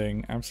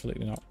focusing.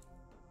 Absolutely not.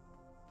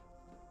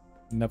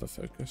 Never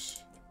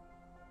focus.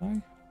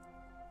 Hi.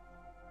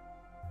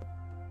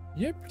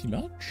 Yeah, pretty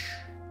much.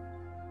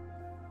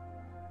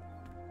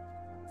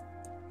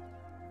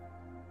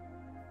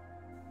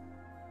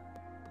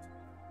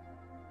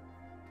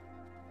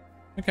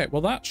 Okay,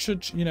 well that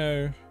should, you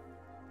know,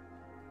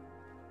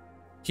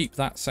 keep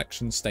that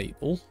section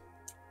stable.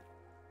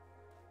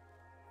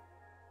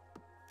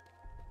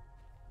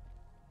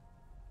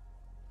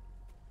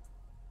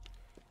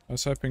 I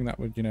was hoping that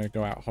would, you know,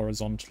 go out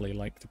horizontally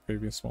like the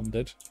previous one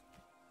did.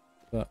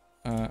 But,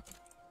 okay.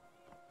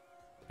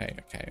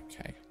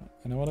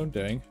 I know what I'm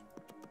doing.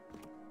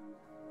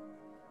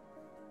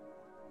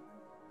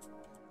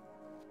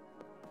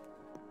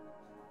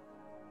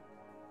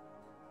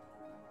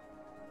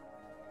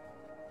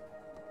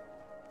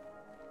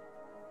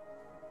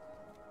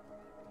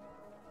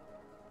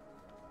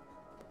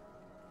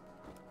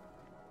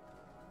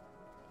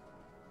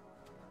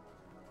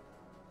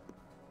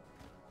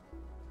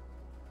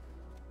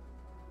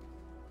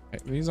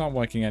 Okay, these aren't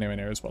working anywhere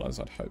near as well as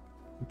I'd hope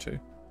them to.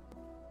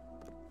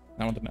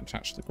 That one didn't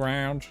attach to the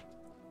ground.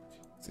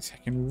 It's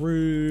heckin'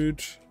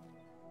 rude.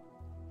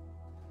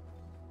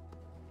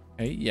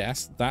 Okay,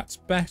 yes, that's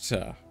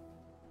better.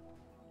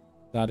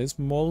 That is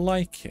more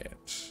like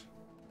it.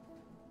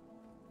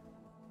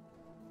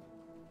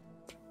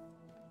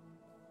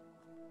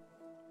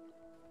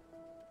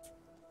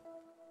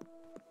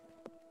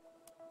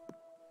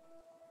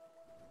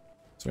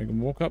 So we can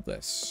walk up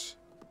this.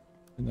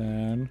 And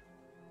then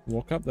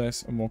walk up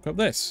this and walk up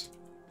this.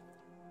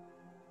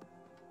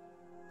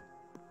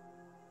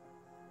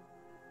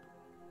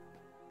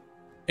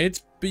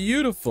 It's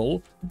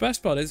beautiful. The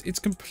best part is it's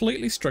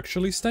completely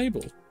structurally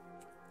stable.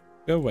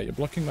 Go away, you're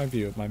blocking my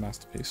view of my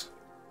masterpiece.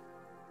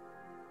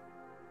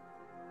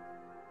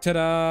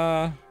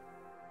 Ta-da!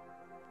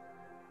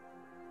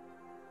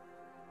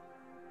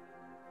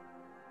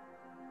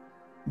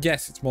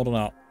 Yes, it's modern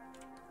art.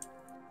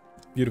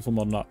 Beautiful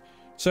modern art.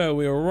 So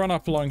we'll run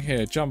up along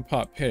here, jump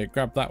up here,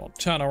 grab that one,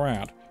 turn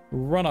around,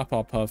 run up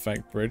our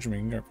perfect bridge. We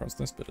can go across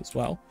this bit as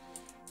well.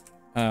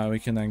 We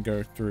can then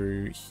go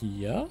through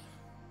here.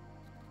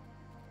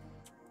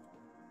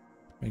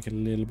 Make it a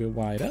little bit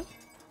wider.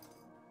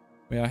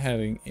 We are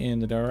heading in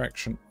the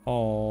direction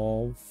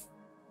of...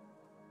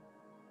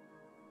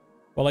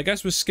 Well, I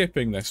guess we're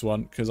skipping this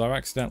one because I've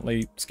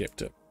accidentally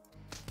skipped it.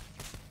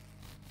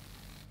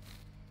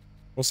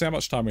 We'll see how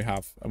much time we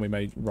have and we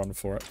may run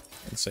for it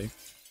and see.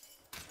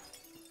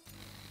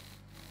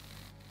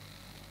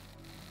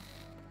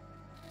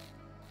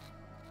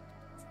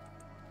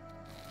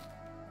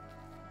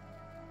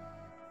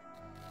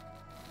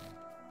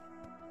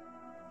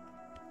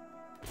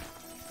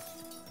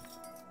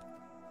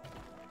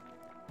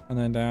 And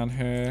then down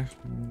here,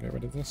 get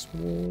rid of this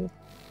wall.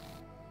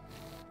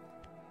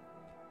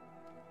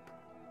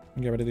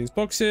 Get rid of these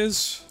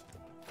boxes.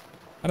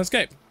 And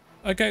escape.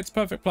 Okay, it's a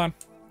perfect plan.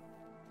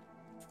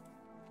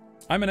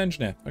 I'm an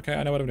engineer. Okay,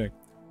 I know what I'm doing.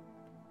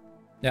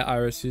 Yeah,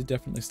 Iris, you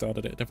definitely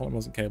started it. It definitely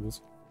wasn't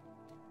cables.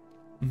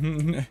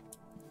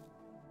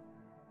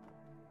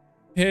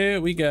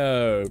 Here we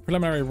go.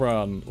 Preliminary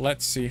run.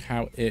 Let's see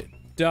how it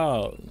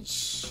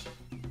does.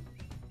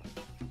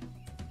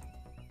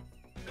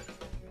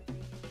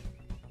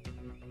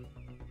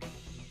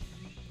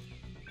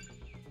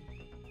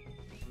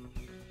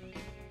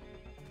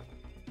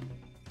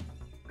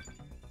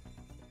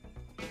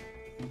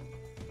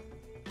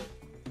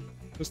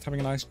 Just having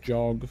a nice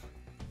jog.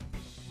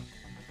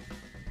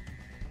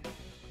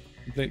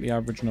 Completely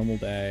average normal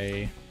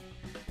day.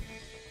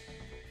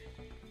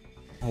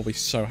 Oh, we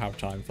so have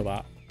time for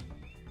that.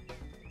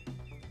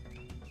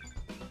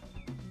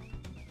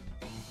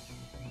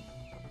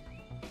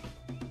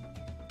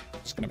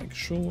 Just gonna make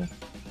sure.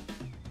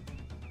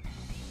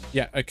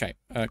 Yeah, okay.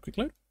 Quick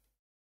load.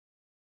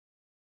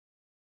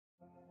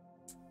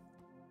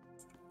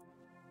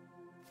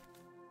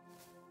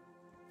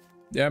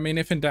 Yeah, I mean,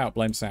 if in doubt,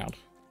 blame sound.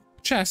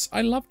 Chess.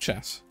 I love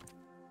chess.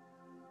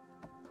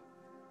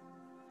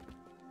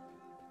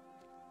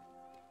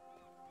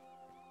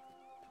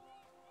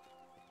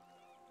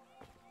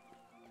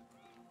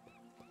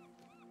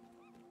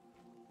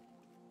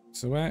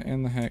 So where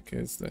in the heck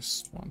is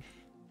this one?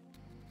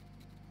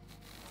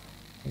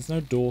 There's no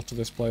door to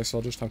this place, so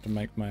I'll just have to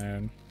make my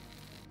own.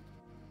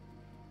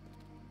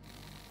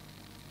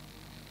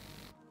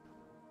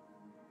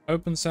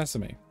 Open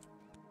sesame.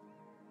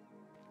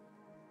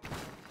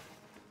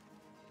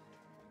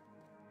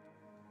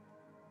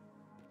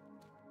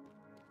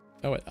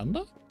 Oh, wait,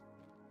 under?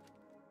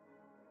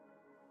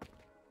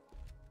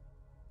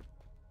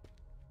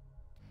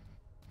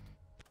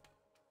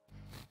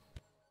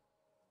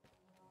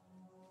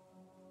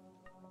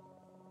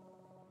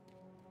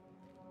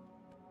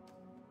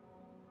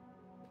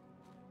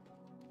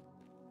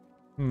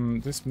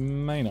 This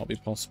may not be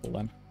possible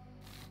then.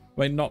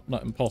 Wait, not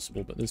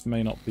impossible, but this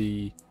may not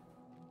be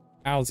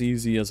as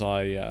easy as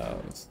I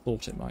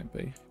thought it might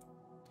be.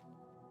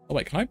 Oh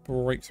wait, can I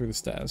break through the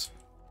stairs?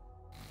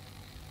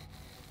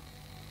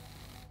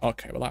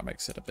 Okay, well that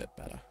makes it a bit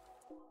better.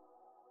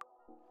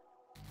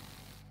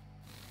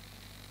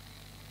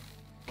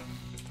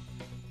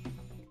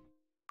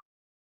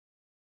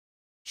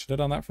 Should have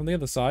done that from the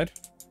other side.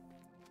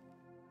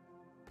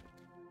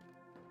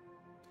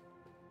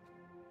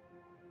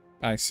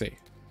 I see.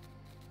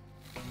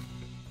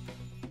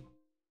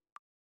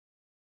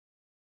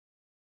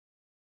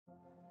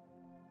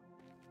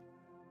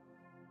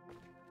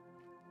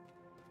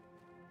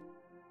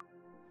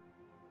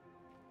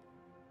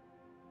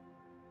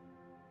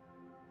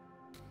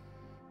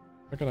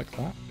 I go like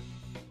that.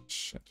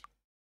 Shit.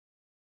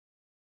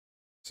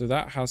 So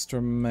that has to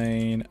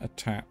remain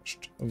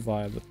attached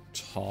via the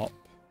top.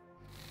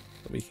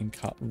 But we can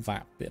cut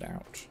that bit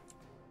out.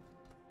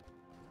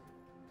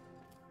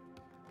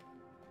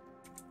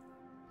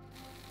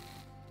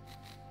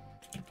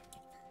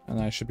 And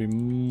that should be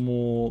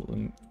more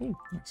than... Oh,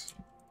 nice.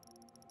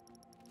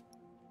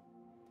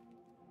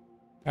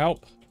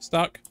 Help.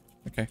 Stuck.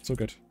 Okay, it's all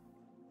good.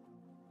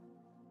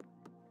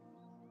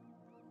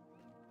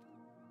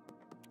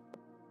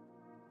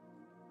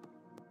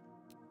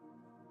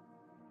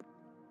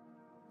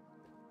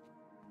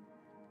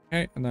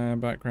 Okay, and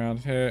then background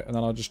here, and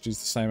then I'll just use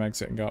the same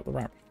exit and go up the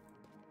ramp.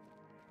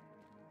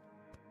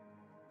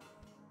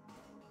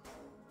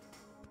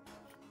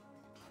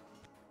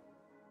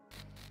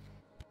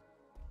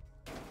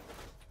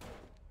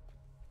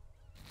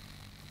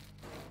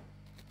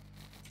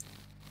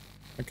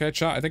 Okay,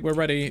 chat, I think we're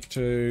ready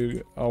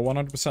to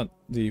 100%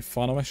 the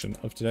final mission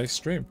of today's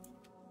stream.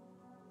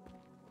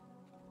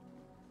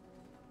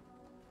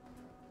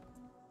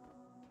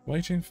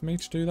 Waiting for me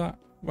to do that?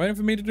 Waiting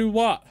for me to do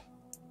what?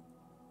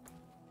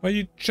 What are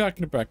you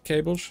talking about,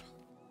 Cables?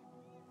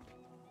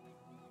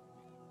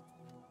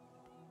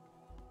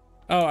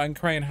 Oh, and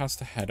Crane has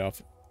to head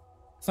off.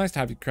 It's nice to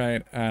have you,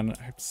 Crane, and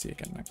I hope to see you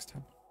again next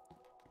time.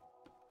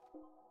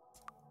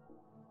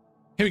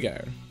 Here we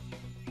go.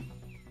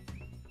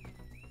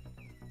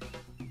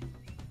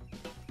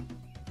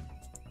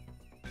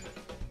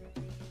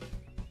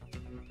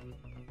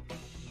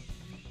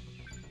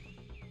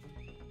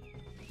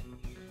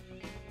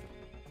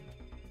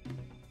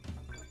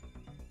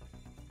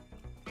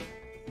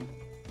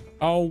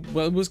 Oh,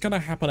 well, it was going to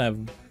happen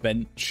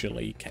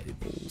eventually,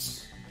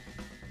 Cables.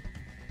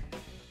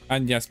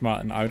 And yes,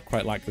 Martin, I would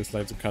quite like this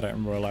laser cutter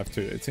in real life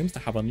too. It seems to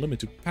have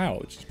unlimited power,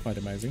 which is quite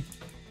amazing.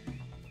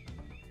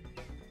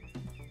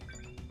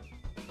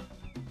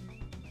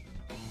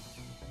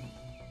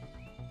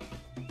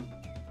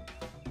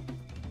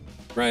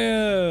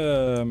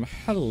 Graham!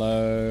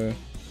 Hello.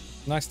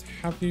 Nice to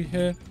have you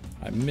here.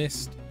 I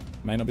missed.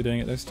 May not be doing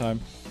it this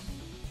time.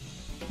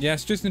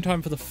 Yes, just in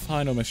time for the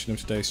final mission of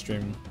today's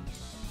stream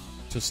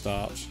to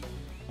start,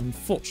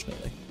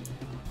 unfortunately.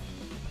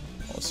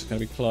 Oh, this is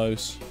going to be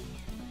close.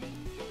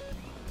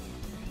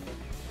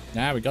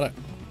 Nah, we got it.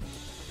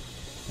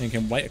 And you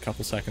can wait a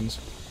couple seconds.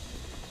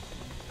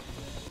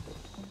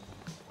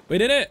 We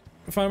did it!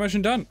 Final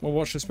mission done. We'll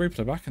watch this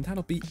replay back, and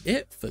that'll be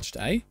it for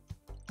today.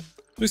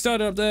 We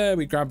started up there,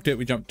 we grabbed it,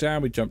 we jumped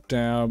down,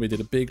 we did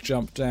a big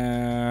jump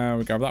down,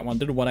 we grabbed that one,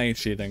 did a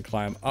 180, then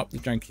climb up the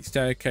janky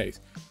staircase.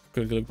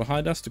 Quickly look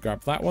behind us to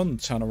grab that one,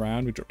 turn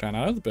around, we drop down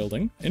out of the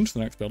building, into the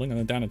next building, and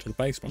then down into the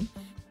basement.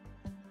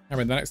 And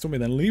then the next one, we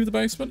then leave the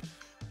basement,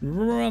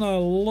 run a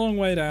long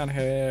way down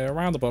here,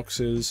 around the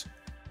boxes,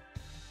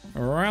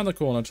 around the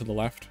corner to the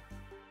left,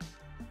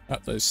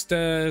 up those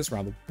stairs,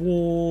 around the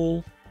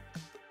wall,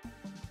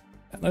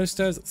 up those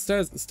stairs, up the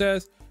stairs, up the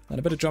stairs, and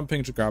a bit of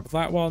jumping to grab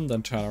that one,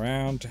 then turn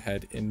around to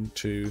head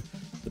into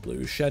the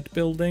blue shed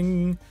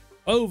building,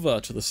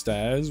 over to the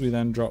stairs. We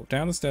then drop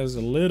down the stairs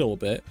a little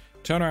bit,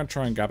 turn around,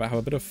 try and grab it, have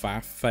a bit of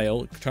faff,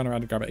 fail, turn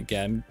around to grab it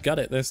again, got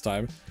it this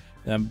time,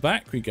 then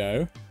back we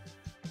go,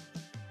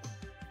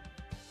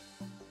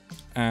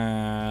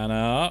 and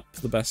up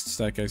the best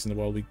staircase in the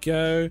world we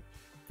go,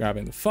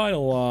 grabbing the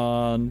final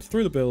one,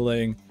 through the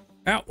building,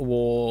 out the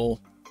wall,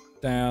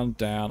 down,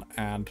 down,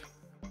 and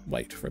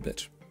wait for a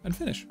bit, and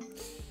finish.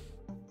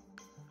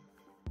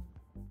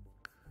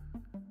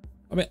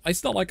 I mean,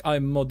 it's not like I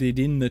modded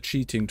in the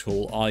cheating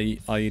tool. I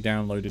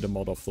downloaded a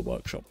mod off the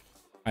workshop.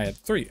 I had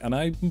 3, and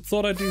I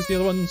thought I'd use the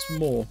other ones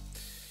more.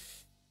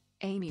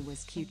 Amy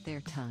was cute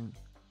their tongue.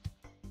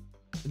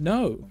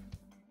 No.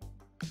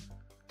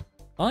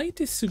 I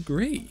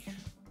disagree.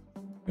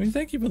 I mean,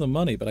 thank you for the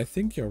money, but I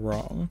think you're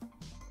wrong.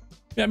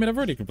 Yeah, I mean, I've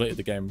already completed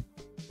the game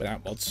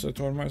without mods, so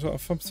I might as well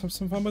have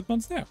some fun with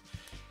mods now.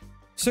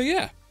 So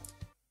yeah.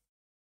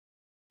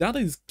 That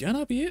is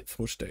gonna be it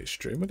for today's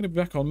stream. We're gonna be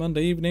back on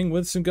Monday evening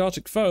with some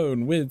Gartic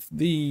Phone with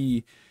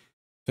the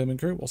filming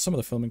crew. Well, some of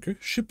the filming crew.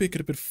 Should be a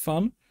good bit of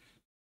fun.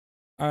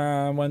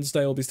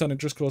 Wednesday we'll be starting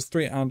Just Cause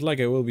 3 and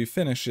Lego will be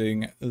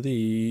finishing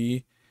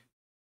the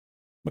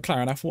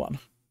McLaren F1.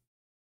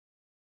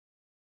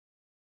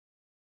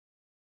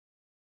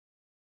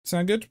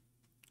 Sound good?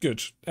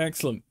 Good.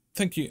 Excellent.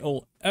 Thank you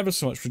all ever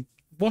so much for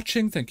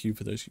watching. Thank you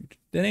for those who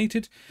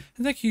donated.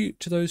 And thank you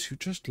to those who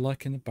just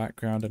like in the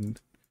background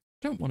and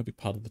don't want to be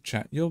part of the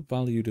chat. You're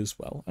valued as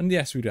well. And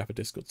yes, we do have a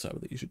Discord server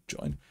that you should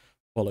join.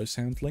 Follow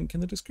Sound link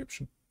in the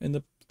description, in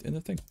the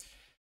thing.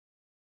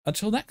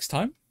 Until next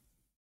time,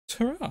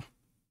 ta-ra.